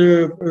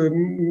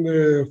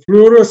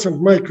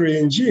fluorescent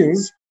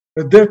microengines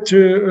that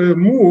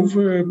move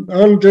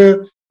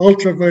under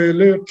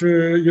ultraviolet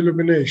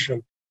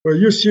illumination.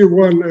 You see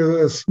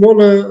one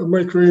smaller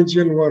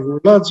microengine, one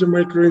larger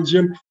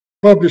microengine,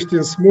 published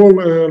in small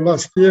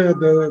last year.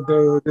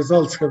 The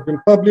results have been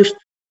published.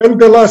 And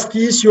the last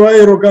issue,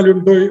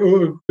 Aerogallium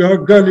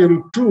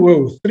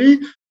 203,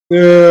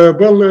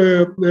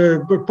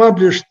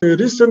 published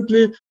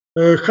recently,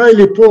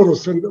 highly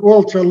porous and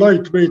ultra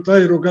lightweight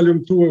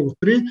Aerogallium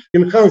 203,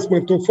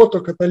 enhancement of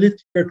photocatalytic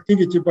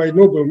activity by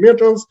noble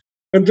metals.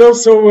 And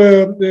also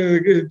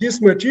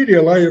this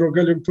material,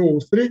 Aerogallium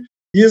 203,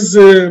 is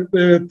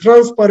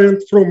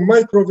transparent from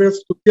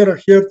microwaves to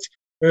terahertz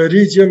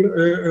region,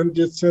 and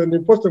it's an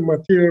important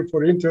material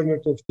for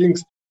Internet of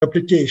Things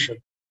application.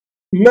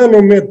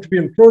 NanoMed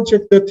Twin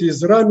project that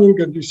is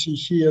running, and you see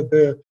here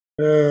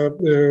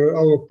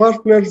our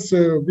partners.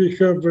 We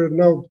have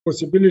now the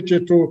possibility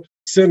to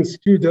send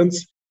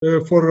students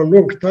for a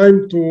long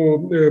time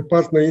to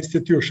partner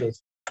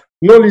institutions.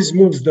 Knowledge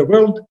moves the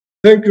world.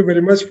 Thank you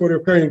very much for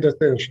your kind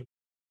attention.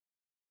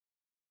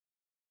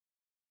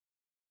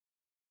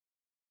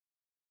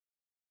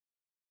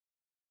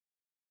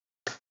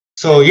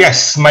 So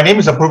yes, my name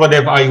is Apurva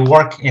Dev. I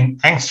work in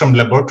Angstrom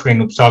Laboratory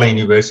in Uppsala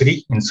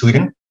University in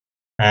Sweden,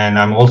 and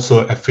I'm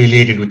also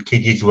affiliated with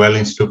KTH Well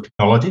Institute of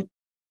Technology.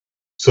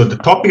 So the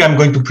topic I'm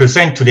going to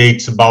present today,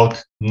 it's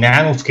about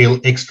nanoscale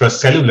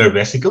extracellular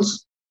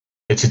vesicles.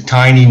 It's a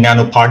tiny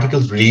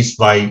nanoparticles released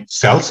by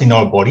cells in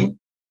our body,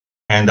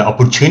 and the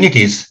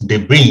opportunities they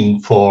bring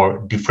for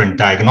different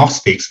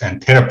diagnostics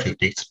and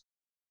therapeutics,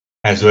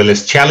 as well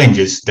as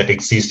challenges that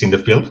exist in the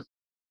field.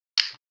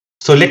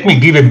 So let me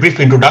give a brief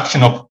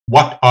introduction of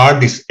what are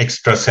these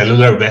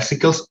extracellular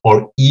vesicles,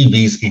 or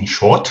EVs in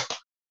short.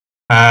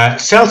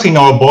 Cells in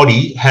our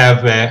body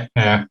have a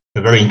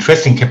very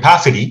interesting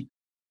capacity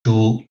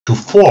to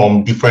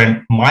form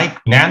different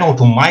nano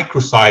to micro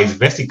size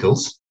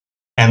vesicles,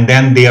 and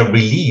then they are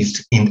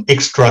released in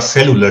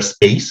extracellular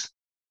space.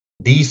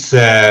 These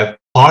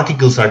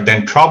particles are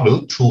then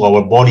traveled through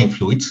our body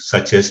fluids,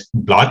 such as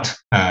blood,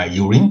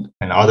 urine,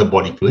 and other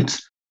body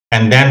fluids.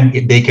 And then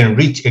they can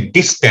reach a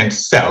distant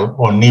cell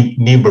or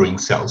neighboring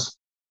cells.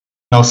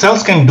 Now,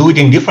 cells can do it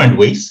in different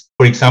ways.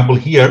 For example,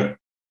 here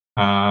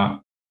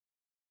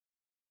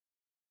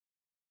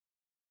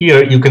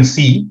you can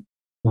see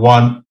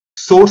one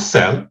source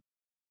cell,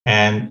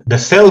 and the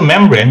cell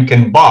membrane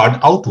can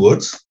bud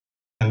outwards,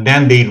 and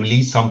then they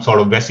release some sort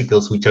of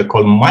vesicles, which are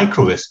called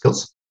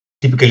microvesicles.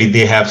 Typically,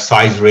 they have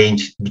size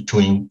range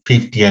between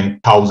 50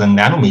 and 1,000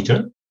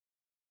 nanometer.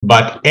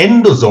 But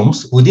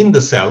endosomes within the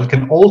cell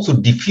can also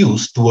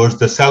diffuse towards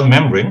the cell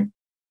membrane,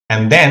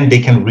 and then they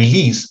can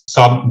release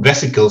some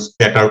vesicles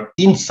that are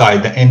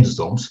inside the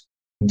endosomes.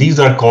 These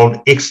are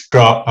called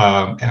exosomes,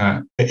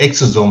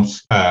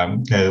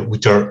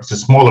 which are a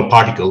smaller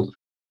particle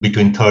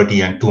between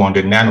 30 and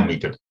 200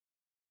 nanometer.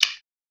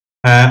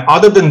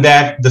 Other than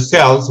that, the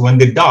cells, when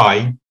they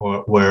die,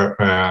 or where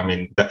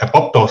the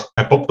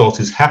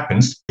apoptosis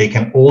happens, they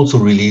can also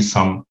release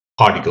some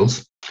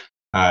particles.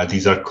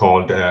 These are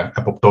called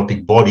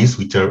apoptotic bodies,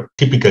 which are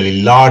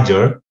typically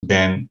larger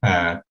than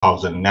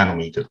 1,000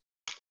 nanometer.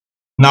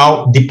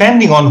 Now,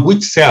 depending on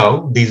which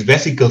cell these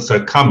vesicles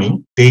are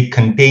coming, they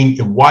contain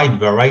a wide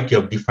variety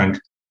of different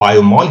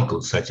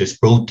biomolecules, such as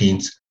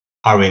proteins,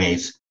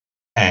 RNAs,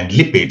 and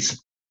lipids.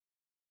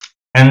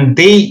 And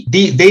they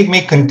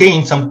may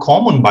contain some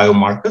common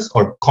biomarkers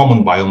or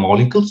common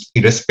biomolecules,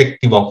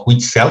 irrespective of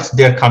which cells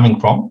they are coming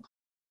from,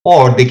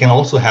 or they can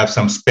also have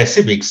some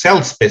specific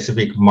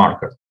cell-specific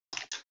marker.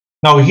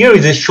 Now, here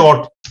is a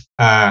short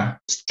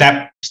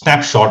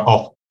snapshot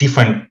of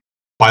different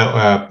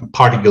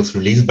particles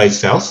released by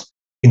cells.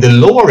 In the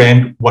lower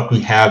end, what we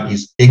have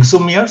is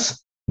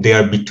exomers. They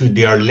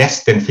are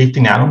less than 50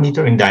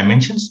 nanometer in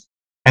dimensions,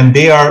 and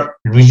they are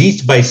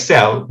released by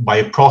cell by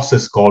a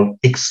process called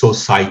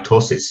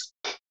exocytosis.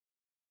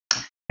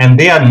 And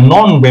they are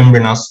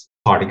non-membranous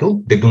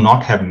particle. They do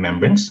not have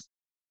membranes.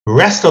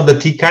 Rest of the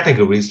T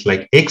categories,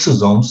 like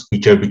exosomes,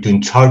 which are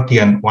between 30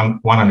 and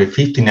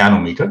 150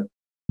 nanometer,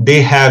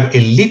 they have a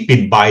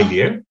lipid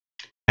bilayer,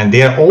 and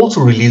they are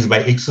also released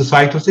by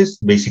exocytosis,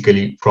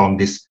 basically from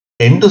these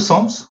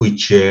endosomes,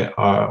 which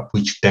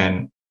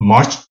then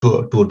march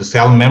to the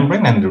cell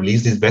membrane and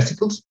release these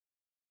vesicles.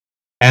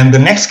 And the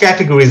next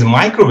category is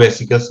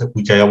microvesicles,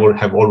 which I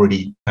have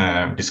already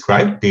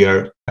described. They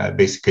are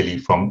basically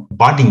from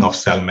budding of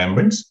cell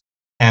membranes.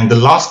 And the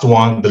last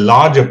one, the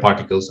larger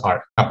particles,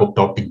 are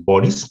apoptotic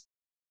bodies.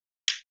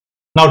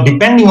 Now,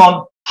 depending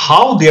on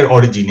how they are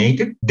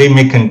originated, they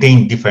may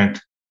contain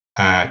different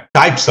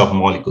types of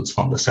molecules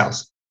from the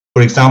cells.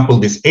 For example,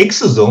 these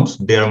exosomes,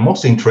 they are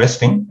most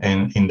interesting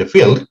in the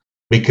field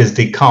because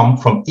they come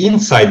from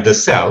inside the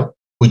cell,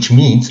 which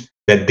means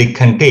that they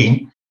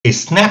contain a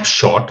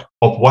snapshot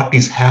of what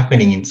is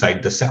happening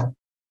inside the cell.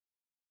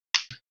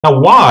 Now,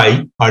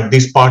 why are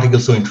these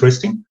particles so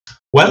interesting?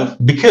 Well,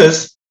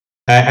 because,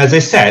 as I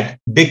said,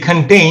 they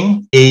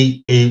contain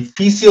a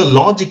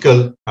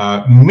physiological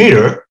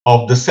mirror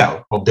of the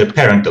cell, of their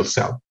parental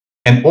cell.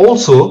 And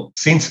also,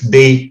 since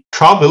they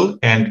travel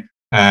and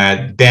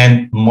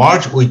then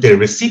merge with the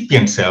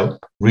recipient cell,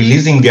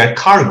 releasing their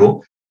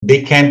cargo,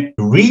 they can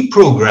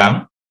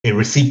reprogram a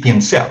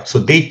recipient cell. So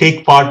they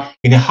take part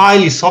in a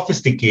highly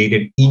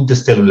sophisticated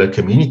intercellular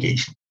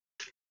communication.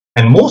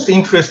 And most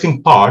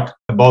interesting part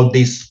about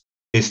these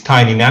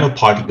tiny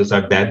nanoparticles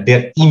are that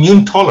they're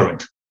immune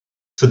tolerant.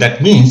 So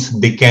that means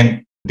they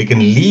can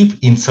live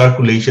in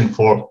circulation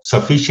for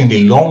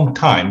sufficiently long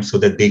time so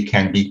that they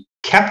can be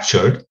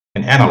captured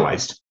and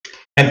analyzed.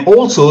 And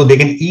also they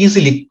can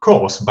easily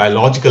cross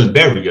biological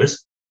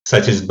barriers,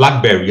 such as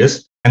blood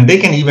barriers, and they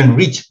can even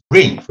reach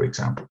brain, for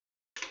example.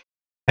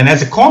 And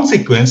as a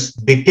consequence,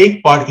 they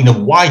take part in a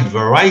wide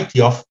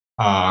variety of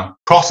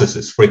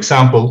processes. For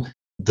example,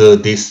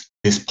 this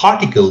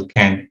particle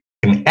can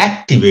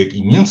activate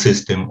immune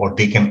system, or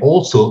they can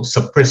also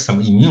suppress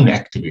some immune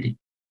activity.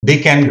 They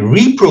can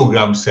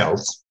reprogram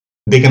cells.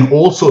 They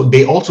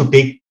also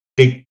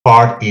take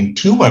part in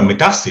tumor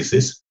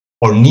metastasis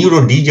or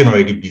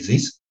neurodegenerative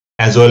disease,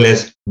 as well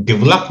as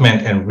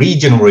development and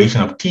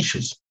regeneration of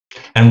tissues.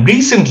 And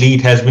recently,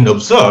 it has been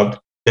observed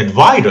that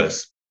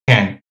virus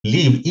can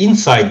live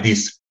inside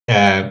these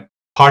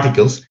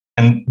particles,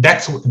 and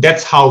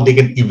that's how they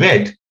can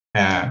evade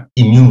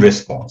immune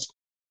response.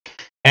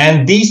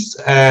 And these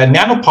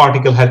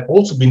nanoparticles have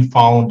also been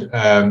found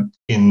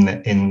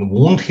in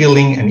wound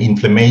healing and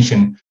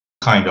inflammation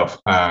kind of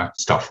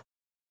stuff.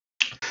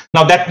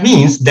 Now, that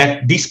means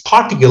that this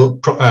particle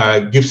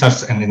gives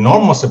us an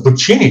enormous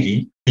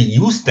opportunity to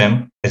use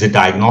them as a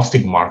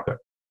diagnostic marker.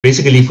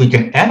 Basically, if we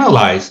can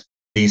analyze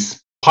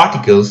these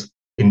particles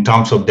in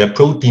terms of their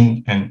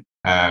protein and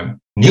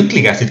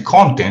nucleic acid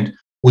content,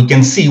 we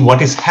can see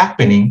what is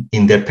happening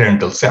in their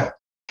parental cell.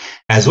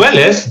 As well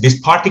as this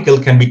particle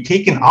can be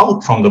taken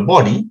out from the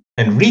body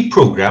and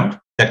reprogrammed.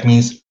 That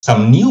means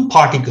some new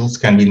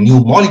particles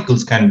new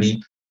molecules can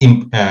be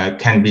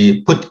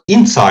put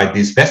inside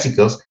these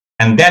vesicles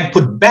and then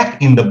put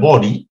back in the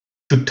body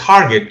to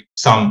target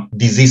some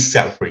disease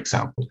cell, for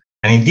example.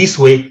 And in this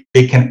way,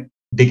 they can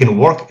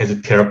work as a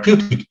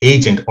therapeutic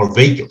agent or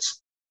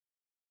vehicles.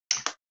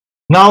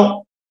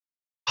 Now,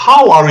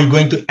 how are we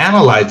going to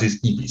analyze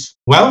these EVs?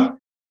 Well,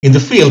 in the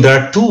field, there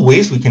are two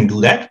ways we can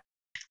do that.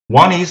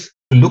 One is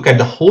to look at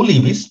the whole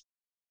EVs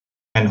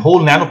and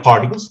whole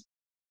nanoparticles.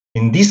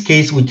 In this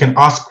case, we can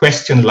ask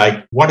questions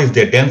like, what is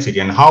their density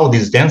and how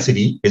this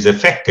density is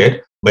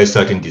affected by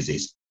certain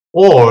disease,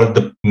 or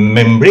the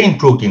membrane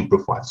protein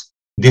profiles.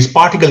 This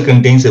particle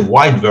contains a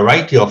wide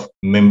variety of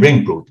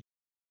membrane protein,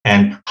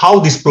 and how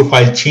this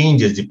profile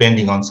changes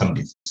depending on some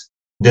disease.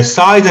 The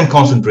size and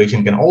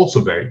concentration can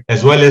also vary,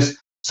 as well as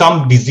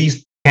some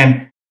disease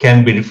can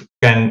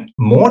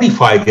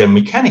modify their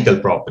mechanical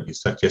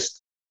properties, such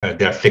as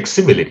their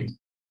flexibility.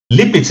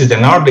 Lipids is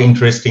another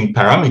interesting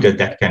parameter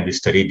that can be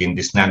studied in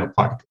these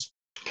nanoparticles.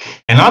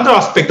 Another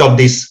aspect of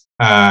these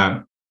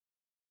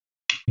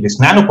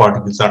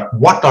nanoparticles are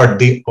what are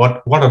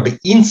the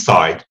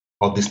inside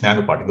of this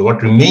nanoparticle,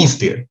 what remains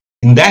there.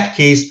 In that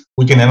case,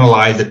 we can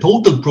analyze the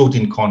total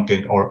protein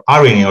content or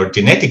RNA or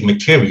genetic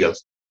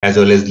materials, as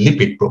well as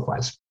lipid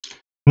profiles.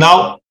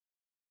 Now,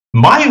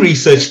 my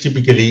research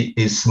typically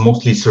is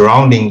mostly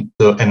surrounding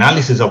the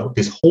analysis of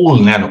this whole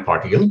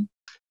nanoparticle.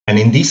 And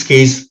in this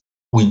case,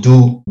 we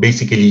do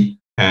basically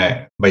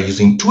by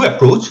using two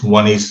approaches.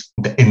 One is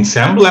the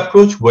ensemble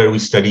approach, where we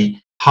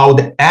study how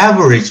the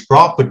average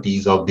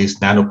properties of this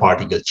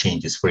nanoparticle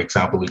changes. For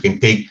example, we can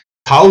take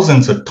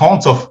thousands or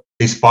tons of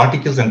these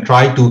particles and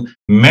try to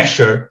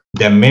measure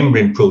their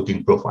membrane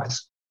protein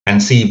profiles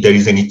and see if there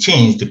is any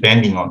change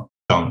depending on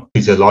some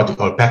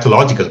physiological or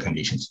pathological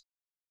conditions.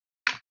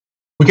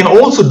 We can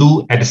also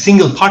do at a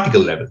single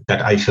particle level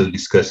that I shall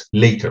discuss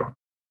later on.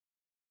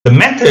 The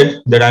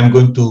method that I'm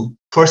going to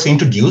first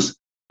introduce,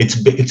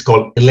 it's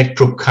called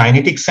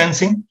electrokinetic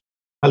sensing.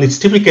 Well, it's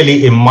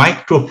typically a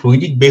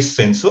microfluidic based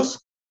sensors,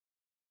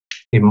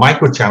 a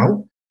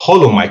microchannel,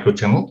 hollow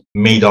microchannel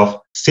made of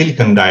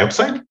silicon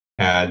dioxide.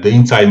 The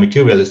inside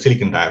material is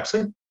silicon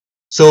dioxide.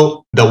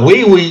 So the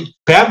way we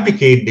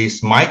fabricate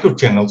these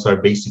microchannels are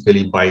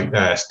basically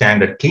by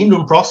standard clean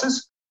room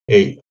process.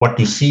 What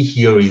you see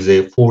here is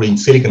a 4-inch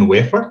silicon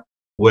wafer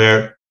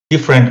where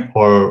different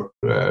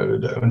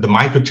the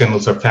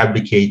microchannels are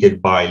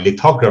fabricated by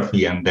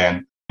lithography and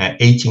then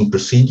etching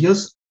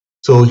procedures.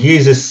 So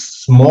here's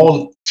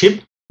small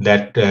chip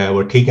that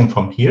were taken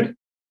from here.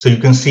 So you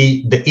can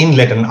see the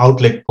inlet and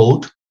outlet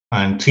port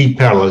and 3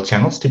 parallel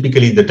channels.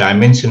 Typically, the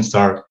dimensions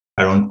are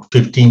around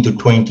 15 to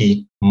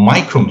 20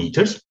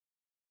 micrometers.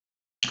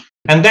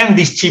 And then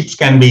these chips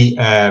can be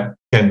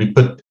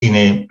put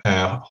in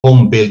a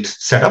home-built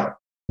setup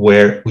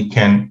where we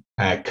can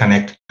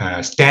connect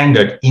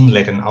standard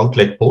inlet and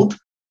outlet port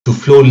to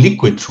flow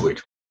liquid through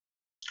it.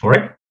 All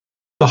right.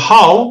 So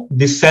how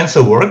this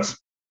sensor works?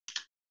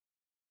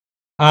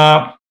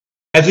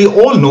 As we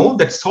all know,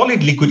 that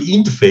solid-liquid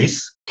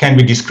interface can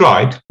be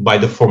described by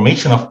the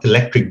formation of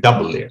electric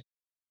double layer.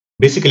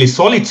 Basically,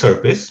 solid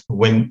surface,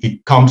 when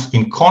it comes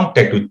in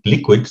contact with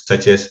liquid,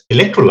 such as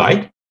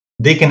electrolyte,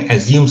 they can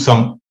assume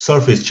some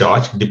surface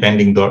charge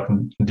depending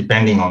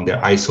on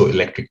their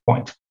isoelectric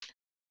point.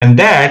 And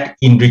that,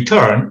 in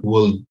return,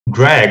 will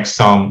drag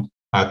some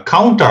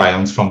counter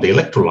ions from the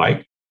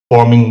electrolyte,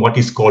 forming what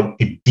is called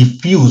a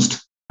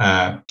diffused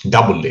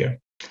double layer.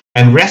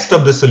 And rest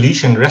of the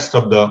solution, rest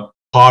of the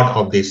part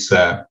of this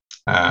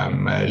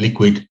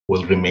liquid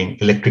will remain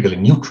electrically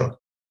neutral.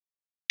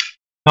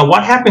 Now,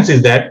 what happens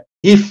is that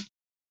if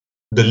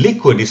the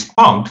liquid is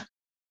pumped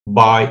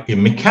by a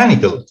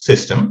mechanical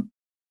system,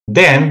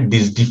 then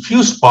this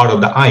diffused part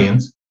of the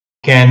ions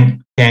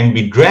can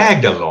be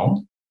dragged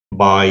along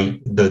by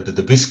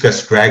the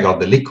viscous drag of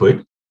the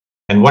liquid.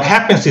 And what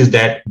happens is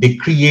that they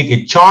create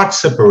a charge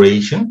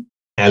separation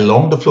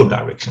along the flow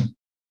direction.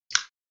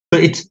 So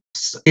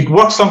it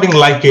works something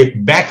like a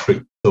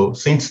battery. So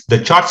since the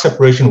charge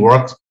separation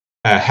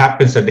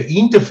happens at the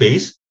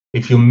interface,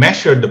 if you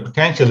measure the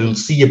potential, you'll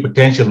see a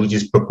potential which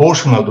is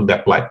proportional to the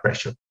applied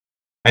pressure.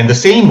 And the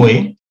same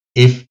way,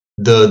 if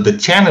the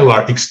channel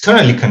are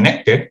externally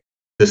connected,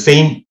 the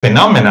same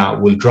phenomena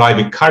will drive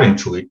a current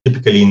through it,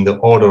 typically in the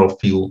order of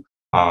few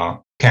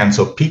tens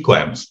of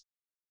picoamps.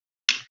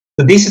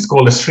 So this is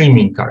called a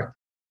streaming current.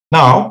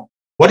 Now,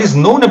 what is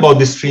known about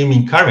this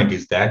streaming current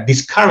is that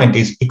this current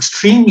is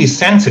extremely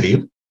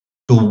sensitive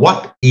to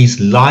what is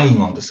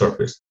lying on the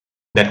surface.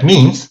 That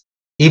means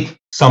if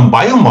some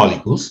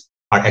biomolecules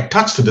are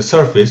attached to the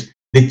surface,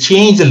 they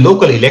change the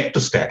local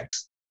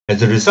electrostatics.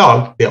 As a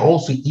result, they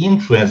also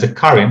influence the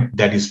current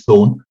that is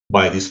flown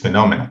by this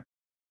phenomenon.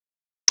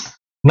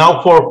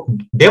 Now, for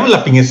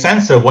developing a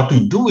sensor, what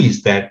we do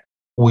is that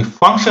we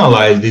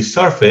functionalize this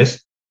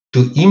surface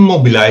to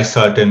immobilize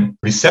certain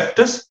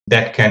receptors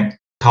that can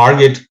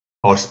target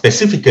or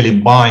specifically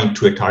bind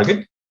to a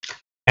target.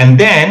 And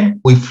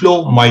then we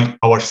flow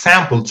our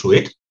sample through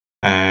it,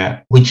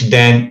 which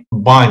then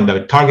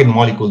the target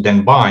molecule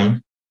then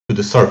bind to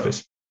the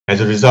surface.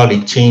 As a result,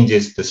 it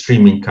changes the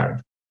streaming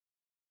current.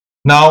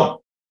 Now,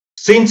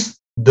 since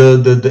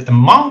the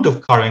amount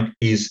of current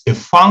is a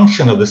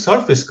function of the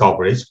surface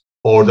coverage,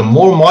 or the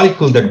more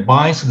molecule that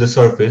binds to the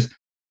surface,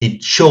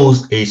 it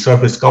shows a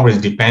surface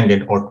coverage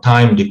dependent or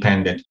time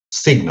dependent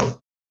signal.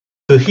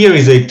 So here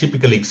is a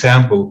typical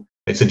example.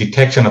 It's a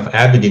detection of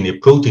avid in a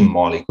protein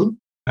molecule,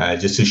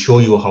 just to show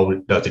you how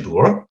does it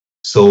work.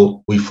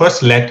 So we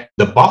first let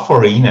the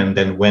buffer in, and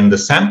then when the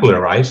sample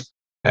arrives,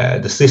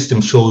 the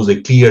system shows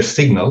a clear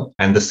signal,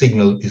 and the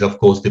signal is of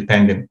course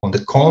dependent on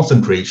the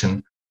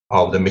concentration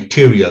of the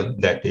material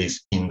that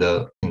is in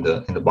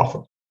the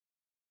buffer.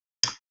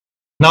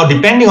 Now,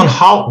 depending on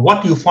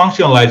what you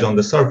functionalize on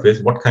the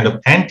surface, what kind of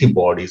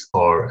antibodies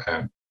or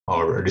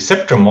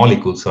receptor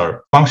molecules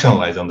are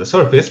functionalized on the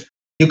surface,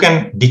 you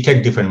can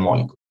detect different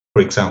molecules.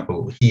 For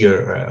example,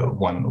 here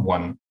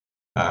one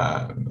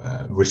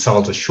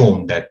results are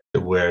shown that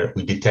where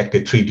we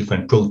detected 3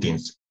 different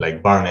proteins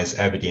like Barnes,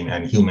 avidin,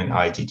 and human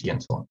IgG,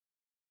 and so on.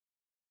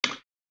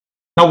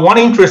 Now, one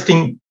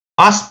interesting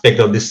aspect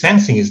of this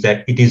sensing is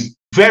that it is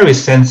very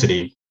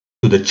sensitive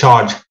to the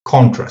charge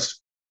contrast.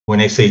 When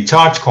I say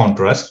charge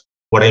contrast,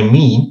 what I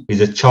mean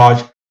is a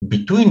charge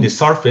between the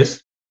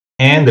surface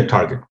and the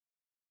target.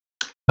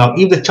 Now,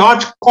 if the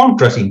charge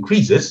contrast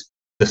increases,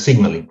 the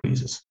signal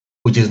increases,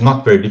 which is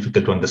not very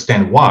difficult to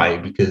understand why,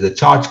 because the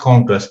charge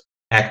contrast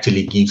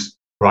actually gives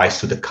rise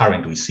to the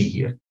current we see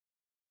here.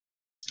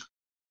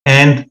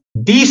 And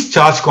these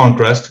charge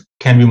contrasts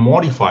can be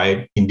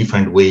modified in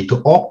different ways to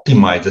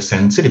optimize the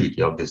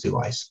sensitivity of this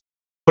device.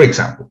 For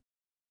example,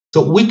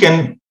 so we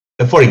can,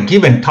 for a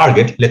given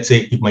target, let's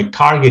say if my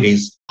target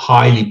is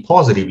highly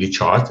positively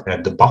charged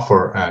at the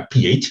buffer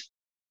pH,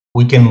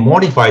 we can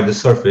modify the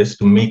surface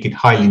to make it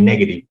highly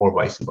negative or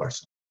vice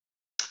versa.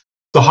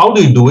 So how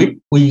do you do it?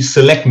 We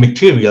select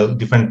material,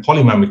 different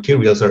polymer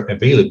materials are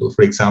available.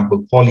 For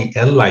example,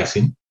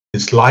 poly-L-lysine.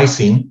 This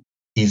lysine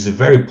is a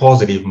very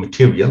positive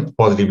material,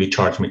 positively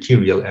charged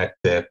material at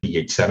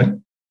pH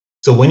 7.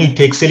 So when you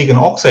take silicon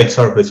oxide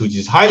surface, which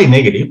is highly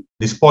negative,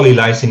 this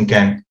polylysine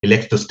can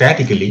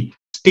electrostatically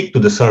stick to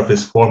the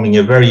surface, forming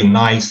a very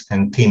nice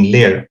and thin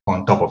layer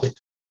on top of it.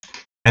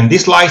 And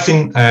this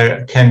lysine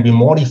can be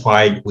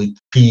modified with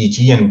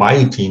PEG and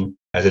biotin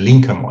as a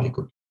linker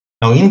molecule.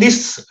 Now, in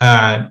this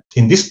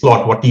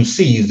plot, what you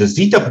see is the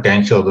zeta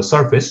potential of the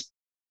surface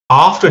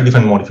after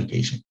different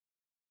modification.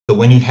 So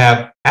when you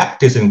have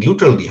aptase and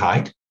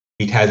glutaraldehyde,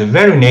 it has a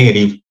very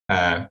negative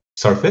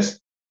surface.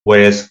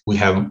 whereas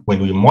when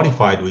we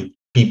modified with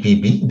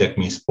PPB, that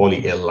means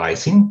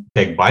poly-L-lysine,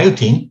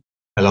 peg-biotin,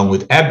 along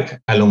with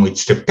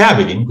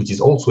streptavidin, which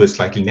is also a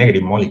slightly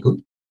negative molecule,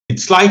 it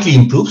slightly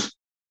improves.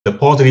 The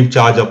positive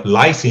charge of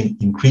lysine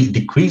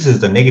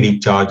decreases the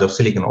negative charge of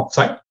silicon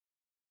oxide.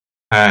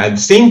 At the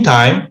same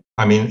time,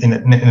 I mean, in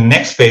the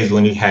next phase,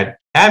 when we had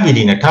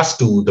avidin attached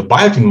to the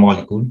biotin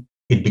molecule,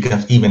 it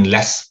becomes even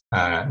less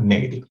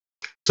negative.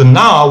 So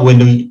now when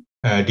we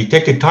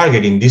detected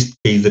target, in this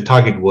case, the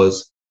target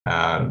was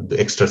the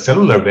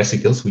extracellular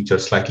vesicles, which are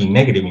slightly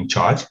negative in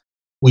charge.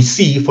 We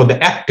see for the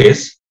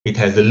actase, it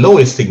has the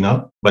lowest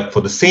signal, but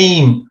for the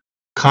same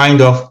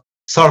kind of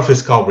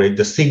surface coverage,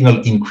 the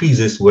signal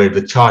increases where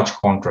the charge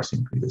contrast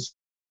increases.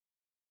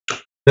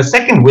 The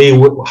second way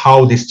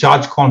how this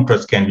charge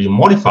contrast can be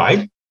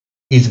modified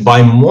is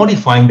by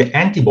modifying the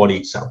antibody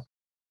itself.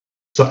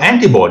 So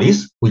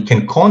antibodies, we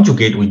can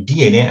conjugate with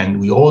DNA, and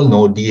we all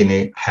know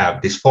DNA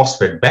have this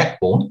phosphate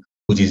backbone,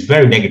 which is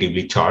very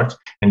negatively charged.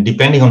 And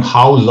depending on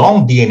how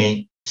long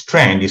DNA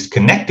strand is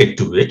connected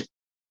to it,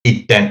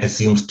 it then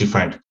assumes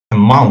different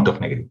amount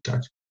of negative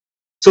charge.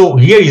 So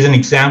here is an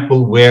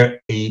example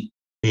where a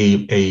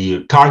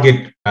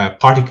target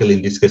particle,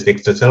 in this case, the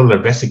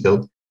extracellular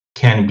vesicle,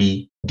 can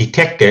be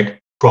detected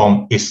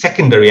from a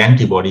secondary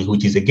antibody,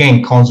 which is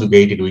again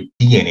conjugated with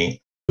DNA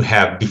to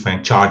have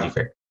different charge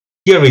effect.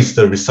 Here is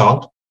the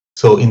result.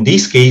 So in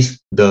this case,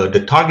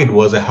 the target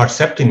was a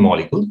Herceptin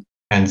molecule,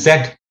 and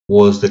Z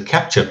was the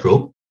capture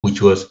probe,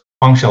 which was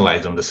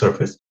functionalized on the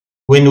surface.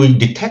 When we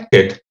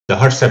detected the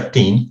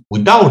Herceptin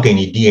without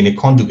any DNA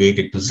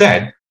conjugated to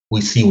Z,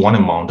 we see one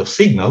amount of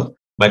signal.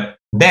 But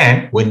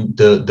then when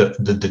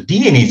the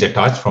DNA is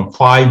attached from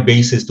 5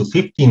 bases to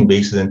 15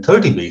 bases and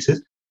 30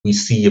 bases, we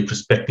see a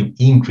prospective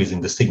increase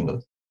in the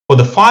signal. For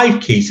the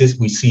 5 cases,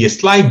 we see a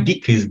slight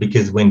decrease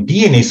because when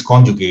DNA is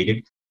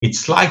conjugated, it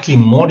slightly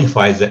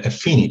modifies the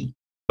affinity.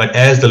 But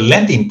as the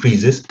length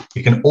increases,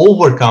 you can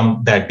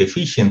overcome that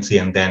deficiency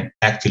and then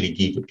actually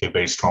give a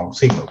very strong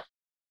signal.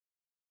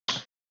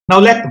 Now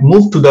let's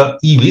move to the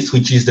EVs,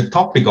 which is the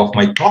topic of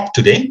my talk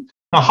today.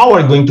 Now, how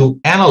are we going to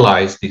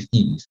analyze these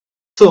EVs?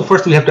 So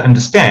first, we have to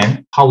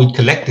understand how we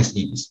collect these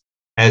EVs.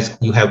 As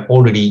you have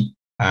already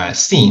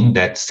seen,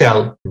 that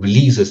cell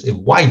releases a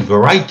wide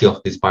variety of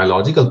these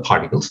biological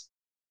particles,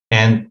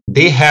 and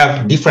they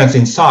have difference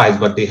in size,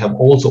 but they have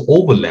also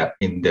overlap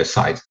in their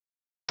size.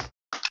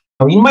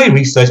 Now, in my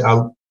research,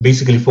 I'll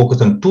basically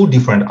focus on 2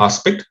 different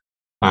aspects.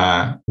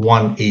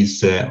 One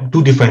is 2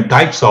 different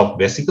types of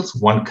vesicles,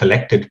 one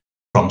collected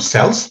from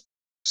cells.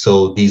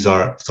 So these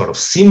are sort of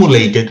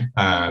simulated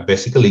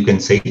vesicles, you can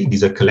say.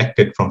 These are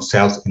collected from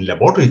cells in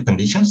laboratory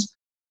conditions.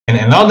 And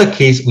in another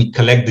case, we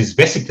collect these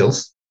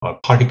vesicles or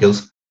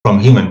particles from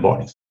human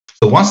bodies.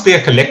 So once they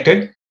are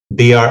collected,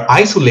 they are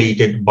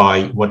isolated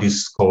by what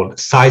is called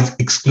size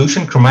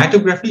exclusion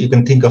chromatography. You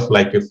can think of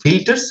like a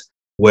filters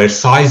where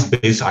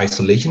size-based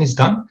isolation is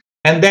done.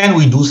 And then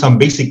we do some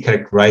basic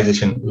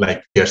characterization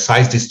like their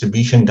size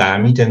distribution,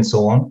 diameter, and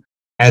so on,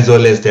 as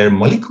well as their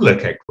molecular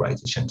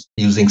characterizations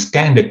using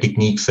standard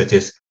techniques such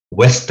as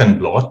Western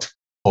blot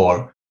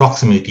or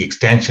proximity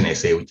extension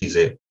assay, which is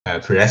a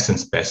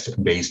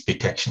fluorescence-based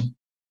detection.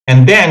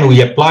 And then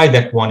we apply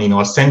that one in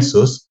our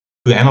sensors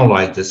to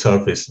analyze the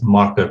surface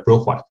marker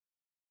profile.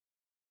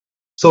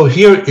 So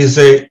here is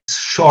a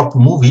short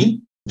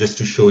movie just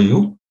to show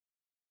you.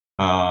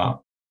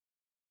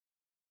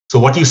 So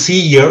what you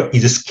see here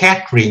is a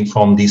scattering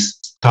from these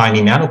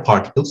tiny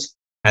nanoparticles.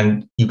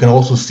 And you can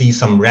also see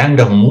some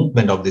random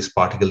movement of this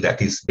particle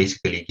that is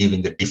basically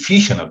giving the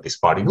diffusion of these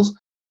particles.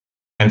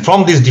 And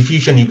from this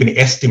diffusion, you can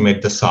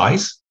estimate the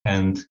size.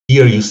 And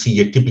here you see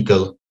a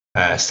typical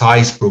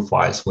size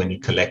profiles when you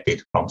collect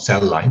it from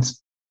cell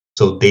lines.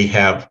 So they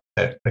have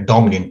a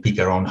dominant peak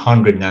around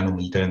 100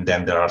 nanometer, and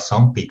then there are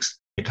some peaks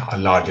at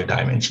larger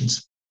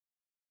dimensions.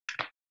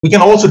 We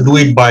can also do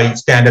it by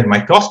standard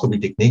microscopy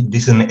technique.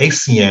 This is an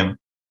SCM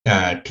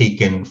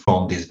taken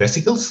from these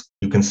vesicles.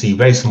 You can see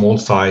very small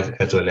size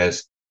as well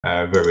as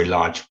very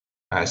large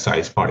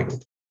size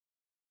particles.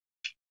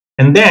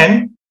 And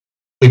then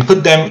we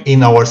put them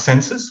in our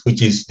sensors,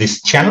 which is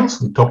these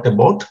channels we talked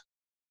about.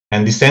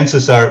 And the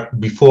sensors are,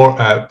 before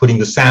putting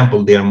the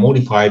sample, they are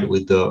modified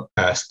with the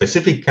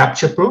specific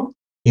capture probe.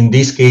 In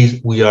this case,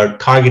 we are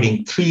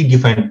targeting 3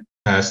 different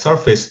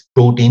surface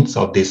proteins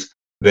of these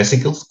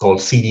vesicles called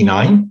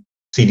CD9,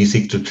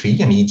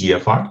 CD63, and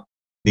EGFR.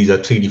 These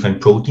are 3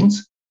 different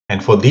proteins.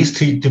 And for these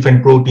 3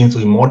 different proteins,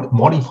 we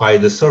modify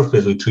the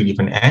surface with 3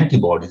 different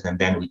antibodies, and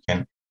then we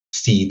can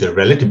see the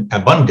relative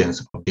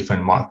abundance of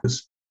different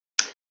markers.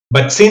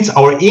 But since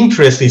our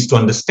interest is to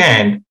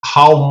understand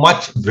how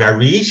much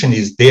variation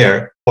is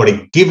there for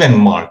a given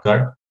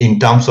marker in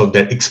terms of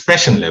their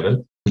expression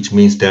level, which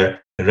means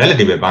their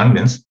relative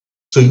abundance,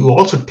 so you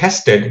also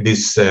tested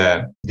this,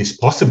 this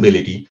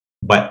possibility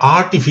by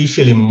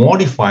artificially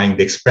modifying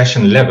the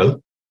expression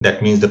level,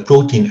 that means the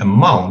protein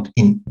amount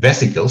in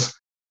vesicles,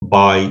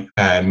 by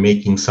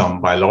making some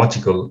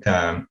biological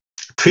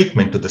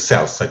treatment to the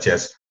cells, such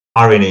as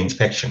RNA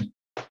infection.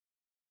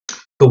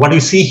 So what you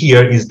see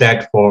here is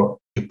that for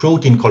a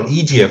protein called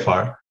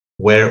EGFR,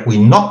 where we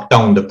knock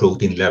down the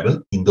protein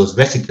level in those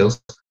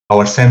vesicles,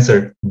 our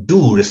sensor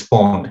do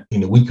respond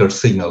in a weaker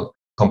signal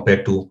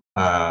compared to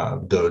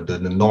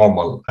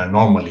the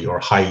normally or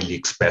highly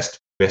expressed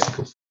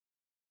vesicles.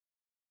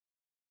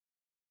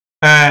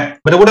 But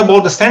what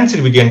about the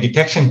sensitivity and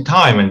detection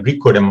time and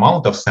record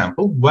amount of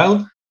sample?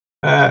 Well,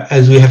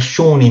 as we have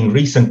shown in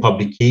recent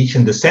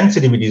publication, the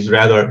sensitivity is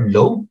rather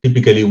low.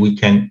 Typically, we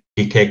can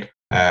detect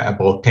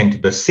about 10 to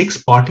the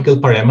 6 particle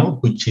per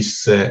ml, which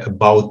is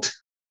about,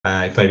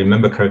 if I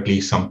remember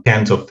correctly, some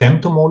tens of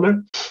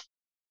femtomolar.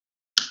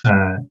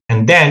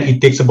 And then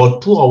it takes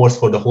about 2 hours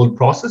for the whole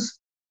process.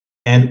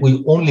 And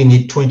we only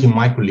need 20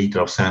 microliter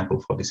of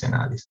sample for this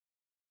analysis.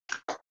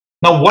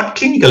 Now, what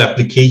clinical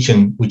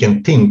application we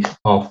can think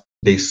of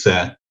this,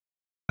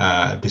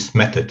 this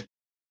method?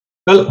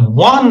 Well,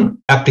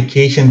 one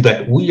application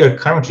that we are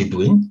currently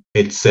doing,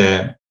 it's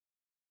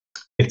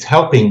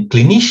helping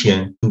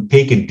clinicians to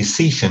take a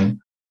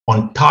decision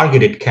on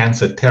targeted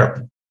cancer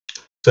therapy.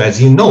 So as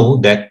you know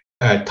that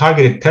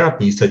targeted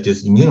therapies such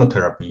as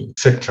immunotherapy,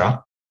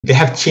 etc., they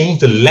have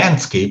changed the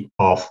landscape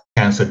of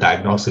cancer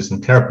diagnosis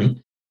and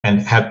therapy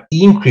and have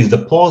increased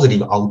the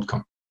positive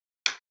outcome.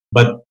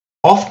 But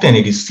often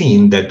it is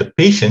seen that the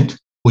patient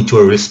which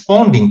were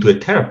responding to a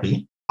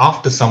therapy,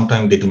 after some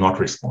time they do not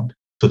respond.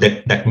 So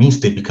that means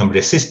they become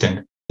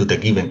resistant to the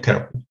given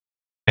therapy.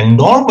 And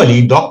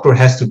normally doctor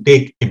has to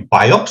take a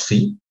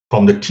biopsy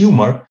from the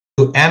tumor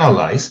to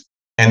analyze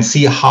and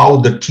see how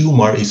the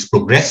tumor is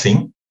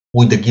progressing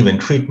with the given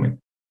treatment,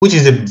 which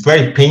is a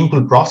very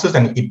painful process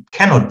and it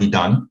cannot be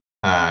done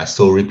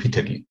so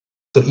repeatedly.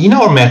 So in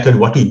our method,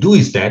 what we do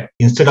is that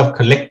instead of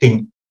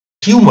collecting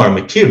tumor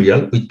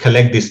material, we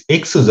collect this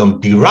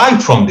exosome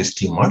derived from this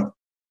tumor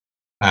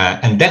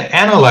and then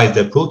analyze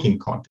the protein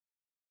content.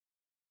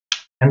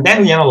 And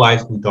then we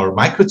analyze with our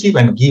microchip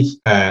and give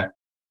the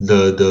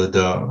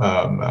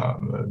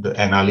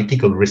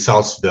analytical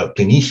results to the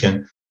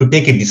clinician to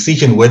take a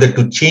decision whether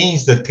to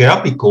change the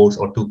therapy course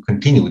or to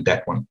continue with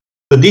that one.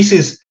 So this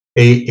is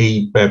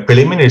a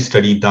preliminary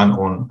study done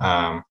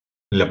on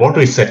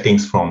laboratory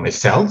settings from a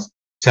cell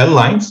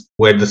lines,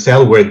 where the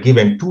cell were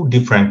given 2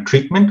 different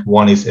treatments.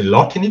 One is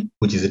erlotinib,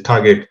 which is a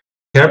targeted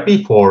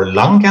therapy for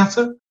lung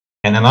cancer,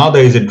 and another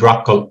is a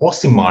drug called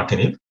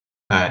osimertinib,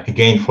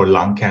 again for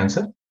lung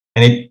cancer.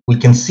 And we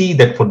can see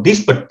that for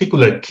this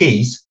particular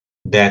case,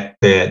 that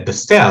the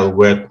cell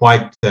were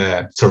quite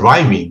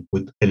surviving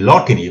with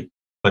erlotinib,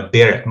 but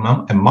their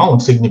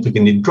amount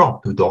significantly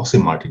dropped with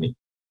osimertinib.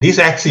 This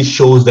actually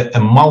shows the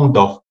amount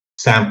of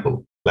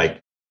sample,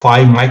 like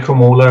 5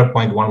 micromolar,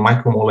 0.1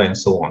 micromolar, and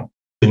so on.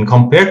 When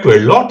compared to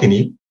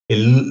erlotinib, a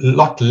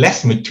lot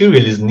less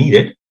material is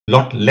needed, a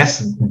lot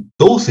less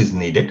dose is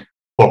needed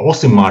for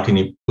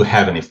osimertinib to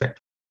have an effect.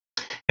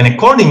 And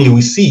accordingly,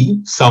 we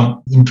see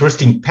some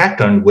interesting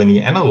pattern when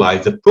we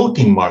analyze the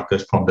protein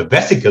markers from the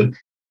vesicle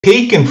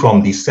taken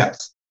from these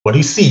cells. What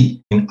you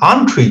see in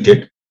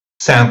untreated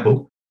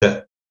sample,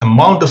 the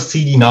amount of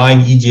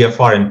CD9,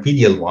 EGFR, and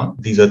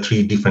PL-1, these are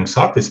 3 different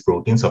surface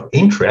proteins of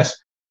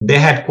interest, they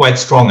had quite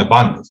strong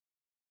abundance.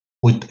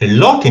 With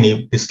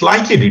erlotinib, they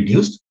slightly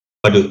reduced,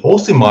 but with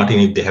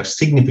osimertinib, they have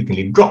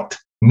significantly dropped,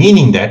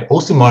 meaning that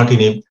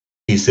osimertinib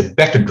is a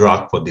better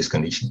drug for this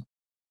condition.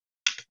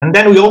 And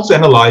then we also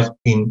analyzed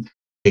in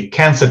a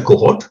cancer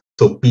cohort,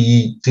 so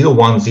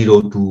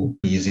P010 to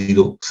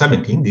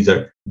P017, these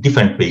are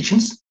different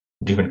patients,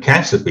 different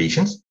cancer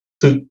patients.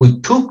 So we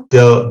took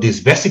these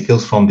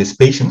vesicles from these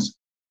patients,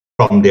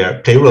 from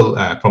their pleural,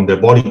 from their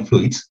body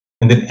fluids,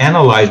 and then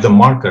analyzed the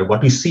marker.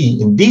 What we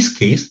see in this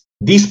case,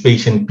 this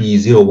patient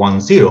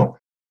P010,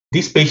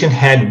 this patient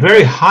had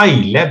very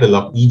high level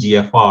of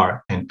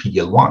EGFR and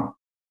PL-1.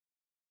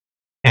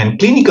 And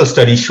clinical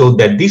studies showed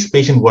that these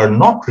patients were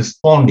not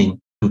responding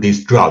to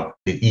this drug,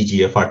 the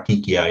EGFR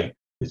TKI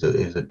is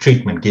a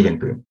treatment given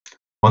to him.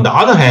 On the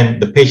other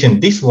hand, the patient,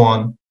 this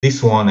one,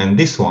 and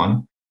this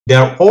one, they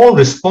are all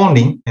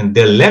responding, and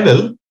their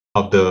level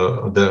of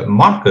the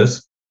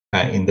markers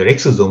in their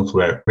exosomes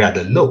were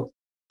rather low.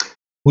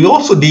 We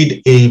also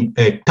did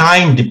a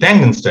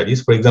time-dependent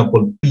studies. For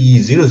example,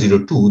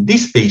 P002,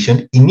 this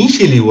patient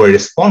initially were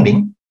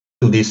responding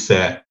to this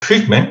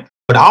treatment,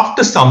 but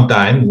after some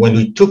time, when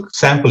we took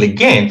sample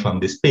again from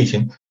this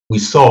patient, we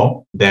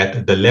saw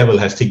that the level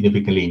has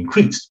significantly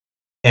increased.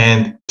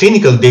 And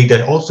clinical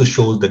data also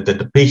shows that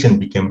the patient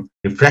became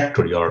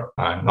refractory or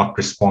not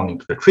responding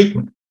to the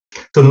treatment.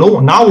 So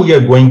now we are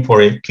going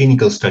for a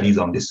clinical studies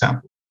on this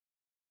sample.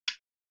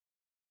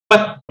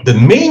 But the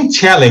main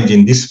challenge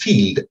in this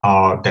field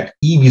are that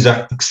EVs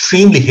are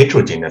extremely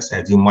heterogeneous,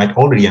 as you might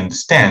already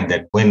understand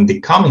that when they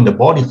come in the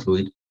body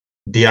fluid,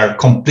 they are a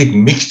complete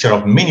mixture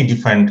of many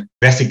different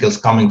vesicles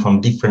coming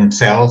from different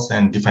cells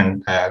and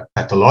different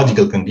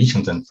pathological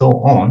conditions and so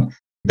on.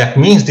 That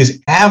means this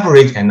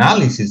average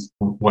analysis,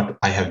 what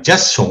I have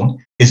just shown,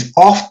 is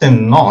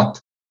often not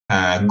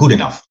good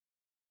enough.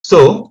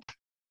 So,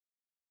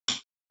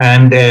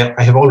 and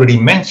I have already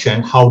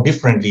mentioned how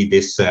differently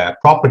these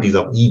properties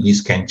of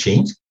EVs can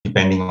change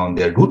depending on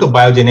their route of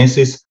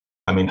biogenesis,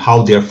 I mean,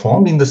 how they're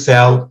formed in the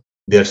cell,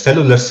 their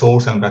cellular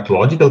source and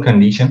pathological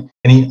condition.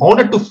 And in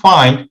order to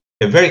find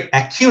a very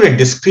accurate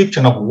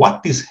description of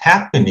what is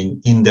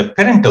happening in the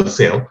parental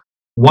cell,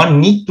 one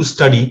needs to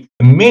study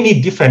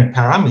many different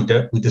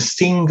parameters with a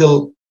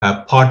single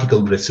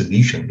particle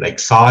resolution, like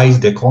size,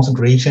 their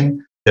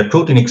concentration, their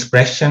protein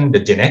expression, the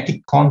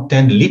genetic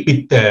content,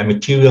 lipid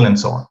material, and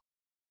so on.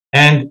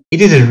 And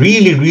it is a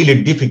really,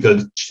 really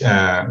difficult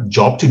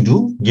job to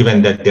do,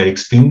 given that they're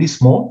extremely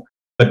small.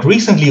 But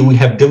recently, we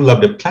have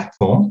developed a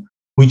platform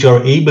which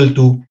are able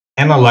to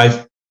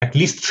analyze at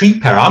least 3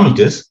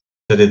 parameters,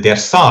 so that their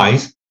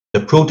size, the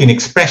protein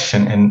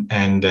expression,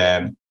 and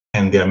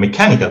their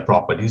mechanical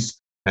properties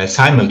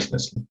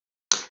simultaneously.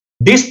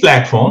 This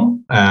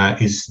platform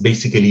is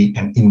basically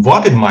an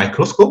inverted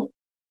microscope,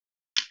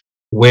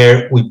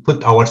 where we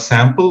put our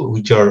sample,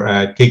 which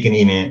are taken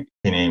in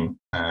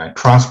a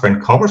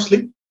transparent cover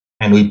slip,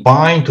 and we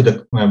bind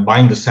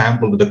the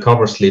sample to the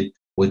cover slip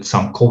with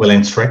some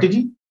covalent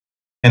strategy,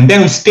 and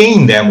then we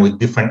stain them with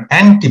different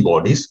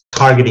antibodies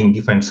targeting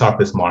different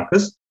surface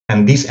markers,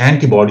 and these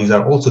antibodies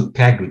are also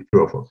tagged with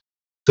fluorophore.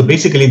 So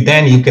basically,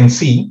 then you can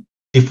see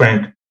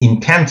different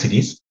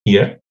intensities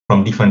here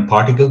from different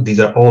particles. These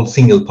are all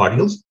single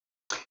particles,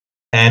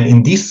 and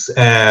in this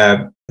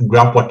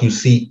graph, what you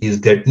see is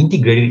their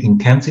integrated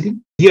intensity.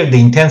 Here, the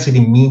intensity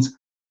means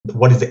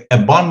what is the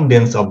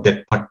abundance of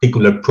that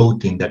particular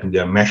protein that we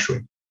are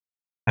measuring.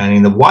 And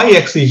in the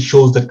y-axis, it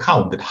shows the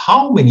count, that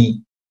how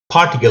many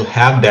particles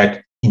have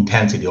that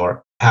intensity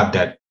or have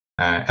that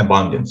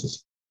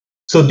abundances.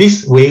 So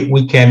this way,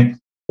 we can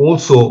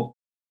also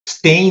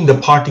stain the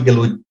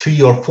particle with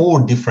 3 or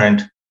 4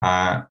 different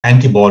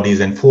antibodies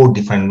and 4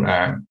 different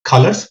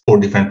colors, 4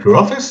 different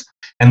fluorophores,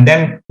 and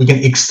then we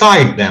can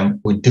excite them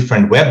with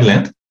different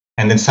wavelength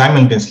and then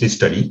simultaneously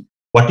study.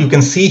 What you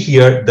can see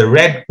here, the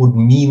red would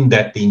mean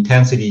that the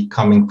intensity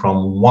coming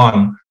from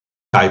one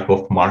type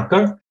of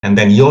marker, and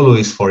then yellow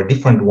is for a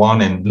different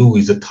one, and blue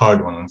is a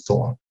third one, and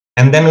so on.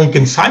 And then we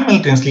can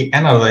simultaneously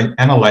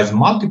analyze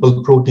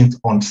multiple proteins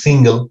on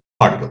single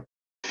particle.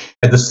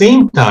 At the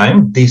same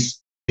time, this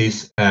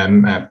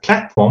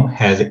platform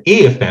has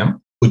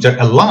AFM, which are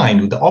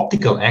aligned with the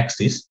optical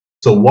axis.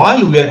 So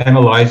while we are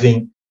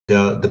analyzing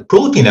the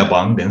protein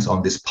abundance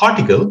on this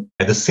particle,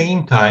 at the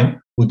same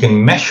time, we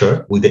can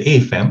measure with the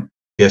AFM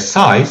their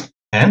size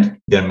and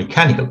their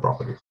mechanical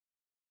properties.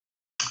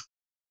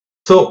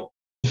 So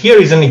here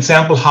is an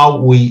example how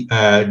we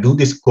do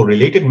this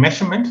correlated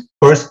measurement.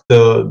 First,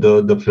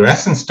 the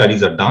fluorescence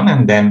studies are done,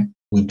 and then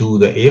we do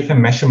the AFM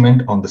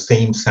measurement on the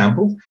same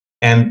sample.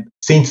 And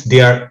since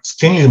they are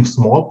extremely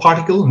small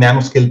particle,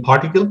 nanoscale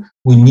particle,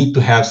 we need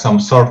to have some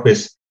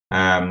surface,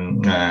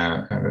 some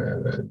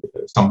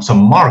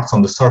marks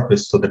on the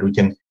surface, so that we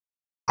can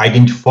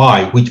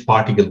identify which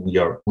particle we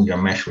are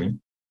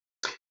measuring.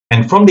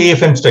 And from the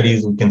AFM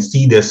studies, we can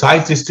see their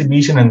size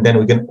distribution, and then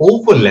we can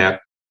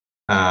overlap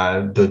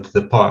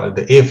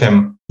the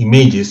AFM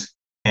images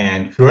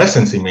and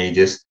fluorescence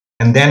images,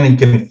 and then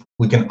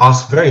we can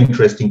ask very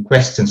interesting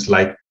questions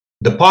like,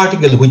 the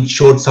particle which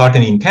showed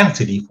certain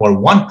intensity for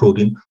one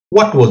protein,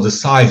 what was the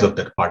size of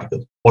that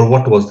particle, or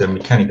what was their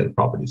mechanical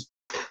properties?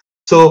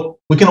 So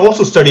we can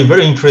also study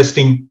very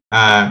interesting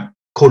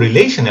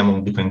correlation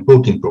among different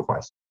protein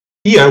profiles.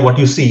 Here, what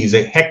you see is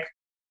a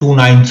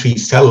HEC293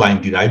 cell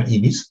line derived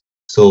EVs.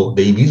 So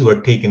the EVs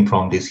were taken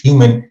from this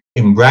human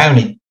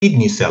embryonic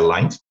kidney cell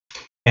lines.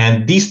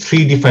 And these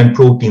 3 different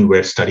proteins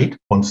were studied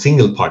on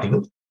single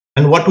particles.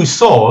 And what we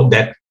saw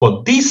that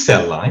for these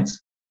cell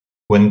lines,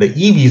 when the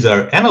EVs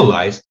are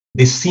analyzed,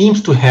 they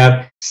seems to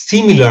have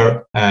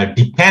similar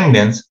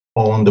dependence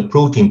on the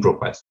protein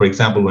profiles. For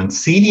example, when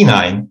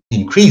CD9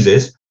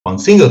 increases on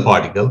single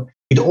particle,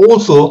 it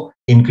also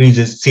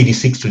increases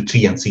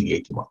CD63 and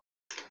CD81.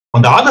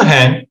 On the other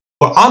hand,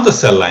 for other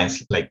cell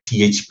lines like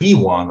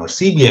THP1 or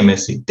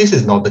CBMSC, this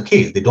is not the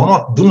case. They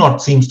do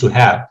not seem to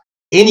have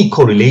any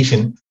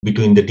correlation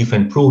between the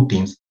different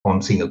proteins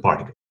on single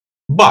particle.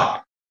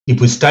 But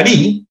if we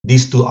study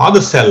these 2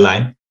 other cell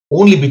lines,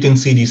 only between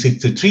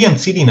CD63 and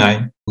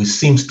CD9, we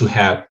seems to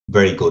have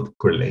very good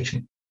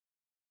correlation.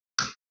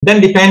 Then,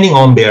 depending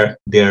on their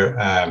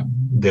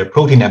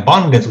protein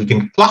abundance, we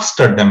can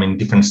cluster them in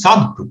different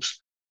subgroups.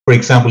 For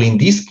example, in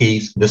this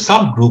case, the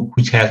subgroup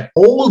which has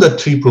all the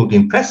 3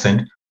 proteins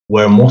present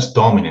were most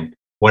dominant,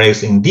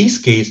 whereas in this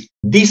case,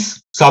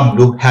 this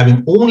subgroup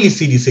having only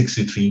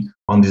CD63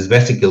 on these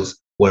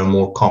vesicles were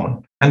more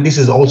common. And this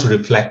is also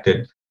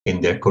reflected in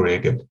their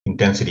correlative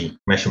intensity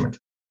measurement.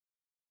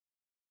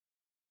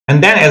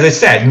 And then, as I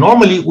said,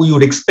 normally we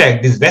would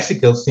expect these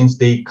vesicles, since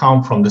they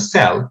come from the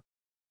cell.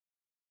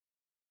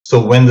 So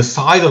when the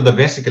size of the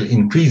vesicle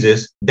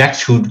increases, that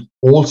should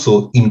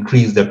also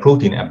increase the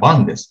protein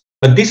abundance.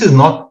 But this is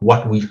not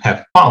what we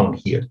have found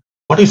here.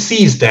 What you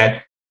see is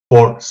that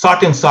for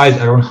certain size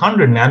around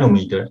 100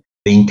 nanometer,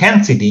 the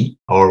intensity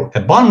or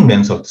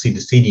abundance of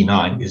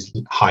CD9 is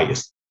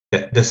highest.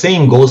 The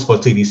same goes for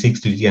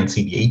CD63 and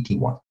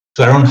CD81.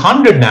 So around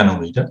 100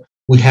 nanometer,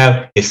 we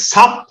have a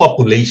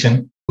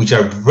subpopulation which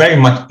are very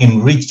much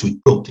enriched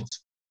with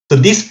proteins. So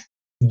this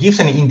gives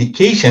an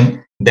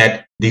indication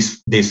that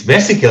this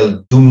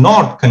vesicle do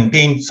not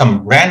contain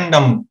some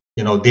random,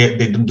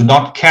 they do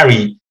not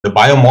carry the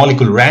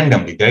biomolecule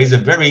randomly. There is a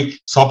very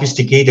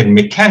sophisticated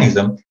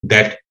mechanism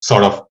that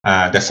sort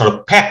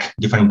of pack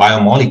different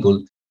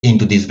biomolecules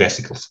into these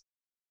vesicles.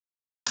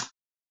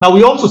 Now,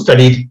 we also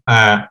studied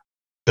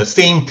the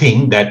same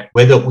thing, that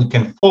whether we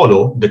can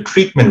follow the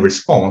treatment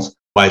response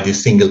by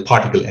this single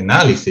particle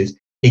analysis.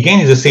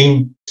 Again, is the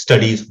same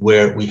studies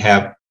where we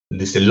have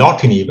this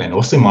erlotinib and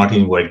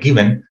osimertinib were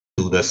given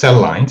to the cell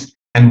lines.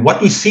 And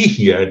what we see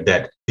here,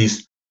 that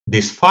this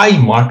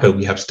 5 marker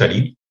we have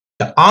studied,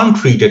 the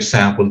untreated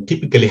sample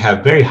typically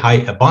have very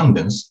high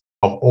abundance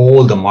of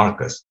all the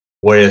markers,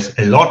 whereas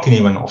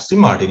erlotinib and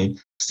osimertinib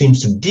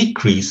seems to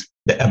decrease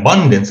the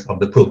abundance of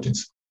the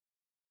proteins.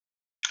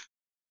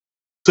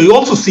 So you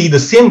also see the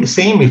same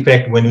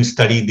effect when we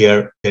study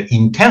their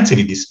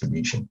intensity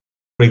distribution.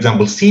 For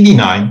example,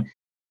 CD9,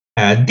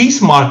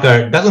 this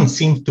marker doesn't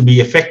seem to be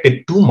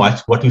affected too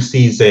much. What you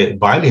see is a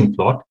violin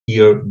plot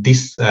here.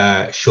 This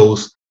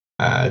shows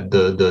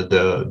the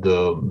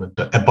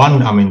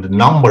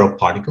number of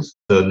particles.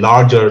 The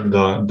larger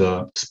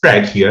the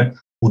spread here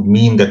would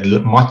mean that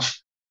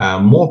much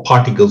more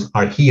particles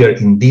are here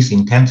in this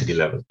intensity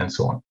level, and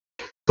so on.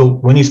 So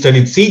when you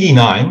studied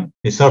CD9,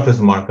 a surface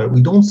marker,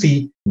 we don't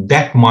see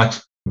that much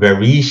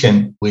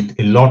variation with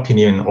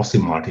erlotinib and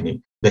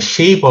osimertinib. The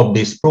shape of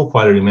this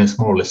profile remains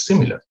more or less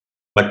similar.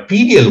 But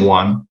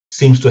PL-1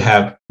 seems to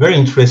have very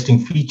interesting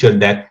feature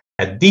that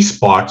at this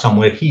part,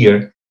 somewhere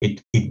here,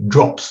 it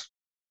drops.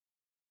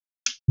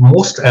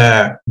 Most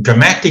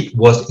dramatic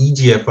was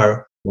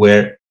EGFR,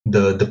 where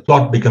the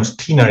plot becomes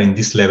thinner in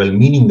this level,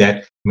 meaning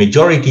that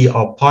majority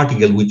of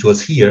particle which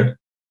was here,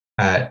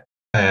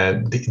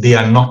 they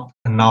are not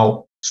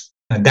now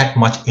that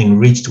much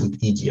enriched with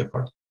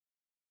EGFR.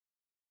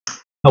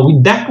 Now,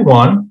 with that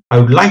one, I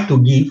would like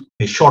to give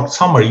a short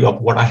summary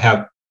of what I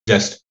have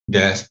just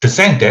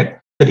presented.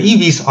 That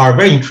EVs are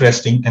very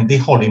interesting, and they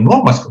hold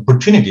enormous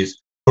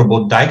opportunities for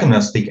both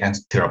diagnostic and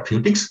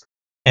therapeutics.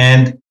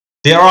 And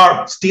there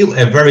are still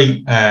a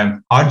very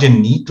urgent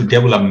need to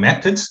develop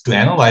methods to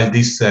analyze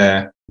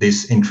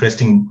this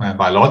interesting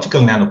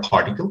biological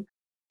nanoparticle.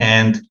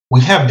 And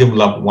we have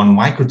developed one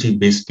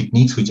microchip-based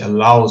techniques which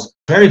allows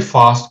very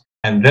fast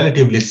and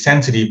relatively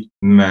sensitive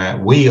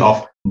way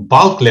of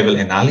bulk level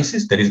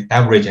analysis, that is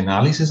average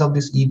analysis of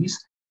these EVs.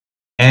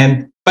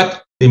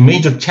 But the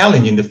major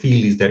challenge in the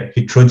field is their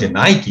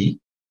heterogeneity,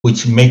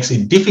 which makes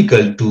it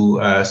difficult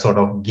to sort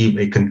of give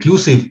a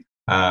conclusive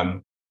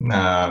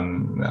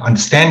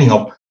understanding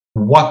of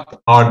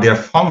what are their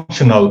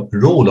functional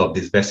role of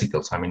these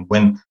vesicles. I mean,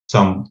 when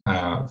some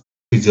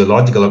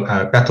physiological,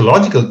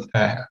 pathological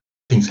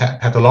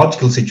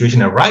pathological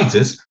situation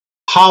arises,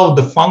 how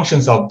the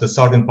functions of the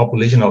certain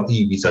population of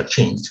EVs are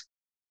changed.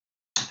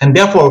 And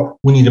therefore,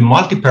 we need a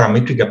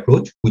multi-parametric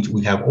approach, which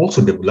we have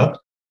also developed,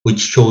 which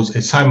shows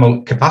a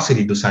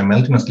capacity to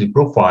simultaneously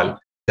profile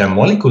their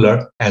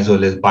molecular as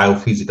well as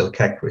biophysical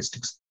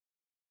characteristics.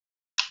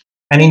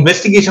 An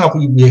investigation of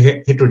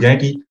EV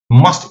heterogeneity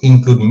must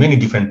include many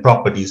different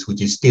properties,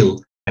 which is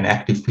still an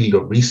active field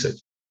of research.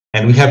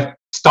 And we have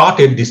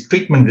started this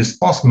treatment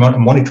response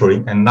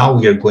monitoring, and now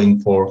we are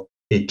going for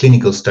a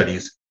clinical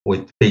studies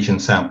with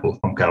patient sample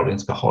from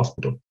Karolinska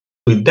Hospital.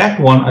 With that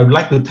one, I would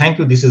like to thank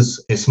you. This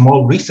is a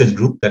small research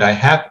group that I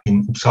have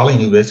in Uppsala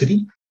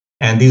University.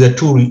 And these are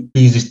 2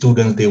 PhD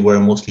students. They were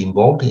mostly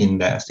involved in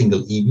the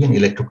single EV and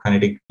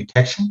electrokinetic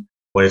detection,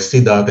 whereas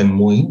Siddharth and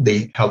Moin,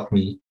 they helped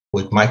me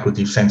with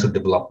microchip sensor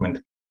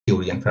development,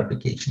 theory and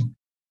fabrication.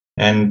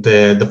 And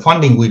the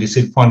funding, we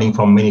received funding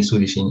from many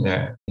Swedish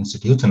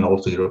institutes and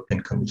also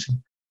European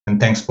Commission. And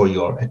thanks for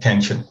your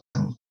attention.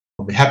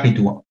 I'll be happy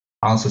to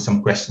answer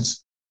some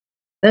questions.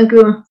 Thank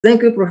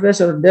you,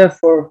 Professor Dev,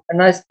 for a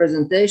nice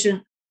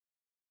presentation.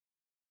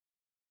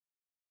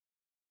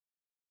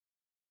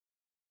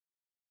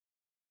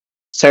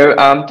 So,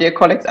 dear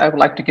colleagues, I would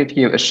like to give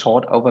you a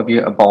short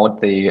overview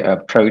about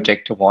the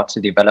project towards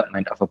the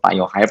development of a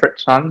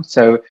biohybrid lung.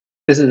 So,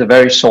 this is a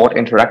very short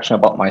introduction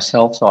about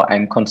myself. So,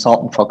 I'm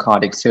consultant for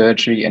cardiac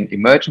surgery and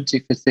emergency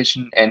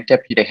physician and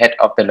deputy head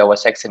of the Lower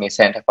Saxony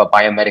Center for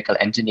Biomedical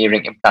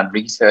Engineering, Implant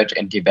Research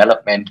and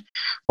Development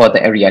for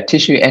the area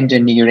Tissue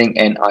Engineering.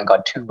 And I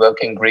got 2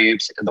 working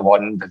groups.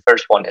 The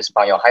first one is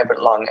biohybrid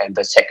lung, and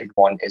the second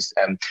one is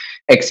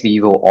ex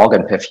vivo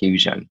organ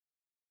perfusion.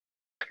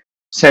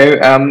 So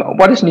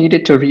what is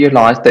needed to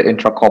realize the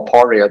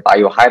intracorporeal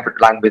biohybrid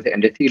lung with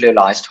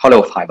endothelialized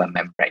hollow fiber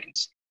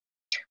membranes?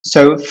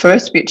 So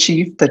first, we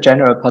achieved the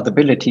general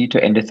possibility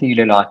to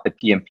endothelialize the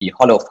PMP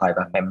hollow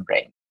fiber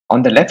membrane.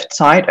 On the left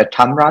side, a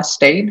TAMRA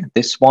stain,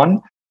 this one,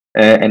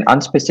 an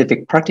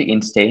unspecific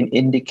protein stain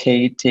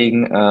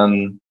indicating,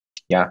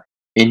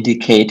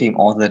 indicating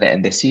all the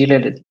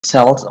endothelial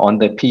cells on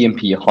the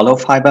PMP hollow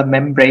fiber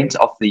membranes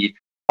of the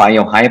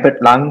biohybrid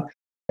lung.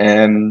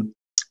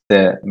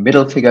 The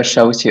middle figure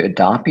shows you a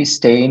Darby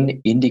stain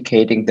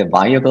indicating the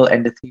viable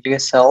endothelial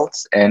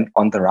cells, and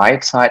on the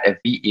right side a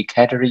VE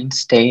Caterine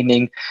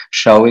staining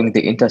showing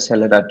the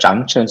intercellular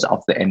junctions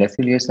of the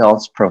endothelial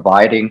cells,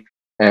 providing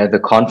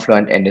the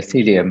confluent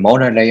endothelial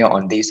monolayer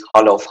on these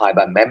hollow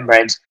fiber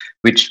membranes,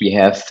 which we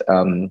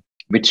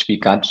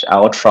got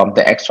out from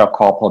the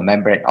extracorporeal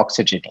membrane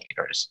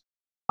oxygenators.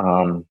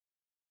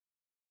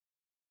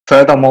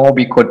 Furthermore,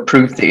 we could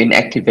prove the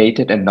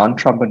inactivated and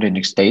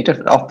non-thrombogenic status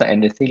of the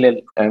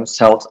endothelial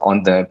cells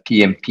on the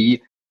PMP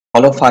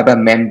hollow fiber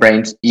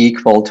membranes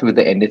equal to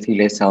the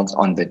endothelial cells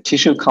on the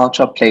tissue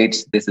culture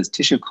plates. This is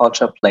tissue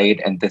culture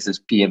plate, and this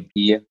is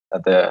PMP,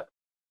 the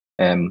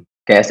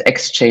gas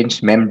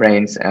exchange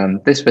membranes.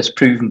 This was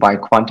proven by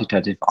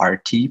quantitative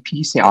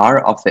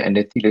RT-PCR of the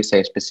endothelial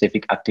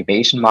cell-specific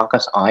activation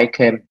markers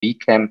ICAM,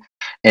 BCAM,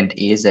 and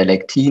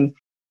E-selectin,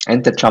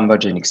 and the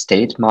thrombogenic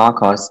state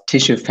markers,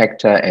 tissue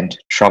factor, and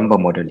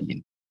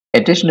thrombomodulin.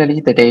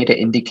 Additionally, the data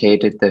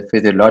indicated the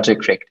physiologic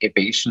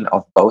reactivation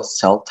of both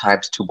cell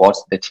types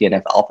towards the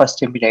TNF-alpha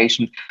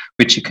stimulation,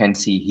 which you can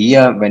see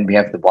here when we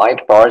have the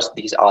white bars.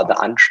 These are the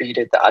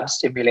untreated, the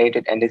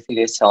unstimulated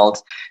endothelial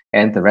cells,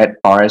 and the red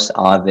bars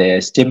are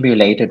the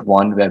stimulated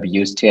one where we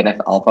use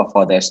TNF-alpha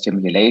for their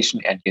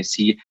stimulation, and you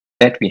see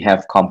that we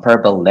have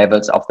comparable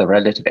levels of the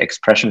relative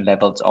expression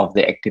levels of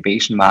the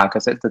activation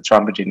markers and the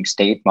thrombogenic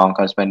state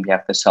markers when we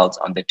have the cells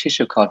on the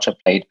tissue culture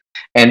plate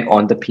and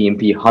on the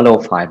PMP hollow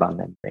fiber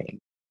membrane.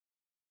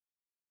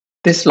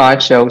 This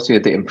slide shows you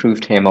the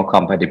improved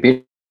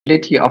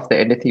hemocompatibility of the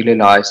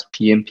endothelialized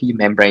PMP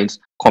membranes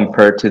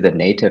compared to the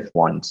native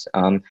ones.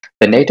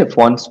 The native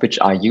ones, which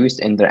are used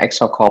in the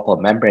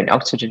extracorporeal membrane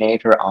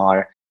oxygenator,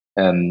 are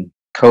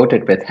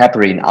coated with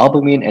heparin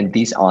albumin, and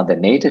these are the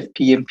native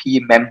PMP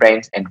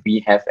membranes, and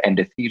we have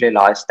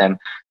endothelialized them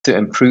to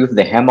improve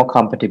the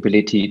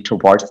hemocompatibility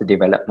towards the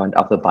development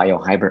of the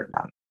biohybrid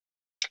lung.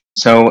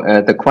 So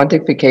the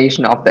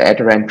quantification of the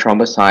adherent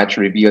thrombocytes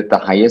revealed the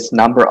highest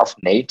number of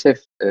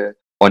native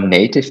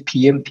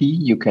PMP.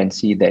 You can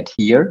see that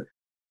here.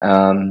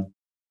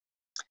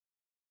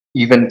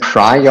 Even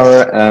prior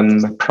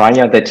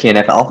the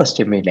TNF-alpha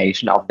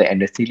stimulation of the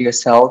endothelial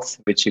cells,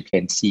 which you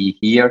can see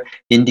here,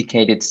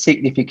 indicated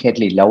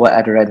significantly lower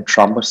adherent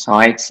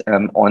thrombocytes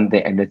on the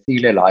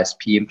endothelialized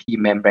PMP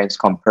membranes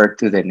compared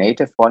to the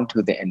native one,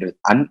 to the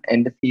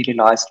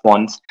unendothelialized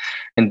ones.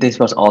 And this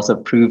was also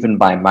proven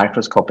by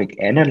microscopic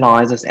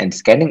analysis and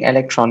scanning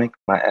electronic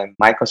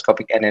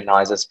microscopic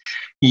analysis.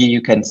 Here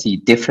you can see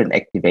different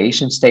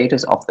activation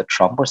status of the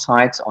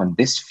thrombocytes on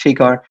this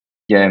figure.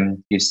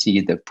 You see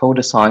the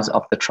podocytes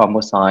of the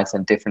thrombocytes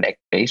and different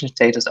activation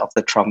status of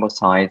the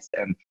thrombocytes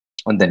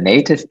on the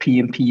native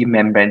PMP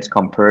membranes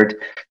compared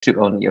to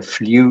only a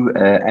few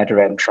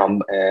adherent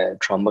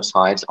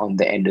thrombocytes on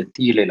the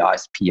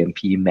endothelialized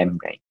PMP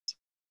membranes.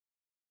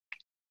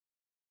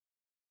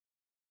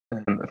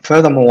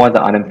 Furthermore,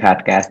 the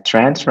unimpaired gas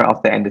transfer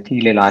of the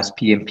endothelialized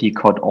PMP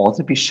could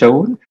also be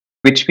shown,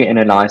 which we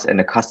analyzed in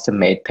a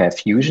custom-made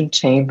perfusion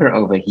chamber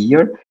over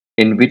here,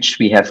 in which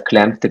we have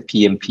clamped the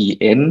PMP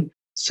in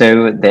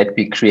so that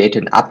we create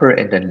an upper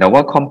and a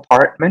lower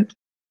compartment.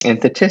 And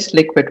the test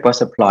liquid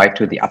was applied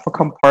to the upper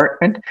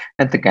compartment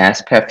and the gas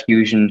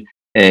perfusion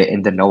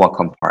in the lower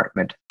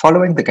compartment.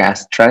 Following the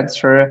gas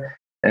transfer,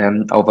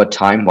 over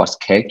time was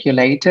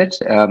calculated.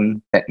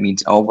 That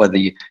means over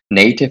the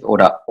native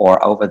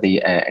or over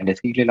the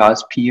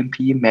endothelialized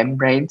PMP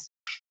membranes,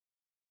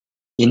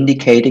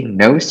 indicating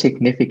no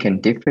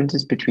significant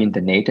differences between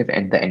the native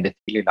and the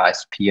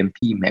endothelialized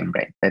PMP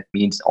membrane. That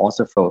means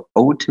also for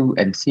O2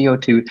 and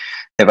CO2,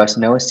 there was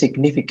no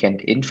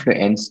significant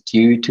influence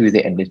due to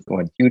the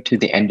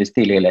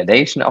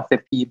endothelialization of the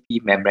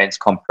PMP membranes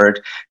compared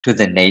to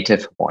the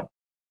native one.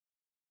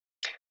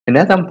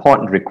 Another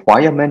important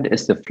requirement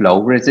is the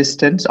flow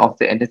resistance of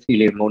the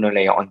endothelial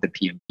monolayer on the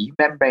PMP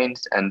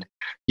membranes, and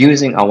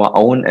using our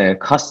own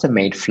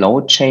custom-made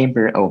flow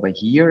chamber over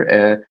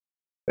here,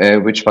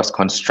 which was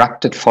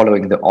constructed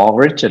following the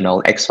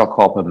original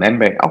extracorporeal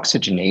membrane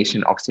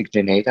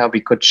oxygenator, we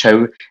could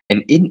show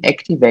an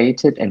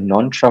inactivated and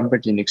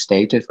non-thrombogenic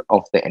status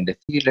of the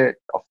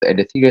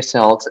endothelial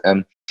cells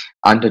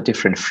under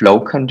different flow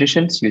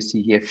conditions. You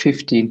see here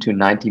 15 to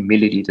 90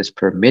 milliliters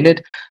per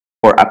minute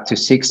for up to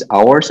 6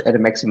 hours at a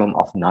maximum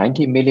of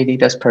 90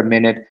 milliliters per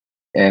minute.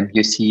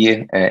 You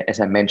see, as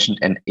I mentioned,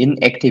 an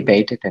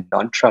inactivated and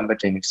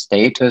non-thrombogenic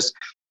status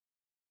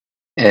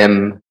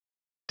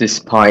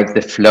despite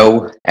the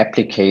flow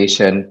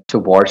application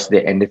towards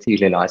the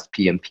endothelialized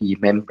PMP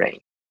membrane.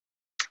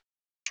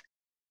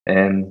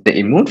 The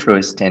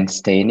immunofluorescence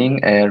staining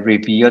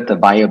revealed the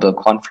viable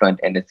confluent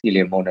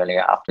endothelial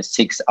monolayer after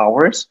 6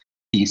 hours.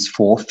 These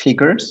 4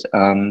 figures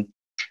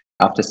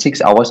after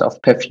 6 hours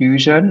of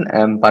perfusion,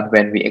 but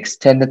when we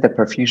extended the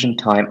perfusion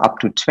time up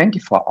to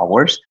 24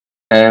 hours,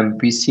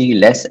 we see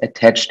less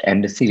attached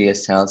endothelial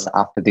cells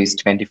after these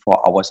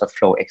 24 hours of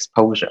flow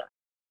exposure.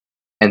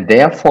 And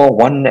therefore,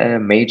 one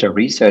major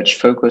research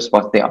focus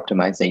was the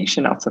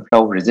optimization of the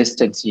flow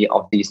resistancy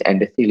of these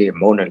endothelial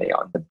monolayer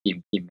on the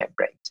PMP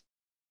membranes.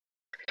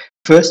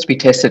 First, we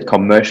tested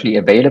commercially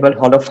available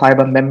hollow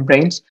fiber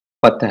membranes,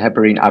 but the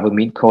heparin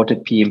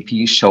albumin-coated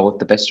PMP showed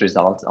the best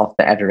results of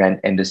the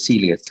adherent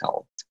endothelial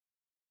cells.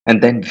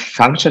 And then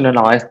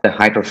functionalized the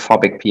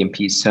hydrophobic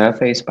PMP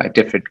surface by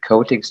different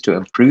coatings to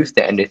improve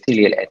the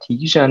endothelial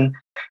adhesion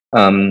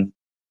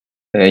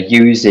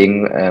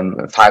using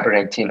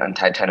fibronectin and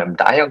titanium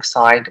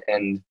dioxide.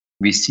 And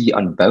we see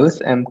on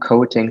both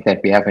coatings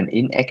that we have an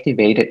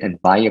inactivated and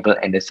viable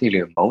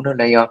endothelial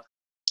monolayer,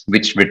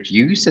 which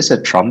reduces a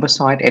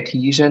thrombocyte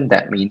adhesion.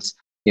 That means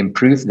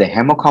improve the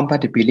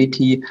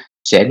hemocompatibility,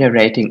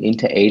 generating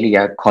inter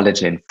alia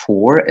collagen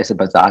 4 as a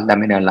basal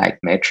laminar-like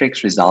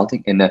matrix,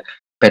 resulting in a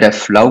better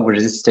flow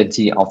resistance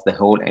of the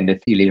whole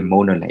endothelial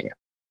monolayer.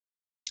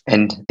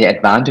 And the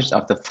advantage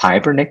of the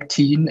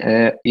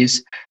fibronectin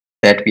is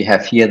that we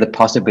have here the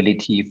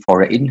possibility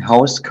for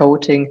in-house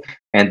coating,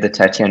 and the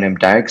titanium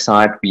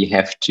dioxide, we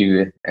have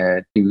to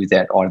do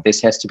that, or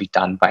this has to be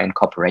done by an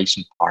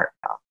cooperation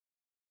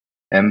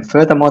partner.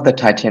 Furthermore, the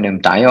titanium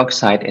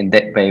dioxide in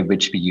that way,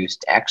 which we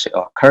used actually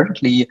or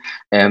currently,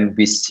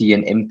 we see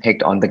an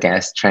impact on the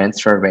gas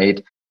transfer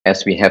rate,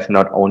 as we have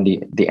not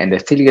only the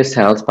endothelial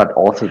cells, but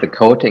also the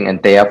coating,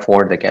 and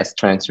therefore the gas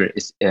transfer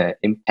is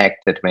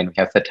impacted when we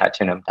have the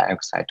titanium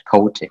dioxide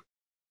coating.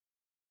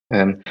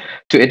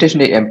 To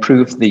additionally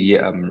improve the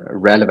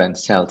relevant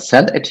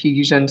cell-cell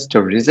adhesions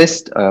to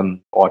resist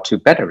or to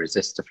better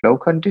resist the flow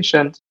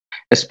conditions,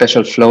 a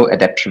special flow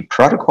adaptation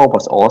protocol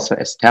was also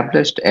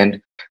established,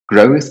 and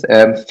growth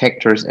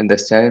factors in the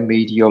cell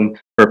medium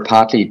were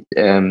partly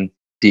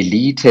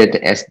deleted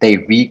as they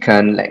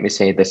weaken, let me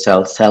say, the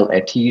cell-cell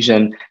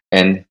adhesion,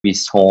 and we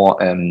saw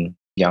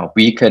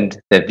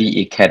weakened the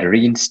VE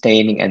cadherin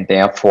staining, and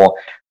therefore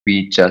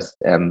we just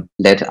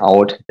let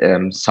out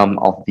some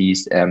of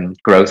these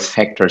growth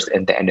factors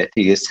in the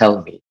endothelial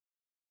cell medium.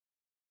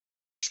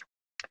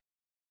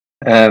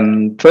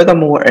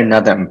 Furthermore,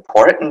 another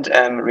important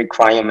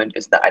requirement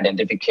is the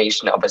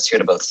identification of a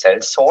suitable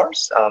cell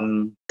source.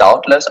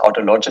 Doubtless,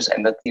 autologous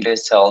endothelial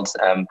cells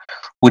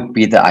would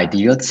be the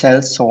ideal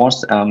cell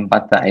source,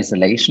 but the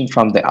isolation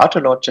from the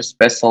autologous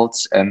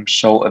vessels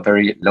show a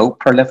very low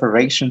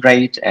proliferation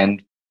rate,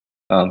 and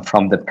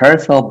from the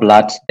peripheral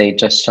blood, they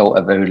just show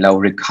a very low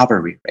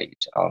recovery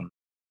rate.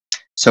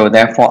 So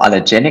therefore,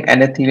 allogenic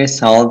endothelial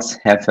cells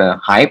have a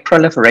high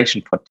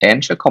proliferation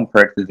potential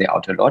compared to the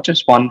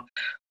autologous one,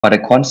 but a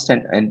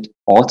constant and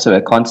also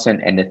a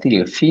constant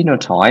endothelial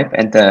phenotype,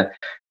 and the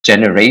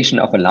generation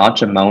of a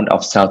large amount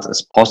of cells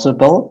is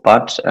possible,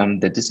 but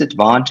the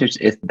disadvantage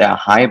is the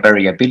high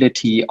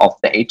variability of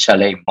the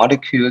HLA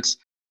molecules,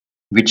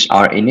 which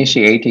are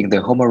initiating the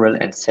humoral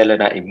and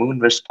cellular immune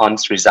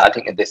response,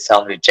 resulting in the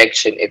cell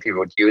rejection if you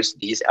would use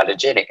these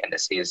allogenic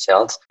endothelial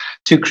cells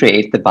to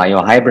create the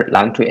biohybrid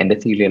lung to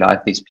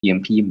endothelialize these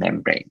PMP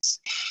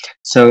membranes.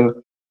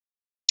 So,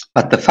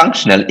 but the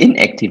functional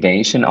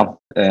inactivation of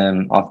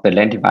the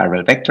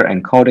lentiviral vector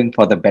encoding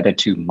for the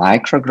beta-2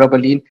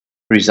 microglobulin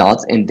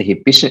results in the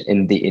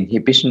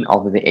inhibition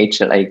of the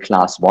HLA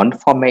class 1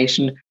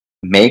 formation,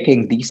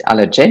 making these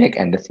allogenic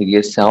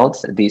endothelial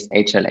cells, these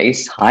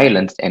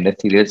HLA-silenced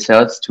endothelial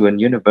cells, to a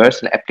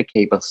universal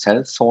applicable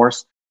cell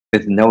source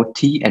with no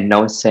T and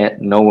no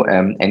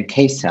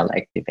NK cell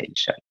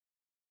activation.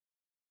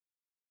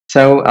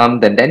 So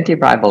the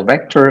lentiviral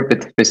vector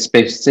with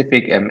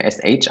specific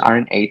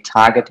shRNA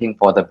targeting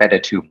for the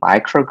beta-2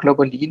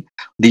 microglobulin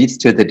leads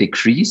to the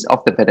decrease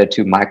of the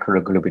beta-2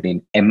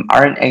 microglobulin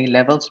mRNA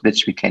levels,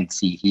 which we can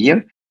see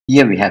here.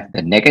 Here we have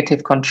the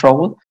negative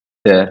control,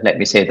 let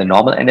me say the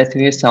normal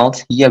endothelial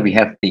cells. Here we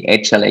have the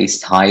HLA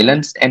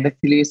silenced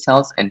endothelial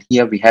cells, and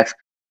here we have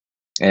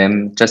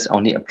just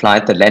only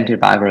applied the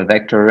lentiviral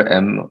vector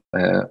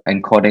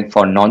encoding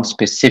for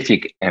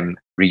non-specific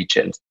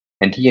regions.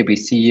 And here we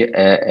see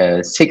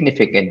a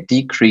significant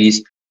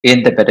decrease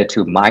in the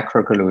beta-2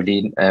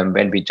 microglobulin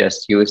when we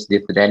just use the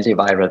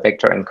lentiviral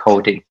vector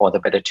encoding for the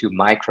beta-2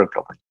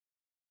 microglobulin.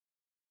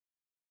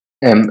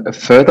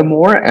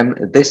 Furthermore,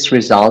 this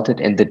resulted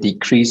in the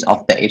decrease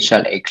of the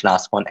HLA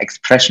class 1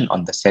 expression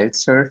on the cell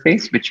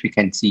surface, which we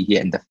can see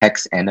here in the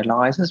FACS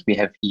analysis. We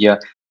have here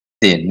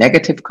the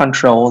negative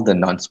control, the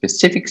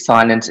non-specific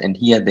silence, and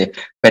here the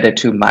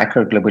beta-2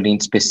 microglobulin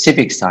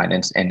specific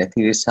silence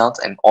endothelial cells.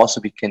 And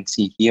also we can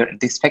see here in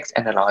this FACS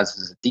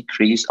analysis a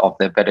decrease of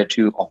the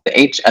beta-2 of the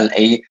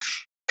HLA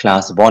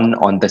class 1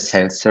 on the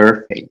cell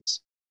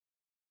surface.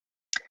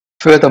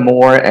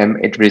 Furthermore,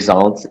 it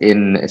results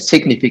in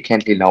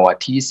significantly lower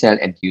T cell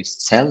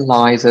induced cell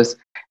lysis,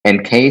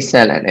 NK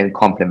cell and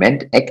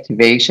complement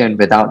activation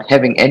without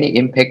having any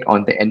impact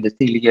on the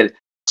endothelial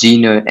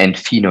genome and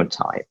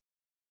phenotype.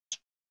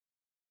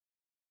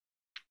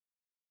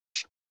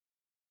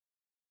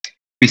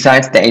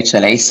 Besides the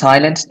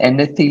HLA-silenced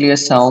endothelial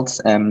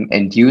cells,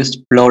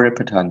 induced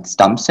pluripotent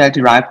stem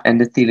cell-derived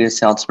endothelial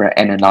cells were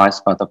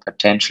analyzed for the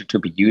potential to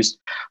be used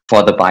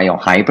for the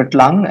biohybrid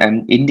lung,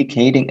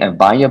 indicating a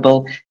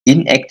viable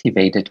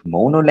inactivated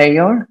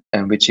monolayer,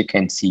 which you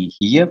can see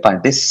here by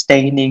this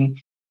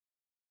staining.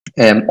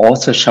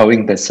 Also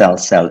showing the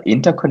cell-cell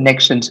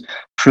interconnections,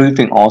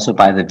 proving also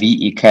by the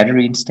VE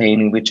cadherin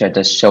staining, which I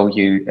just showed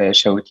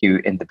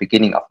you in the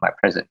beginning of my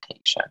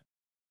presentation.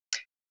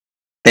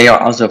 They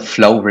are also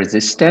flow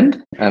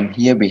resistant.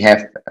 Here we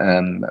have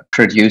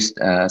produced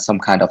some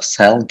kind of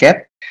cell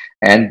gap,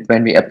 and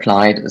when we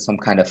applied some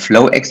kind of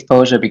flow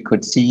exposure, we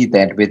could see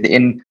that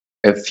within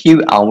a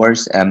few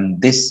hours,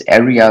 this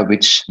area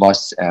which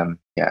was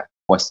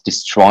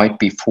destroyed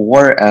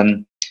before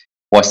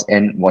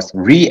was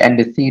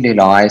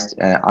re-endothelialized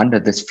under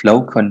this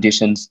flow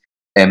conditions,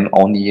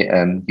 only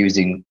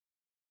using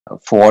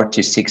 4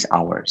 to 6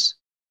 hours.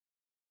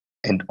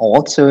 And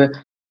also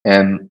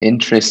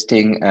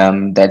interesting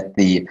that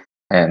the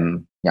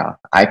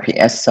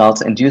IPS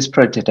cells, induced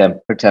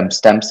protein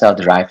stem cell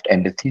derived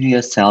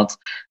endothelial cells,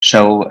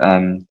 show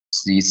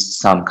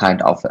some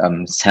kind of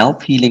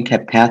self-healing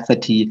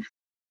capacity,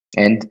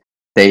 and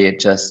they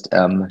just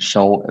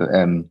show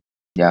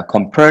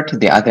compared to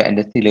the other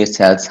endothelial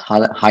cells,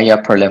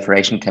 higher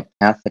proliferation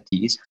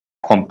capacities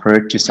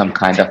compared to some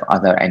kind of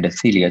other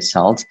endothelial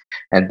cells.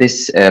 And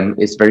this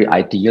is very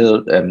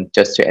ideal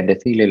just to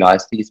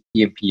endothelialize these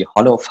PMP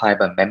hollow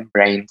fiber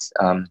membranes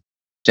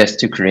just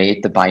to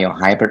create the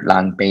biohybrid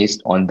lung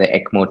based on the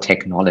ECMO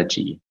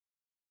technology.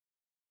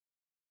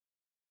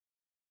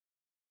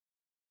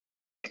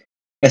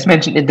 As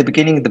mentioned in the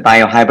beginning, the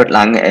biohybrid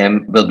lung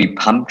will be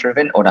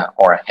pump-driven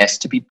or has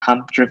to be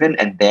pump-driven,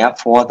 and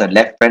therefore the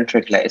left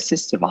ventricular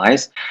assist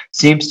device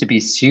seems to be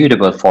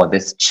suitable for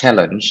this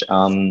challenge,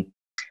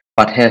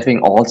 but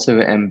having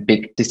also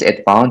big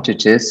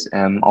disadvantages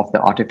of the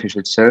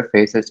artificial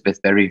surfaces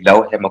with very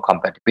low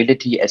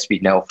hemocompatibility, as we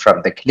know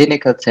from the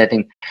clinical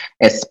setting,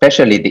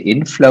 especially the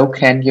inflow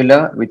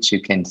cannula, which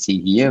you can see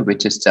here,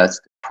 which is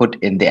just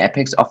put in the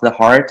apex of the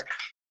heart.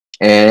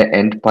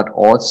 But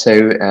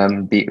also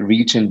the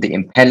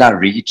impeller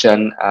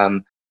region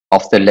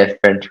of the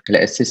left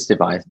ventricular assist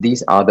device.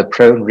 These are the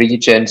prone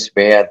regions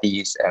where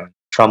these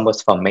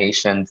thrombus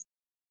formations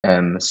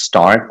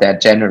start their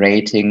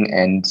generating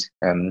and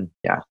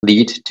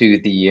lead to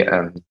the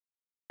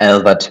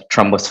LVAD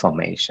thrombus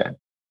formation.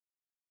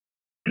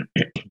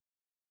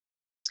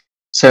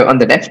 So on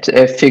the left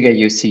figure,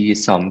 you see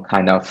some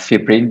kind of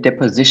fibrin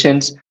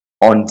depositions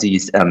on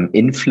these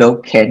inflow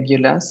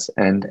cannulas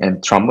and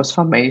thrombus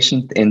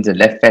formation in the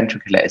left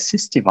ventricular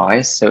assist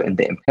device, so in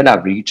the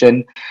impeller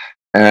region,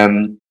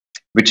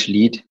 which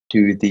lead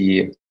to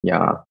the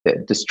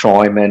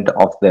destroyment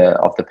of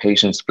the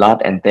patient's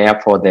blood, and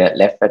therefore the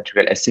left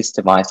ventricular assist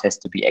device has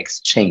to be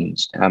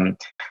exchanged.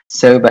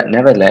 But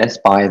nevertheless,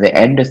 by the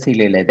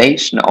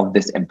endothelialization of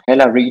this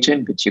impeller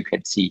region, which you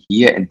can see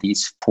here in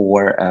these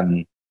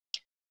 4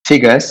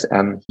 figures,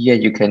 here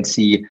you can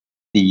see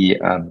the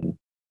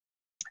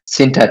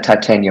sinter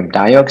titanium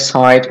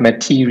dioxide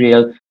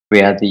material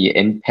where the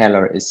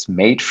impeller is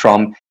made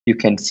from. You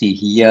can see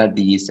here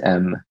these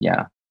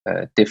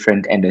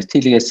different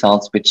endothelial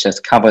cells which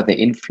just cover the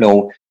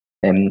inflow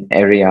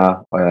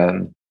area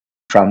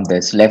from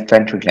this left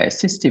ventricular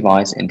assist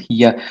device. And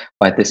here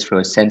by this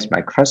fluorescence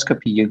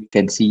microscopy, you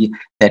can see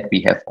that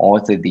we have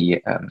also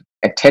the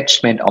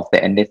attachment of the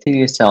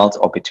endothelial cells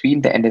or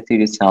between the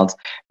endothelial cells,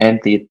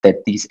 and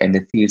that these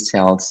endothelial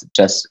cells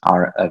just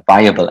are a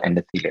viable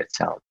endothelial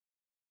cell.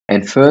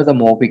 And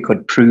furthermore, we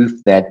could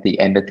prove that the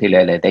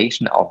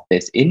endothelialization of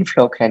this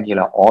inflow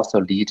cannula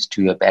also leads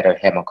to a better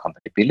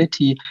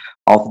hemocompatibility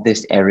of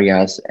these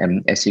areas.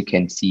 As you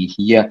can see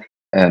here,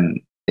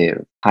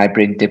 the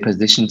fibrin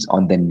depositions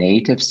on the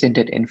native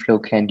sintered inflow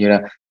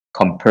cannula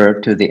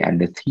compared to the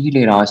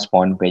endothelialized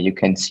one, where you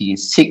can see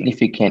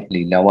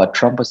significantly lower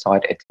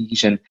thrombocyte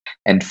adhesion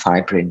and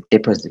fibrin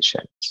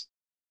depositions.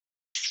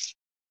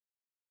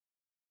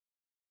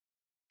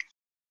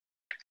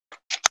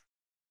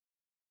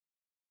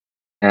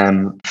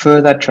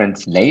 Further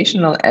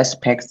translational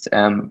aspects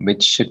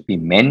which should be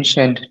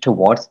mentioned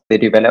towards the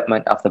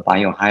development of the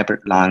biohybrid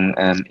lung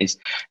is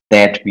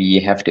that we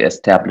have to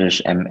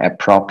establish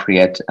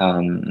appropriate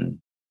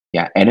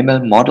animal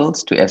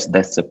models to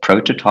assess the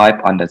prototype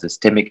under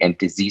systemic and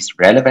disease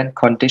relevant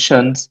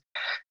conditions.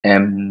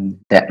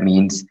 That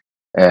means,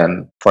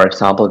 for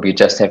example, we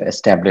just have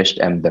established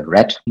the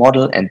rat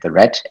model and the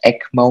rat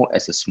ECMO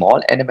as a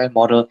small animal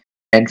model.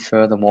 And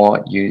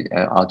furthermore,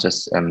 I'll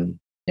just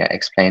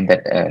explain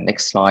that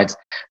next slides,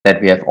 that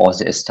we have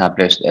also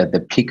established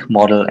the pig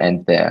model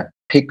and the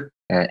pig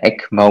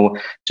ECMO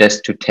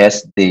just to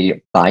test the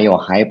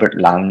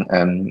biohybrid lung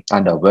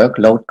under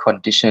workload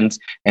conditions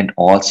and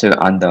also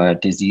under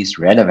disease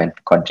relevant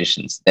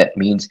conditions. That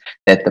means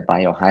that the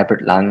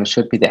biohybrid lung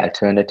should be the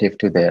alternative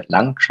to the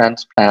lung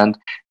transplant,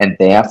 and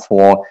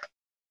therefore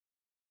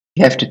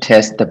you have to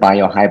test the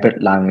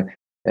biohybrid lung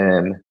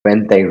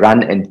when they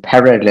run in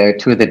parallel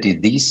to the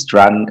diseased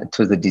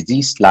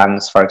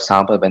lungs. For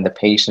example, when the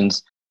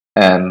patients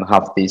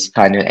have these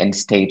kind of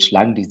end-stage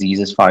lung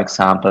diseases, for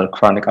example,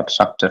 chronic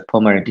obstructive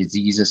pulmonary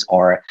diseases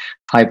or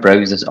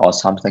fibrosis or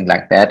something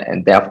like that.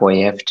 And therefore,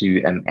 you have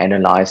to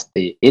analyze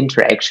the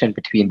interaction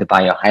between the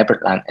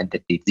biohybrid lung and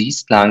the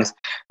diseased lungs.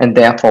 And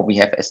therefore, we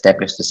have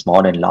established the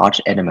small and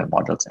large animal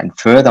models. And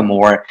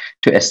furthermore,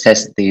 to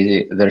assess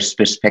their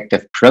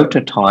respective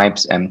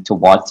prototypes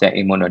towards their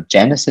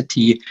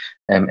immunogenicity,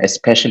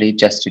 especially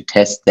just to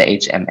test the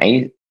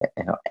HMA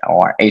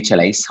or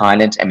HLA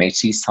silent,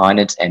 MHC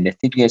silent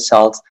endothelial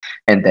cells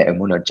and their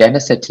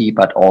immunogenicity,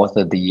 but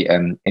also the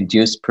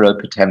induced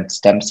pluripotent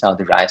stem cell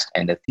derived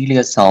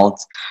endothelial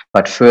cells.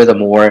 But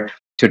furthermore,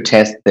 to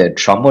test the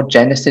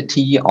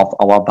thrombogenicity of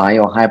our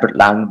biohybrid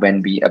lung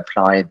when we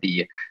apply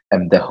the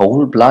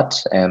whole blood,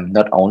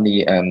 not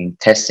only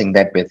testing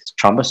that with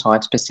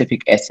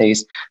thrombocyte-specific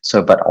assays,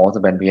 but also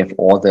when we have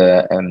all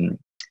the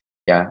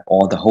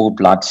whole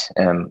blood,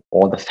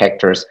 all the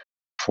factors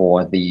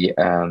for the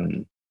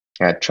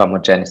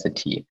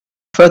thrombogenicity.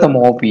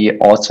 Furthermore, we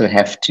also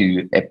have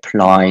to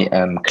apply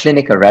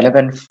clinical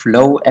relevant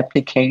flow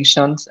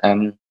applications.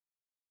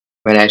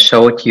 When I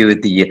showed you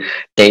the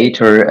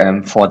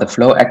data for the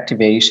flow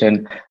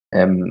activation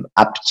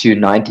up to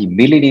 90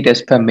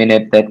 milliliters per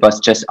minute, that was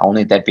just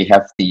only that we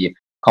have the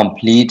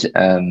complete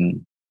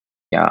that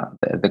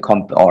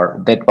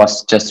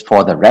was just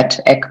for the rat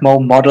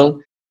ECMO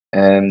model.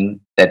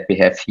 That we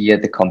have here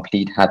the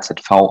complete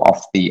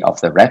HZV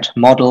of the rat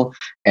model,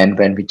 and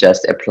when we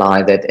just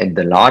apply that in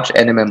the large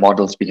animal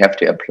models, we have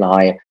to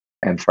apply,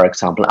 for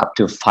example, up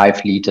to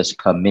 5 liters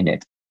per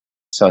minute.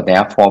 So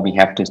therefore, we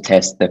have to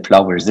test the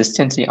flow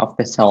resistancy of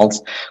the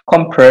cells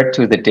compared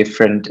to the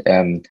different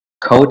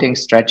coating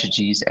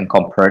strategies and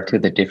compared to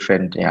the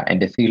different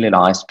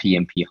endothelialized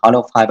PMP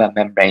hollow fiber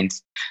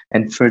membranes.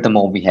 And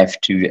furthermore, we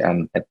have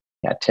to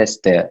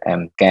test the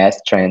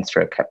gas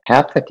transfer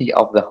capacity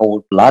of the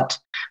whole blood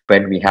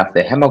when we have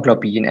the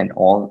hemoglobin and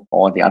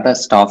all the other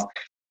stuff.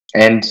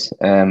 And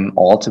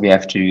also we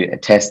have to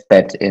test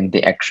that in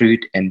the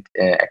acute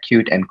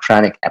and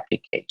chronic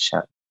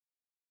application.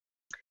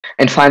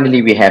 And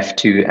finally, we have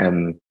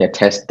to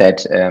test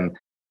that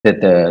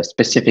the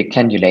specific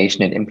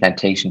cannulation and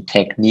implantation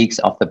techniques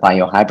of the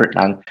biohybrid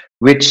lung,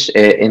 which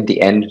in the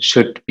end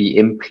should be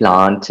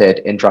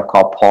implanted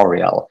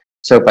intracorporeal.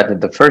 So, but in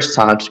the first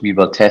times we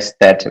will test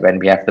that when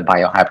we have the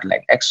biohybrid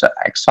lung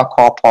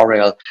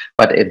extracorporeal,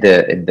 but in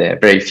the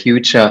very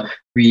future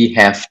we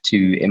have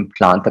to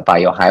implant the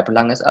biohybrid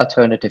lung as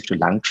alternative to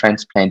lung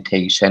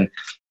transplantation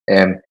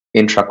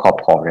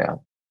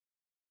intracorporeal.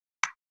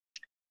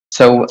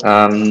 So,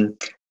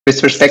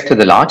 with respect to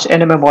the large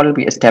animal model,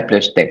 we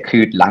established the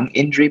acute lung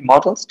injury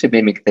models to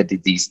mimic the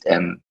diseased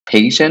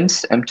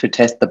patients to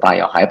test the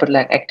biohybrid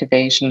lung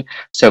activation.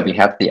 So we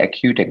have the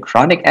acute and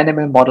chronic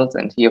animal models,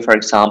 and here, for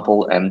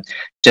example,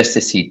 just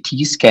a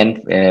CT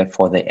scan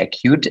for the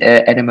acute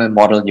animal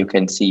model, you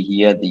can see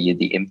here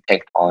the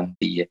impact on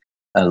the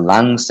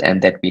lungs, and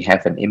that we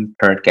have an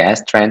impaired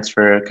gas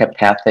transfer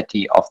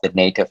capacity of the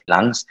native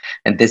lungs,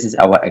 and this is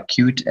our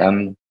acute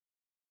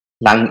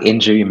lung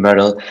injury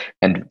model.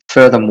 And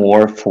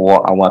furthermore,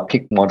 for our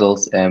pig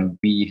models,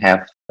 we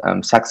have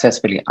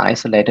successfully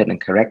isolated and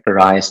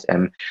characterized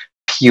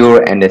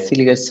pure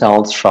endothelial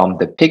cells from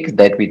the pig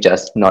that we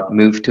just not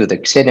move to the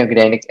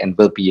xenogenic and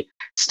will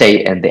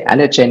stay in the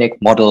allogenic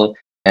model.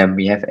 And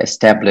we have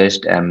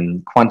established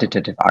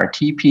quantitative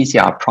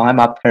RT-PCR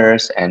primer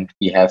pairs, and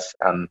we have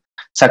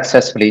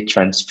successfully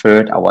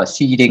transferred our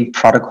seeding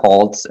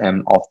protocols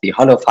of the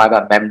hollow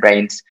fiber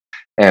membranes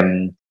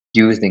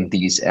using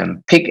these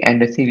pig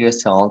endothelial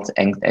cells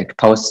and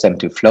expose them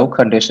to flow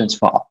conditions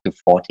for up to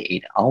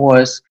 48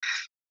 hours.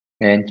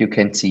 And you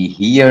can see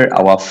here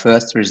our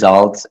first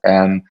results.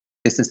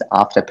 This is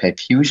after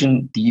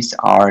perfusion. These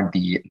are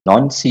the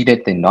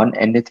non-seeded, the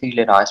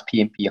non-endothelialized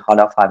PMP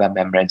hollow fiber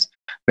membranes,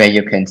 where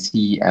you can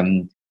see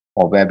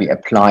or where we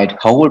applied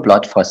whole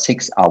blood for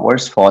 6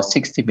 hours for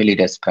 60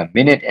 milliliters per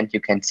minute. And you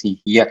can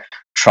see here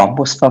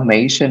thrombus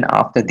formation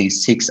after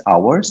these 6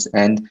 hours.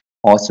 And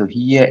also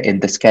here in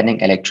the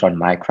scanning electron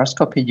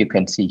microscopy, you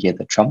can see here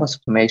the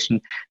thrombus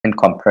formation, and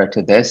compared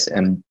to this,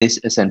 this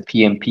is a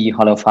PMP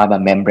hollow fiber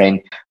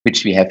membrane,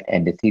 which we have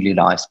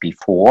endothelialized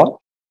before.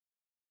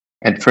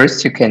 And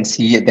first you can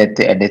see that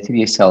the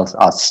endothelial cells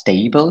are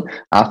stable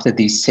after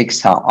these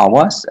 6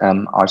 hours,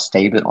 are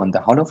stable on the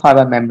hollow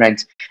fiber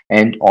membranes.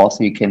 And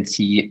also you can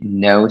see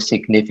no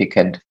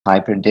significant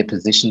fibrin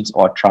depositions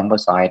or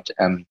thrombocyte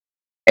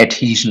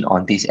adhesion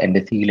on these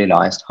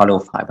endothelialized hollow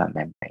fiber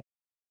membranes.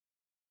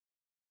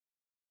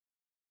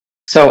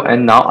 So,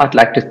 and now I'd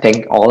like to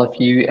thank all of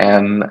you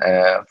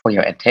for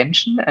your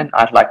attention, and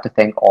I'd like to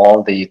thank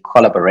all the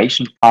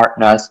collaboration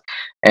partners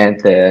and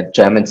the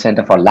German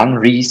Center for Lung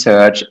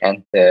Research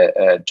and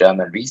the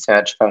German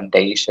Research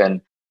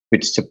Foundation,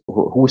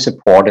 who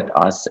supported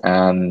us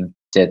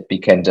that we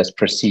can just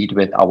proceed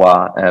with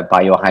our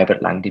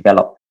biohybrid lung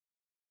development.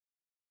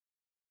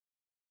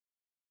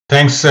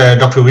 Thanks,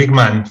 Dr.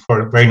 Wigman,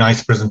 for a very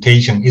nice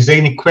presentation. Is there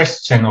any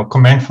question or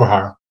comment for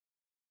her?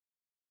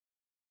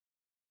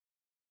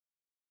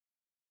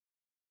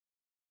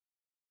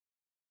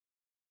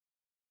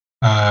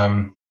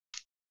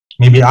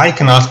 maybe I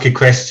can ask a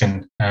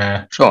question.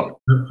 Sure.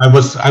 I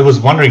was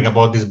wondering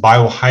about these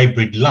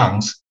biohybrid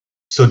lungs.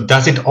 So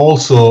does it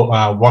also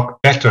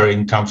work better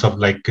in terms of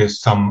like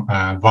some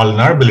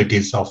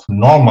vulnerabilities of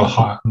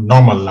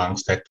normal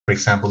lungs, that, for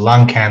example,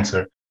 lung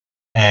cancer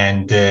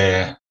and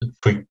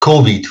for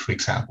COVID, for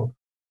example?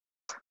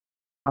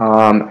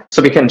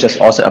 So we can just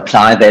also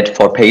apply that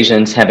for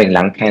patients having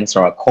lung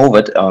cancer or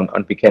COVID,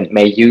 and we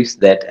may use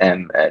that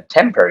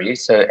temporarily.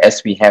 So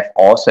as we have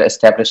also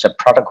established a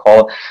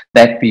protocol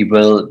that we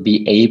will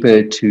be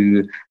able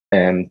to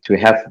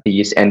have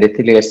these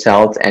endothelial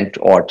cells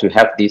or to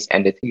have these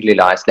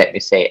endothelialized, let me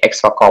say,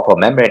 extracorporeal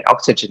membrane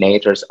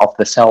oxygenators of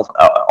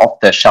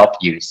the shelf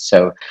use.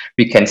 So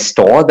we can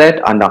store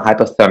that under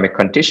hypothermic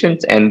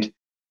conditions and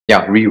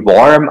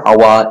rewarm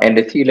our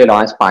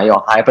endothelialized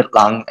biohybrid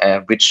lung,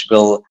 which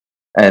will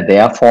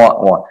therefore,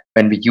 or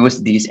when we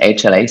use these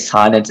HLA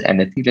silent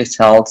endothelial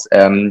cells,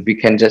 we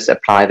can just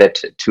apply that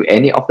to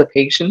any of the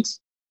patients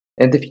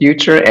in the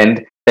future,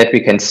 and that we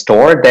can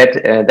store that.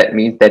 That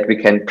means that we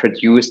can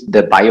produce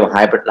the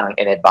biohybrid lung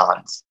in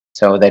advance,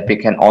 so that we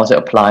can also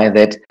apply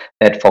that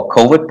for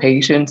COVID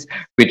patients,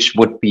 which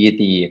would be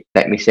the,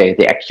 let me say,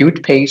 the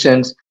acute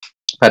patients,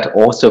 but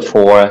also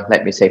for,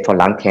 let me say, for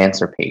lung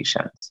cancer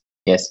patients.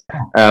 Yes.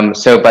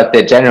 But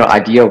the general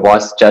idea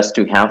was just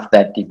to have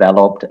that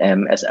developed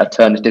as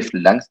alternative to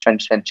lung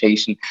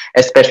transplantation,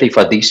 especially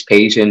for these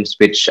patients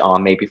which are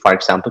maybe, for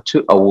example,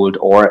 too old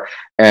or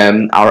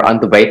are on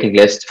the waiting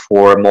list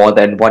for more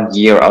than 1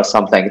 year or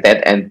something like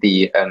that, and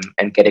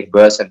getting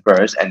worse and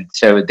worse. And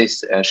so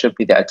this should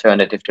be the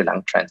alternative to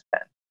lung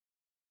transplant.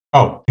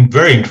 Oh,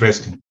 very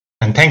interesting.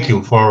 And thank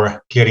you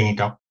for clearing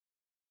it up.